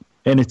about it.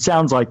 And it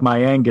sounds like my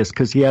Angus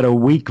because he had a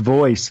weak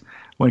voice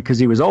because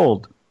he was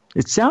old.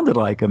 It sounded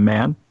like him,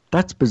 man.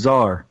 That's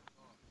bizarre.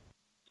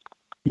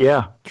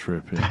 Yeah.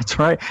 Trippy. That's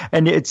right.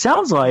 And it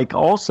sounds like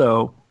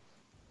also,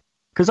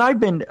 because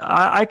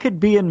I could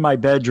be in my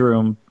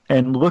bedroom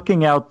and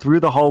looking out through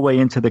the hallway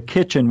into the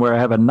kitchen where I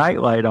have a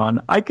nightlight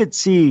on, I could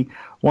see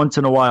once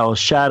in a while a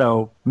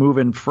shadow move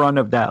in front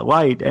of that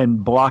light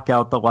and block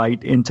out the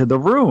light into the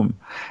room.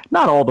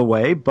 Not all the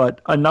way,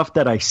 but enough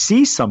that I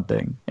see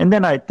something. And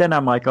then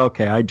I'm like,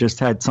 okay, I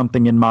just had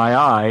something in my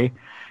eye,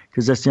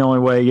 because that's the only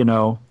way,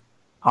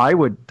 I'm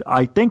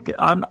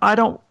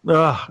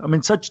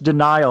in such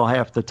denial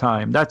half the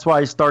time. That's why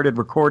I started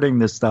recording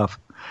this stuff,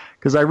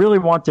 because I really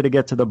wanted to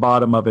get to the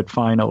bottom of it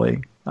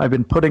finally. I've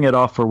been putting it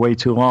off for way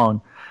too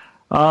long.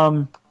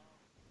 But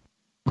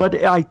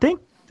I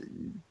think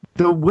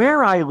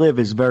where I live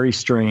is very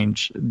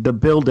strange, the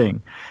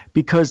building,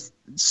 because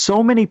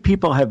so many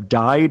people have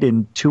died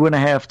in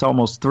 2.5 to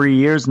almost 3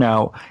 years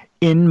now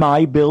in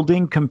my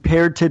building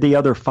compared to the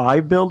other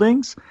 5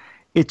 buildings.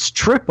 It's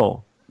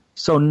triple.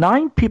 So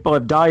 9 people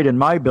have died in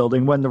my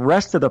building when the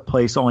rest of the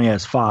place only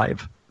has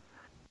 5.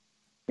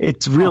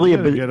 It's really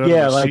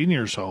a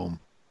seniors home.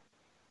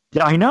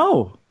 Yeah, I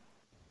know.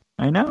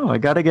 I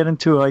got to get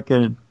into like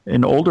an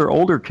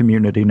older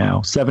community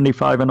now,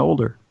 75 and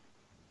older.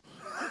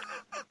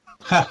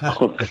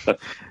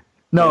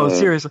 No,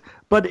 seriously.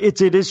 But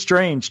it is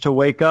strange to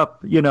wake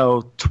up,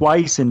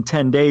 twice in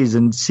 10 days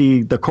and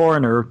see the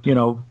coroner,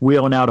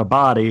 wheeling out a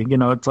body.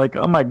 It's like,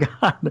 oh my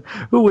God,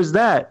 who was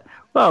that?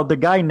 Well, the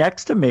guy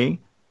next to me,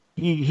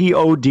 he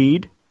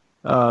OD'd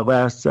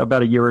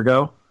about a year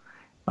ago.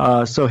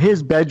 So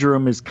his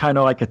bedroom is kind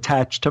of like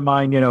attached to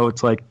mine.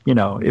 It's like,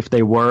 if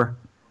they were,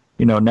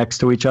 next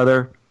to each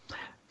other.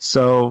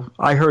 So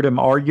I heard him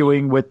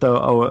arguing with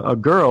a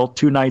girl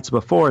 2 nights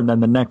before, and then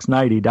the next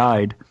night he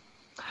died.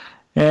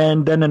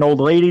 And then an old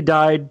lady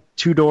died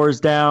 2 doors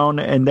down,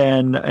 and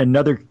then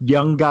another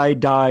young guy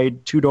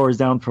died 2 doors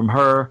down from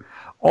her,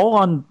 all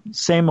on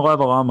same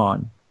level I'm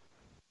on.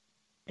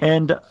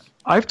 And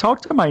I've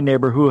talked to my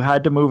neighbor who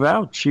had to move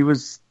out. She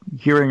was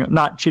she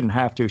didn't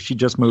have to, she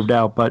just moved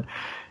out, but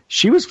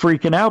she was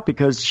freaking out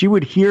because she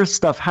would hear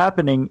stuff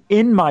happening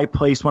in my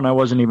place when I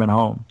wasn't even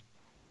home.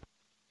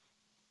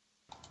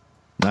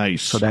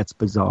 Nice. So that's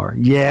bizarre.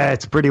 Yeah,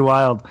 it's pretty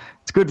wild.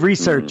 It's good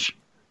research.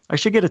 I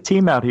should get a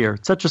team out here.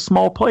 It's such a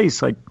small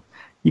place. Like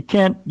you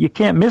can't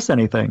miss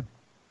anything.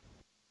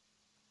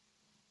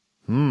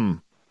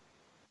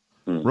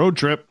 Road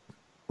trip.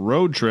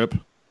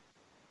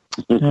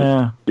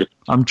 Yeah.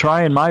 I'm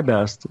trying my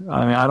best.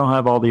 I mean, I don't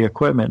have all the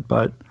equipment,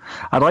 but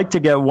I'd like to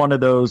get one of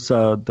those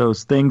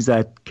things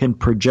that can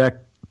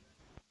project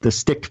the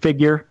stick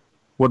figure.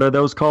 What are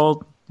those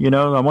called?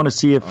 I want to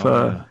see if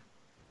the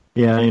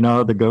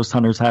ghost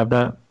hunters have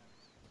that.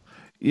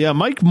 Yeah,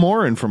 Mike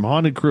Morin from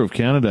Haunted Crew of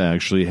Canada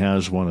actually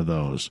has one of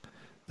those.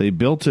 They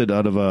built it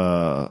out of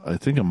I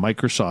think a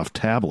Microsoft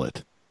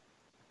tablet.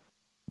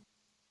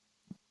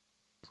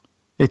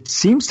 It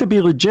seems to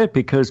be legit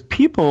because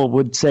people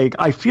would say,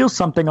 I feel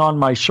something on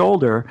my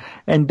shoulder,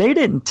 and they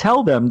didn't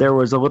tell them there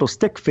was a little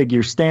stick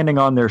figure standing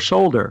on their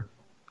shoulder.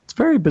 It's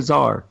very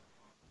bizarre.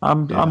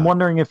 I'm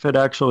wondering if it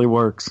actually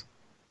works.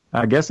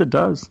 I guess it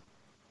does.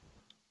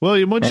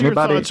 William, what's your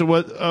thoughts of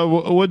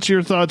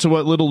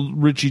what little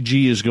Richie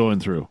G is going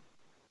through?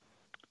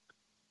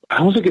 I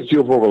don't think it's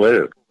UFO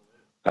related.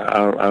 I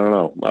don't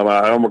know.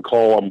 I don't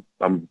recall.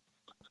 I'm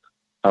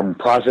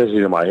processing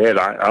in my head.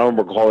 I don't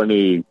recall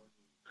any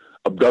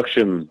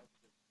abduction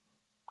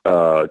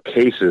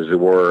cases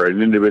where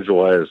an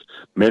individual has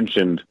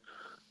mentioned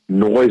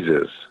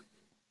noises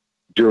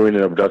during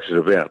an abduction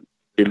event.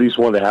 At least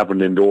one that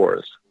happened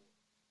indoors.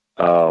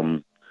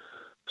 So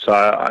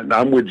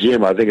I'm with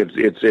Jim. I think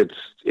it's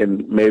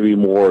in maybe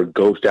more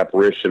ghost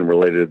apparition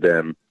related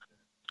than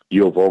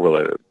UFO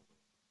related.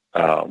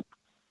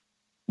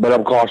 But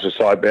I'm cautious,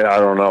 so I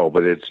don't know.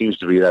 But it seems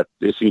to be that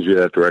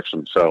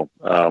direction. So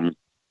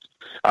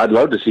I'd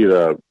love to see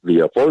the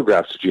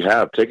photographs that you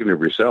have taken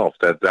of yourself.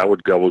 That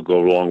would go a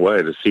long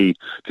way to see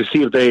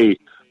if they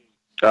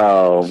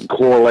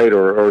correlate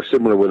or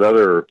similar with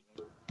other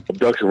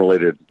abduction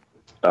related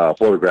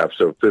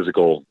photographs of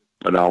physical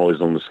anomalies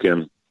on the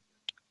skin.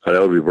 That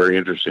would be very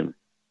interesting.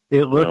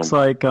 It looks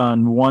like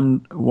on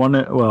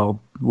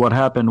what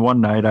happened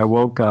one night, I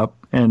woke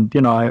up and,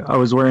 I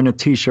was wearing a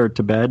T-shirt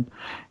to bed,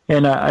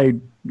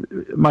 and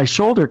my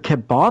shoulder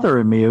kept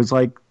bothering me. It was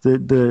like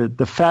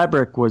the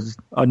fabric was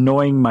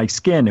annoying my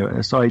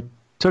skin. So I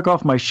took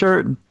off my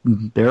shirt,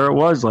 and there it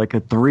was, like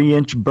a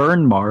 3-inch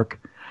burn mark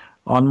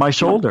on my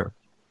shoulder.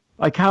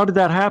 Like, how did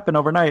that happen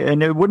overnight?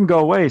 And it wouldn't go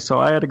away, so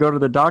I had to go to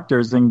the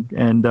doctors, and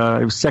it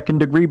was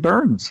 2nd-degree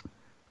burns.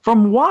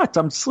 From what?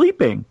 I'm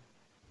sleeping.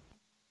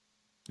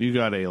 You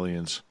got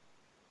aliens.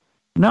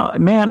 No,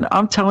 man,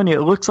 I'm telling you,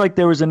 it looks like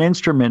there was an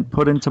instrument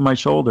put into my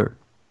shoulder.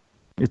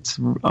 It's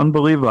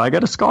unbelievable. I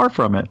got a scar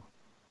from it.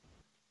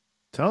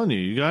 Telling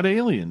you got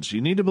aliens.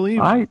 You need to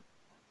believe it.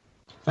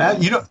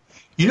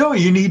 You know what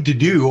you need to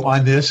do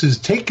on this is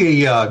take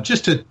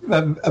just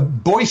a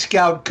Boy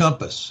Scout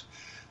compass,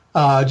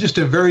 just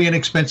a very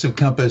inexpensive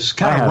compass,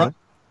 kind of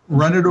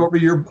run it over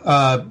your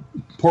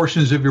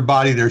portions of your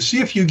body there.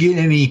 See if you get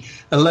any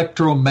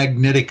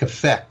electromagnetic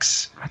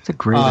effects. That's a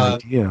great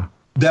idea.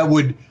 That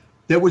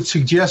would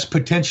suggest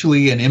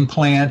potentially an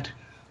implant,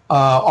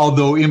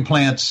 although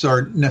implants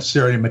aren't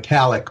necessarily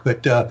metallic.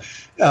 But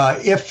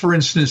if, for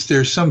instance,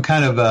 there's some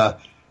kind of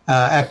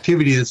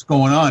activity that's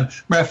going on,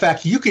 matter of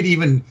fact, you could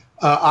even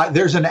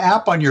there's an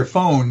app on your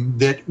phone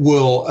that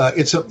will.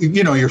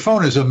 Your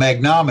phone is a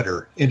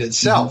magnometer in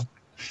itself.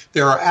 Mm-hmm.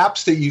 There are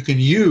apps that you can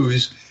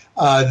use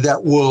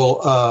that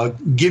will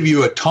give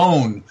you a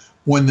tone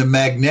when the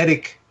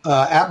magnetic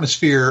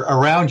atmosphere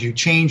around you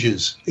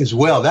changes as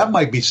well. That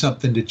might be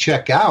something to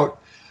check out.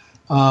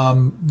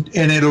 And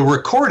it'll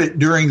record it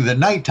during the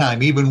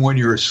nighttime, even when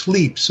you're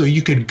asleep, so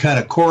you can kind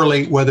of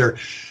correlate whether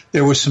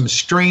there was some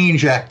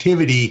strange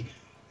activity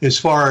as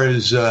far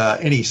as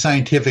any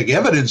scientific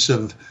evidence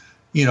of,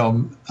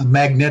 a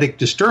magnetic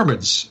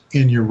disturbance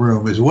in your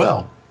room as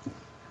well.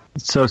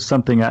 So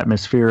something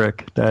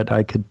atmospheric that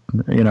I could,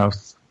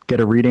 get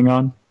a reading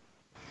on?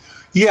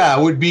 Yeah,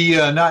 it would be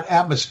not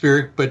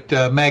atmospheric, but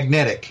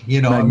magnetic.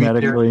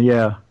 Magnetically,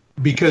 yeah.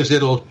 Because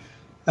it'll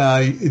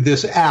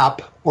this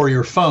app or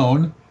your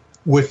phone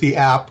with the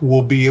app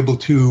will be able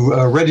to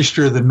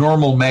register the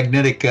normal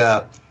magnetic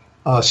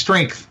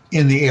strength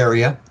in the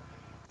area,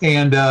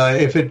 And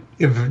if it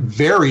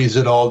varies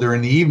at all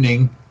during the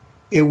evening,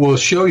 it will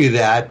show you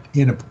that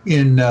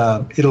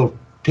it'll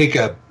take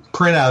a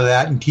print out of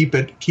that and keep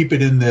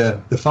it in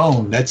the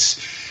phone.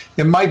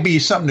 It might be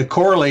something to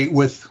correlate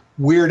with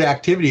weird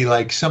activity,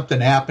 like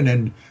something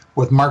happening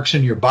with marks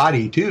in your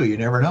body too. You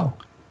never know.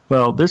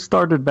 Well, this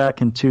started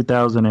back in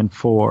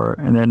 2004,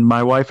 and then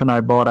my wife and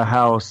I bought a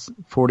house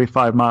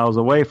 45 miles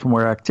away from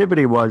where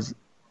activity was,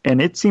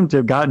 and it seemed to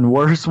have gotten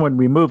worse when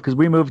we moved, because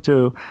we moved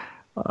to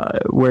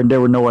where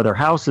there were no other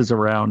houses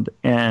around,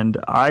 and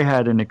I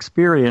had an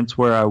experience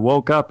where I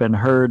woke up and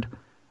heard,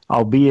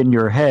 "I'll be in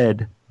your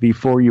head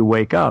before you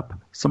wake up."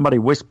 Somebody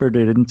whispered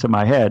it into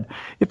my head.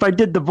 If I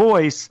did the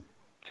voice,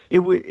 it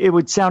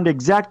would sound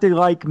exactly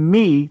like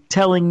me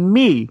telling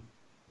me,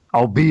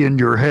 "I'll be in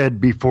your head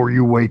before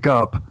you wake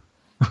up."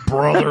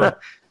 Brother.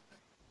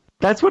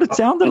 That's what it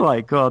sounded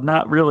like. Well,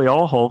 not really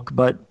all Hulk,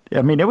 but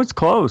I mean, it was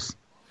close.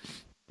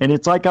 And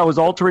it's like I was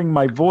altering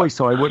my voice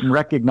so I wouldn't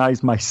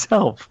recognize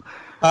myself.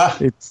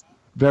 It's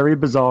very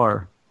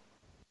bizarre.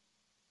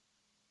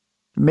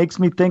 It makes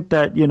me think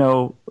that,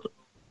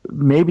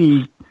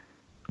 maybe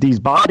these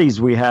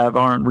bodies we have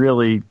aren't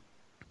really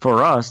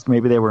for us.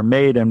 Maybe they were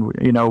made, and,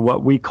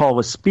 what we call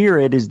a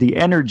spirit is the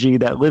energy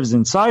that lives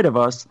inside of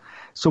us,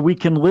 so we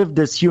can live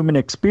this human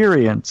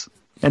experience.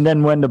 And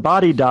then when the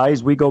body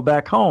dies, we go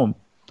back home.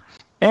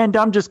 And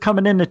I'm just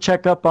coming in to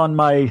check up on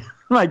my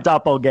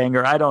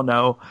doppelganger. I don't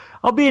know.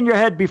 I'll be in your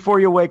head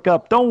before you wake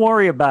up. Don't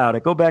worry about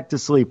it. Go back to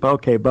sleep.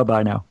 Okay,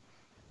 bye-bye now.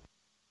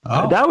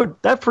 Oh.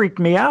 That freaked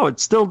me out. It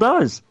still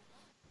does.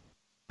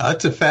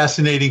 That's a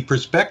fascinating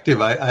perspective.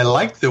 I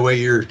like the way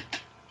you're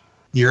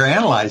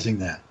analyzing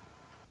that.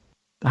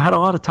 I had a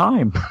lot of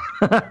time.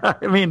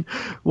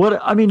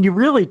 You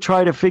really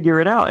try to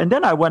figure it out. And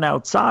then I went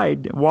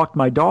outside, walked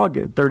my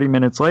dog 30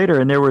 minutes later,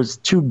 and there was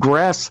 2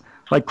 grass,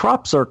 like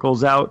crop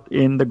circles out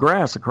in the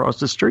grass across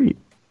the street.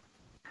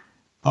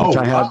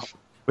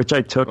 Which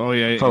I took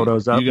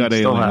photos of. You got and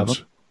still have aliens.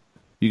 them.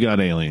 You got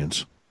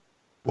aliens.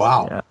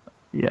 Wow.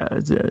 Yeah,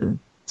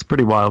 it's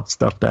pretty wild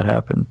stuff that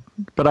happened.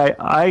 But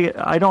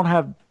I don't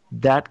have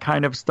that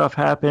kind of stuff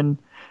happen.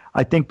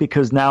 I think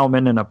because now I'm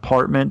in an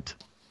apartment.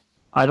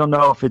 I don't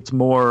know if it's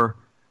more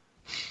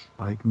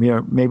like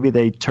maybe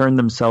they turn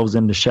themselves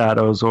into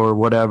shadows or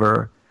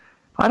whatever.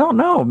 I don't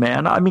know,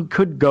 man. I mean,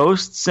 could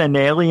ghosts and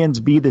aliens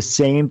be the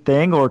same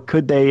thing, or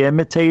could they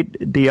imitate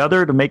the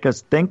other to make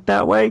us think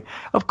that way?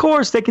 Of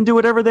course, they can do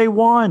whatever they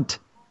want.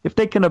 If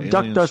they can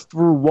abduct us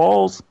through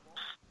walls.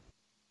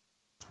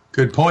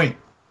 Good point.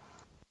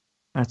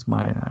 That's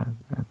my...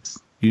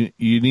 You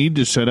need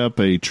to set up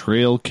a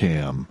trail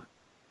cam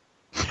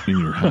in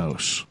your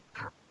house.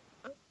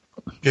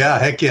 Yeah,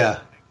 heck yeah.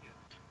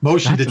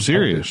 Motion detector.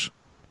 Serious.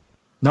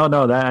 No,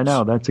 I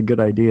know. That's a good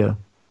idea.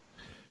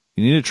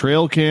 You need a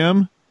trail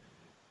cam.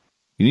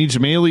 You need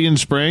some alien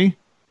spray.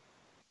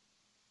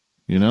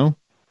 I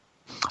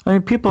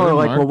mean, people are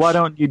like, well, why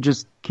don't you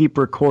just keep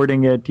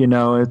recording it?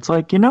 It's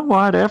like, you know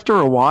what? After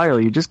a while,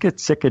 you just get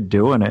sick of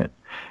doing it.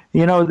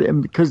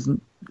 Because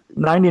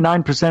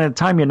 99% of the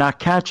time, you're not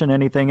catching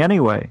anything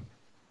anyway.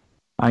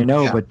 I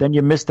know, but then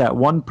you miss that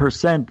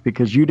 1%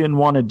 because you didn't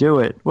want to do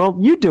it. Well,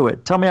 you do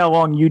it. Tell me how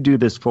long you do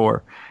this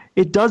for.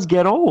 It does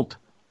get old.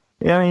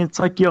 I mean, it's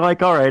like you're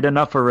like, all right,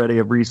 enough already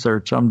of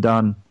research. I'm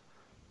done.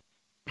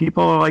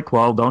 People are like,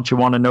 well, don't you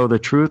want to know the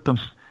truth?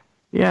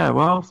 Yeah,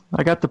 well,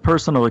 I got the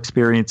personal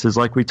experiences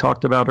like we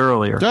talked about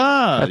earlier.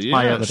 That's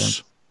my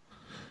evidence.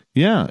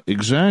 Yeah,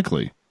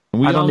 exactly.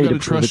 And we all got to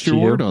trust your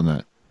word on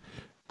that.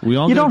 We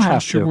all got to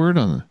trust your word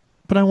on that.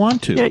 But I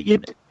want to. Yeah,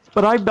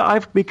 but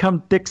I've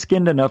become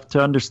thick-skinned enough to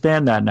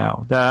understand that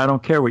now, that I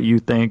don't care what you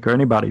think or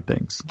anybody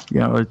thinks.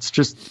 It's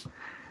just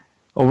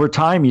over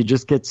time you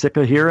just get sick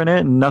of hearing it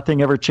and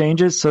nothing ever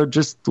changes, so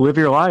just live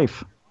your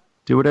life.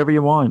 Do whatever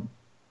you want.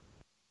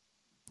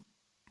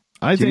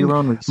 I think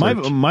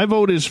my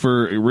vote is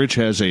for Rich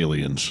Has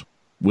Aliens.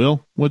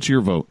 Will, what's your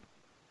vote?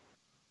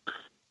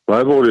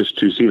 My vote is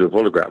to see the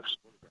photographs.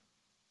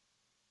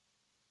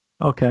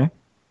 Okay.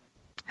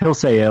 He'll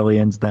say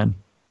aliens then.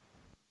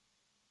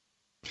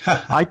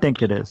 I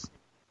think it is.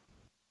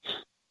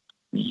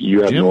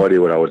 You have no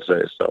idea what I would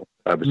say, so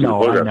I haven't seen the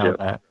photograph I know yet.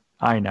 that.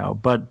 I know,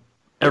 but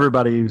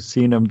everybody who's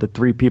seen them, the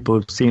 3 people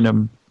who've seen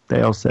them,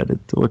 they all said it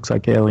looks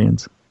like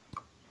aliens.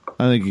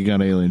 I think you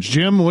got aliens.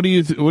 Jim, what do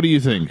you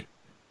think?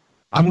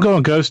 I'm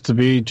going ghost to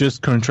be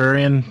just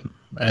contrarian,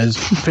 as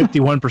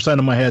 51%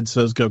 of my head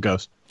says go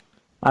ghost.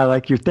 I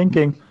like your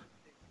thinking.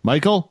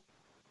 Michael?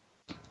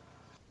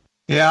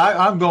 Yeah,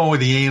 I'm going with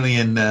the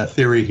alien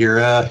theory here.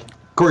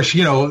 Of course,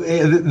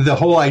 the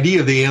whole idea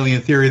of the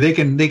alien theory, they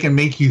can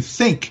make you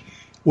think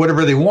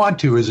whatever they want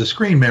to as a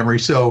screen memory.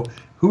 So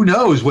who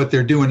knows what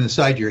they're doing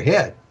inside your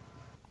head?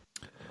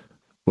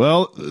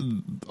 Well,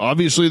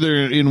 obviously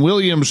they're in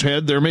William's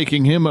head. They're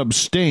making him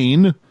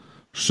abstain.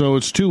 So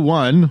it's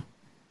 2-1.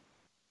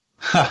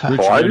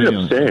 I didn't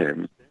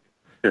abstain.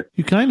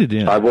 You kind of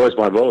did. I voiced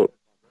my vote.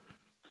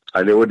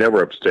 I would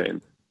never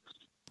abstain.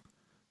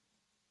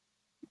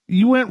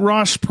 You went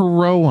Ross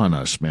Perot on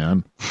us,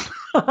 man.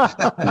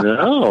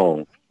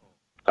 No.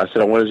 I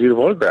said, I want to see the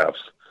photographs.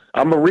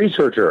 I'm a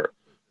researcher.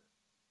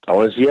 I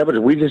want to see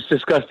evidence. We just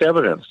discussed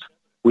evidence.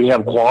 We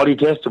have quality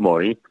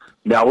testimony.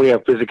 Now we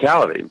have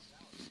physicality.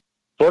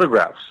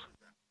 Photographs.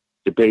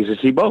 It pays to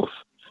see both.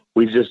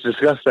 We just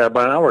discussed that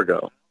about an hour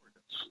ago.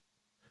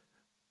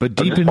 But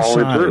deep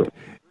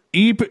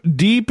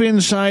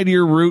inside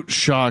your root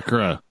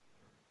chakra.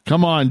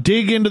 Come on,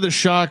 dig into the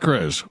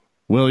chakras,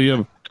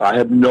 William. I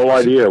have no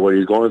idea what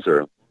he's going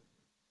through.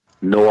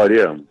 No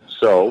idea.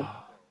 So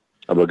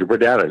I'm looking for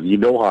data. You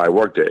know how I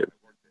work, Dave.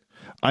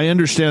 I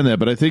understand that,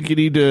 but I think you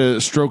need to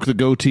stroke the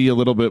goatee a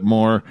little bit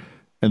more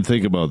and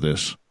think about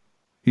this.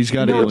 He's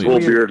got aliens. Full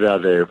beard now,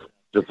 Dave.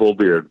 The full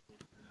beard.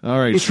 All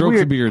right, It's stroke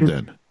weird, the beard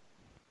then.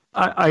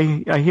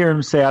 I hear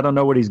him say, I don't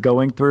know what he's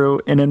going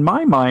through. And in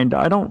my mind,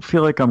 I don't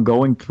feel like I'm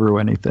going through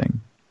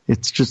anything.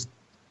 It's just,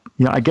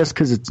 I guess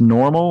because it's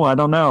normal. I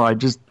don't know. I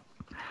just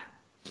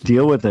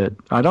deal with it.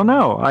 I don't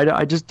know.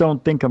 I just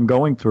don't think I'm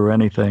going through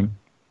anything.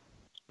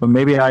 But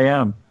maybe I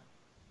am.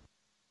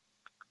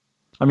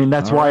 I mean,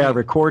 that's why I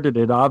recorded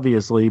it,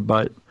 obviously.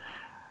 But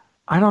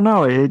I don't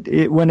know.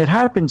 It when it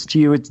happens to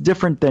you, it's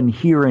different than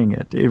hearing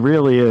it. It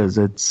really is.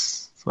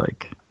 It's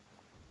like,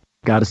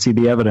 got to see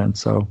the evidence.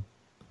 So.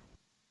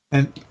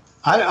 And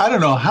I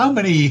don't know how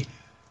many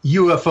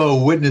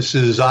UFO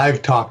witnesses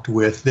I've talked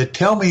with that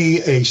tell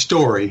me a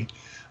story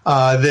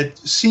that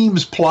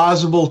seems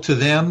plausible to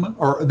them,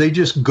 or they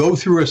just go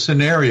through a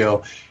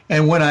scenario.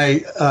 And when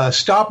I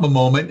stop a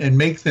moment and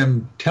make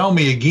them tell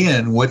me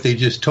again what they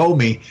just told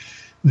me,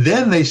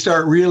 then they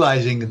start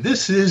realizing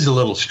this is a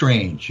little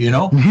strange. You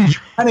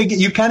kind of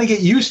get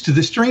used to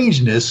the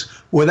strangeness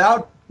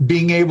without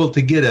being able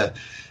to get a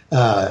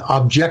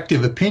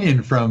objective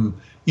opinion from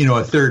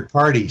a third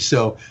party.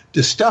 So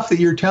the stuff that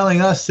you're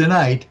telling us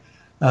tonight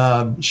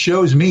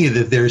shows me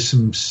that there's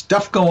some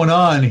stuff going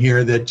on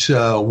here that's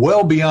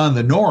well beyond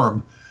the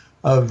norm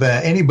of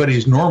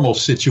anybody's normal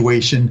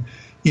situation,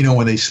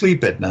 when they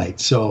sleep at night.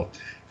 So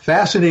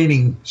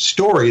fascinating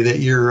story that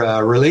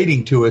you're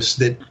relating to us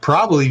that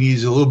probably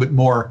needs a little bit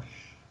more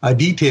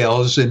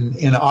details.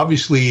 And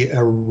obviously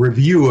a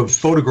review of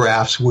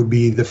photographs would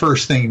be the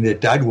first thing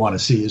that I'd want to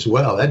see as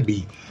well. That'd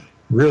be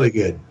really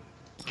good.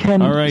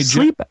 Can I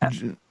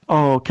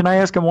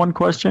ask him one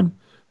question?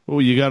 Oh,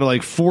 you got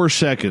like 4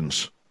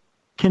 seconds.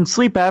 Can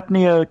sleep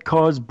apnea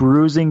cause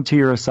bruising to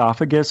your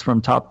esophagus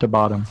from top to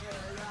bottom?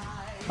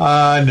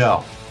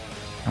 No.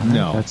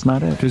 No. That's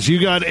not it. Because you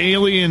got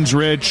aliens,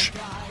 Rich.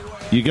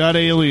 You got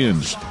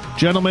aliens.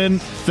 Gentlemen,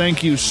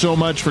 thank you so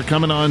much for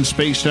coming on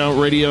Spaced Out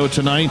Radio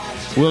tonight.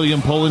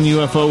 William Pullen,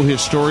 UFO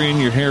historian.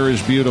 Your hair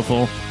is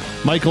beautiful.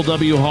 Michael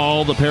W.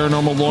 Hall, the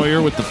paranormal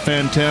lawyer with the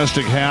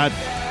fantastic hat.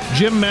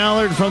 Jim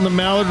Mallard from the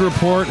Mallard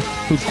Report,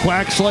 who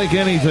quacks like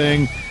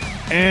anything.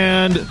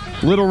 And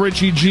Little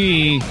Richie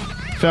G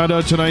found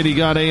out tonight he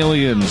got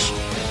aliens.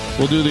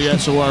 We'll do the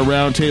SOR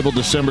Roundtable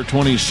December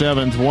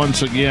 27th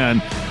once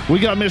again. We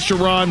got Mr.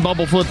 Ron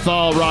Bumblefoot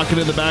Thal rocking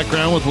in the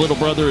background with Little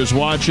Brother is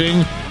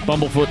Watching.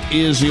 Bumblefoot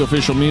is the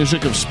official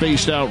music of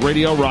Spaced Out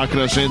Radio, rocking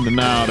us in and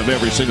out of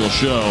every single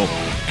show.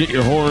 Get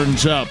your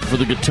horns up for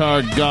the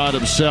guitar god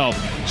himself.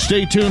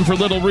 Stay tuned for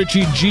Little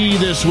Richie G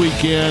this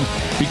weekend,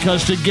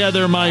 because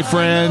together, my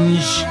friends,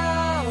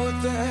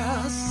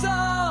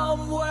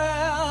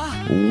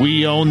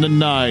 we own the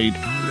night.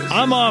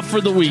 I'm off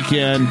for the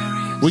weekend.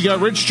 We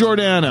got Rich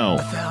Giordano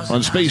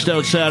on Spaced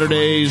Out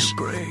Saturdays,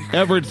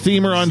 Everett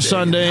Themer on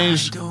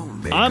Sundays.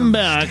 I'm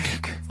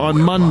back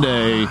on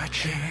Monday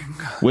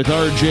with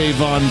R.J.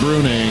 Von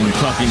Bruning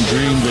talking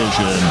Dream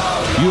Vision.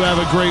 You have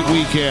a great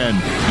weekend.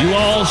 You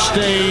all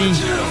stay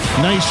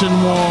nice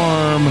and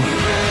warm.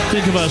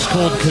 Think of us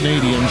cold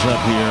Canadians up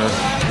here.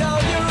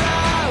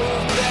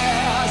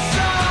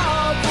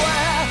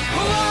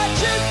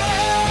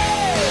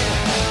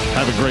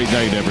 Have a great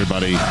night,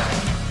 everybody.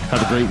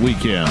 Have a great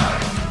weekend.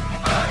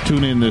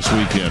 Tune in this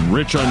weekend.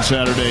 Rich on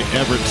Saturday,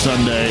 Everett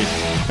Sunday,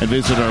 and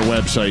visit our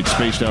website,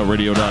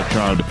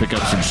 spacedoutradio.com, to pick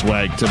up some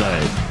swag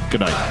today. Good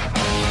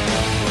night.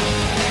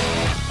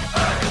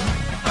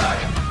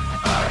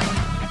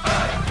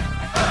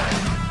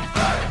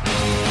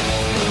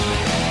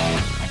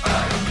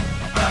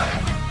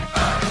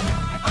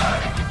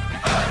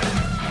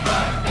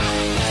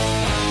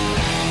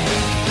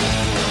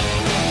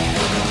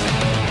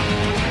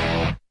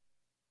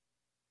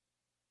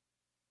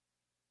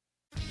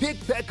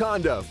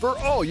 Honda for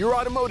all your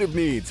automotive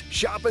needs.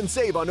 Shop and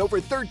save on over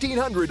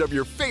 1,300 of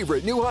your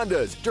favorite new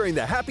Hondas during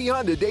the Happy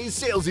Honda Days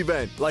sales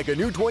event, like a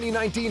new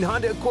 2019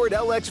 Honda Accord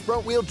LX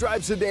front-wheel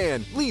drive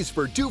sedan, lease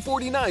for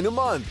 $249 a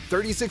month,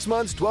 36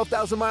 months,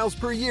 12,000 miles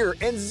per year,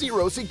 and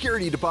zero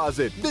security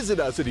deposit.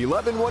 Visit us at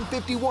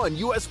 11151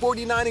 US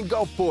 49 in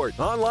Gulfport.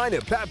 Online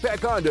at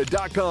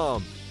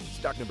patpackhonda.com.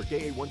 Stock number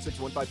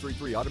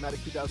KA161533,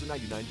 automatic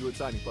 2099, due at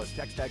signing, plus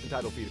tax tag and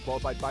title fee to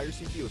qualified buyers.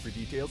 See dealer for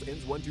details.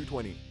 Ends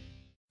 1/2/20.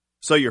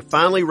 So you're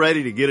finally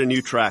ready to get a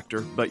new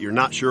tractor, but you're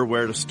not sure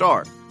where to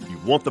start. You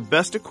want the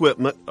best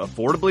equipment,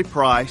 affordably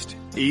priced,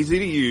 easy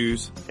to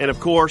use, and of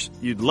course,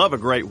 you'd love a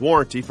great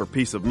warranty for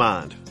peace of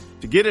mind.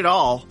 To get it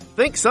all,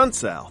 think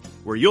SunSouth.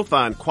 where you'll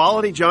find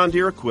quality John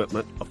Deere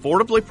equipment,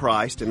 affordably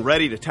priced and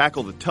ready to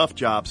tackle the tough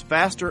jobs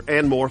faster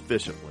and more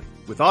efficiently.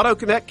 With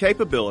AutoConnect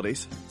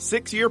capabilities,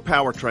 6-year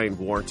powertrain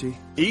warranty,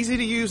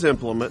 easy-to-use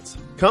implements,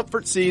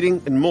 comfort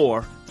seating, and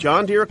more,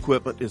 John Deere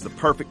equipment is the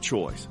perfect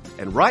choice.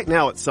 And right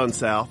now at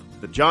SunSouth,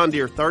 the John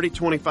Deere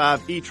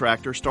 3025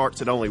 e-Tractor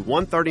starts at only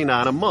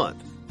 $139 a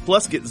month.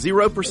 Plus, get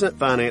 0%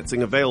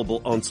 financing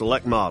available on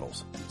select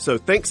models. So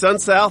think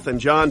SunSouth and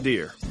John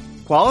Deere.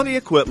 Quality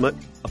equipment,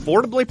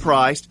 affordably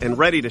priced, and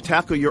ready to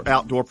tackle your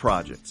outdoor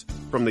projects.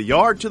 From the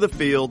yard to the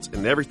fields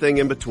and everything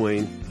in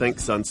between, think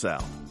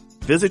SunSouth.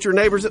 Visit your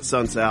neighbors at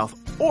SunSouth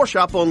or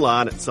shop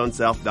online at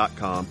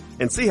sunsouth.com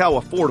and see how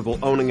affordable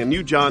owning a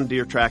new John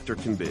Deere tractor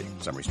can be.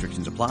 Some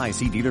restrictions apply.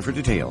 See dealer for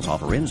details.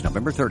 Offer ends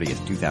November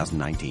 30th,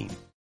 2019.